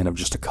the span of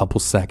just a couple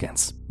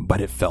seconds,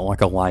 but it felt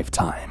like a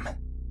lifetime.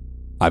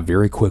 I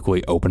very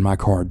quickly opened my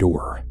car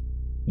door.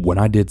 When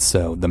I did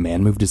so, the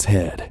man moved his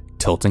head,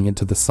 tilting it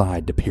to the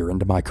side to peer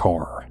into my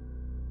car.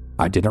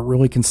 I didn't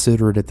really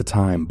consider it at the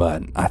time,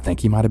 but I think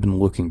he might have been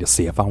looking to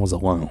see if I was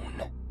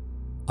alone.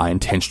 I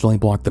intentionally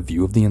blocked the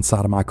view of the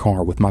inside of my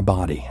car with my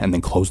body and then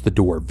closed the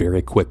door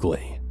very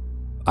quickly.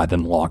 I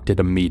then locked it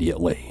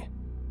immediately.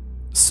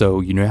 So,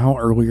 you know how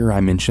earlier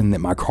I mentioned that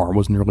my car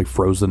was nearly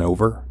frozen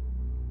over?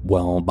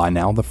 Well, by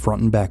now the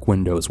front and back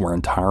windows were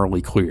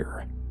entirely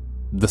clear.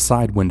 The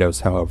side windows,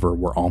 however,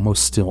 were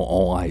almost still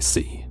all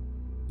icy.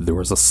 There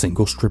was a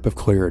single strip of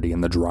clarity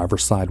in the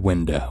driver's side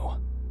window,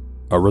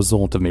 a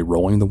result of me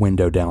rolling the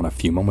window down a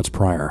few moments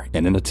prior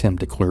in an attempt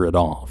to clear it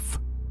off.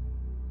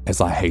 As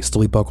I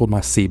hastily buckled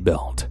my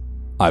seatbelt,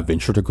 I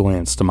ventured a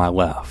glance to my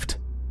left.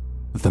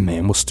 The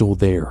man was still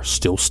there,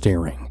 still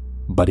staring,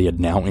 but he had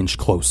now inched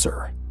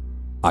closer.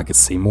 I could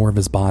see more of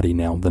his body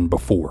now than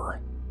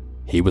before.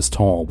 He was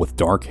tall with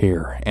dark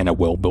hair and a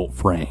well-built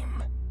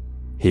frame.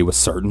 He was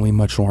certainly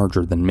much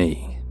larger than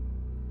me.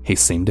 He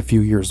seemed a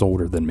few years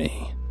older than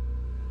me.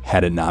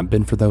 Had it not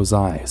been for those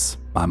eyes,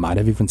 I might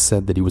have even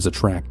said that he was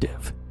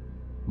attractive.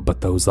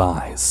 But those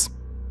eyes,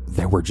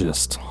 they were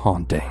just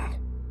haunting.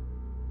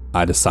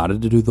 I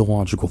decided to do the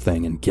logical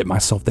thing and get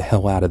myself the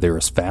hell out of there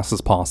as fast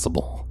as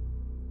possible.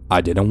 I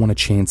didn't want a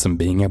chance in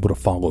being able to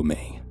follow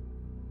me.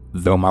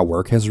 Though my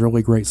work has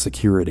really great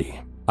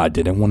security, I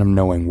didn't want him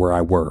knowing where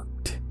I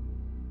worked.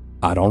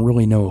 I don't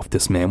really know if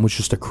this man was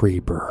just a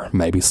creep or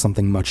maybe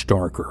something much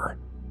darker,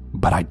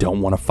 but I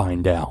don't want to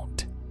find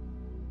out.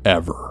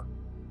 Ever.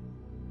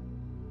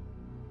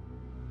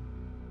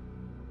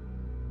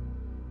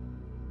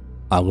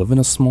 I live in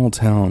a small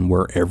town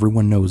where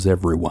everyone knows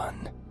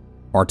everyone.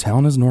 Our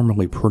town is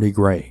normally pretty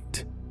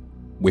great.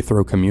 We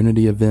throw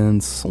community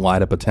events,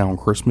 light up a town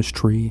Christmas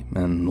tree,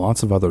 and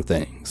lots of other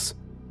things.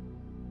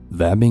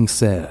 That being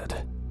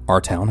said,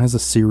 our town has a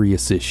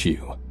serious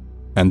issue,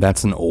 and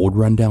that's an old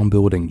rundown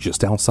building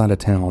just outside of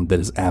town that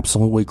is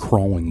absolutely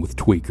crawling with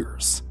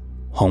tweakers.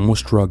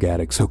 Homeless drug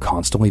addicts who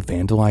constantly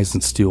vandalize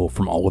and steal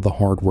from all of the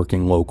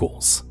hardworking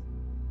locals.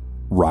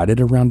 Right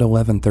at around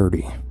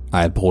 11:30,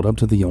 I had pulled up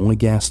to the only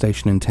gas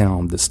station in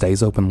town that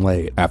stays open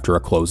late after a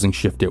closing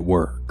shift at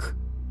work.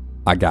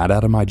 I got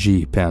out of my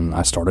Jeep and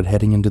I started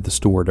heading into the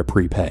store to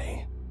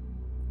prepay.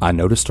 I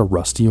noticed a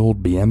rusty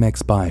old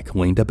BMX bike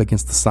leaned up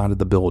against the side of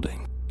the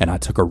building, and I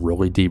took a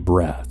really deep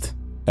breath,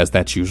 as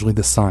that's usually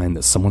the sign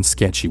that someone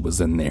sketchy was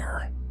in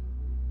there.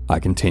 I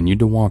continued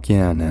to walk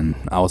in, and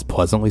I was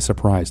pleasantly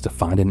surprised to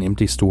find an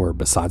empty store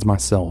besides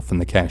myself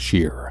and the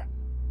cashier.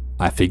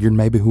 I figured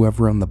maybe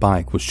whoever owned the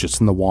bike was just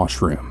in the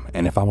washroom,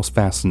 and if I was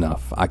fast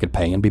enough, I could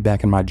pay and be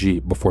back in my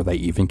Jeep before they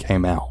even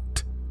came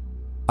out.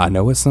 I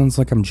know it sounds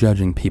like I'm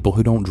judging people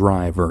who don't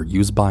drive or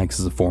use bikes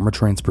as a form of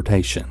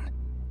transportation,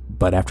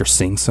 but after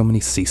seeing so many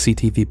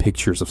CCTV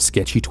pictures of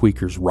sketchy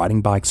tweakers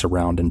riding bikes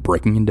around and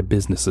breaking into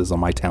businesses on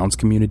my town's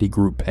community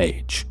group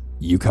page,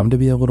 you come to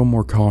be a little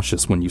more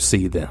cautious when you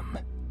see them.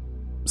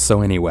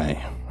 So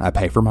anyway, I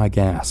pay for my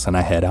gas and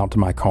I head out to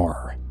my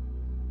car.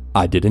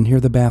 I didn't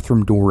hear the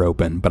bathroom door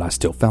open, but I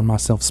still found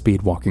myself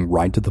speed walking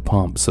right to the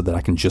pump so that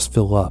I can just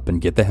fill up and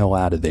get the hell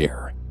out of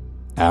there.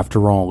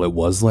 After all, it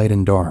was late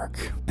and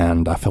dark,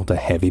 and I felt a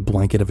heavy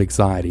blanket of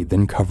anxiety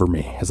then cover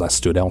me as I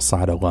stood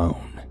outside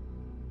alone.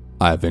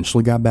 I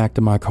eventually got back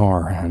to my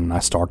car and I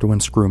start to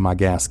unscrew my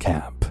gas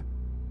cap.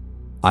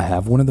 I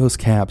have one of those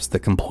caps that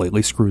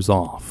completely screws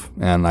off,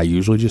 and I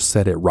usually just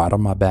set it right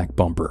on my back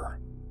bumper.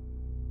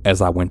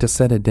 As I went to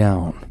set it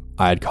down,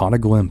 I had caught a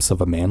glimpse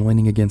of a man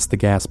leaning against the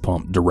gas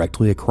pump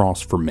directly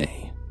across from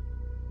me.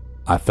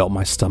 I felt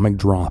my stomach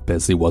drop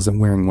as he wasn't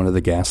wearing one of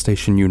the gas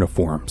station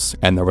uniforms,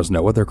 and there was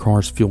no other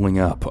cars fueling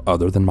up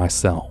other than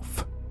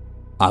myself.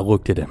 I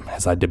looked at him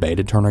as I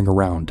debated turning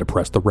around to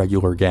press the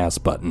regular gas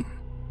button.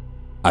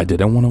 I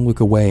didn't want to look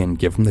away and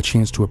give him the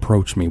chance to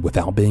approach me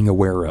without being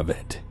aware of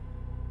it.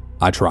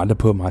 I tried to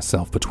put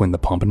myself between the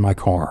pump and my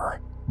car,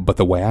 but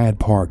the way I had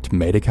parked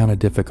made it kind of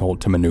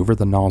difficult to maneuver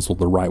the nozzle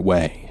the right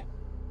way.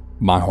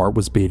 My heart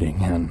was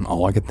beating, and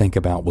all I could think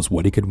about was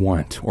what he could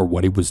want or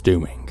what he was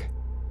doing.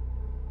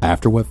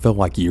 After what felt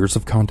like years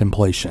of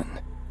contemplation,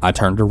 I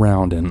turned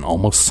around and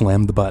almost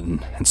slammed the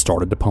button and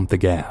started to pump the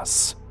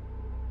gas.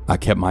 I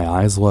kept my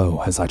eyes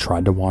low as I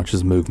tried to watch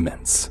his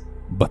movements,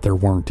 but there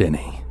weren't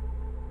any.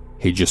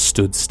 He just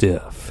stood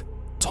stiff,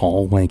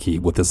 tall, lanky,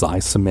 with his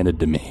eyes cemented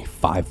to me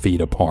 5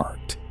 feet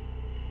apart.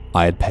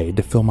 I had paid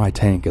to fill my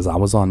tank as I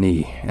was on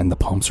E, and the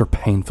pumps are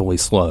painfully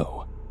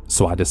slow,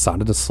 so I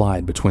decided to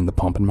slide between the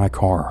pump and my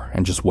car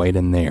and just wait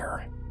in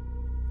there.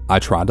 I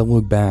tried to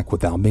look back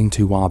without being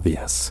too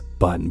obvious,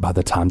 but by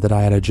the time that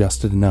I had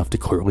adjusted enough to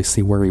clearly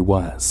see where he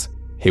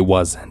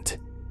wasn't.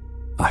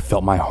 I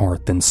felt my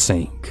heart then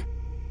sink.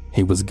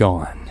 He was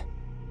gone.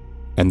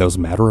 In those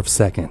matter of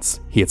seconds,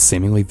 he had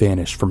seemingly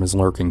vanished from his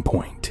lurking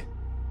point.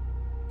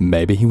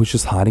 Maybe he was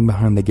just hiding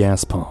behind the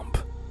gas pump.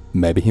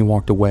 Maybe he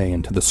walked away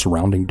into the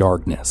surrounding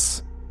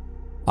darkness.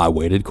 I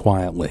waited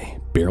quietly,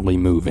 barely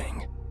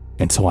moving,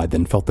 until I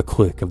then felt the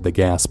click of the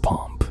gas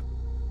pump.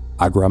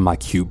 I grabbed my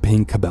cute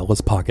pink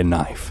Cabela's pocket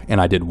knife and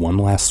I did one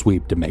last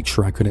sweep to make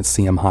sure I couldn't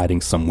see him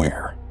hiding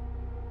somewhere.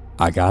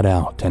 I got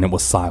out and it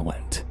was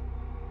silent.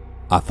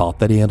 I thought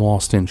that he had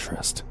lost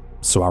interest,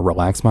 so I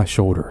relaxed my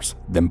shoulders,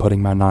 then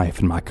putting my knife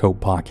in my coat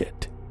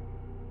pocket.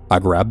 I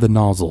grabbed the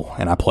nozzle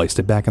and I placed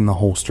it back in the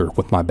holster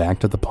with my back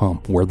to the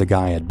pump where the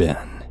guy had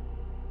been.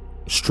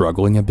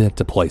 Struggling a bit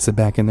to place it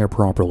back in there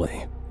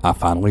properly, I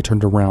finally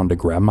turned around to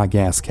grab my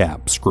gas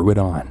cap, screw it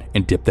on,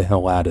 and dip the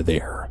hell out of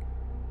there.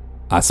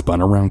 I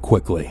spun around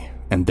quickly,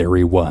 and there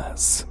he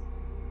was.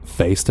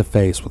 Face to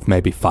face with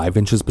maybe 5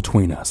 inches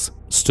between us,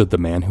 stood the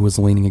man who was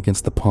leaning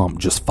against the pump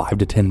just 5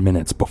 to 10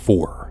 minutes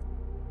before.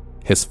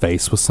 His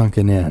face was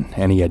sunken in,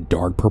 and he had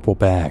dark purple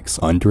bags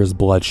under his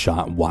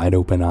bloodshot,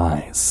 wide-open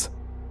eyes.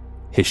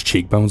 His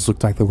cheekbones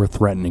looked like they were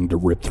threatening to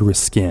rip through his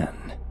skin.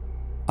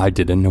 I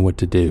didn't know what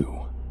to do.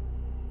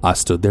 I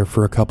stood there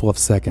for a couple of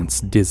seconds,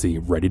 dizzy,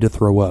 ready to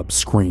throw up,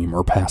 scream,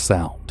 or pass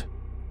out.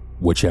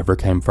 Whichever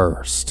came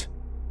first.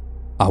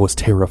 I was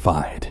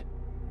terrified.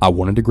 I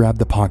wanted to grab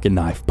the pocket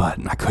knife, but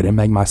I couldn't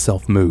make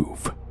myself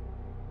move.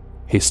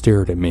 He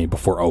stared at me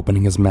before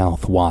opening his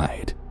mouth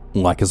wide,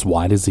 like as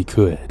wide as he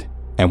could,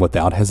 and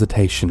without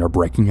hesitation or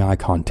breaking eye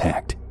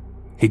contact,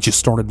 he just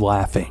started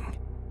laughing.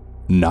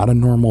 Not a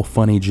normal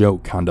funny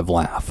joke kind of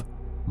laugh,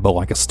 but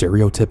like a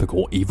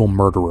stereotypical evil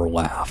murderer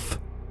laugh.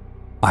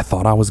 I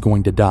thought I was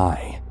going to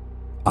die.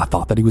 I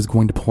thought that he was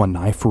going to pull a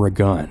knife or a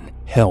gun,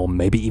 hell,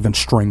 maybe even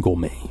strangle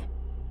me.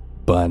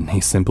 But he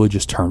simply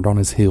just turned on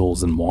his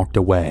heels and walked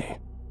away,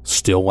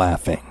 still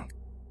laughing.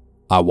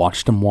 I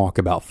watched him walk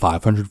about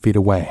 500 feet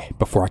away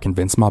before I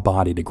convinced my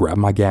body to grab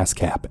my gas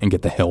cap and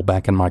get the hell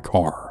back in my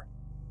car.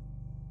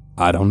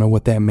 I don't know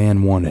what that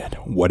man wanted,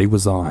 what he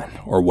was on,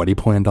 or what he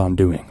planned on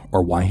doing,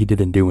 or why he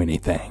didn't do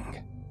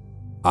anything.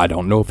 I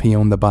don't know if he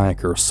owned the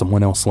bike or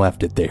someone else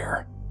left it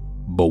there.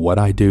 But what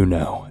I do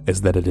know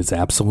is that it is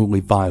absolutely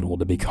vital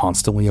to be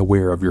constantly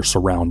aware of your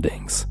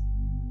surroundings.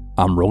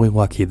 I'm really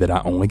lucky that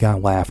I only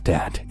got laughed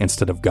at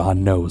instead of God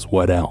knows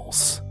what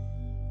else.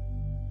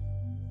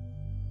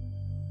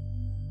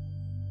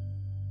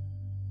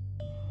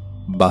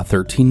 By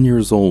 13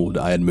 years old,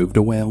 I had moved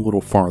away a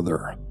little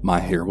farther, my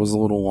hair was a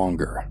little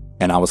longer,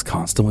 and I was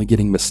constantly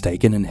getting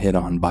mistaken and hit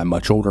on by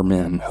much older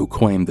men who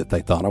claimed that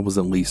they thought I was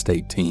at least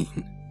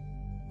 18.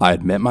 I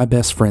had met my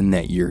best friend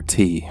that year,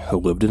 T, who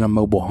lived in a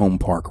mobile home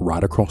park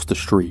right across the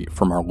street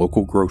from our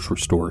local grocery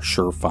store,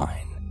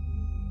 Surefine.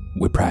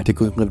 We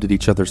practically lived at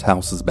each other's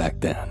houses back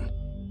then.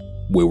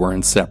 We were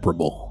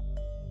inseparable.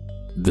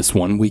 This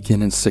one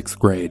weekend in 6th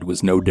grade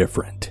was no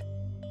different.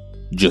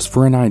 Just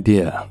for an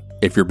idea,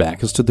 if your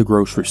back is to the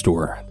grocery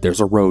store, there's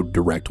a road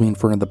directly in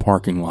front of the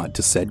parking lot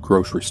to said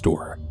grocery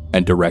store,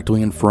 and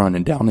directly in front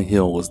and down the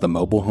hill is the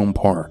mobile home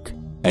park,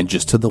 and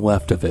just to the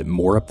left of it,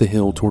 more up the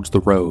hill towards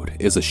the road,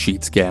 is a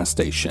Sheetz gas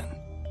station.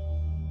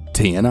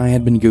 T and I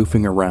had been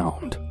goofing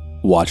around,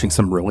 watching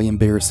some really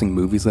embarrassing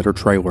movies at our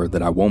trailer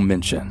that I won't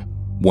mention,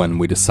 when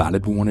we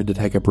decided we wanted to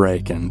take a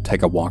break and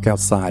take a walk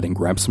outside and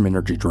grab some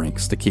energy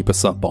drinks to keep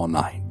us up all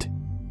night.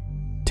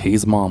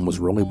 T's mom was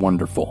really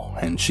wonderful,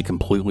 and she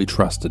completely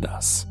trusted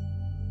us.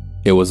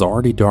 It was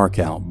already dark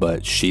out,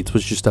 but Sheetz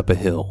was just up a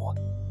hill.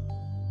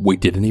 We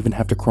didn't even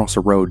have to cross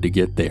a road to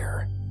get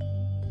there.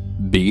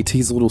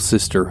 BT's little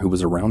sister, who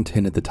was around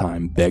 10 at the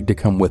time, begged to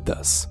come with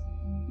us.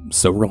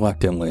 So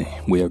reluctantly,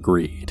 we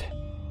agreed.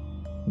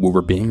 We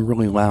were being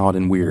really loud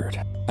and weird,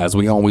 as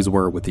we always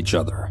were with each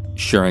other,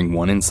 sharing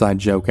one inside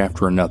joke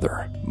after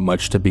another,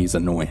 much to B's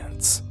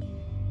annoyance.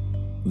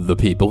 The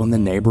people in the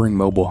neighboring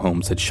mobile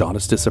homes had shot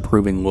us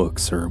disapproving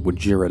looks or would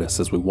jeer at us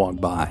as we walked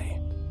by.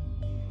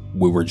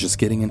 We were just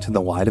getting into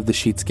the light of the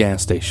Sheetz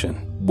gas station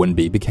when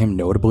B became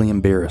notably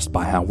embarrassed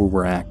by how we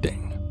were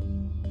acting.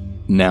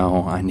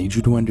 Now, I need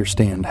you to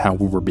understand how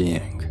we were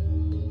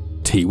being.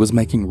 T was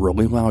making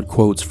really loud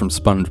quotes from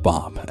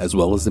SpongeBob, as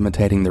well as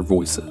imitating their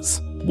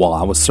voices, while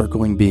I was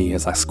circling B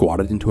as I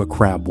squatted into a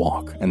crab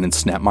walk and then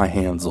snapped my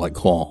hands like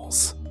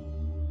claws.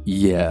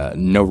 Yeah,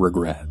 no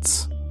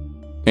regrets.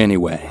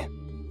 Anyway,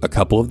 a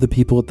couple of the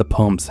people at the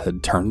pumps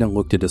had turned and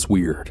looked at us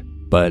weird,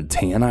 but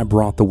T and I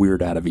brought the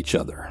weird out of each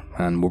other,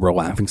 and we were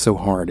laughing so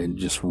hard it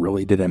just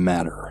really didn't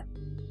matter.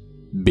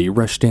 B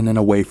rushed in and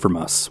away from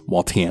us,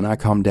 while T and I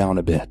calmed down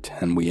a bit,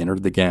 and we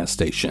entered the gas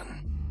station.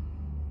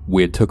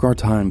 We had took our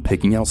time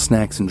picking out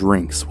snacks and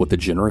drinks with the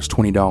generous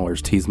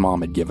 $20 T's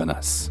mom had given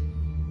us.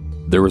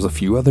 There was a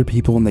few other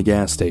people in the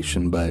gas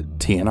station,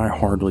 but T and I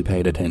hardly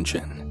paid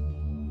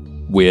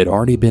attention. We had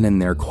already been in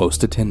there close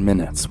to 10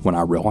 minutes when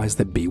I realized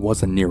that B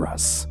wasn't near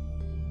us.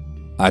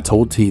 I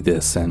told T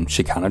this, and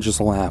she kinda just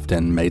laughed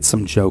and made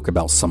some joke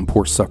about some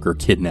poor sucker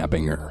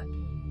kidnapping her.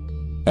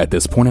 At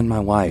this point in my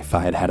life,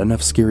 I had had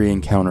enough scary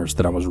encounters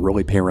that I was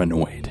really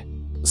paranoid.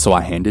 So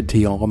I handed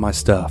T all of my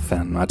stuff,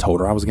 and I told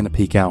her I was gonna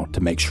peek out to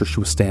make sure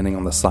she was standing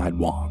on the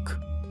sidewalk.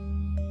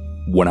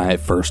 When I at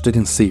first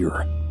didn't see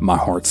her, my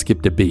heart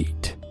skipped a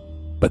beat.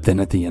 But then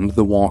at the end of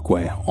the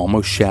walkway,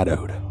 almost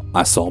shadowed,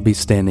 I saw B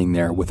standing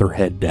there with her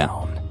head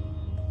down.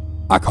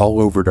 I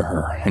call over to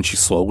her, and she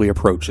slowly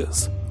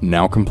approaches,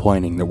 now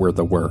complaining that we're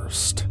the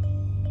worst.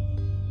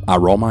 I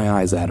roll my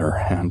eyes at her,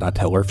 and I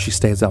tell her if she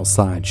stays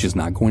outside, she's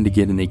not going to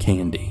get any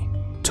candy,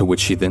 to which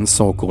she then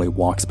sulkily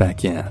walks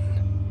back in.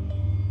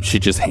 She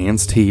just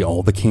hands T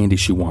all the candy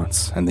she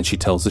wants, and then she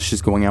tells us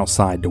she's going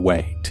outside to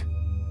wait.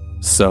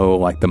 So,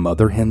 like the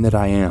mother hen that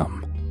I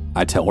am,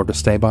 I tell her to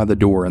stay by the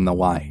door in the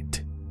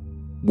light.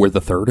 We're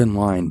the third in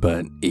line,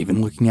 but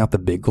even looking out the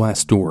big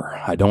glass door,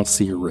 I don't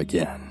see her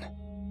again.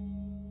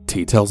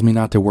 T tells me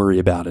not to worry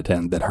about it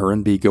and that her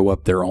and B go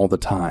up there all the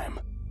time,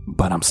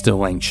 but I'm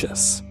still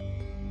anxious.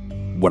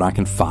 When I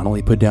can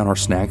finally put down our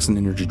snacks and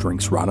energy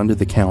drinks right under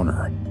the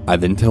counter, I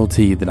then tell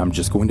T that I'm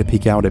just going to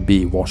peek out at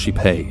B while she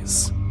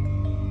pays.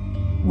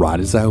 Right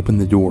as I open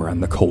the door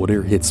and the cold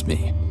air hits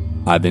me,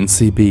 I then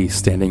see B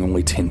standing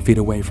only 10 feet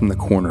away from the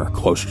corner,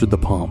 closer to the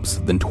pumps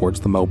than towards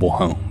the mobile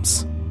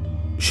homes.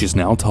 She's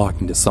now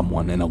talking to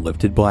someone in a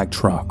lifted black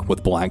truck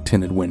with black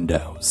tinted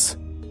windows.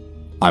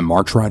 I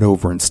march right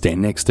over and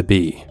stand next to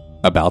B,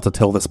 about to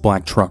tell this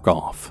black truck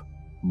off.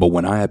 But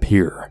when I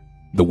appear,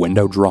 the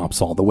window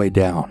drops all the way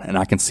down and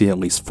I can see at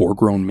least 4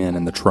 grown men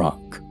in the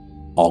truck,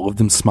 all of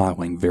them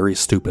smiling very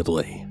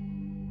stupidly.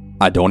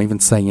 I don't even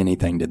say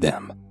anything to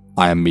them.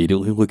 I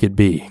immediately look at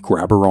B,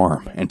 grab her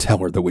arm, and tell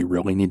her that we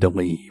really need to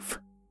leave.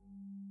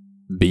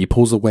 B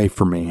pulls away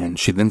from me and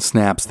she then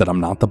snaps that I'm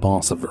not the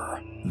boss of her,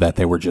 that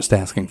they were just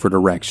asking for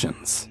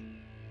directions.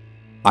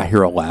 I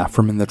hear a laugh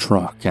from in the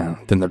truck, and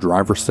then the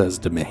driver says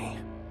to me,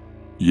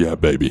 "Yeah,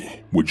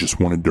 baby, we just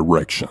wanted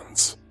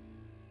directions."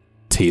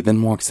 T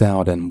then walks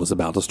out and was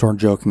about to start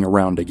joking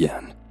around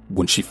again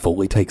when she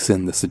fully takes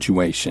in the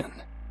situation.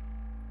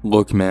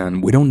 "Look,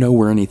 man, we don't know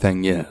where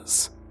anything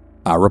is,"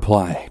 I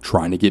reply,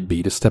 trying to get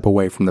B to step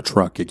away from the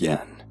truck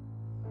again.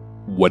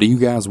 "What do you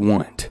guys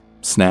want?"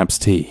 snaps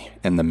T,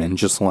 and the men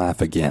just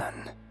laugh again.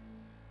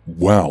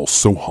 "Wow,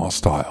 so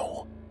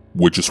hostile.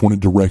 We just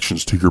wanted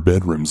directions to your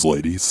bedrooms,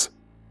 ladies."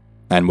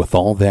 And with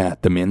all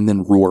that, the men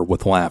then roar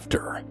with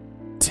laughter.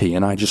 T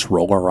and I just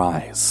roll our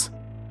eyes.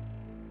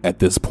 At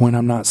this point,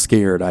 I'm not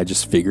scared, I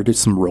just figured it's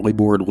some really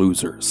bored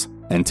losers,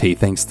 and T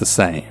thinks the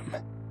same.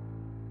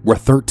 "We're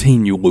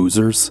 13, you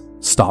losers.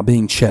 Stop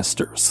being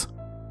chesters."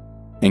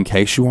 In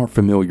case you aren't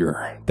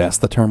familiar, that's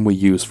the term we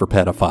use for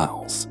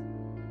pedophiles.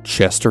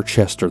 Chester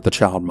the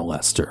child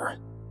molester.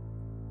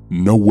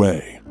 "No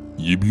way.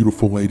 You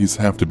beautiful ladies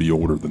have to be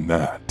older than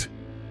that,"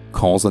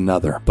 calls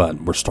another,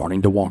 but we're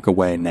starting to walk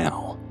away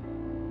now.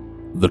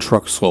 The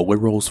truck slowly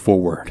rolls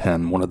forward,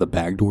 and one of the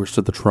back doors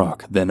to the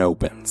truck then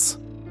opens.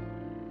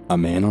 A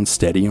man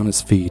unsteady on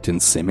his feet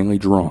and seemingly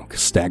drunk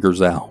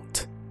staggers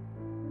out.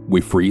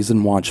 We freeze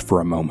and watch for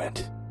a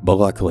moment, but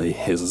luckily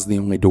his is the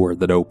only door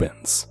that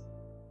opens.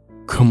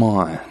 "Come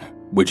on,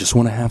 we just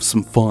want to have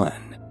some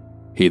fun,"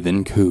 he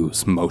then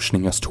coos,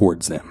 motioning us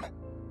towards him.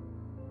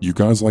 "You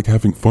guys like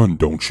having fun,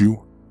 don't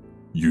you?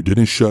 You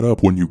didn't shut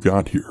up when you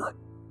got here.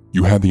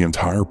 You had the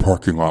entire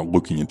parking lot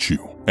looking at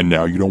you, and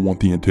now you don't want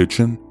the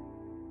attention?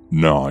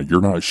 Nah,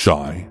 you're not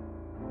shy."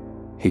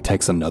 He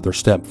takes another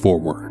step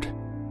forward.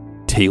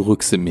 T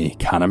looks at me,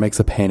 kinda makes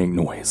a panic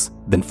noise,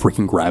 then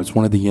freaking grabs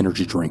one of the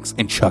energy drinks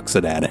and chucks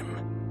it at him.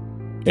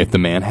 If the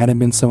man hadn't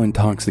been so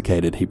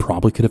intoxicated, he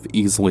probably could have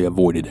easily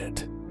avoided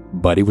it,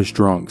 but he was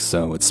drunk,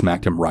 so it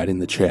smacked him right in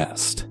the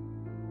chest.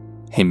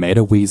 He made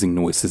a wheezing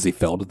noise as he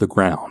fell to the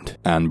ground,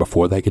 and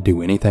before they could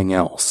do anything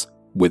else,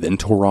 we then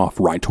tore off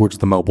right towards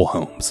the mobile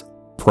homes,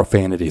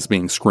 profanities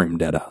being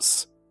screamed at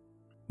us.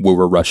 We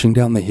were rushing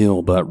down the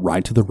hill, but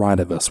right to the right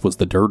of us was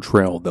the dirt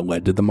trail that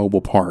led to the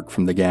mobile park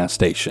from the gas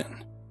station.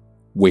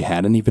 We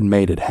hadn't even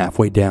made it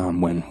halfway down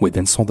when we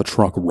then saw the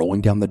truck rolling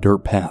down the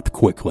dirt path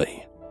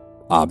quickly,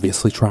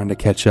 obviously trying to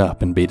catch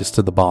up and beat us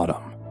to the bottom.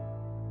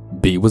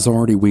 B was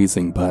already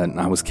wheezing, but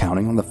I was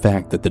counting on the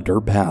fact that the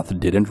dirt path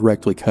didn't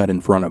directly cut in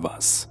front of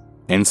us.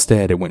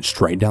 Instead, it went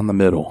straight down the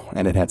middle,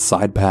 and it had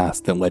side paths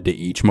that led to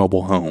each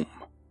mobile home.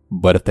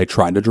 But if they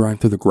tried to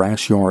drive through the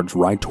grass yards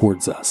right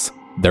towards us,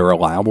 they were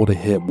liable to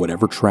hit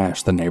whatever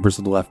trash the neighbors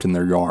had left in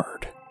their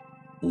yard.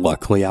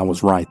 Luckily, I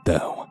was right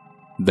though.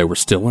 They were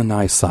still in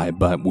eyesight,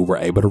 but we were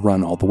able to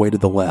run all the way to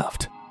the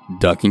left,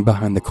 ducking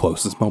behind the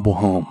closest mobile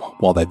home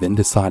while they then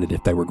decided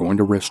if they were going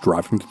to risk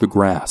driving through the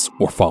grass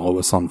or follow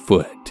us on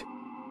foot.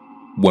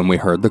 When we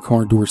heard the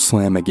car door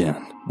slam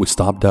again, we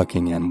stopped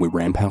ducking and we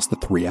ran past the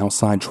 3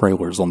 outside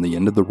trailers on the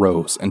end of the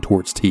rows and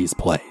towards T's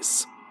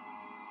place.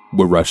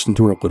 We rushed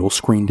into our little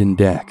screened-in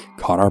deck,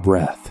 caught our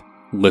breath,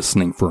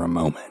 listening for a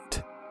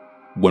moment.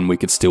 When we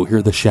could still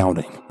hear the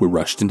shouting, we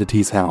rushed into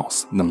T's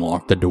house, then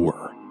locked the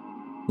door.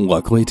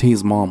 Luckily,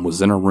 T's mom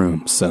was in her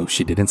room, so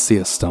she didn't see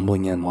us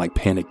stumbling in like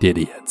panicked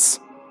idiots.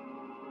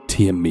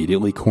 T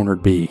immediately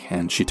cornered B,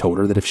 and she told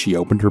her that if she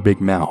opened her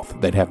big mouth,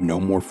 they'd have no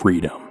more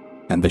freedom,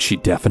 and that she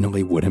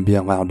definitely wouldn't be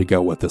allowed to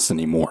go with us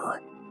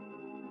anymore.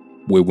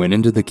 We went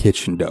into the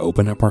kitchen to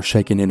open up our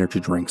shaken energy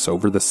drinks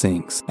over the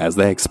sinks as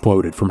they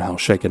exploded from how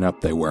shaken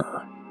up they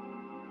were.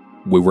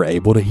 We were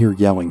able to hear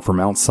yelling from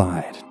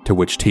outside, to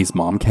which T's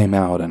mom came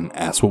out and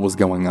asked what was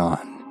going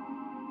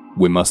on.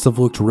 We must have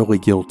looked really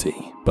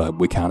guilty, but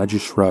we kinda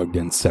just shrugged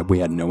and said we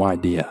had no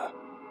idea.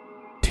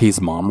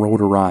 T's mom rolled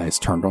her eyes,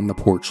 turned on the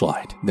porch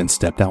light, then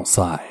stepped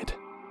outside.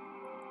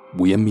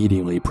 We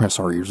immediately pressed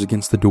our ears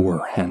against the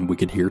door, and we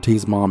could hear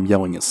T's mom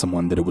yelling at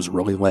someone that it was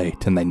really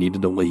late and they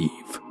needed to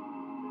leave.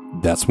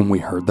 That's when we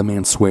heard the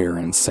man swear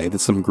and say that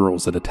some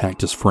girls had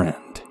attacked his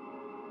friend.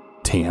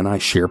 T and I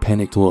share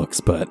panicked looks,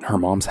 but her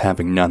mom's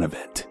having none of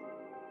it.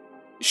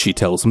 She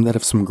tells him that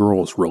if some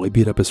girls really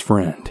beat up his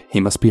friend, he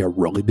must be a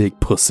really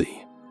big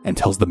pussy, and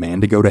tells the man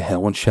to go to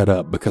hell and shut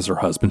up because her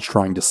husband's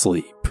trying to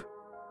sleep.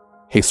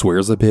 He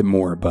swears a bit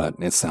more, but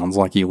it sounds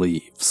like he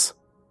leaves.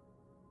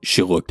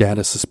 She looked at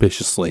us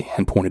suspiciously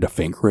and pointed a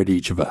finger at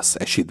each of us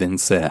as she then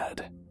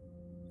said,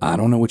 "I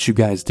don't know what you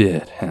guys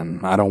did,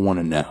 and I don't want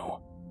to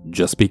know.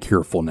 Just be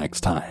careful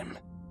next time."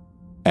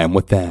 And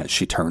with that,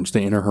 she turns to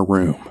enter her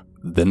room,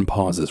 then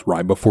pauses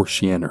right before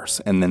she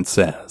enters and then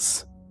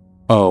says,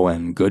 "Oh,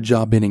 and good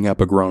job beating up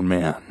a grown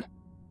man.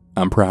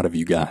 I'm proud of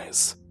you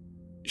guys."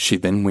 She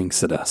then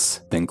winks at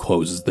us, then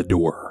closes the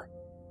door.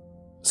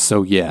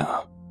 So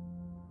yeah,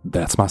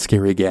 that's my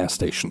scary gas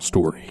station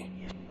story.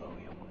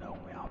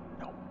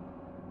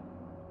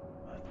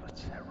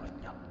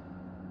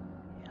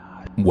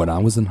 When I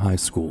was in high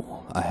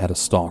school, I had a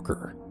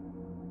stalker.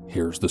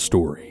 Here's the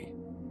story.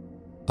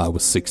 I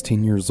was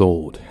 16 years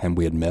old and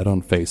we had met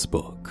on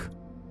Facebook.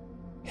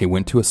 He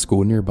went to a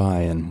school nearby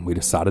and we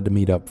decided to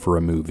meet up for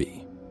a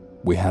movie.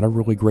 We had a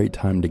really great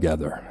time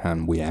together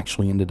and we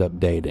actually ended up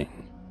dating.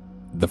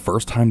 The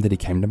first time that he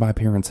came to my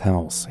parents'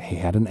 house, he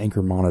had an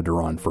Anchor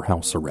monitor on for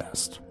house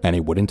arrest, and he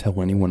wouldn't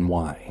tell anyone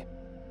why.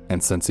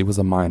 And since he was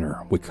a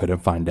minor, we couldn't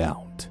find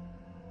out.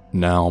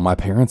 Now, my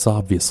parents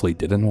obviously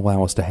didn't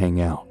allow us to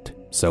hang out,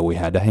 so we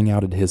had to hang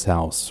out at his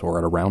house or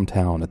at around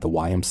town at the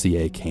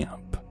YMCA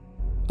camp.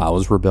 I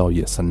was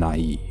rebellious and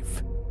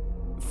naive.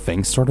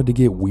 Things started to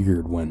get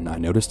weird when I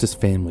noticed his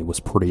family was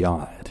pretty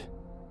odd.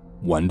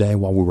 One day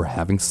while we were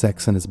having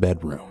sex in his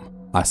bedroom,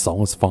 I saw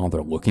his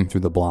father looking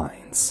through the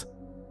blinds.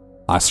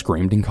 I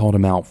screamed and called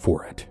him out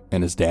for it,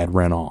 and his dad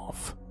ran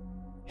off.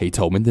 He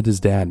told me that his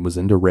dad was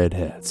into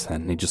redheads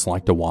and he just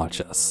liked to watch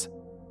us.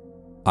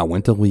 I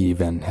went to leave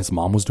and his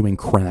mom was doing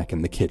crack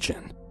in the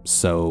kitchen,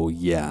 so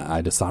yeah,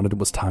 I decided it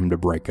was time to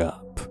break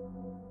up.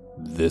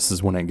 This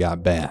is when it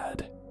got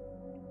bad.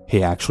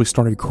 He actually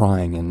started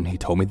crying and he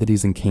told me that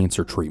he's in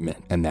cancer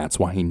treatment and that's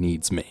why he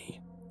needs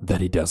me,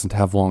 that he doesn't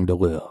have long to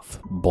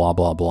live, blah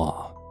blah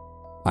blah.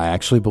 I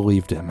actually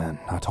believed him and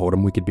I told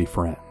him we could be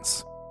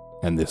friends.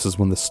 And this is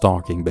when the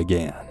stalking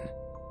began.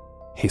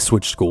 He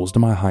switched schools to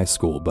my high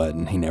school, but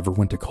he never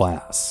went to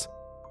class.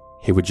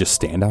 He would just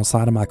stand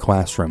outside of my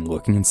classroom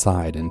looking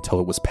inside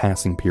until it was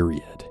passing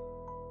period.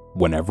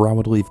 Whenever I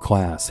would leave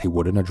class, he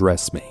wouldn't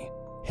address me.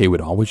 He would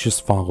always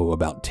just follow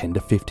about 10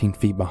 to 15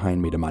 feet behind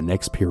me to my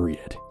next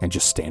period and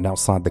just stand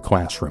outside the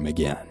classroom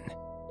again.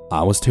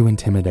 I was too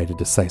intimidated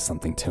to say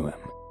something to him.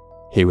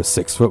 He was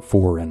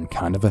 6'4" and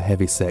kind of a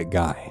heavy-set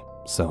guy,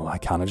 so I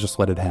kind of just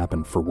let it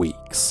happen for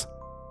weeks.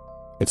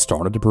 It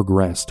started to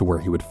progress to where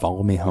he would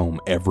follow me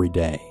home every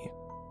day.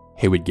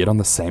 He would get on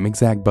the same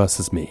exact bus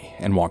as me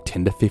and walk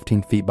 10 to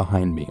 15 feet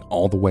behind me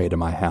all the way to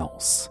my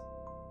house.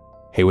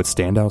 He would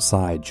stand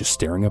outside just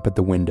staring up at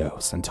the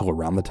windows until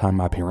around the time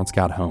my parents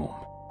got home,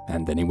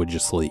 and then he would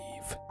just leave.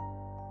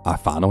 I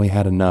finally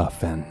had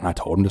enough and I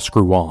told him to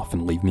screw off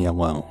and leave me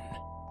alone.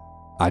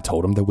 I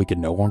told him that we could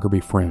no longer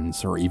be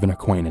friends or even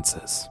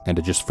acquaintances and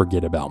to just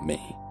forget about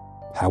me.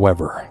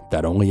 However,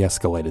 that only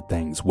escalated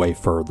things way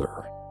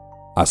further.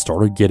 I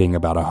started getting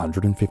about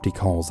 150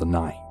 calls a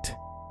night.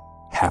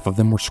 Half of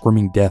them were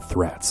screaming death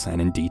threats and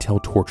in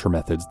detailed torture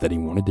methods that he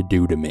wanted to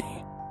do to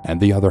me,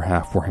 and the other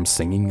half were him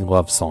singing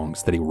love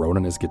songs that he wrote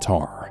on his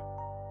guitar.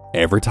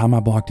 Every time I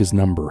blocked his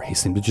number, he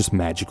seemed to just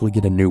magically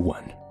get a new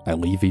one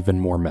and leave even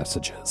more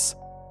messages.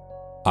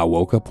 I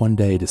woke up one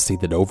day to see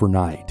that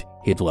overnight,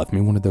 he had left me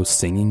one of those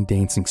singing,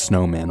 dancing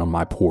snowmen on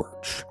my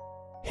porch.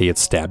 He had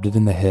stabbed it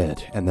in the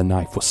head and the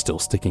knife was still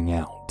sticking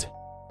out.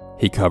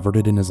 He covered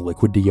it in his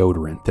liquid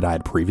deodorant that I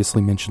had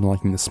previously mentioned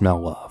liking the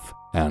smell of,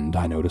 and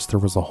I noticed there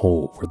was a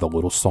hole where the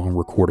little song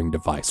recording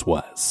device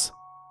was.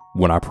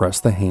 When I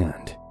pressed the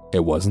hand,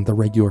 it wasn't the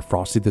regular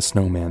Frosty the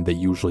Snowman that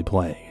usually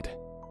played.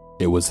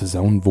 It was his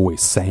own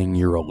voice saying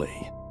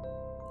eerily,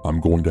 "I'm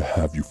going to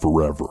have you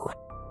forever.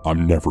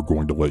 I'm never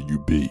going to let you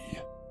be."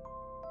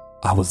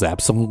 I was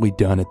absolutely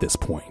done at this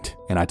point,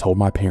 and I told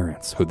my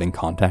parents, who then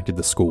contacted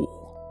the school.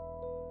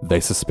 They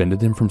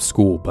suspended him from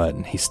school, but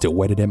he still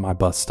waited at my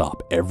bus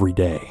stop every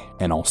day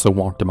and also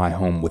walked to my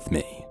home with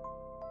me.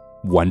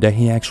 One day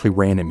he actually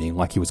ran at me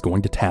like he was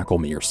going to tackle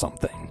me or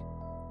something.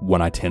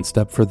 When I tensed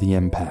up for the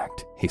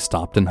impact, he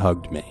stopped and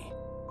hugged me.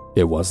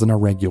 It wasn't a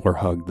regular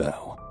hug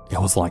though. It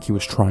was like he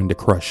was trying to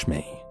crush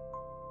me.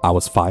 I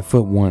was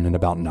 5'1" and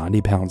about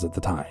 90 pounds at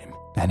the time,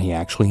 and he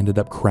actually ended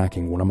up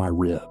cracking one of my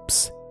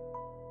ribs.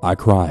 I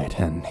cried,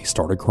 and he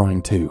started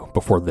crying too,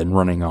 before then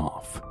running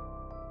off.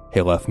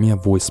 He left me a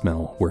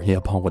voicemail where he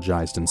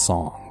apologized in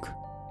song.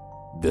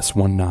 This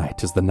one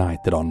night is the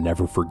night that I'll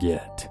never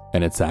forget,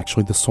 and it's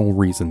actually the sole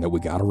reason that we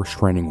got a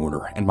restraining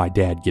order and my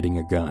dad getting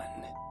a gun.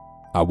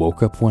 I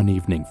woke up one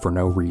evening for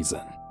no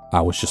reason. I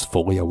was just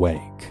fully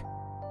awake.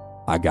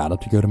 I got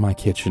up to go to my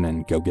kitchen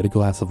and go get a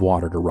glass of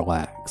water to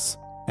relax,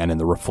 and in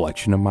the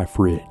reflection of my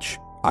fridge,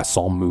 I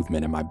saw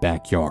movement in my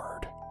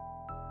backyard.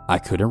 I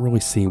couldn't really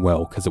see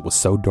well because it was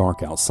so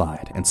dark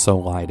outside and so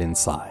light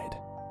inside,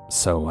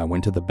 so I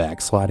went to the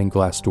back sliding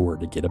glass door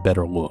to get a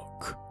better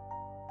look.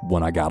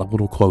 When I got a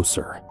little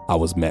closer, I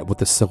was met with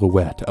the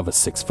silhouette of a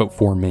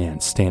 6'4" man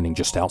standing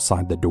just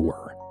outside the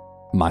door.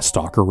 My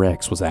stalker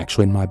Rex was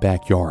actually in my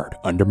backyard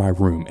under my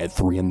room at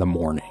 3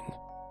 a.m.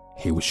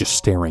 He was just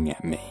staring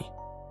at me.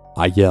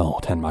 I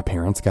yelled and my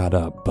parents got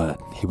up,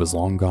 but he was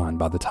long gone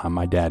by the time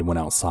my dad went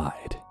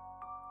outside.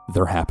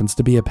 There happens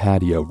to be a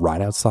patio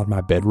right outside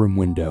my bedroom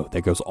window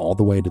that goes all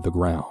the way to the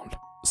ground,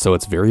 so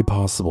it's very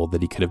possible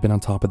that he could have been on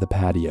top of the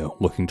patio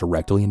looking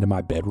directly into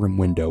my bedroom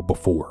window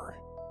before.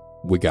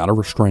 We got a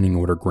restraining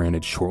order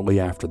granted shortly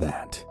after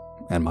that,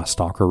 and my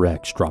stalker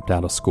Rex dropped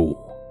out of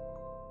school.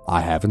 I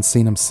haven't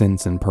seen him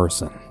since in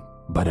person,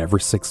 but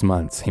every 6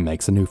 months he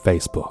makes a new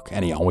Facebook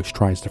and he always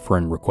tries to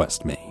friend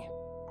request me.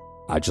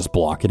 I just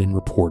block it and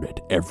report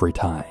it every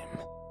time.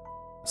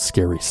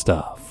 Scary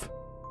stuff.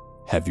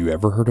 Have you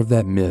ever heard of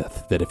that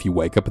myth that if you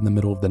wake up in the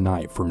middle of the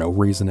night for no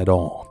reason at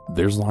all,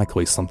 there's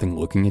likely something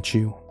looking at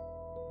you?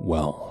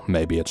 Well,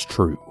 maybe it's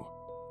true.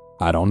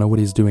 I don't know what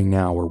he's doing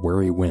now or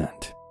where he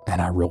went,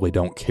 and I really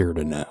don't care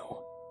to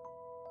know.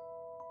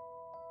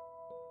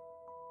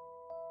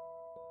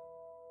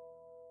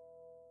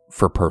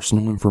 For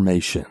personal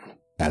information,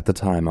 at the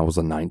time I was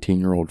a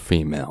 19-year-old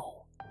female.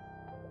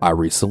 I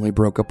recently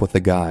broke up with a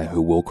guy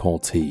who we'll call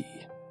T.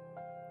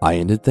 I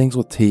ended things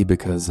with T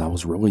because I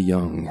was really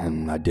young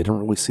and I didn't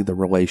really see the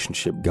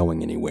relationship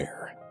going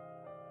anywhere.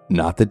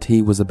 Not that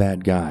T was a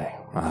bad guy,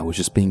 I was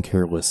just being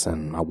careless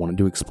and I wanted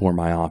to explore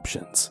my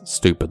options,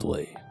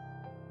 stupidly.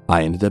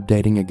 I ended up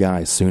dating a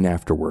guy soon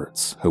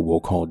afterwards who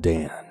we'll call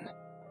Dan.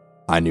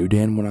 I knew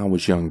Dan when I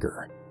was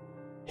younger.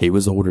 He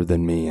was older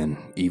than me and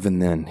even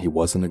then he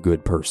wasn't a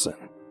good person.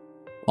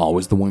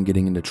 Always the one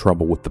getting into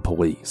trouble with the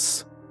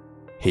police.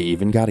 He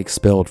even got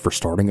expelled for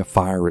starting a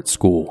fire at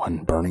school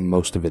and burning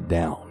most of it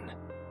down.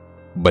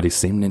 But he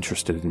seemed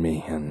interested in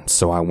me, and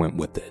so I went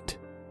with it.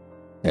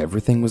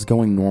 Everything was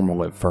going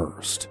normal at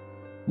first.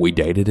 We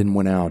dated and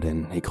went out,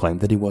 and he claimed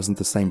that he wasn't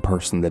the same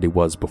person that he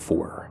was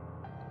before.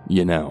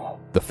 You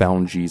know, the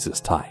found Jesus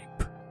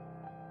type.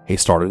 He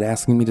started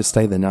asking me to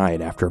stay the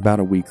night after about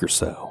a week or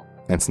so,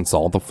 and since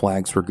all the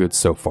flags were good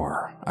so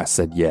far, I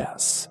said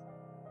yes.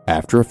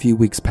 After a few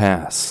weeks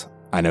pass,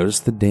 I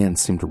noticed that Dan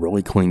seemed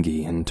really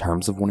clingy in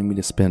terms of wanting me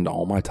to spend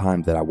all my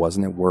time that I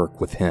wasn't at work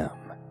with him,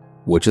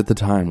 which at the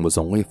time was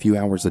only a few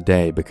hours a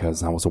day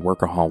because I was a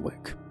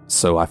workaholic,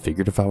 so I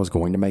figured if I was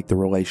going to make the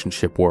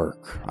relationship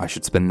work, I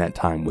should spend that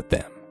time with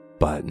them.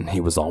 But he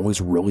was always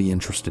really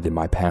interested in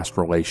my past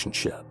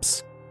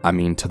relationships. I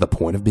mean, to the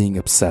point of being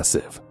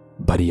obsessive,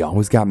 but he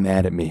always got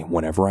mad at me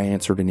whenever I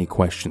answered any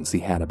questions he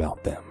had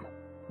about them.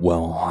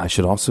 Well, I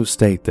should also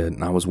state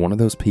that I was one of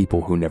those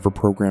people who never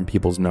programmed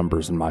people's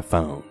numbers in my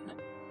phone.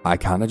 I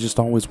kinda just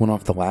always went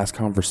off the last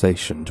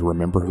conversation to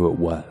remember who it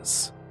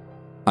was.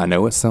 I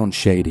know it sounds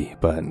shady,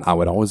 but I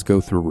would always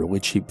go through really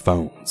cheap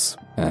phones,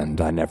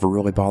 and I never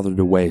really bothered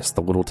to waste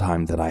the little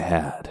time that I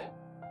had.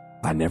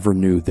 I never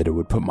knew that it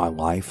would put my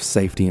life,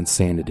 safety, and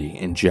sanity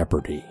in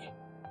jeopardy.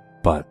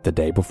 But the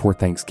day before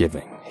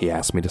Thanksgiving, he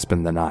asked me to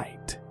spend the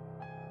night.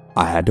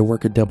 I had to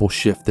work a double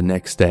shift the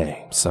next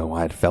day, so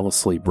I had fell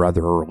asleep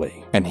rather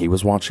early, and he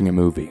was watching a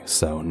movie,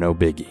 so no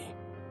biggie.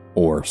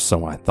 Or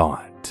so I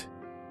thought.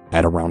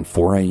 At around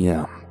 4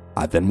 a.m.,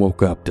 I then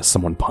woke up to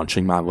someone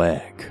punching my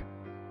leg.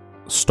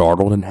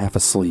 Startled and half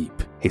asleep,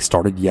 he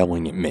started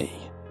yelling at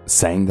me,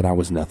 saying that I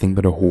was nothing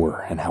but a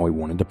whore and how he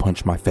wanted to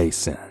punch my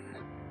face in.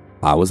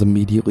 I was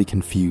immediately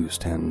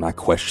confused and I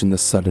questioned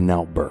this sudden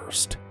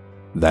outburst.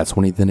 That's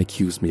when he then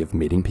accused me of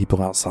meeting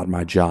people outside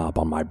my job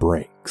on my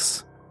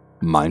breaks.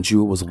 Mind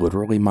you, it was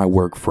literally my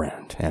work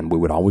friend and we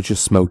would always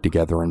just smoke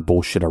together and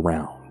bullshit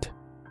around.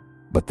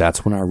 But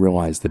that's when I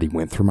realized that he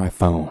went through my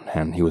phone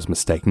and he was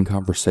mistaking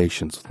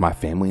conversations with my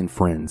family and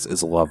friends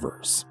as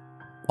lovers.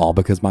 All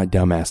because my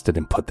dumbass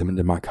didn't put them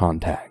into my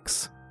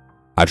contacts.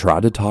 I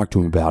tried to talk to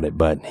him about it,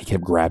 but he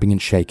kept grabbing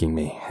and shaking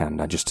me, and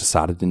I just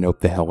decided to nope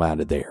the hell out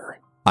of there.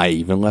 I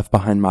even left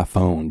behind my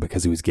phone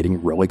because he was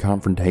getting really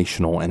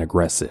confrontational and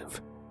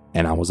aggressive,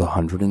 and I was a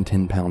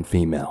 110-pound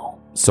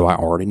female, so I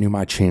already knew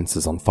my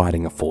chances on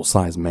fighting a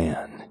full-size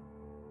man.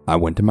 I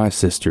went to my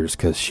sister's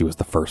because she was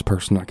the first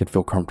person I could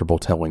feel comfortable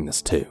telling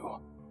this to.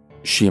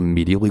 She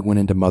immediately went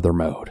into mother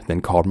mode,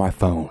 then called my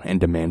phone and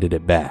demanded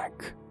it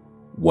back.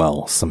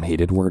 Well, some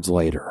heated words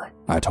later,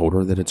 I told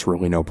her that it's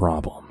really no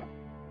problem.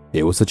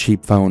 It was a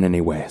cheap phone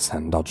anyways,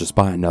 and I'll just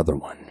buy another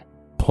one.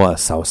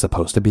 Plus, I was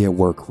supposed to be at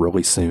work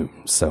really soon,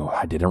 so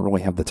I didn't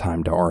really have the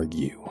time to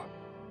argue.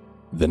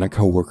 Then a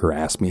coworker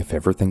asked me if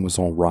everything was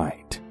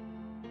alright.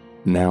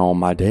 Now,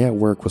 my day at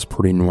work was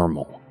pretty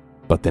normal,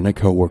 but then a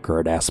coworker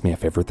had asked me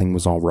if everything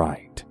was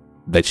alright,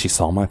 that she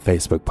saw my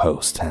Facebook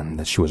post and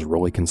that she was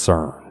really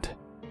concerned.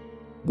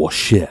 Well,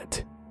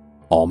 shit.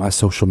 All my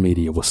social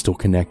media was still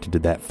connected to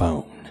that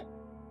phone.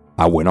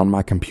 I went on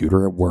my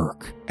computer at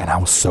work, and I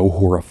was so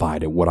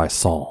horrified at what I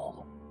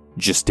saw.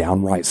 Just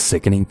downright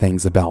sickening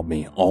things about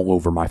me all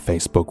over my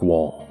Facebook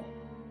wall.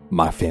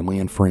 My family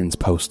and friends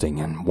posting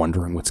and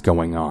wondering what's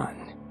going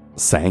on,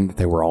 saying that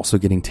they were also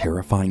getting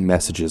terrifying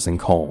messages and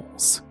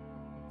calls.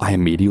 I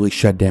immediately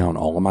shut down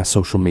all of my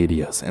social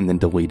medias and then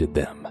deleted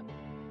them.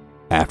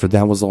 After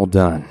that was all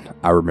done,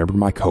 I remembered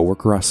my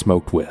coworker I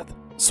smoked with,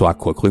 so I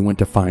quickly went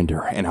to find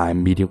her, and I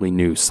immediately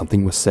knew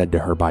something was said to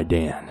her by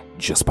Dan,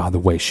 just by the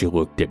way she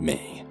looked at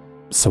me.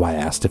 So I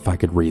asked if I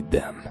could read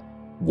them.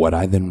 What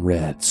I then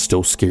read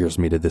still scares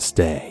me to this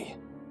day.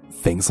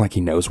 Things like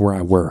he knows where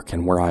I work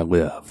and where I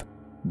live,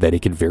 that he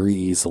could very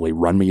easily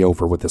run me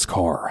over with his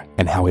car,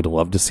 and how he'd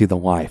love to see the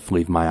life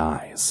leave my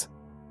eyes.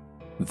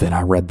 Then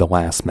I read the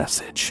last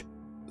message,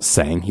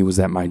 saying he was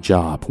at my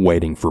job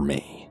waiting for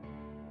me.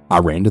 I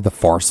ran to the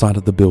far side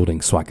of the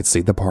building so I could see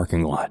the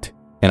parking lot,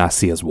 and I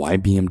see his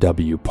white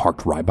BMW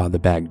parked right by the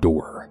back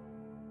door.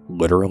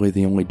 Literally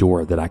the only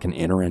door that I can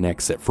enter and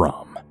exit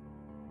from.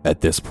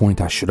 At this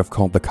point, I should have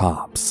called the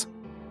cops.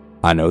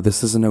 I know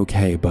this isn't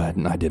okay, but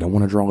I didn't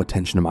want to draw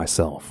attention to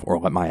myself or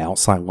let my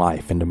outside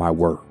life into my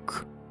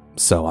work.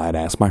 So I had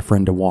asked my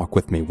friend to walk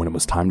with me when it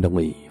was time to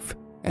leave,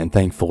 and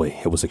thankfully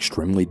it was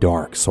extremely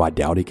dark, so I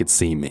doubt he could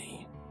see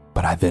me.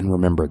 But I then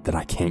remembered that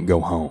I can't go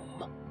home.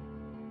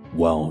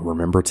 Well,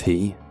 remember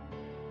T?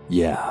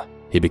 Yeah,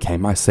 he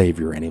became my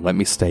savior and he let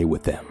me stay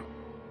with him.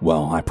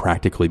 Well, I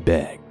practically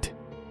begged.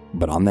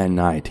 But on that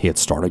night, he had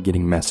started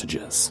getting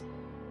messages.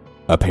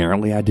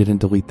 Apparently, I didn't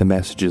delete the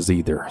messages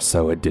either,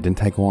 so it didn't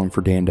take long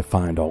for Dan to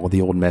find all of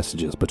the old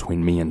messages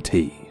between me and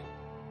T.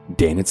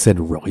 Dan had said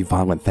really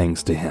violent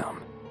things to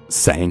him,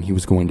 saying he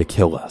was going to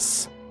kill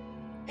us.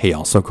 He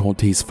also called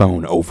T's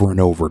phone over and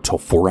over till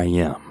 4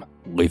 a.m.,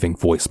 leaving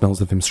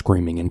voicemails of him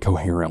screaming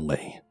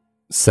incoherently,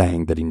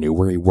 saying that he knew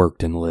where he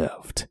worked and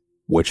lived,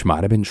 which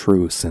might have been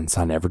true since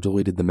I never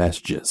deleted the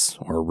messages,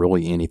 or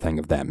really anything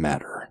of that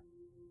matter.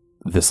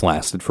 This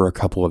lasted for a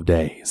couple of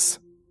days.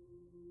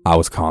 I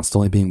was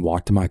constantly being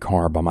walked to my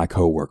car by my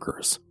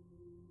coworkers.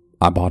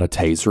 I bought a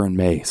taser and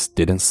mace,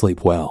 didn't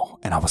sleep well,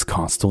 and I was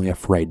constantly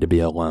afraid to be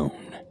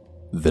alone.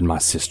 Then my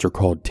sister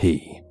called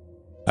T.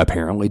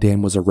 Apparently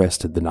Dan was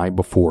arrested the night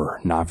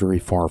before, not very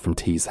far from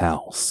T's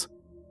house.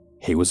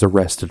 He was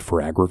arrested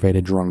for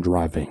aggravated drunk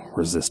driving,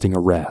 resisting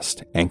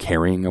arrest, and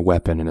carrying a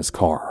weapon in his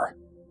car.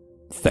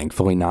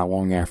 Thankfully, not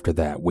long after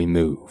that, we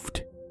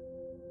moved.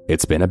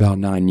 It's been about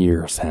 9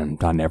 years,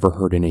 and I never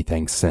heard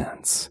anything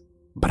since.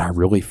 But I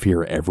really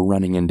fear ever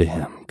running into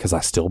him because I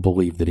still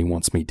believe that he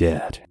wants me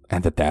dead,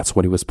 and that that's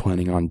what he was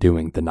planning on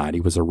doing the night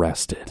he was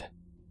arrested.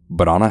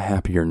 But on a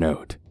happier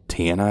note,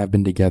 T and I have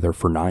been together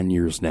for 9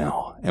 years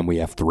now, and we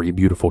have 3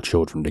 beautiful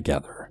children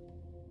together.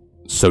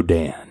 So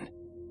Dan,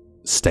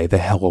 stay the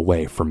hell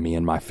away from me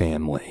and my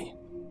family.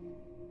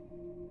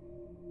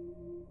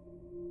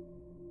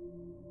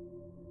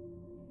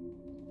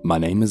 My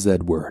name is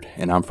Edward,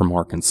 and I'm from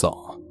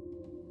Arkansas.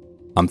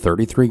 I'm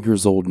 33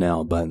 years old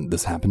now, but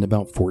this happened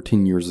about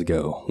 14 years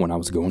ago when I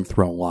was going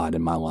through a lot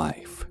in my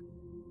life.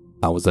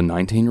 I was a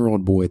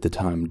 19-year-old boy at the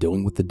time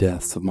dealing with the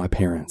deaths of my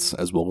parents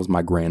as well as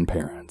my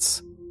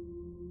grandparents.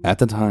 At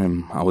the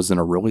time, I was in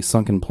a really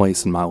sunken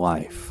place in my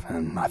life,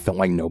 and I felt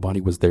like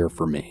nobody was there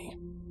for me,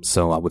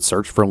 so I would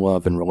search for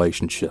love and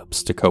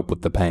relationships to cope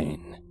with the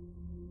pain.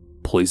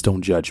 Please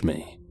don't judge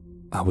me.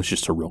 I was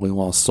just a really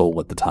lost soul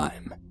at the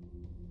time.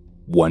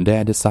 One day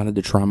I decided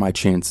to try my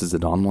chances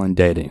at online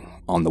dating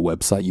on the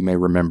website you may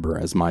remember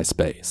as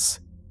MySpace.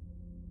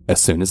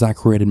 As soon as I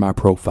created my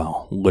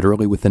profile,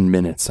 literally within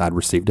minutes I'd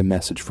received a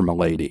message from a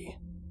lady.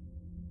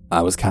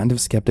 I was kind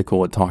of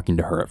skeptical at talking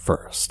to her at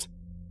first.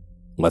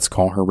 Let's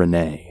call her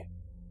Renee.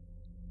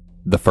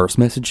 The first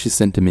message she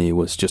sent to me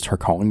was just her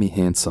calling me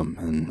handsome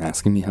and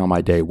asking me how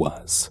my day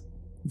was.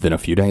 Then a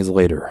few days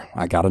later,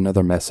 I got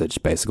another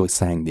message basically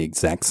saying the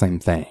exact same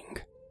thing.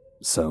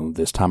 So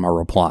this time I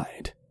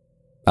replied.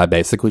 I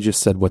basically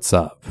just said what's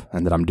up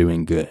and that I'm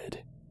doing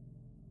good.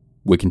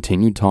 We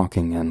continued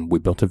talking and we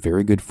built a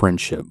very good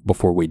friendship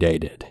before we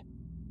dated.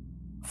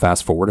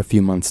 Fast forward a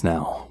few months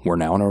now, we're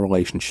now in a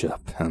relationship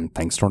and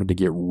things started to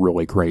get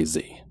really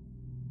crazy.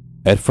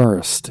 At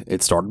first,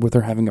 it started with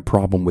her having a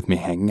problem with me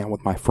hanging out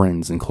with my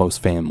friends and close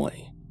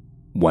family.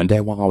 One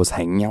day while I was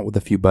hanging out with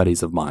a few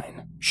buddies of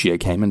mine, she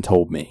came and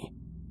told me,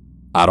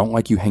 "I don't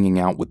like you hanging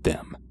out with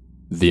them.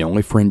 The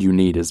only friend you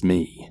need is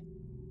me."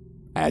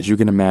 As you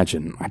can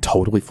imagine, I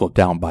totally flipped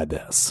out by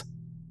this.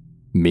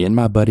 Me and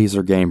my buddies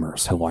are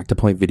gamers who like to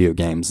play video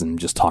games and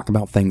just talk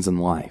about things in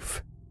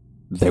life.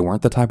 They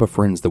weren't the type of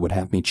friends that would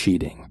have me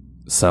cheating,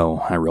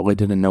 so I really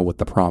didn't know what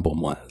the problem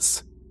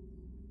was.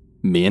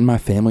 Me and my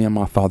family on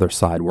my father's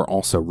side were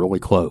also really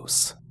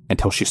close,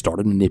 until she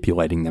started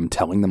manipulating them,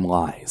 telling them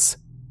lies.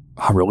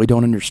 I really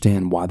don't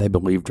understand why they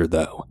believed her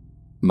though.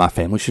 My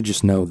family should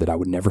just know that I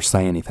would never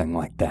say anything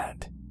like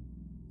that.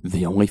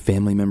 The only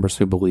family members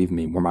who believed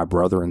me were my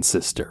brother and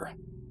sister.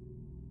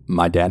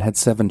 My dad had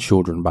 7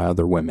 children by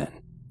other women,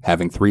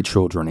 having 3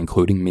 children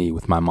including me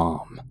with my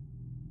mom.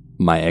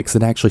 My ex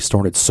had actually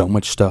started so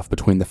much stuff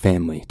between the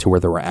family to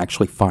where there were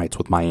actually fights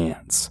with my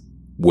aunts,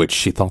 which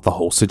she thought the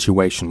whole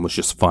situation was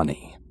just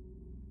funny.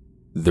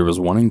 There was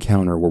one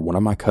encounter where one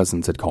of my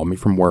cousins had called me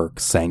from work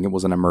saying it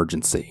was an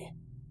emergency.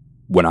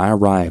 When I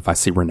arrive, I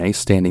see Renee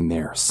standing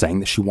there saying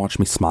that she watched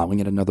me smiling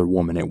at another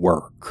woman at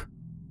work.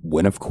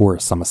 When of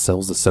course I'm a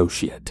sales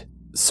associate,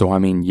 so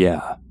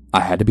yeah, I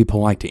had to be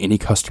polite to any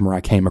customer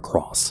I came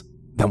across.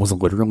 That was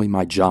literally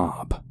my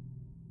job.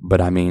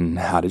 But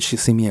how did she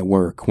see me at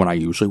work when I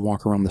usually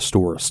walk around the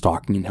store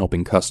stalking and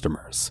helping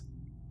customers?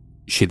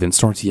 She then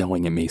starts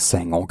yelling at me,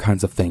 saying all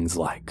kinds of things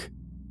like,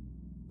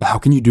 "How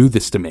can you do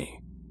this to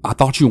me? I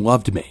thought you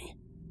loved me."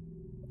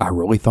 I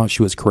really thought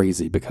she was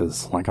crazy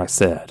because, like I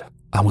said,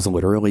 I was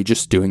literally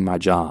just doing my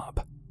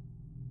job.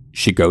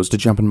 She goes to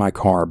jump in my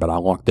car, but I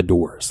lock the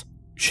doors.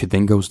 She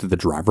then goes to the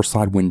driver's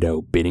side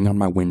window, beating on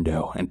my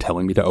window and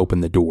telling me to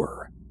open the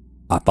door.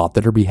 I thought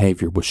that her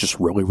behavior was just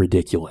really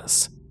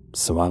ridiculous,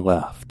 so I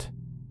left.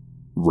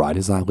 Right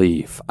as I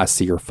leave, I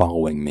see her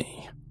following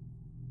me.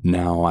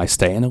 Now, I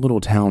stay in a little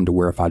town to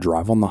where if I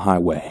drive on the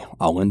highway,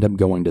 I'll end up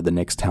going to the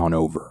next town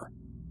over.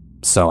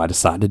 So I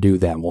decide to do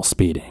that while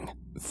speeding,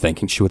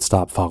 thinking she would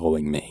stop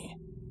following me.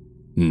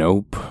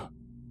 Nope.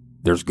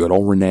 There's good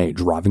old Renee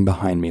driving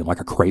behind me like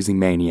a crazy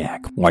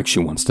maniac, like she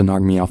wants to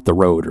knock me off the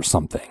road or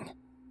something.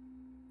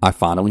 I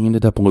finally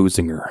ended up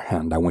losing her,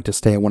 and I went to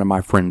stay at one of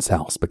my friend's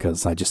house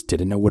because I just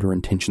didn't know what her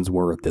intentions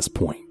were at this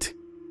point.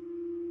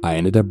 I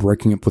ended up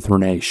breaking up with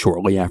Renee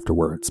shortly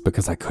afterwards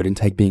because I couldn't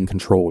take being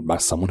controlled by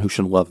someone who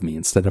should love me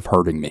instead of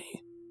hurting me.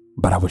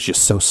 But I was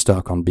just so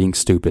stuck on being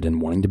stupid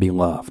and wanting to be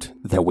loved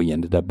that we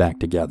ended up back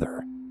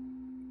together.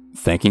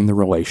 Thinking the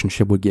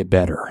relationship would get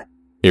better,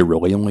 it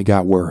really only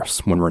got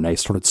worse when Renee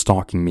started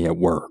stalking me at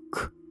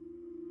work.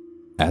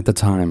 At the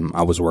time,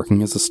 I was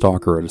working as a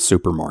stalker at a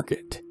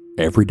supermarket.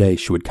 Every day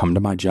she would come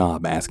to my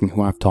job asking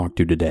who I've talked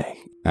to today,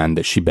 and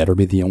that she better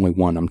be the only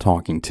one I'm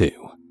talking to.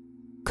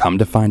 Come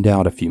to find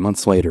out a few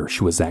months later,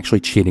 she was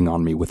actually cheating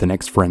on me with an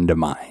ex-friend of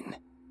mine.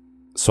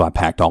 So I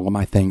packed all of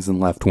my things and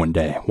left one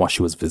day while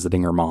she was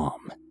visiting her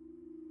mom.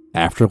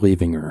 After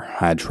leaving her,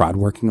 I had tried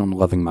working on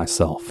loving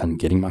myself and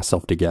getting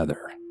myself together.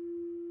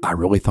 I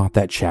really thought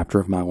that chapter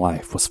of my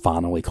life was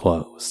finally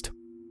closed,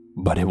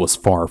 but it was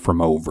far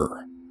from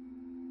over.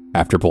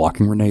 After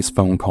blocking Renee's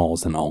phone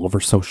calls and all of her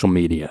social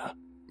media,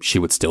 she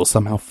would still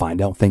somehow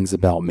find out things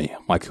about me,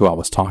 like who I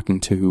was talking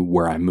to,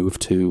 where I moved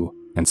to,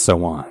 and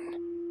so on.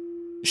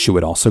 She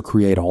would also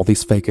create all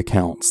these fake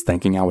accounts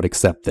thinking I would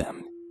accept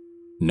them.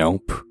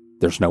 Nope,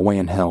 there's no way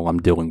in hell I'm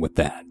dealing with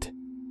that.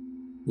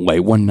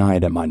 Late one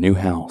night at my new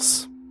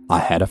house, I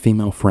had a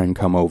female friend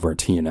come over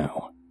to,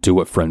 do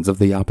what friends of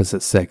the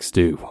opposite sex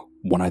do,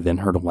 when I then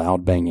heard a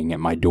loud banging at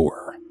my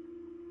door.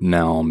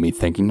 Now, me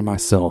thinking to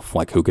myself,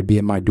 like who could be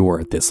at my door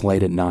at this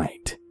late at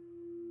night?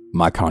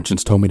 My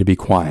conscience told me to be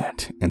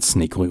quiet and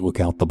sneakily look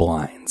out the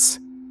blinds.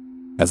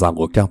 As I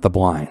looked out the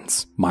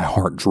blinds, my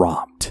heart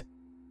dropped.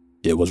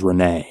 It was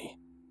Renee.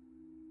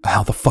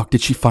 How the fuck did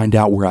she find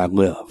out where I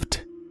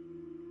lived?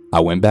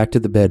 I went back to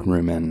the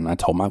bedroom and I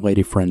told my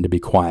lady friend to be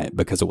quiet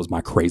because it was my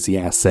crazy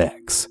ass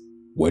ex,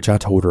 which I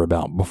told her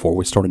about before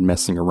we started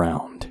messing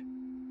around.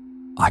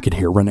 I could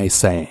hear Renee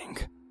saying,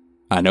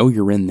 "I know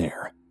you're in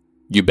there.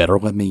 You better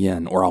let me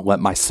in or I'll let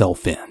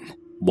myself in,"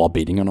 while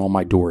beating on all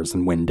my doors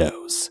and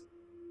windows.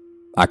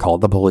 I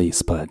called the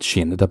police, but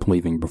she ended up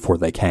leaving before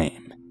they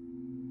came.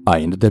 I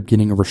ended up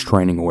getting a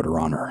restraining order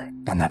on her,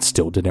 and that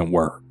still didn't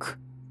work.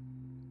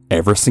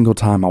 Every single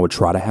time I would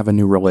try to have a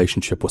new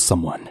relationship with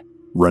someone,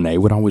 Renee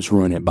would always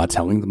ruin it by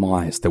telling them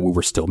lies that we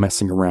were still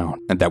messing around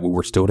and that we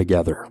were still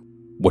together,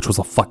 which was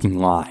a fucking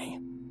lie.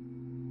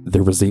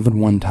 There was even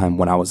one time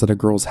when I was at a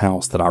girl's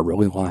house that I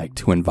really liked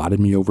who invited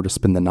me over to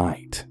spend the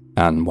night,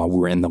 and while we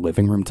were in the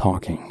living room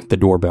talking, the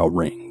doorbell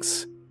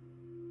rings.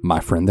 My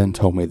friend then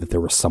told me that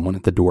there was someone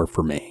at the door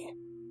for me,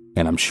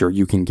 and I'm sure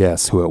you can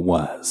guess who it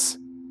was.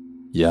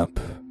 Yep,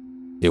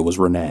 it was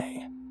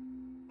Renee.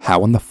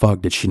 How in the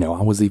fuck did she know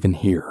I was even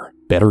here?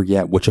 Better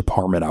yet, which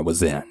apartment I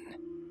was in?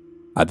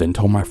 I then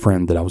told my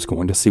friend that I was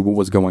going to see what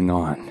was going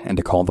on and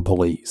to call the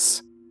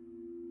police.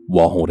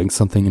 While holding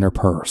something in her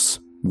purse,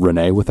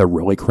 Renee, with a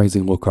really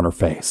crazy look on her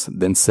face,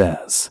 then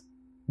says,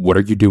 "What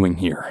are you doing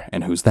here,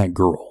 and who's that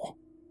girl?"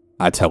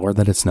 I tell her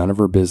that it's none of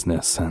her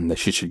business and that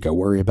she should go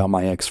worry about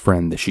my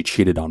ex-friend that she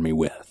cheated on me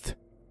with.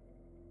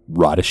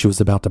 Right as she was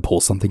about to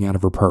pull something out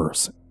of her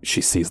purse, she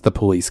sees the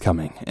police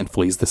coming and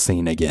flees the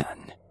scene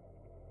again.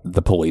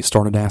 The police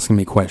started asking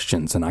me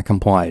questions and I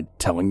complied,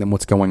 telling them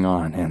what's going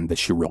on and that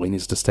she really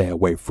needs to stay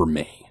away from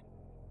me.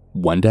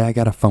 One day I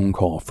got a phone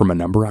call from a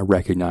number I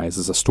recognize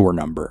as a store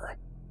number.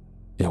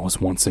 It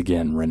was once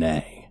again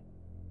Renee.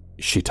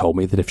 She told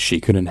me that if she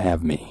couldn't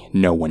have me,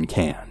 no one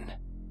can.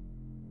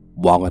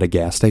 While at a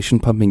gas station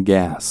pumping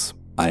gas,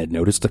 I had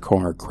noticed a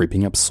car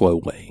creeping up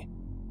slowly.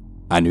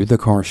 I knew the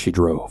car she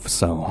drove,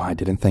 so I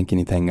didn't think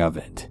anything of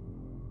it.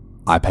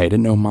 I paid it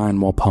no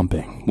mind while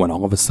pumping when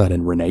all of a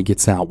sudden Renee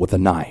gets out with a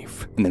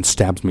knife and then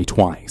stabs me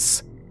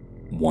twice.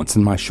 Once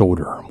in my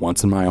shoulder,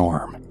 once in my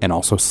arm, and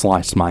also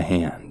sliced my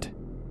hand.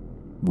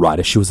 Right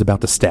as she was about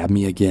to stab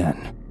me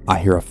again, I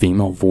hear a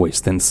female voice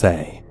then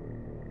say,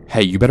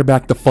 "Hey, you better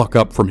back the fuck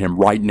up from him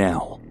right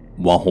now,"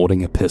 while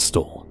holding a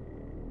pistol.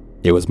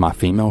 It was my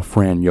female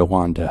friend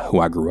Yolanda, who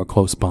I grew a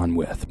close bond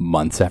with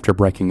months after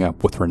breaking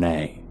up with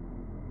Renee.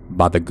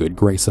 By the good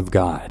grace of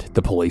God,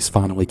 the police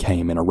finally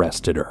came and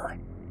arrested her.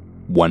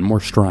 One more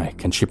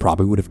strike and she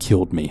probably would have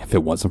killed me if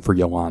it wasn't for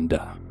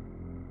Yolanda.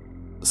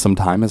 Some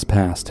time has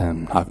passed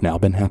and I've now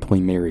been happily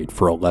married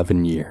for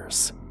 11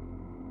 years.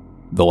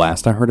 The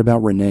last I heard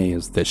about Renee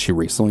is that she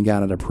recently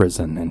got out of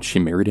prison and she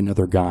married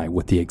another guy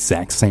with the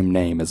exact same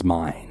name as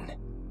mine.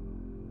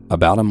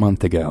 About a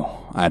month ago,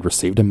 I had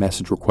received a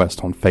message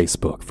request on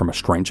Facebook from a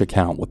strange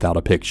account without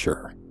a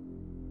picture.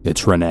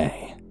 It's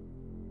Renee.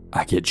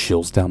 I get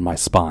chills down my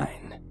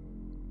spine.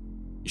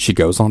 She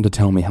goes on to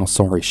tell me how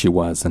sorry she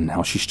was and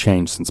how she's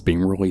changed since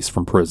being released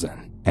from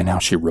prison, and how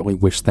she really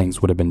wished things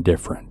would have been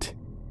different.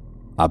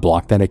 I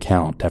blocked that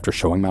account after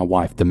showing my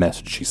wife the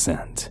message she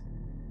sent.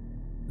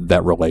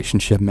 That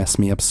relationship messed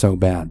me up so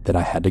bad that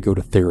I had to go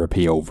to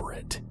therapy over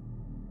it.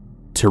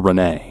 To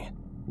Renee,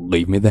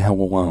 leave me the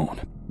hell alone,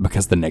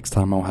 because the next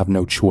time I'll have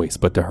no choice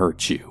but to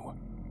hurt you.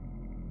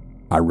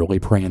 I really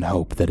pray and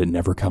hope that it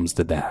never comes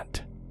to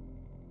that.